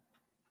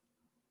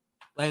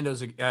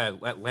 Lando's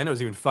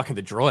even fucking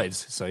the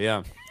droids, so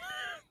yeah.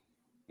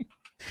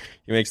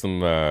 He makes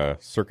them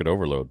circuit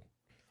overload.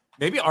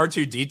 Maybe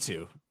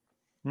R2-D2.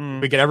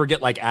 We could ever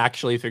get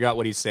actually figure out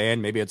what he's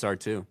saying. Maybe it's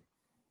R2.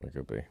 That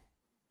could be.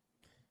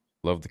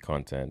 Love the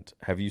content.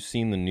 Have you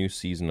seen the new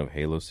season of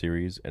Halo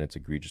series and its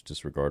egregious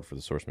disregard for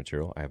the source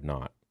material? I have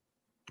not.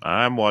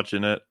 I'm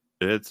watching it.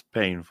 It's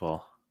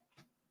painful.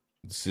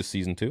 This is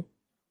season 2?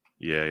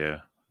 Yeah.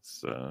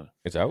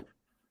 It's out?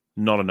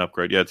 Not an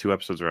upgrade. Yeah, 2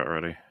 episodes are out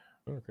already.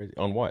 Oh, crazy.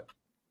 On what?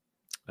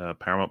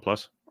 Paramount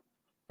Plus.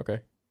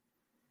 Okay.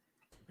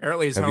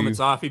 Apparently his helmet's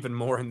off even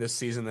more in this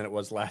season than it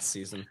was last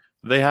season.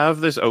 They have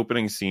this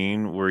opening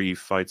scene where he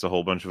fights a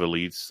whole bunch of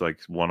elites,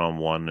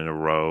 one-on-one in a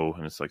row,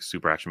 and it's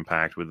super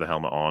action-packed with the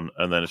helmet on,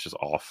 and then it's just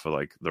off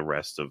for the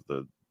rest of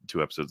the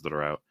 2 episodes that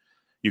are out.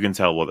 You can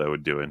tell what they were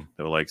doing.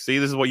 They were like, see,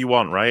 this is what you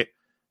want, right?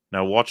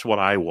 Now watch what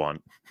I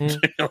want.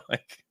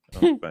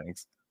 Oh,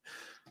 thanks.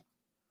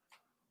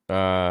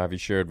 Have you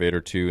shared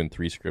Vader 2 and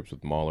 3 scripts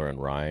with MauLer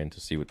and Ryan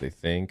to see what they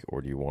think,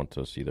 or do you want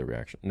to see their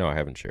reaction? No, I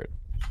haven't shared.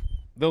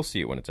 They'll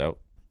see it when it's out.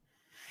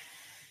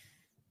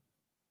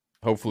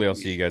 Hopefully I'll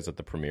see you guys at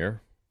the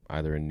premiere,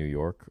 either in New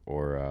York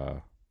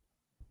or...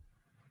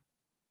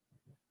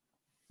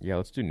 Yeah,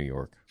 let's do New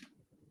York.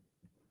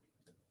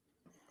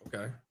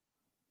 Okay.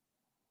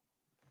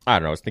 I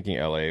don't know. I was thinking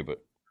LA,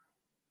 but...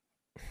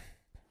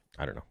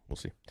 I don't know. We'll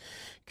see.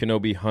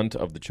 Kenobi Hunt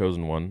of the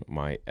Chosen One,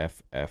 my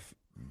FF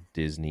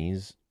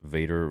Disney's.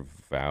 Vader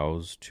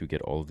vows to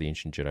get all of the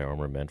ancient Jedi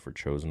armor meant for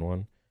Chosen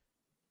One.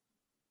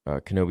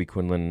 Kenobi,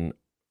 Quinlan,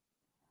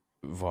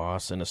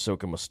 Voss, and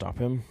Ahsoka must stop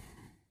him.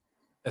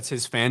 That's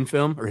his fan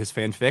film or his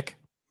fanfic.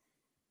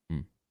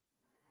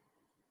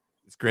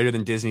 It's greater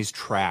than Disney's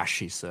trash,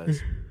 he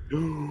says.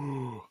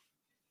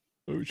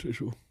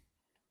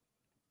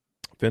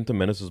 Phantom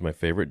Menace is my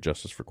favorite.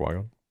 Justice for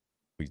Qui-Gon.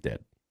 He's dead.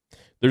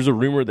 There's a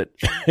rumor that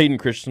Hayden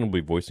Christensen will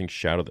be voicing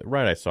Shadow.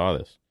 Right, I saw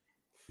this.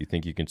 You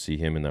think you can see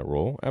him in that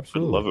role?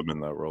 Absolutely. I love him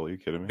in that role. Are you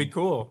kidding me? Be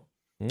cool.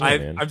 Oh,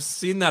 I've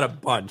seen that a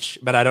bunch,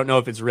 but I don't know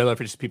if it's real or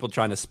if it's just people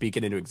trying to speak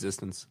it into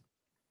existence.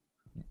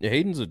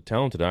 Hayden's a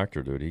talented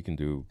actor, dude. He can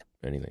do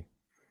anything.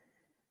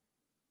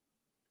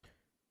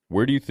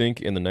 Where do you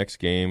think in the next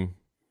game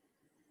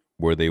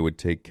where they would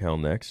take Cal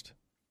next?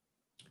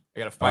 I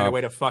gotta find a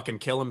way to fucking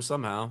kill him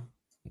somehow.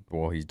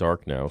 Well, he's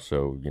dark now,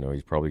 so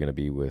he's probably going to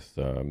be with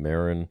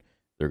Marin.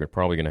 They're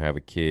probably going to have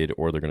a kid,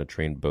 or they're going to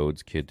train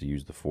Bode's kid to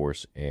use the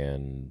Force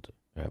and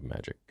have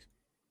magic.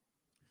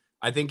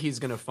 I think he's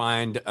going to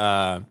find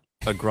a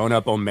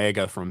grown-up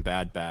Omega from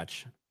Bad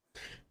Batch.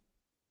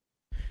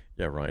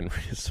 Yeah, Ryan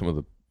read some of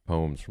the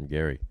poems from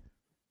Gary.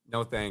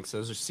 No thanks.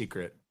 Those are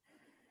secret.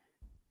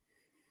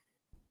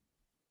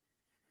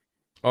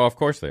 Oh, of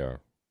course they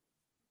are.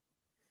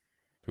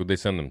 Who'd they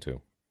send them to?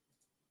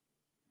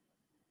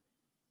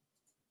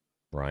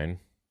 Ryan.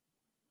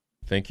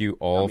 Thank you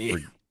all for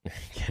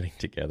getting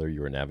together.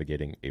 You are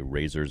navigating a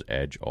razor's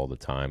edge all the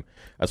time.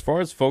 As far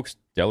as folks'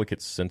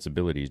 delicate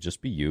sensibilities,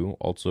 just be you.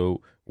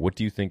 Also, what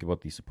do you think about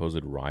the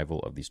supposed rival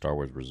of the Star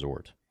Wars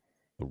resort?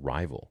 The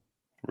rival.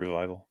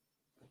 Revival.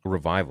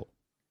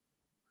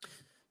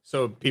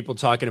 So people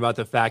talking about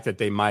the fact that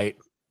they might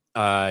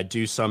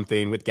do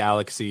something with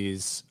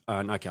Galaxy's,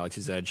 not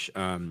Galaxy's Edge.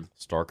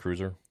 Star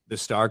Cruiser. The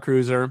Star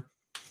Cruiser.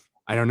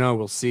 I don't know.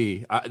 We'll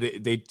see.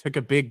 They took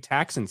a big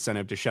tax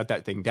incentive to shut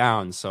that thing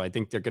down. So I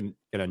think they're going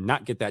to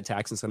not get that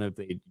tax incentive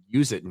if they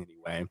use it in any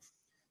way.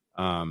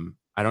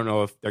 I don't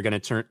know if they're going to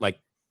turn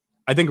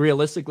I think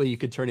realistically you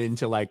could turn it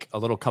into a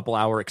little couple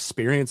hour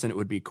experience and it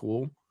would be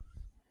cool.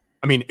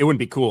 I mean, it wouldn't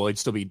be cool. It'd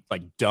still be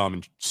like dumb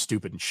and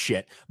stupid and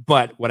shit.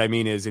 But what I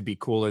mean is it'd be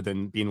cooler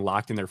than being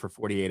locked in there for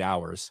 48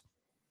 hours.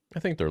 I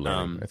think they're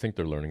learning. I think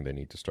they're learning they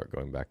need to start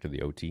going back to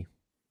the OT.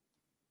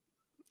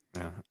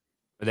 Yeah.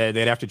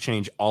 They'd have to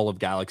change all of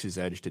Galaxy's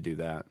Edge to do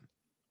that.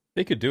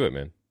 They could do it,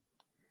 man.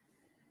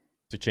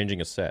 They're changing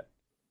a set.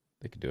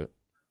 They could do it.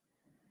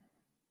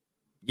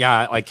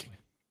 Yeah, like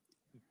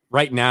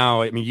right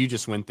now, I mean, you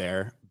just went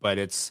there, but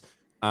it's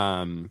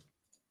the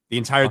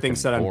entire thing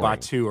set on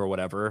Batu or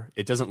whatever.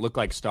 It doesn't look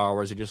like Star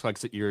Wars. It just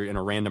looks like you're in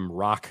a random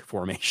rock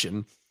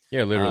formation.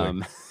 Yeah,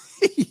 literally.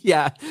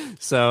 Yeah.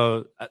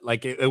 So,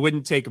 like, it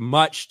wouldn't take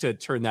much to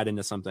turn that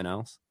into something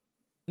else.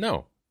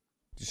 No.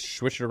 Just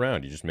switch it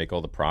around. You just make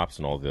all the props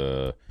and all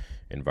the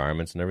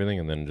environments and everything,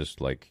 and then just,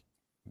 like,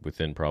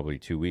 within probably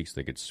 2 weeks,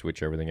 they could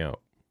switch everything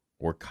out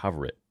or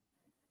cover it.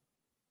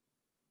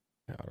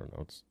 I don't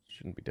know. It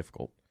shouldn't be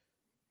difficult.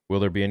 Will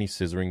there be any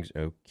scissorings?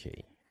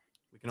 Okay.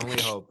 We can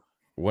only hope.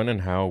 When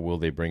and how will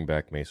they bring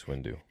back Mace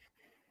Windu?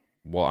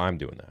 Well, I'm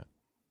doing that.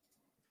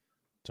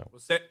 So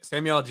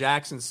Samuel L.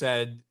 Jackson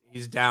said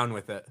he's down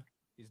with it.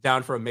 He's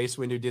down for a Mace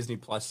Windu Disney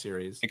Plus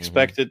series.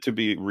 Expect it to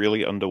be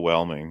really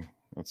underwhelming.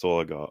 That's all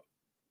I got.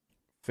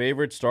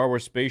 Favorite Star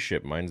Wars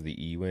spaceship? Mine's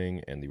the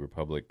E-Wing and the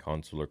Republic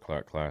Consular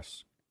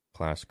class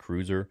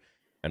cruiser.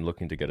 And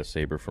looking to get a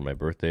saber for my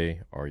birthday.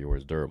 Are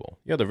yours durable?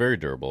 Yeah, they're very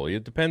durable.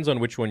 It depends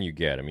on which one you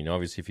get. I mean,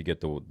 obviously, if you get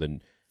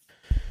the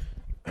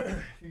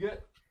you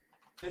get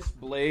this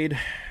blade,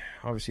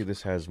 obviously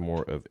this has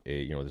more of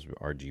a, this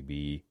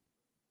RGB.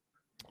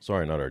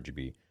 Sorry, not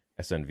RGB.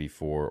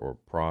 SNV4 or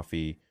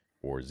Profi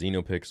or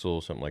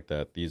Xenopixel, something like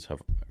that. These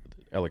have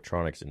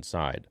electronics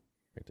inside.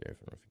 Right there,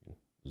 if you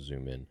can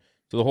zoom in.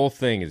 So the whole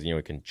thing is,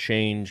 it can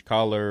change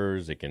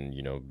colors. It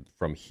can,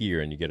 from here,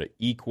 and you get an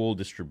equal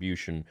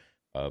distribution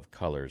of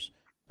colors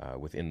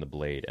within the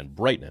blade and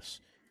brightness.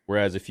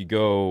 Whereas if you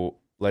go,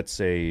 let's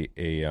say,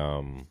 a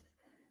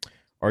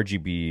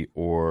RGB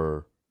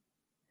or...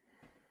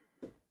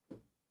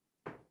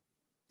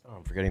 Oh,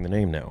 I'm forgetting the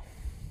name now.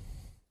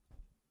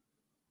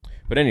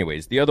 But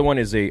anyways, the other one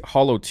is a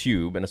hollow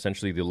tube, and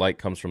essentially the light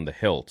comes from the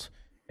hilt.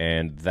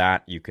 And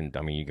that you can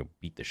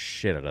beat the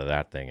shit out of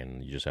that thing,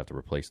 and you just have to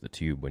replace the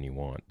tube when you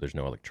want. There's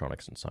no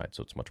electronics inside,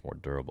 so it's much more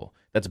durable.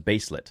 That's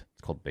baselit.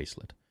 It's called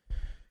baselit.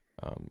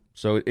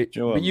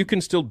 But you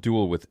can still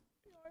duel with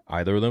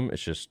either of them.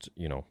 It's just,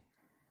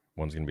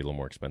 one's going to be a little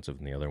more expensive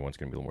than the other. One's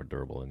going to be a little more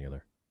durable than the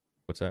other.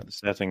 What's that? The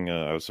setting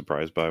I was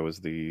surprised by was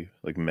the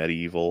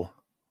medieval,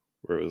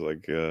 where it was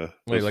like. You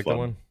like that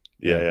one?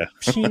 Yeah.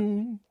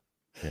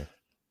 Yeah.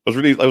 I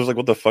was like,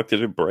 what the fuck,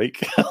 did it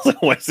break? I was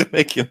like, why is it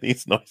making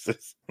these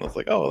noises? I was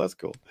like, oh, that's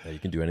cool. Yeah, you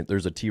can do anything.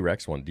 There's a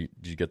T-Rex one. Did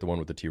you get the one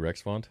with the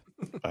T-Rex font?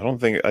 I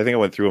think I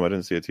went through them. I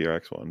didn't see a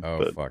T-Rex one.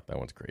 Oh, fuck, that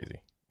one's crazy.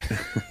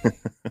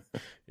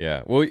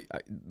 Yeah, well,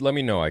 let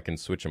me know. I can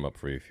switch them up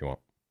for you if you want.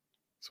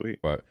 Sweet.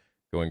 But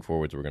going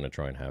forwards, we're going to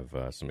try and have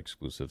some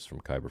exclusives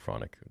from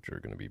Kyberphonic, which are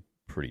going to be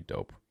pretty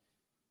dope.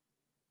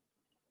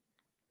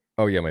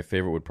 Oh, yeah, my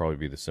favorite would probably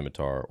be the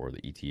Scimitar or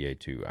the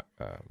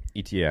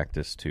ETA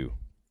Actus 2.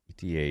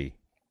 ETA.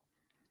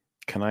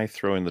 Can I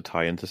throw in the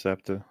TIE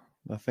Interceptor?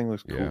 That thing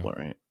looks cool,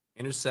 right?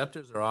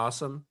 Interceptors are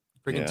awesome.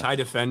 Freaking TIE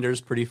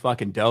Defender's pretty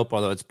fucking dope,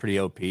 although it's pretty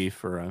OP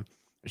for a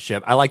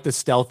ship. I like the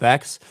Stealth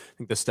X. I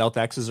think the Stealth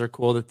X's are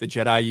cool that the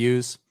Jedi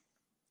use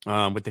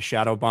with the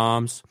shadow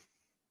bombs.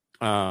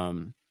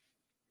 So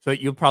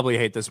you'll probably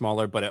hate this,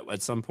 MauLer, but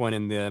at some point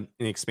in the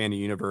expanded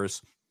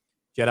universe,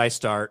 Jedi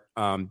start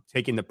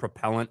taking the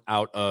propellant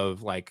out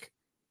of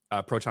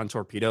proton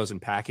torpedoes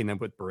and packing them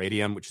with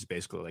beradium, which is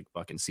basically like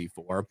fucking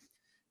C4.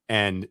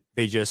 And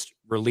they just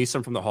release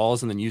them from the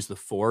hulls and then use the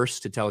force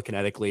to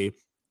telekinetically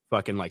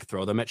fucking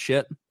throw them at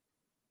shit.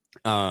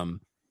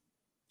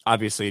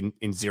 Obviously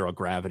in zero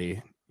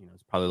gravity,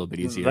 it's probably a little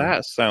bit easier.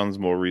 That sounds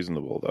more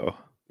reasonable though.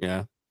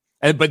 Yeah.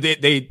 But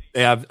they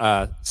have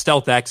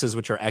stealth X's,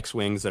 which are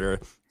X-Wings that are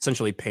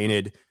essentially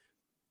painted.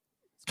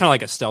 It's kind of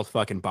like a stealth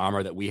fucking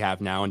bomber that we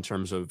have now in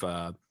terms of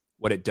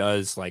what it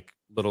does, like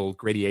little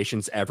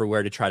gradations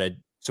everywhere to try to,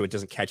 so it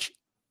doesn't catch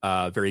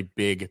very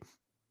big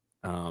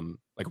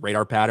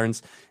radar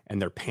patterns.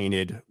 And they're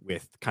painted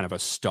with kind of a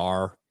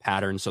star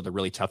pattern. So they're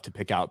really tough to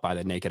pick out by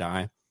the naked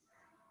eye.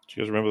 Do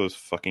you guys remember those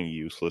fucking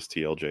useless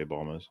TLJ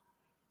bombers?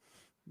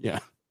 Yeah.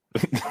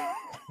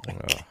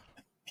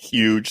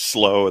 Huge,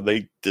 slow, and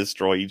they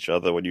destroy each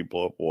other when you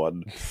blow up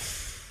one.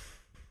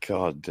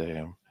 God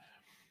damn.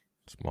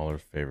 It's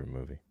MauLer's favorite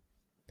movie.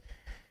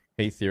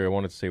 Hey, Theory, I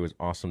wanted to say it was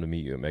awesome to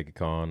meet you at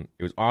MegaCon.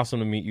 It was awesome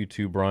to meet you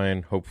too,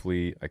 Brian.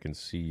 Hopefully I can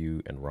see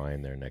you and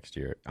Ryan there next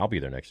year. I'll be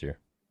there next year.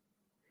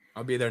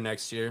 I'll be there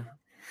next year.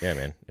 Yeah,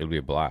 man. It'll be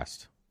a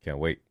blast. Can't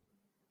wait.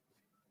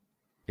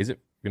 Is it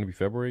going to be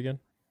February again?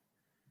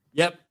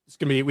 Yep. It's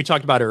going to be, we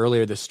talked about it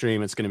earlier this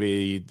stream. It's going to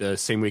be the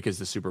same week as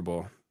the Super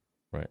Bowl.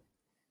 Right.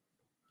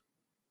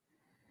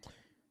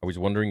 I was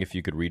wondering if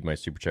you could read my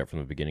super chat from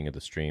the beginning of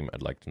the stream.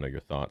 I'd like to know your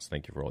thoughts.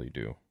 Thank you for all you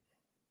do.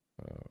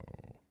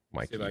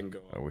 Mikey,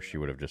 I wish you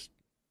would have just...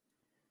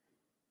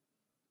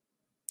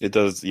 It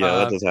does, yeah,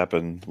 that does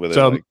happen with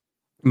so it.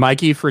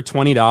 Mikey, for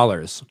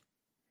 $20,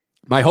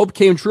 My hope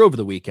came true over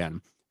the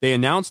weekend. They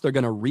announced they're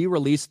going to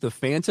re-release The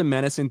Phantom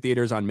Menace in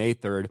theaters on May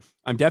 3rd.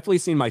 I'm definitely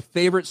seeing my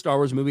favorite Star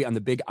Wars movie on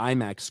the big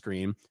IMAX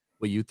screen.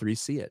 Will you three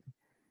see it?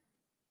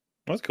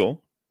 That's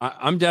cool.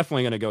 I'm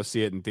definitely going to go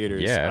see it in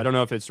theaters. Yeah. I don't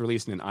know if it's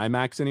released in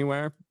IMAX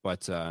anywhere,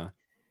 but I'll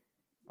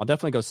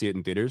definitely go see it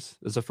in theaters.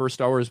 It's the first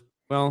Star Wars.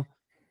 Well,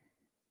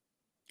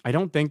 I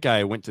don't think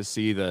I went to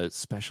see the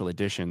special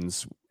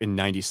editions in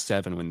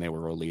 '97 when they were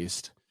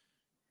released.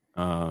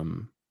 I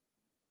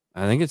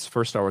think it's the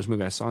first Star Wars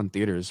movie I saw in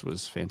theaters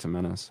was Phantom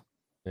Menace.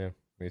 Yeah,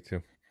 me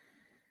too.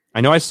 I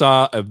know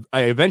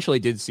I eventually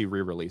did see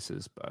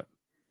re-releases, but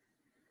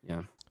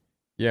yeah.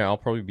 Yeah, I'll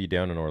probably be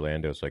down in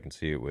Orlando so I can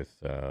see it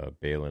with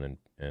Balin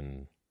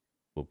and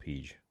Will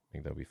Peach. I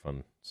think that'll be fun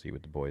to see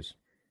with the boys.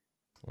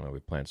 We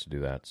have plans to do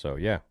that. So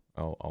yeah,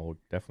 I'll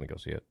definitely go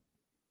see it.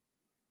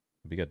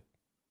 It'll be good.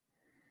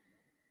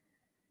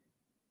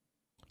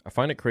 I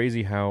find it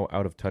crazy how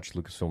out of touch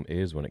Lucasfilm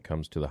is when it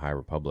comes to the High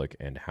Republic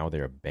and how they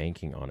are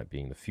banking on it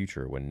being the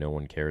future when no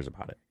one cares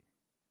about it.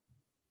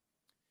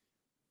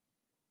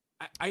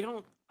 I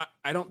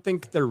don't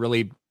think they're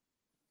really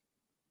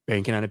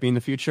banking on it being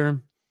the future.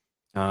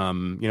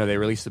 They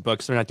released the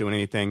books, they're not doing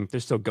anything. They're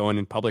still going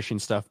and publishing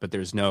stuff, but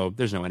there's no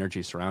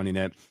energy surrounding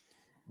it.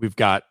 We've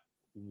got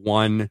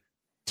one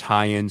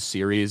tie-in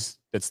series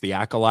that's the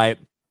Acolyte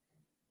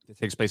that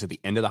takes place at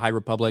the end of the High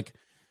Republic,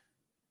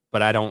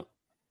 but I don't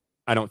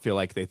feel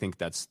like they think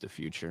that's the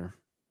future.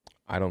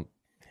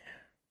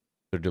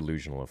 They're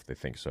delusional if they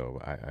think so.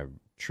 I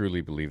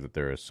truly believe that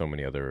there are so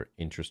many other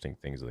interesting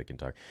things that they can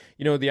talk.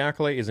 The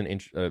Acolyte is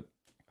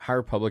High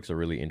Republic's a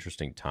really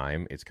interesting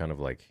time. It's kind of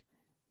like,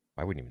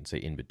 I wouldn't even say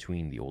in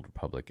between the Old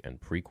Republic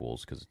and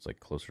prequels because it's like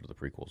closer to the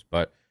prequels.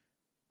 But,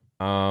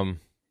 yeah,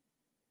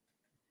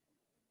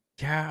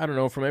 I don't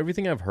know. From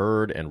everything I've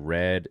heard and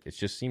read, it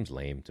just seems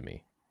lame to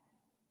me.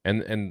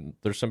 And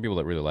there's some people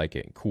that really like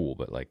it and cool,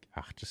 but like,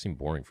 it just seemed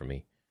boring for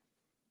me.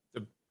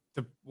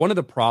 One of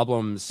the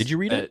problems. Did you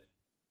read it?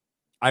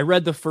 I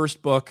read the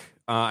first book.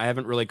 I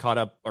haven't really caught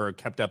up or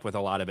kept up with a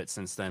lot of it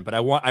since then. But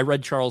I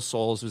read Charles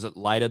Soule's, was it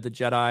Light of the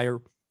Jedi,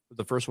 or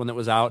the first one that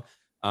was out?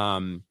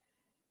 I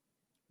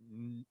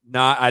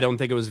don't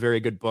think it was a very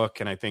good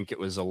book, and I think it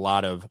was a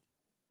lot of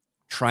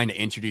trying to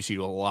introduce you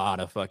to a lot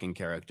of fucking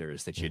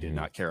characters that you did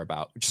not care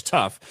about, which is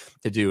tough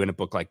to do in a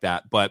book like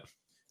that. But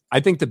I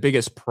think the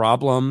biggest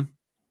problem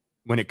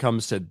when it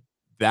comes to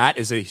that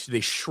is they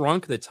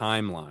shrunk the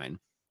timeline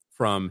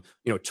from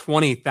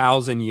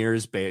 20,000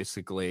 years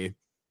basically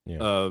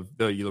of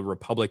the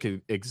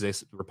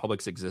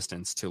Republic's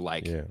existence to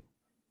like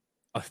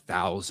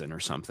 1,000 or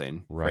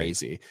something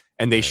crazy,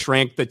 and they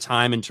shrank the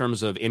time in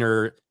terms of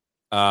inner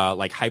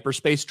like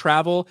hyperspace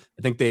travel.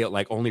 I think they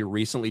like only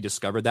recently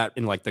discovered that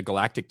in like the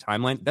galactic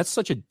timeline. That's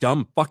such a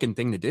dumb fucking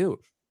thing to do,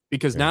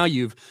 because now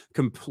you've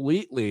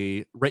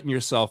completely written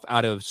yourself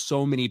out of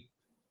so many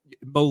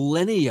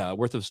millennia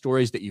worth of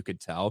stories that you could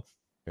tell.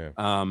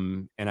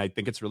 And I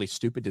think it's a really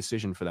stupid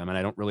decision for them, and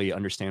I don't really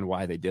understand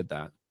why they did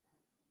that.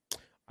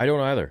 I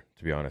don't either,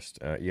 to be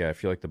honest. I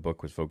feel like the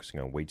book was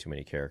focusing on way too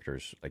many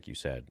characters, like you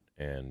said.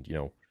 And,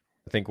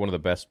 I think one of the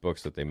best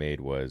books that they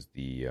made was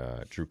the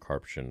Drew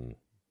Karpyshyn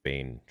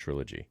Bane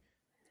trilogy,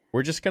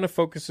 where it just kind of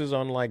focuses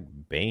on, like,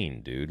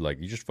 Bane, dude. Like,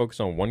 you just focus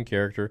on one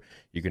character.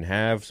 You can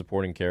have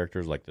supporting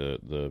characters like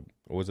the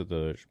what was it,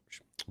 the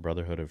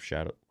Brotherhood of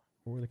Shadow?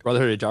 What were they called?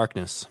 Brotherhood of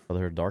Darkness.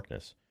 Brotherhood of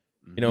Darkness.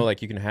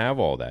 Like, you can have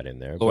all that in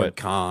there. Lord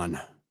Khan.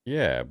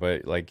 Yeah,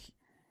 but, like,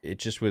 it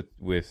just with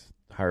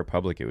High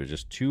Republic, it was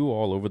just too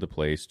all over the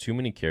place, too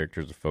many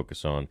characters to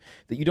focus on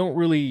that you don't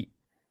really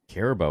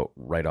care about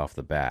right off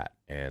the bat.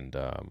 And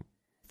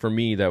for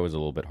me, that was a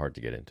little bit hard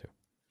to get into.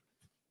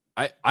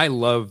 I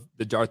love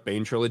the Darth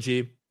Bane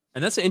trilogy.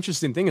 And that's the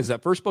interesting thing, is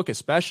that first book,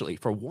 especially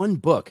for one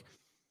book,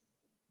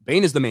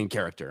 Bane is the main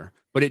character,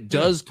 but it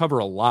does cover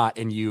a lot.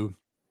 And you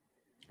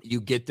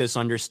get this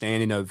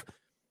understanding of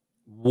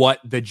what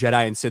the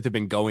Jedi and Sith have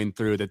been going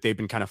through, that they've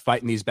been kind of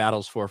fighting these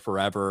battles for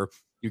forever.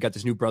 You got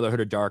this new Brotherhood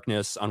of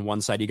Darkness on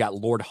one side. You got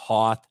Lord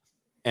Hoth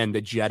and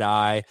the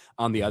Jedi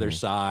on the other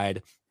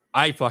side.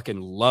 I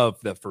fucking love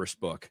the first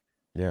book.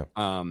 Yeah.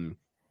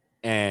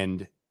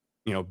 And,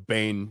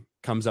 Bane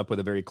comes up with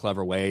a very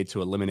clever way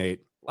to eliminate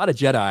a lot of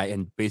Jedi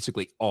and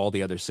basically all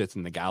the other Sith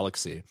in the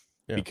galaxy.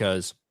 Yeah.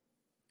 Because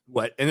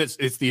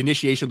it's the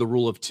initiation of the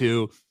rule of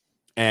two.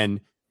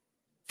 And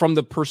from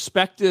the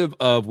perspective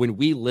of when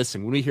we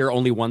hear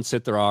only one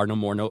Sith there are no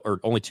more, or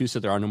only two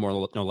Sith there are no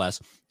more, no less,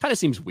 kind of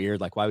seems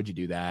weird. Like, why would you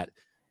do that?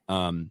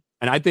 And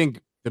I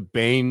think the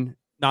Bane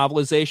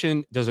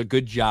novelization does a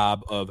good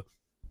job of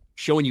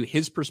showing you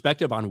his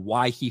perspective on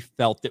why he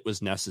felt it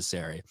was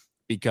necessary.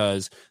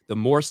 Because the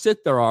more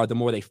Sith there are, the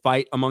more they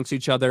fight amongst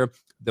each other.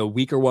 The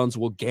weaker ones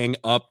will gang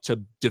up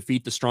to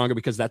defeat the stronger,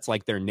 because that's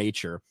like their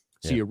nature.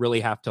 So you really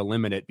have to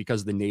limit it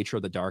because of the nature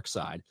of the dark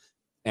side.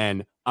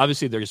 And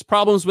obviously there's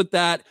problems with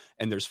that,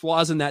 and there's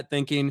flaws in that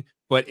thinking,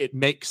 but it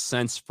makes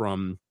sense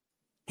from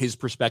his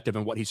perspective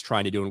and what he's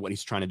trying to do and what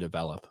he's trying to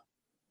develop.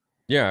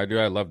 Yeah, I do.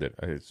 I loved it.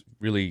 It's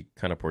really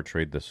kind of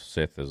portrayed the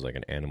Sith as like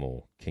an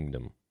animal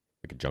kingdom,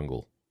 like a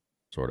jungle.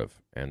 sort of,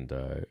 and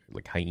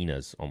like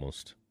hyenas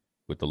almost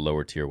with the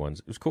lower tier ones.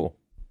 It was cool.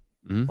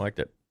 I liked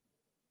it.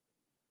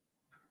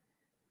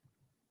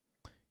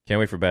 Can't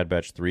wait for Bad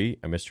Batch 3.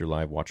 I missed your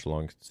live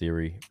watch-along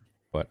theory,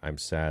 but I'm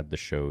sad the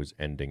show's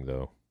ending,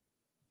 though.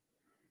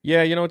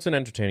 Yeah, it's an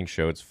entertaining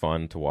show. It's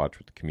fun to watch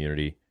with the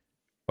community,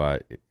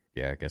 but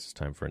I guess it's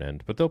time for an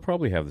end. But they'll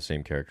probably have the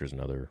same characters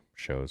in other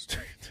shows,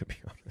 to be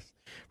honest.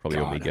 Probably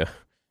Omega.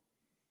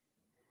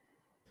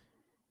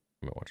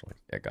 I'm gonna watch it.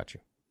 Yeah, got you.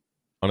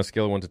 On a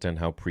scale of 1 to 10,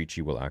 how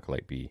preachy will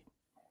Acolyte be?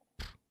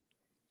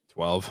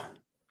 12.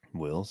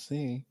 We'll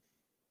see.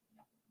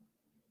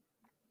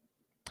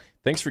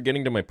 Thanks for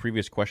getting to my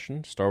previous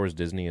question. Star Wars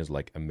Disney is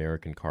like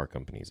American car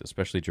companies,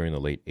 especially during the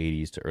late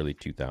 80s to early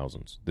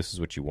 2000s. This is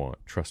what you want.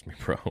 Trust me,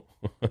 bro.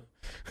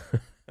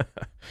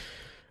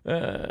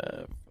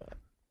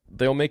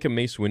 They'll make a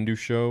Mace Windu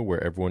show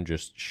where everyone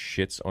just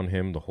shits on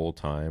him the whole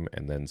time,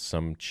 and then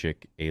some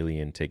chick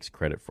alien takes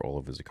credit for all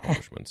of his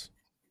accomplishments.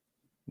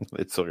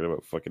 It's talking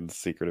about fucking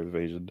Secret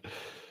Invasion.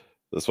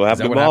 That's what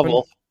happened to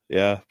Marvel.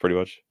 Yeah, pretty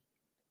much.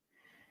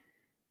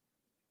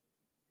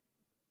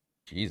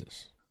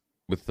 Jesus.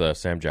 With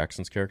Sam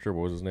Jackson's character,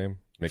 what was his name?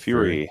 Nick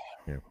Fury.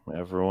 Yeah.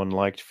 Everyone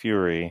liked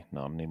Fury.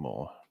 Not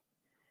anymore.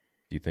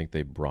 Do you think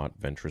they brought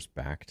Ventress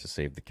back to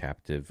save the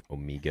captive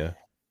Omega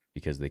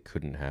because they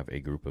couldn't have a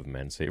group of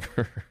men save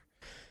her?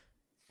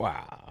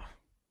 Wow.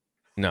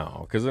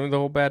 No, because the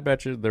whole Bad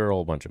Batch, they're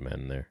all a bunch of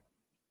men there.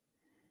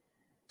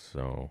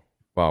 So,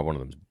 well, one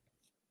of them's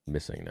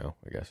missing now,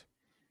 I guess.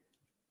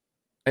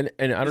 And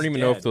I don't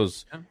even know if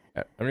those.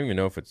 I don't even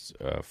know if it's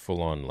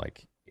full on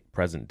like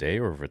present day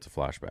or if it's a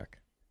flashback.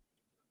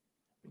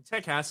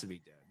 Tech has to be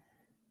dead.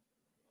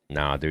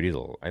 Nah, dude,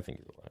 I think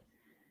he's alive.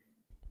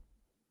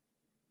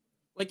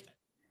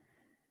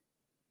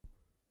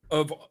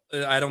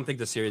 I don't think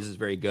the series is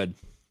very good,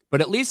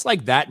 but at least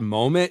like that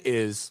moment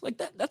is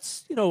like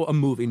that's a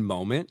moving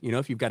moment.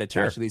 If you've got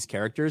attached to these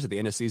characters at the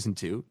end of season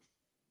 2,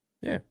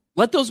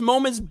 let those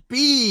moments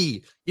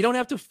be. You don't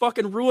have to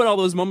fucking ruin all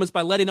those moments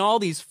by letting all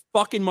these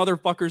fucking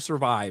motherfuckers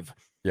survive.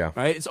 Yeah,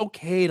 right. It's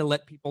okay to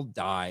let people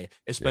die,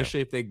 especially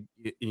if they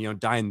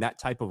die in that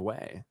type of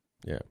way.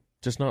 Yeah,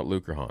 just not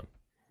Luke or Han.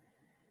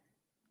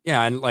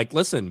 Yeah, and like,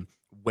 listen,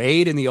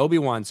 Wade and the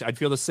Obi-Wan, I'd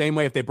feel the same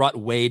way if they brought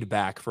Wade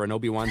back for an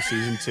Obi-Wan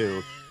season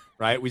 2,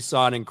 right? We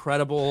saw an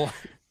incredible,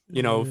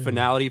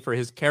 finale for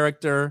his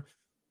character.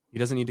 He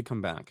doesn't need to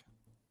come back.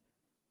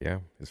 Yeah,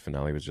 his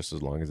finale was just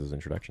as long as his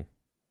introduction.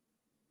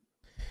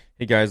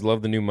 Hey guys,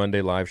 love the new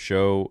Monday live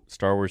show.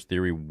 Star Wars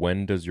Theory,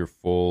 when does your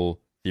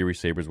full Theory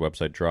Sabers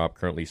website drop?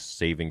 Currently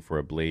saving for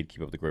a blade.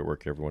 Keep up the great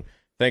work, everyone.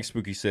 Thanks,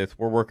 Spooky Sith.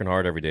 We're working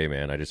hard every day,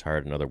 man. I just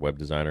hired another web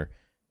designer.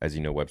 As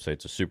you know,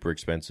 websites are super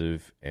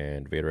expensive,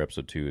 and Vader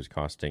Episode 2 is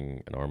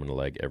costing an arm and a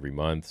leg every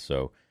month.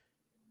 So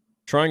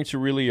trying to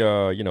really,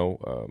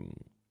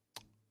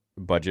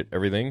 budget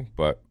everything,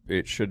 but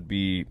it should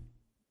be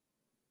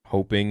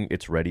hoping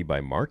it's ready by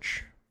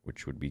March,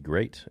 which would be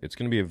great. It's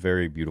going to be a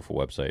very beautiful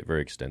website,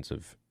 very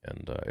extensive,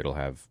 and it'll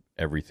have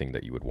everything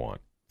that you would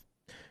want.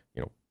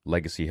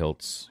 Legacy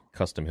hilts,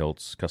 custom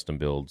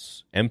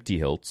builds, empty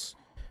hilts,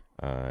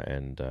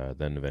 and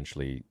then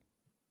eventually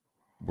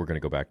we're going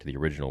to go back to the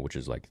original, which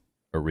is like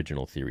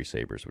original Theory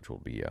Sabers, which will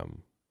be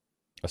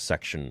a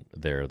section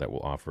there that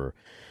will offer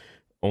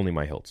only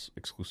my hilts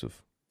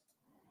exclusive.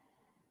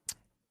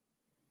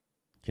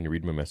 Can you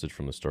read my message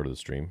from the start of the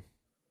stream?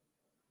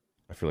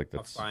 I feel like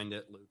that's... I'll find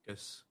it,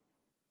 Lucas.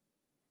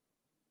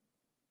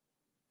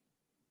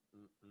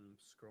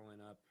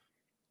 Scrolling up.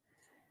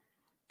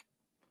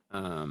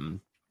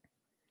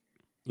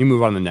 You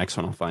move on to the next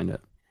one, I'll find it.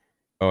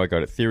 Oh, I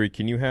got it. Theory,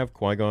 can you have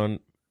Qui-Gon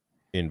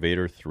in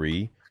Vader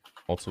 3?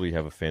 Also, we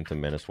have a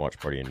Phantom Menace watch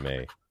party in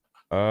May.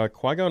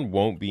 Qui-Gon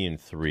won't be in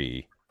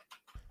 3,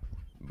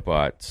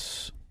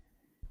 but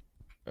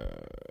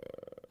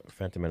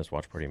Phantom Menace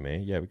watch party in May?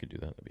 Yeah, we could do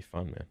that. That'd be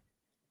fun, man.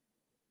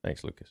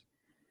 Thanks, Lucas.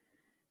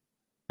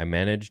 I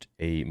managed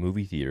a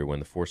movie theater when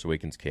The Force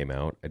Awakens came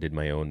out. I did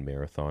my own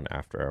marathon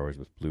after hours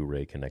with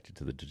Blu-ray connected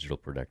to the digital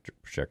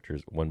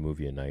projectors. 1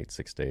 movie a night,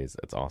 6 days.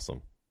 That's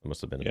awesome. It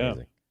must have been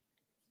amazing.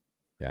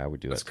 Yeah, I would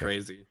do that. That's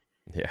crazy.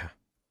 Yeah.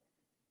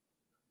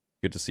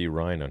 Good to see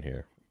Ryan on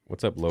here.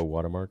 What's up, Low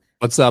Watermark?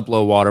 What's up,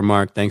 Low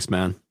Watermark? Thanks,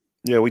 man.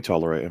 Yeah, we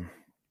tolerate him.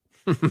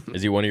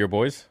 Is he one of your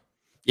boys?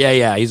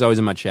 Yeah. He's always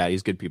in my chat.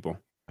 He's good people.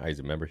 He's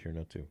a member here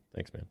now, too.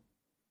 Thanks, man.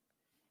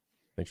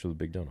 Thanks for the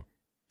big dono.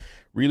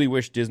 Really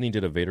wish Disney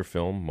did a Vader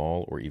film,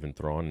 Maul, or even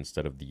Thrawn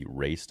instead of the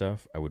Rey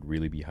stuff. I would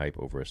really be hype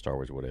over a Star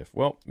Wars What If.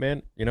 Well,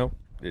 man,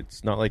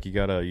 it's not like you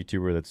got a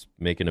YouTuber that's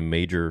making a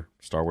major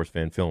Star Wars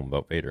fan film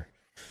about Vader.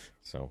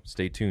 So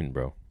stay tuned,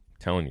 bro. I'm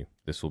telling you,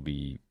 this will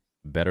be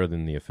better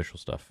than the official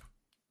stuff.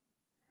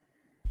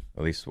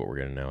 At least what we're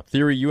getting now.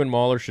 Theory, you and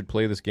MauLer should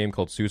play this game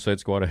called Suicide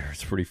Squad.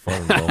 It's pretty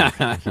fun.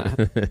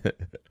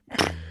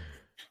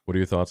 What are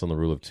your thoughts on the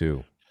rule of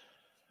 2?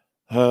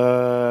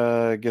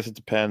 I guess it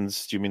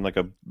depends. Do you mean like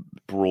a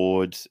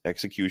broad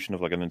execution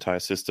of like an entire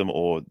system,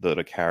 or that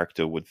a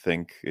character would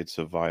think it's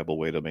a viable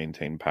way to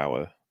maintain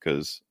power?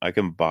 Because I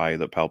can buy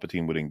that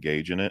Palpatine would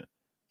engage in it,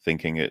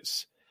 thinking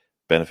it's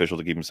beneficial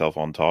to keep himself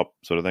on top,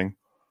 sort of thing.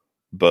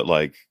 But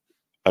like,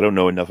 I don't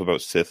know enough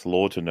about Sith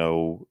lore to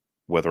know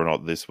whether or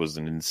not this was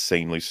an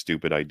insanely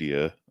stupid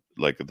idea,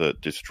 like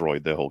that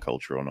destroyed their whole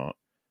culture or not.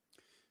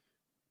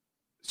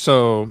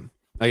 So,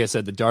 like I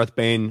said, the Darth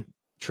Bane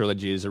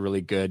trilogy is a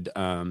really good.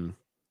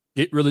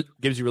 It really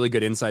gives you really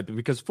good insight,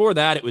 because for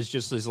that it was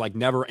just this like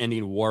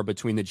never-ending war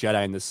between the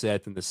Jedi and the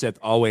Sith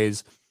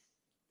always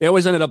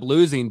ended up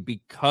losing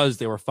because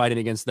they were fighting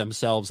against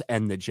themselves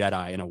and the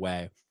Jedi in a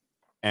way.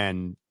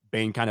 And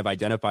Bane kind of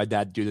identified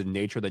that due to the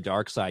nature of the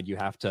dark side. You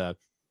have to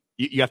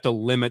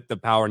limit the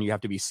power, and you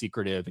have to be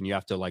secretive, and you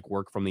have to like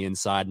work from the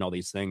inside and all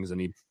these things. And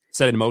he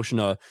set in motion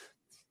a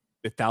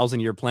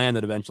 1,000-year plan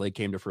that eventually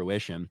came to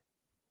fruition.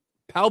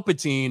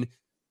 Palpatine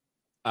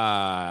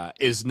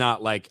is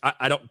not like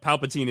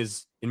Palpatine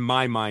is, in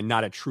my mind,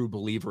 not a true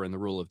believer in the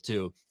rule of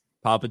two.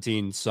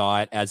 Palpatine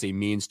saw it as a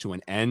means to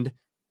an end,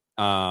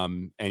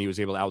 and he was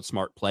able to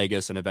outsmart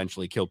Plagueis and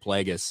eventually kill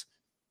Plagueis.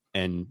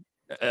 And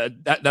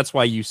that's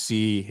why you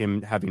see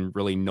him having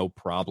really no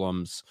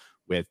problems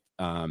with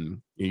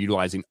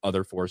utilizing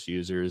other Force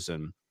users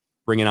and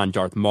bringing on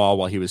Darth Maul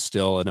while he was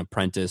still an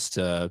apprentice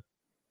to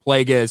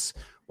Plagueis,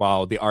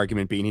 while the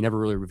argument being he never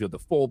really revealed the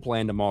full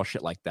plan to Maul,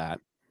 shit like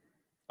that.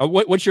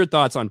 What's your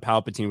thoughts on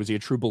Palpatine? Was he a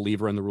true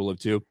believer in the rule of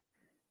two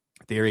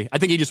theory? I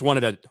think he just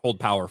wanted to hold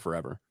power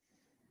forever.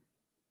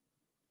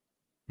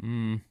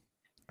 I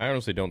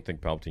honestly don't think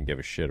Palpatine gave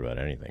a shit about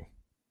anything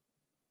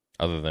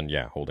other than,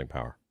 holding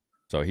power.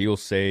 So he'll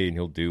say and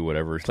he'll do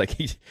whatever. Like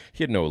he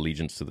had no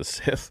allegiance to the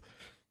Sith.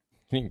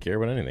 He didn't care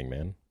about anything,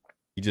 man.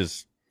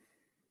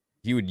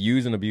 He would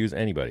use and abuse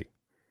anybody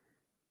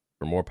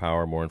for more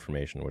power, more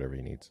information, whatever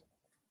he needs.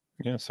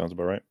 Yeah, sounds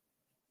about right.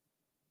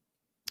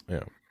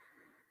 Yeah.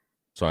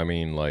 So, I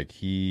mean,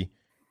 like even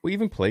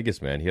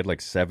Plagueis, man, he had like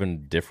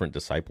 7 different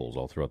disciples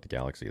all throughout the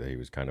galaxy that he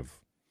was kind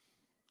of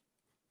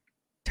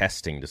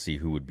testing to see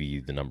who would be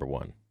the number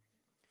one.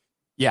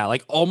 Yeah,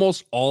 like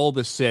almost all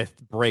the Sith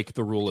break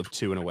the rule of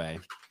two in a way.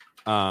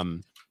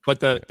 But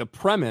the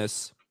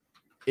premise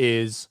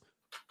is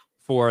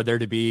for there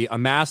to be a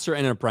master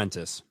and an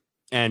apprentice,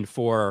 and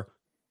for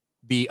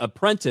the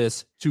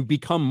apprentice to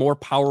become more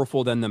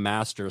powerful than the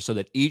master, so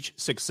that each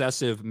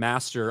successive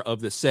master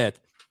of the Sith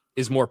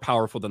is more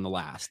powerful than the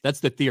last. That's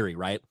the theory,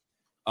 right?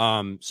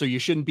 So you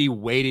shouldn't be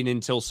waiting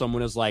until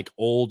someone is like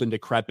old and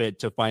decrepit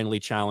to finally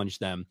challenge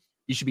them.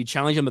 You should be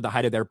challenging them at the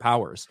height of their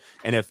powers.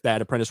 And if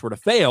that apprentice were to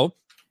fail,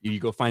 you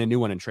go find a new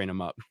one and train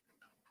them up.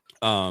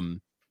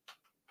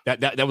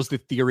 That was the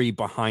theory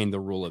behind the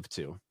rule of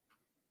two.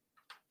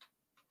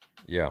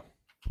 Yeah.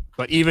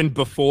 But even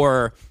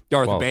before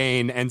Darth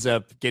Bane ends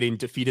up getting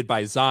defeated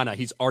by Zana,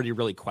 he's already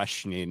really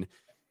questioning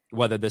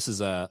whether this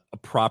is a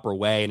proper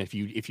way. And if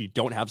you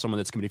don't have someone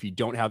that's committed,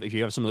 if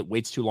you have someone that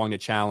waits too long to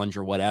challenge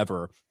or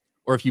whatever,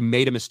 or if you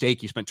made a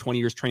mistake, you spent 20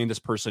 years training this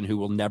person who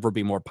will never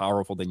be more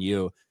powerful than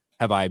you.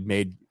 Have I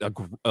made a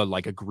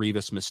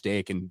grievous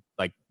mistake in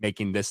like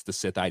making this the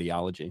Sith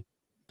ideology?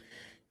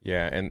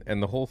 Yeah,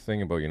 and the whole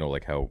thing about,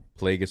 like how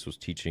Plagueis was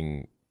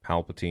teaching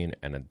Palpatine,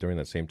 and during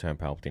that same time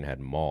Palpatine had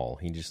Maul,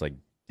 he just like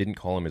didn't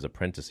call him his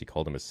apprentice, he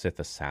called him a Sith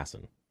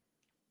assassin.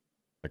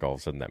 Like all of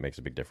a sudden that makes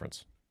a big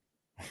difference.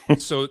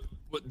 So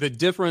the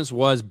difference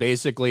was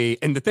basically,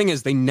 and the thing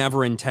is, they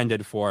never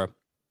intended for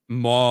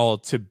Maul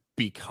to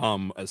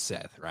become a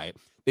Sith, right?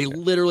 They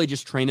literally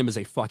just trained him as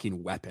a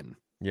fucking weapon.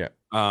 Yeah.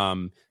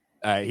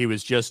 He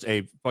was just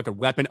a fucking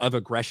weapon of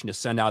aggression to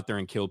send out there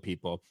and kill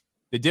people.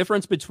 The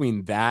difference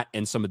between that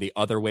and some of the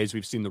other ways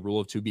we've seen the rule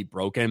of two be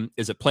broken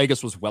is that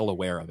Plagueis was well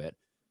aware of it.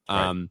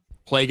 Right.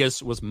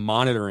 Plagueis was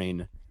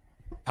monitoring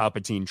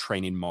Palpatine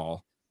training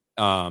Maul.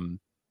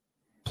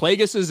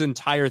 Plagueis'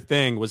 entire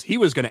thing was he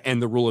was going to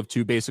end the rule of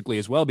two basically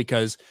as well,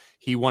 because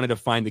he wanted to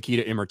find the key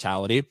to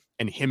immortality,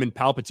 and him and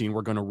Palpatine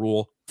were going to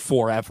rule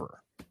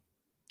forever.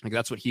 Like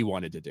that's what he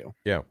wanted to do.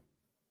 Yeah.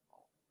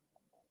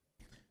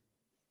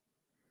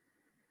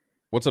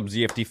 What's up,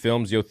 ZFD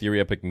Films? Yo, Theory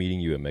Epic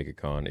meeting you at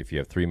MegaCon. If you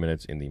have 3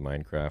 minutes in the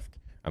Minecraft,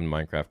 I'm the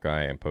Minecraft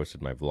guy and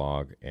posted my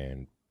vlog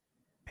and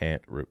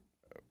pant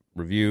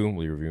review.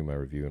 Will you review my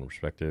review in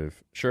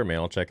respective? Sure, man,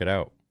 I'll check it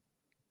out.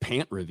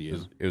 Pant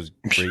review? It was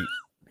great.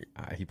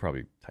 He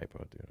probably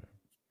typoed it.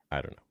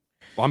 I don't know.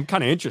 Well, I'm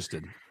kind of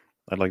interested.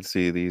 I'd like to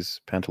see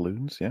these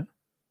pantaloons, yeah.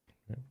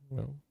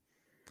 Well,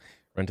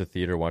 rent a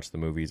theater, watch the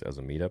movies as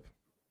a meetup.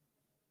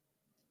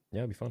 Yeah,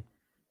 it'd be fun.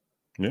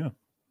 Yeah.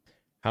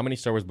 How many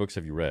Star Wars books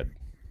have you read,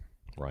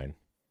 Ryan?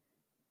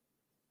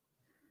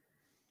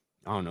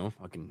 I don't know,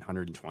 fucking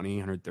 120,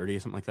 130,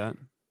 something like that.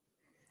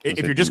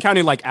 If you're just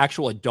counting like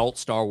actual adult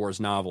Star Wars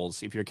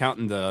novels, if you're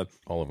counting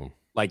all of them,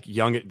 like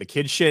the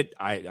kid shit,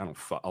 I don't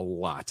a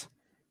lot.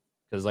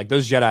 Because like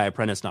those Jedi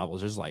Apprentice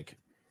novels, there's like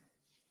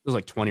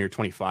 20 or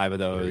 25 of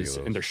those,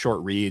 and they're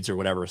short reads or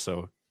whatever,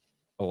 so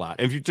a lot.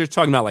 And if you're just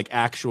talking about like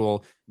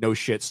actual no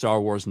shit Star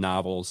Wars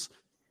novels,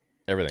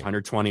 everything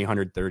 120,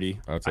 130.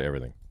 I would say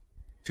everything.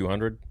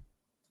 200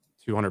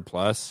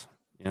 plus.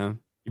 Yeah.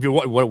 If you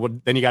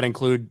what then you got to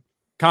include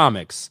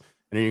comics.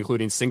 And are you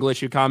including single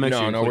issue comics?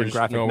 No, we're just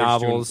graphic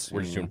novels.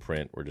 We're just doing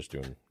print. We're just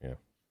doing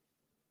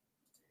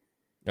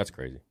That's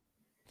crazy.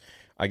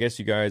 I guess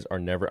you guys are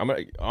never.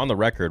 On the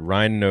record.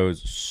 Ryan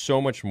knows so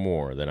much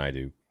more than I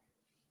do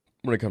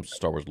when it comes to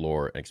Star Wars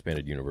lore and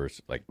expanded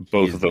universe. Like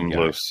both of them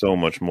know so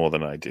much more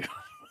than I do.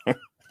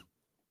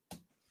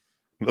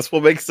 That's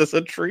what makes us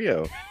a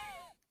trio.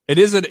 It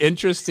is an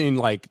interesting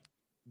like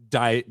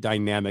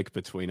dynamic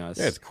between us.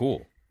 Yeah, it's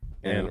cool,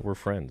 and Yeah. we're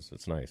friends.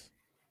 It's nice.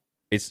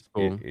 It's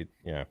cool.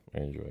 Yeah, I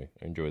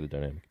enjoy the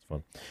dynamic. It's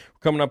fun. We're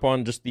coming up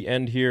on just the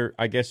end here.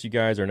 I guess you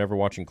guys are never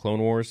watching Clone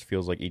Wars.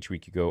 Feels like each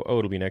week you go, oh,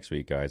 it'll be next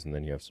week, guys, and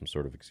then you have some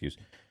sort of excuse.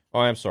 Oh,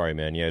 I'm sorry,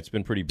 man. Yeah, it's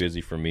been pretty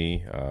busy for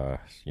me.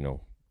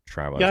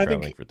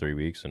 Traveling for 3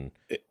 weeks, and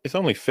it's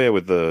only fair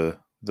with the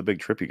big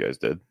trip you guys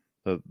did.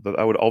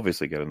 I would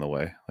obviously get in the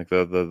way. Like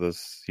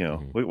this,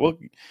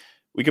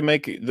 we can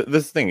make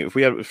this thing. If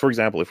we had, for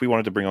example, if we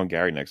wanted to bring on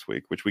Gary next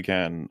week, which we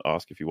can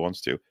ask if he wants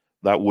to,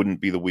 that wouldn't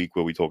be the week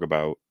where we talk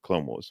about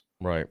Clone Wars,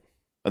 right?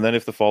 And then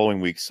if the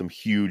following week some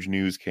huge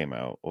news came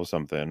out or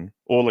something,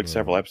 or like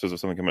several episodes of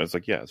something came out, it's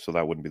like, yeah, so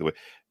that wouldn't be the way.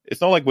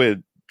 It's not like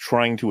we're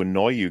trying to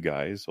annoy you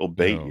guys or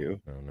bait you.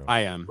 No.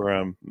 I am.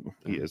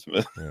 He is.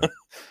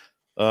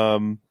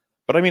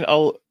 But I mean,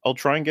 I'll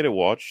try and get it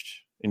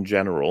watched in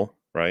general,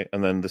 right?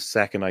 And then the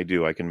second I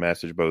do, I can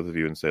message both of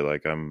you and say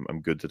like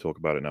I'm good to talk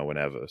about it now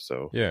whenever.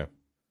 So yeah,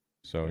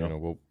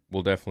 so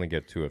we'll definitely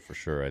get to it for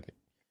sure. I think.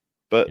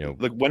 But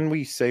like when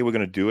we say we're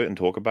going to do it and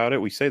talk about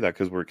it, we say that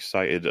because we're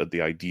excited at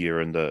the idea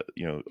and a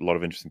lot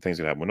of interesting things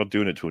that happen. We're not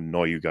doing it to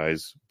annoy you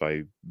guys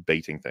by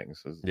baiting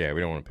things. Yeah,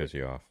 we don't want to piss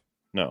you off.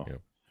 No,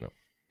 no,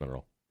 not at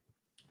all.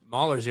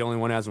 MauLer's the only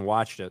one who hasn't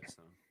watched it.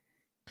 So.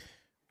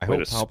 I Way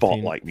hope to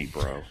spotlight me,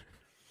 bro.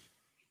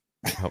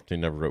 Palpatine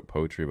never wrote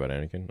poetry about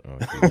Anakin. Oh,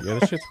 dude. Yeah,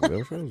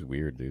 that was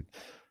weird, dude.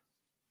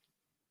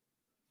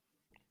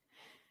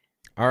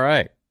 All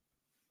right.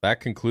 That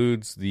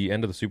concludes the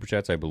end of the Super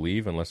Chats, I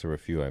believe, unless there were a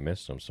few I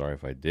missed. I'm sorry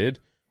if I did.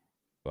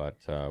 But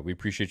we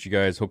appreciate you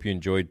guys. Hope you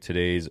enjoyed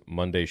today's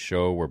Monday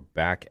show. We're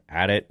back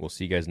at it. We'll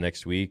see you guys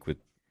next week with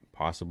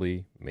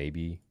possibly,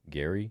 maybe,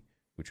 Gary,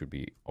 which would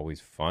be always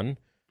fun.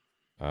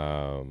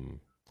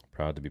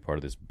 Proud to be part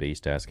of this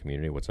based-ass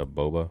community. What's up,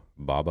 Baba?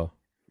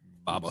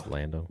 It's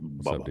Lando.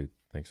 What's up, dude?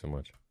 Thanks so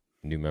much.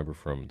 New member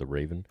from The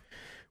Raven.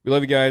 We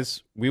love you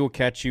guys. We will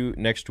catch you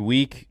next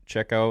week.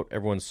 Check out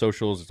everyone's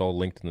socials. It's all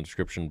linked in the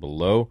description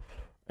below.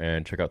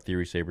 And check out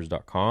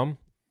theorysabers.com.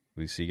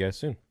 We'll see you guys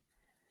soon.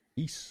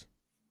 Peace.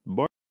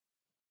 Bye.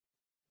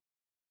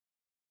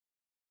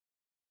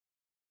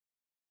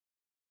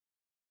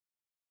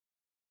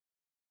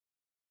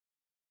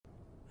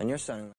 And your son.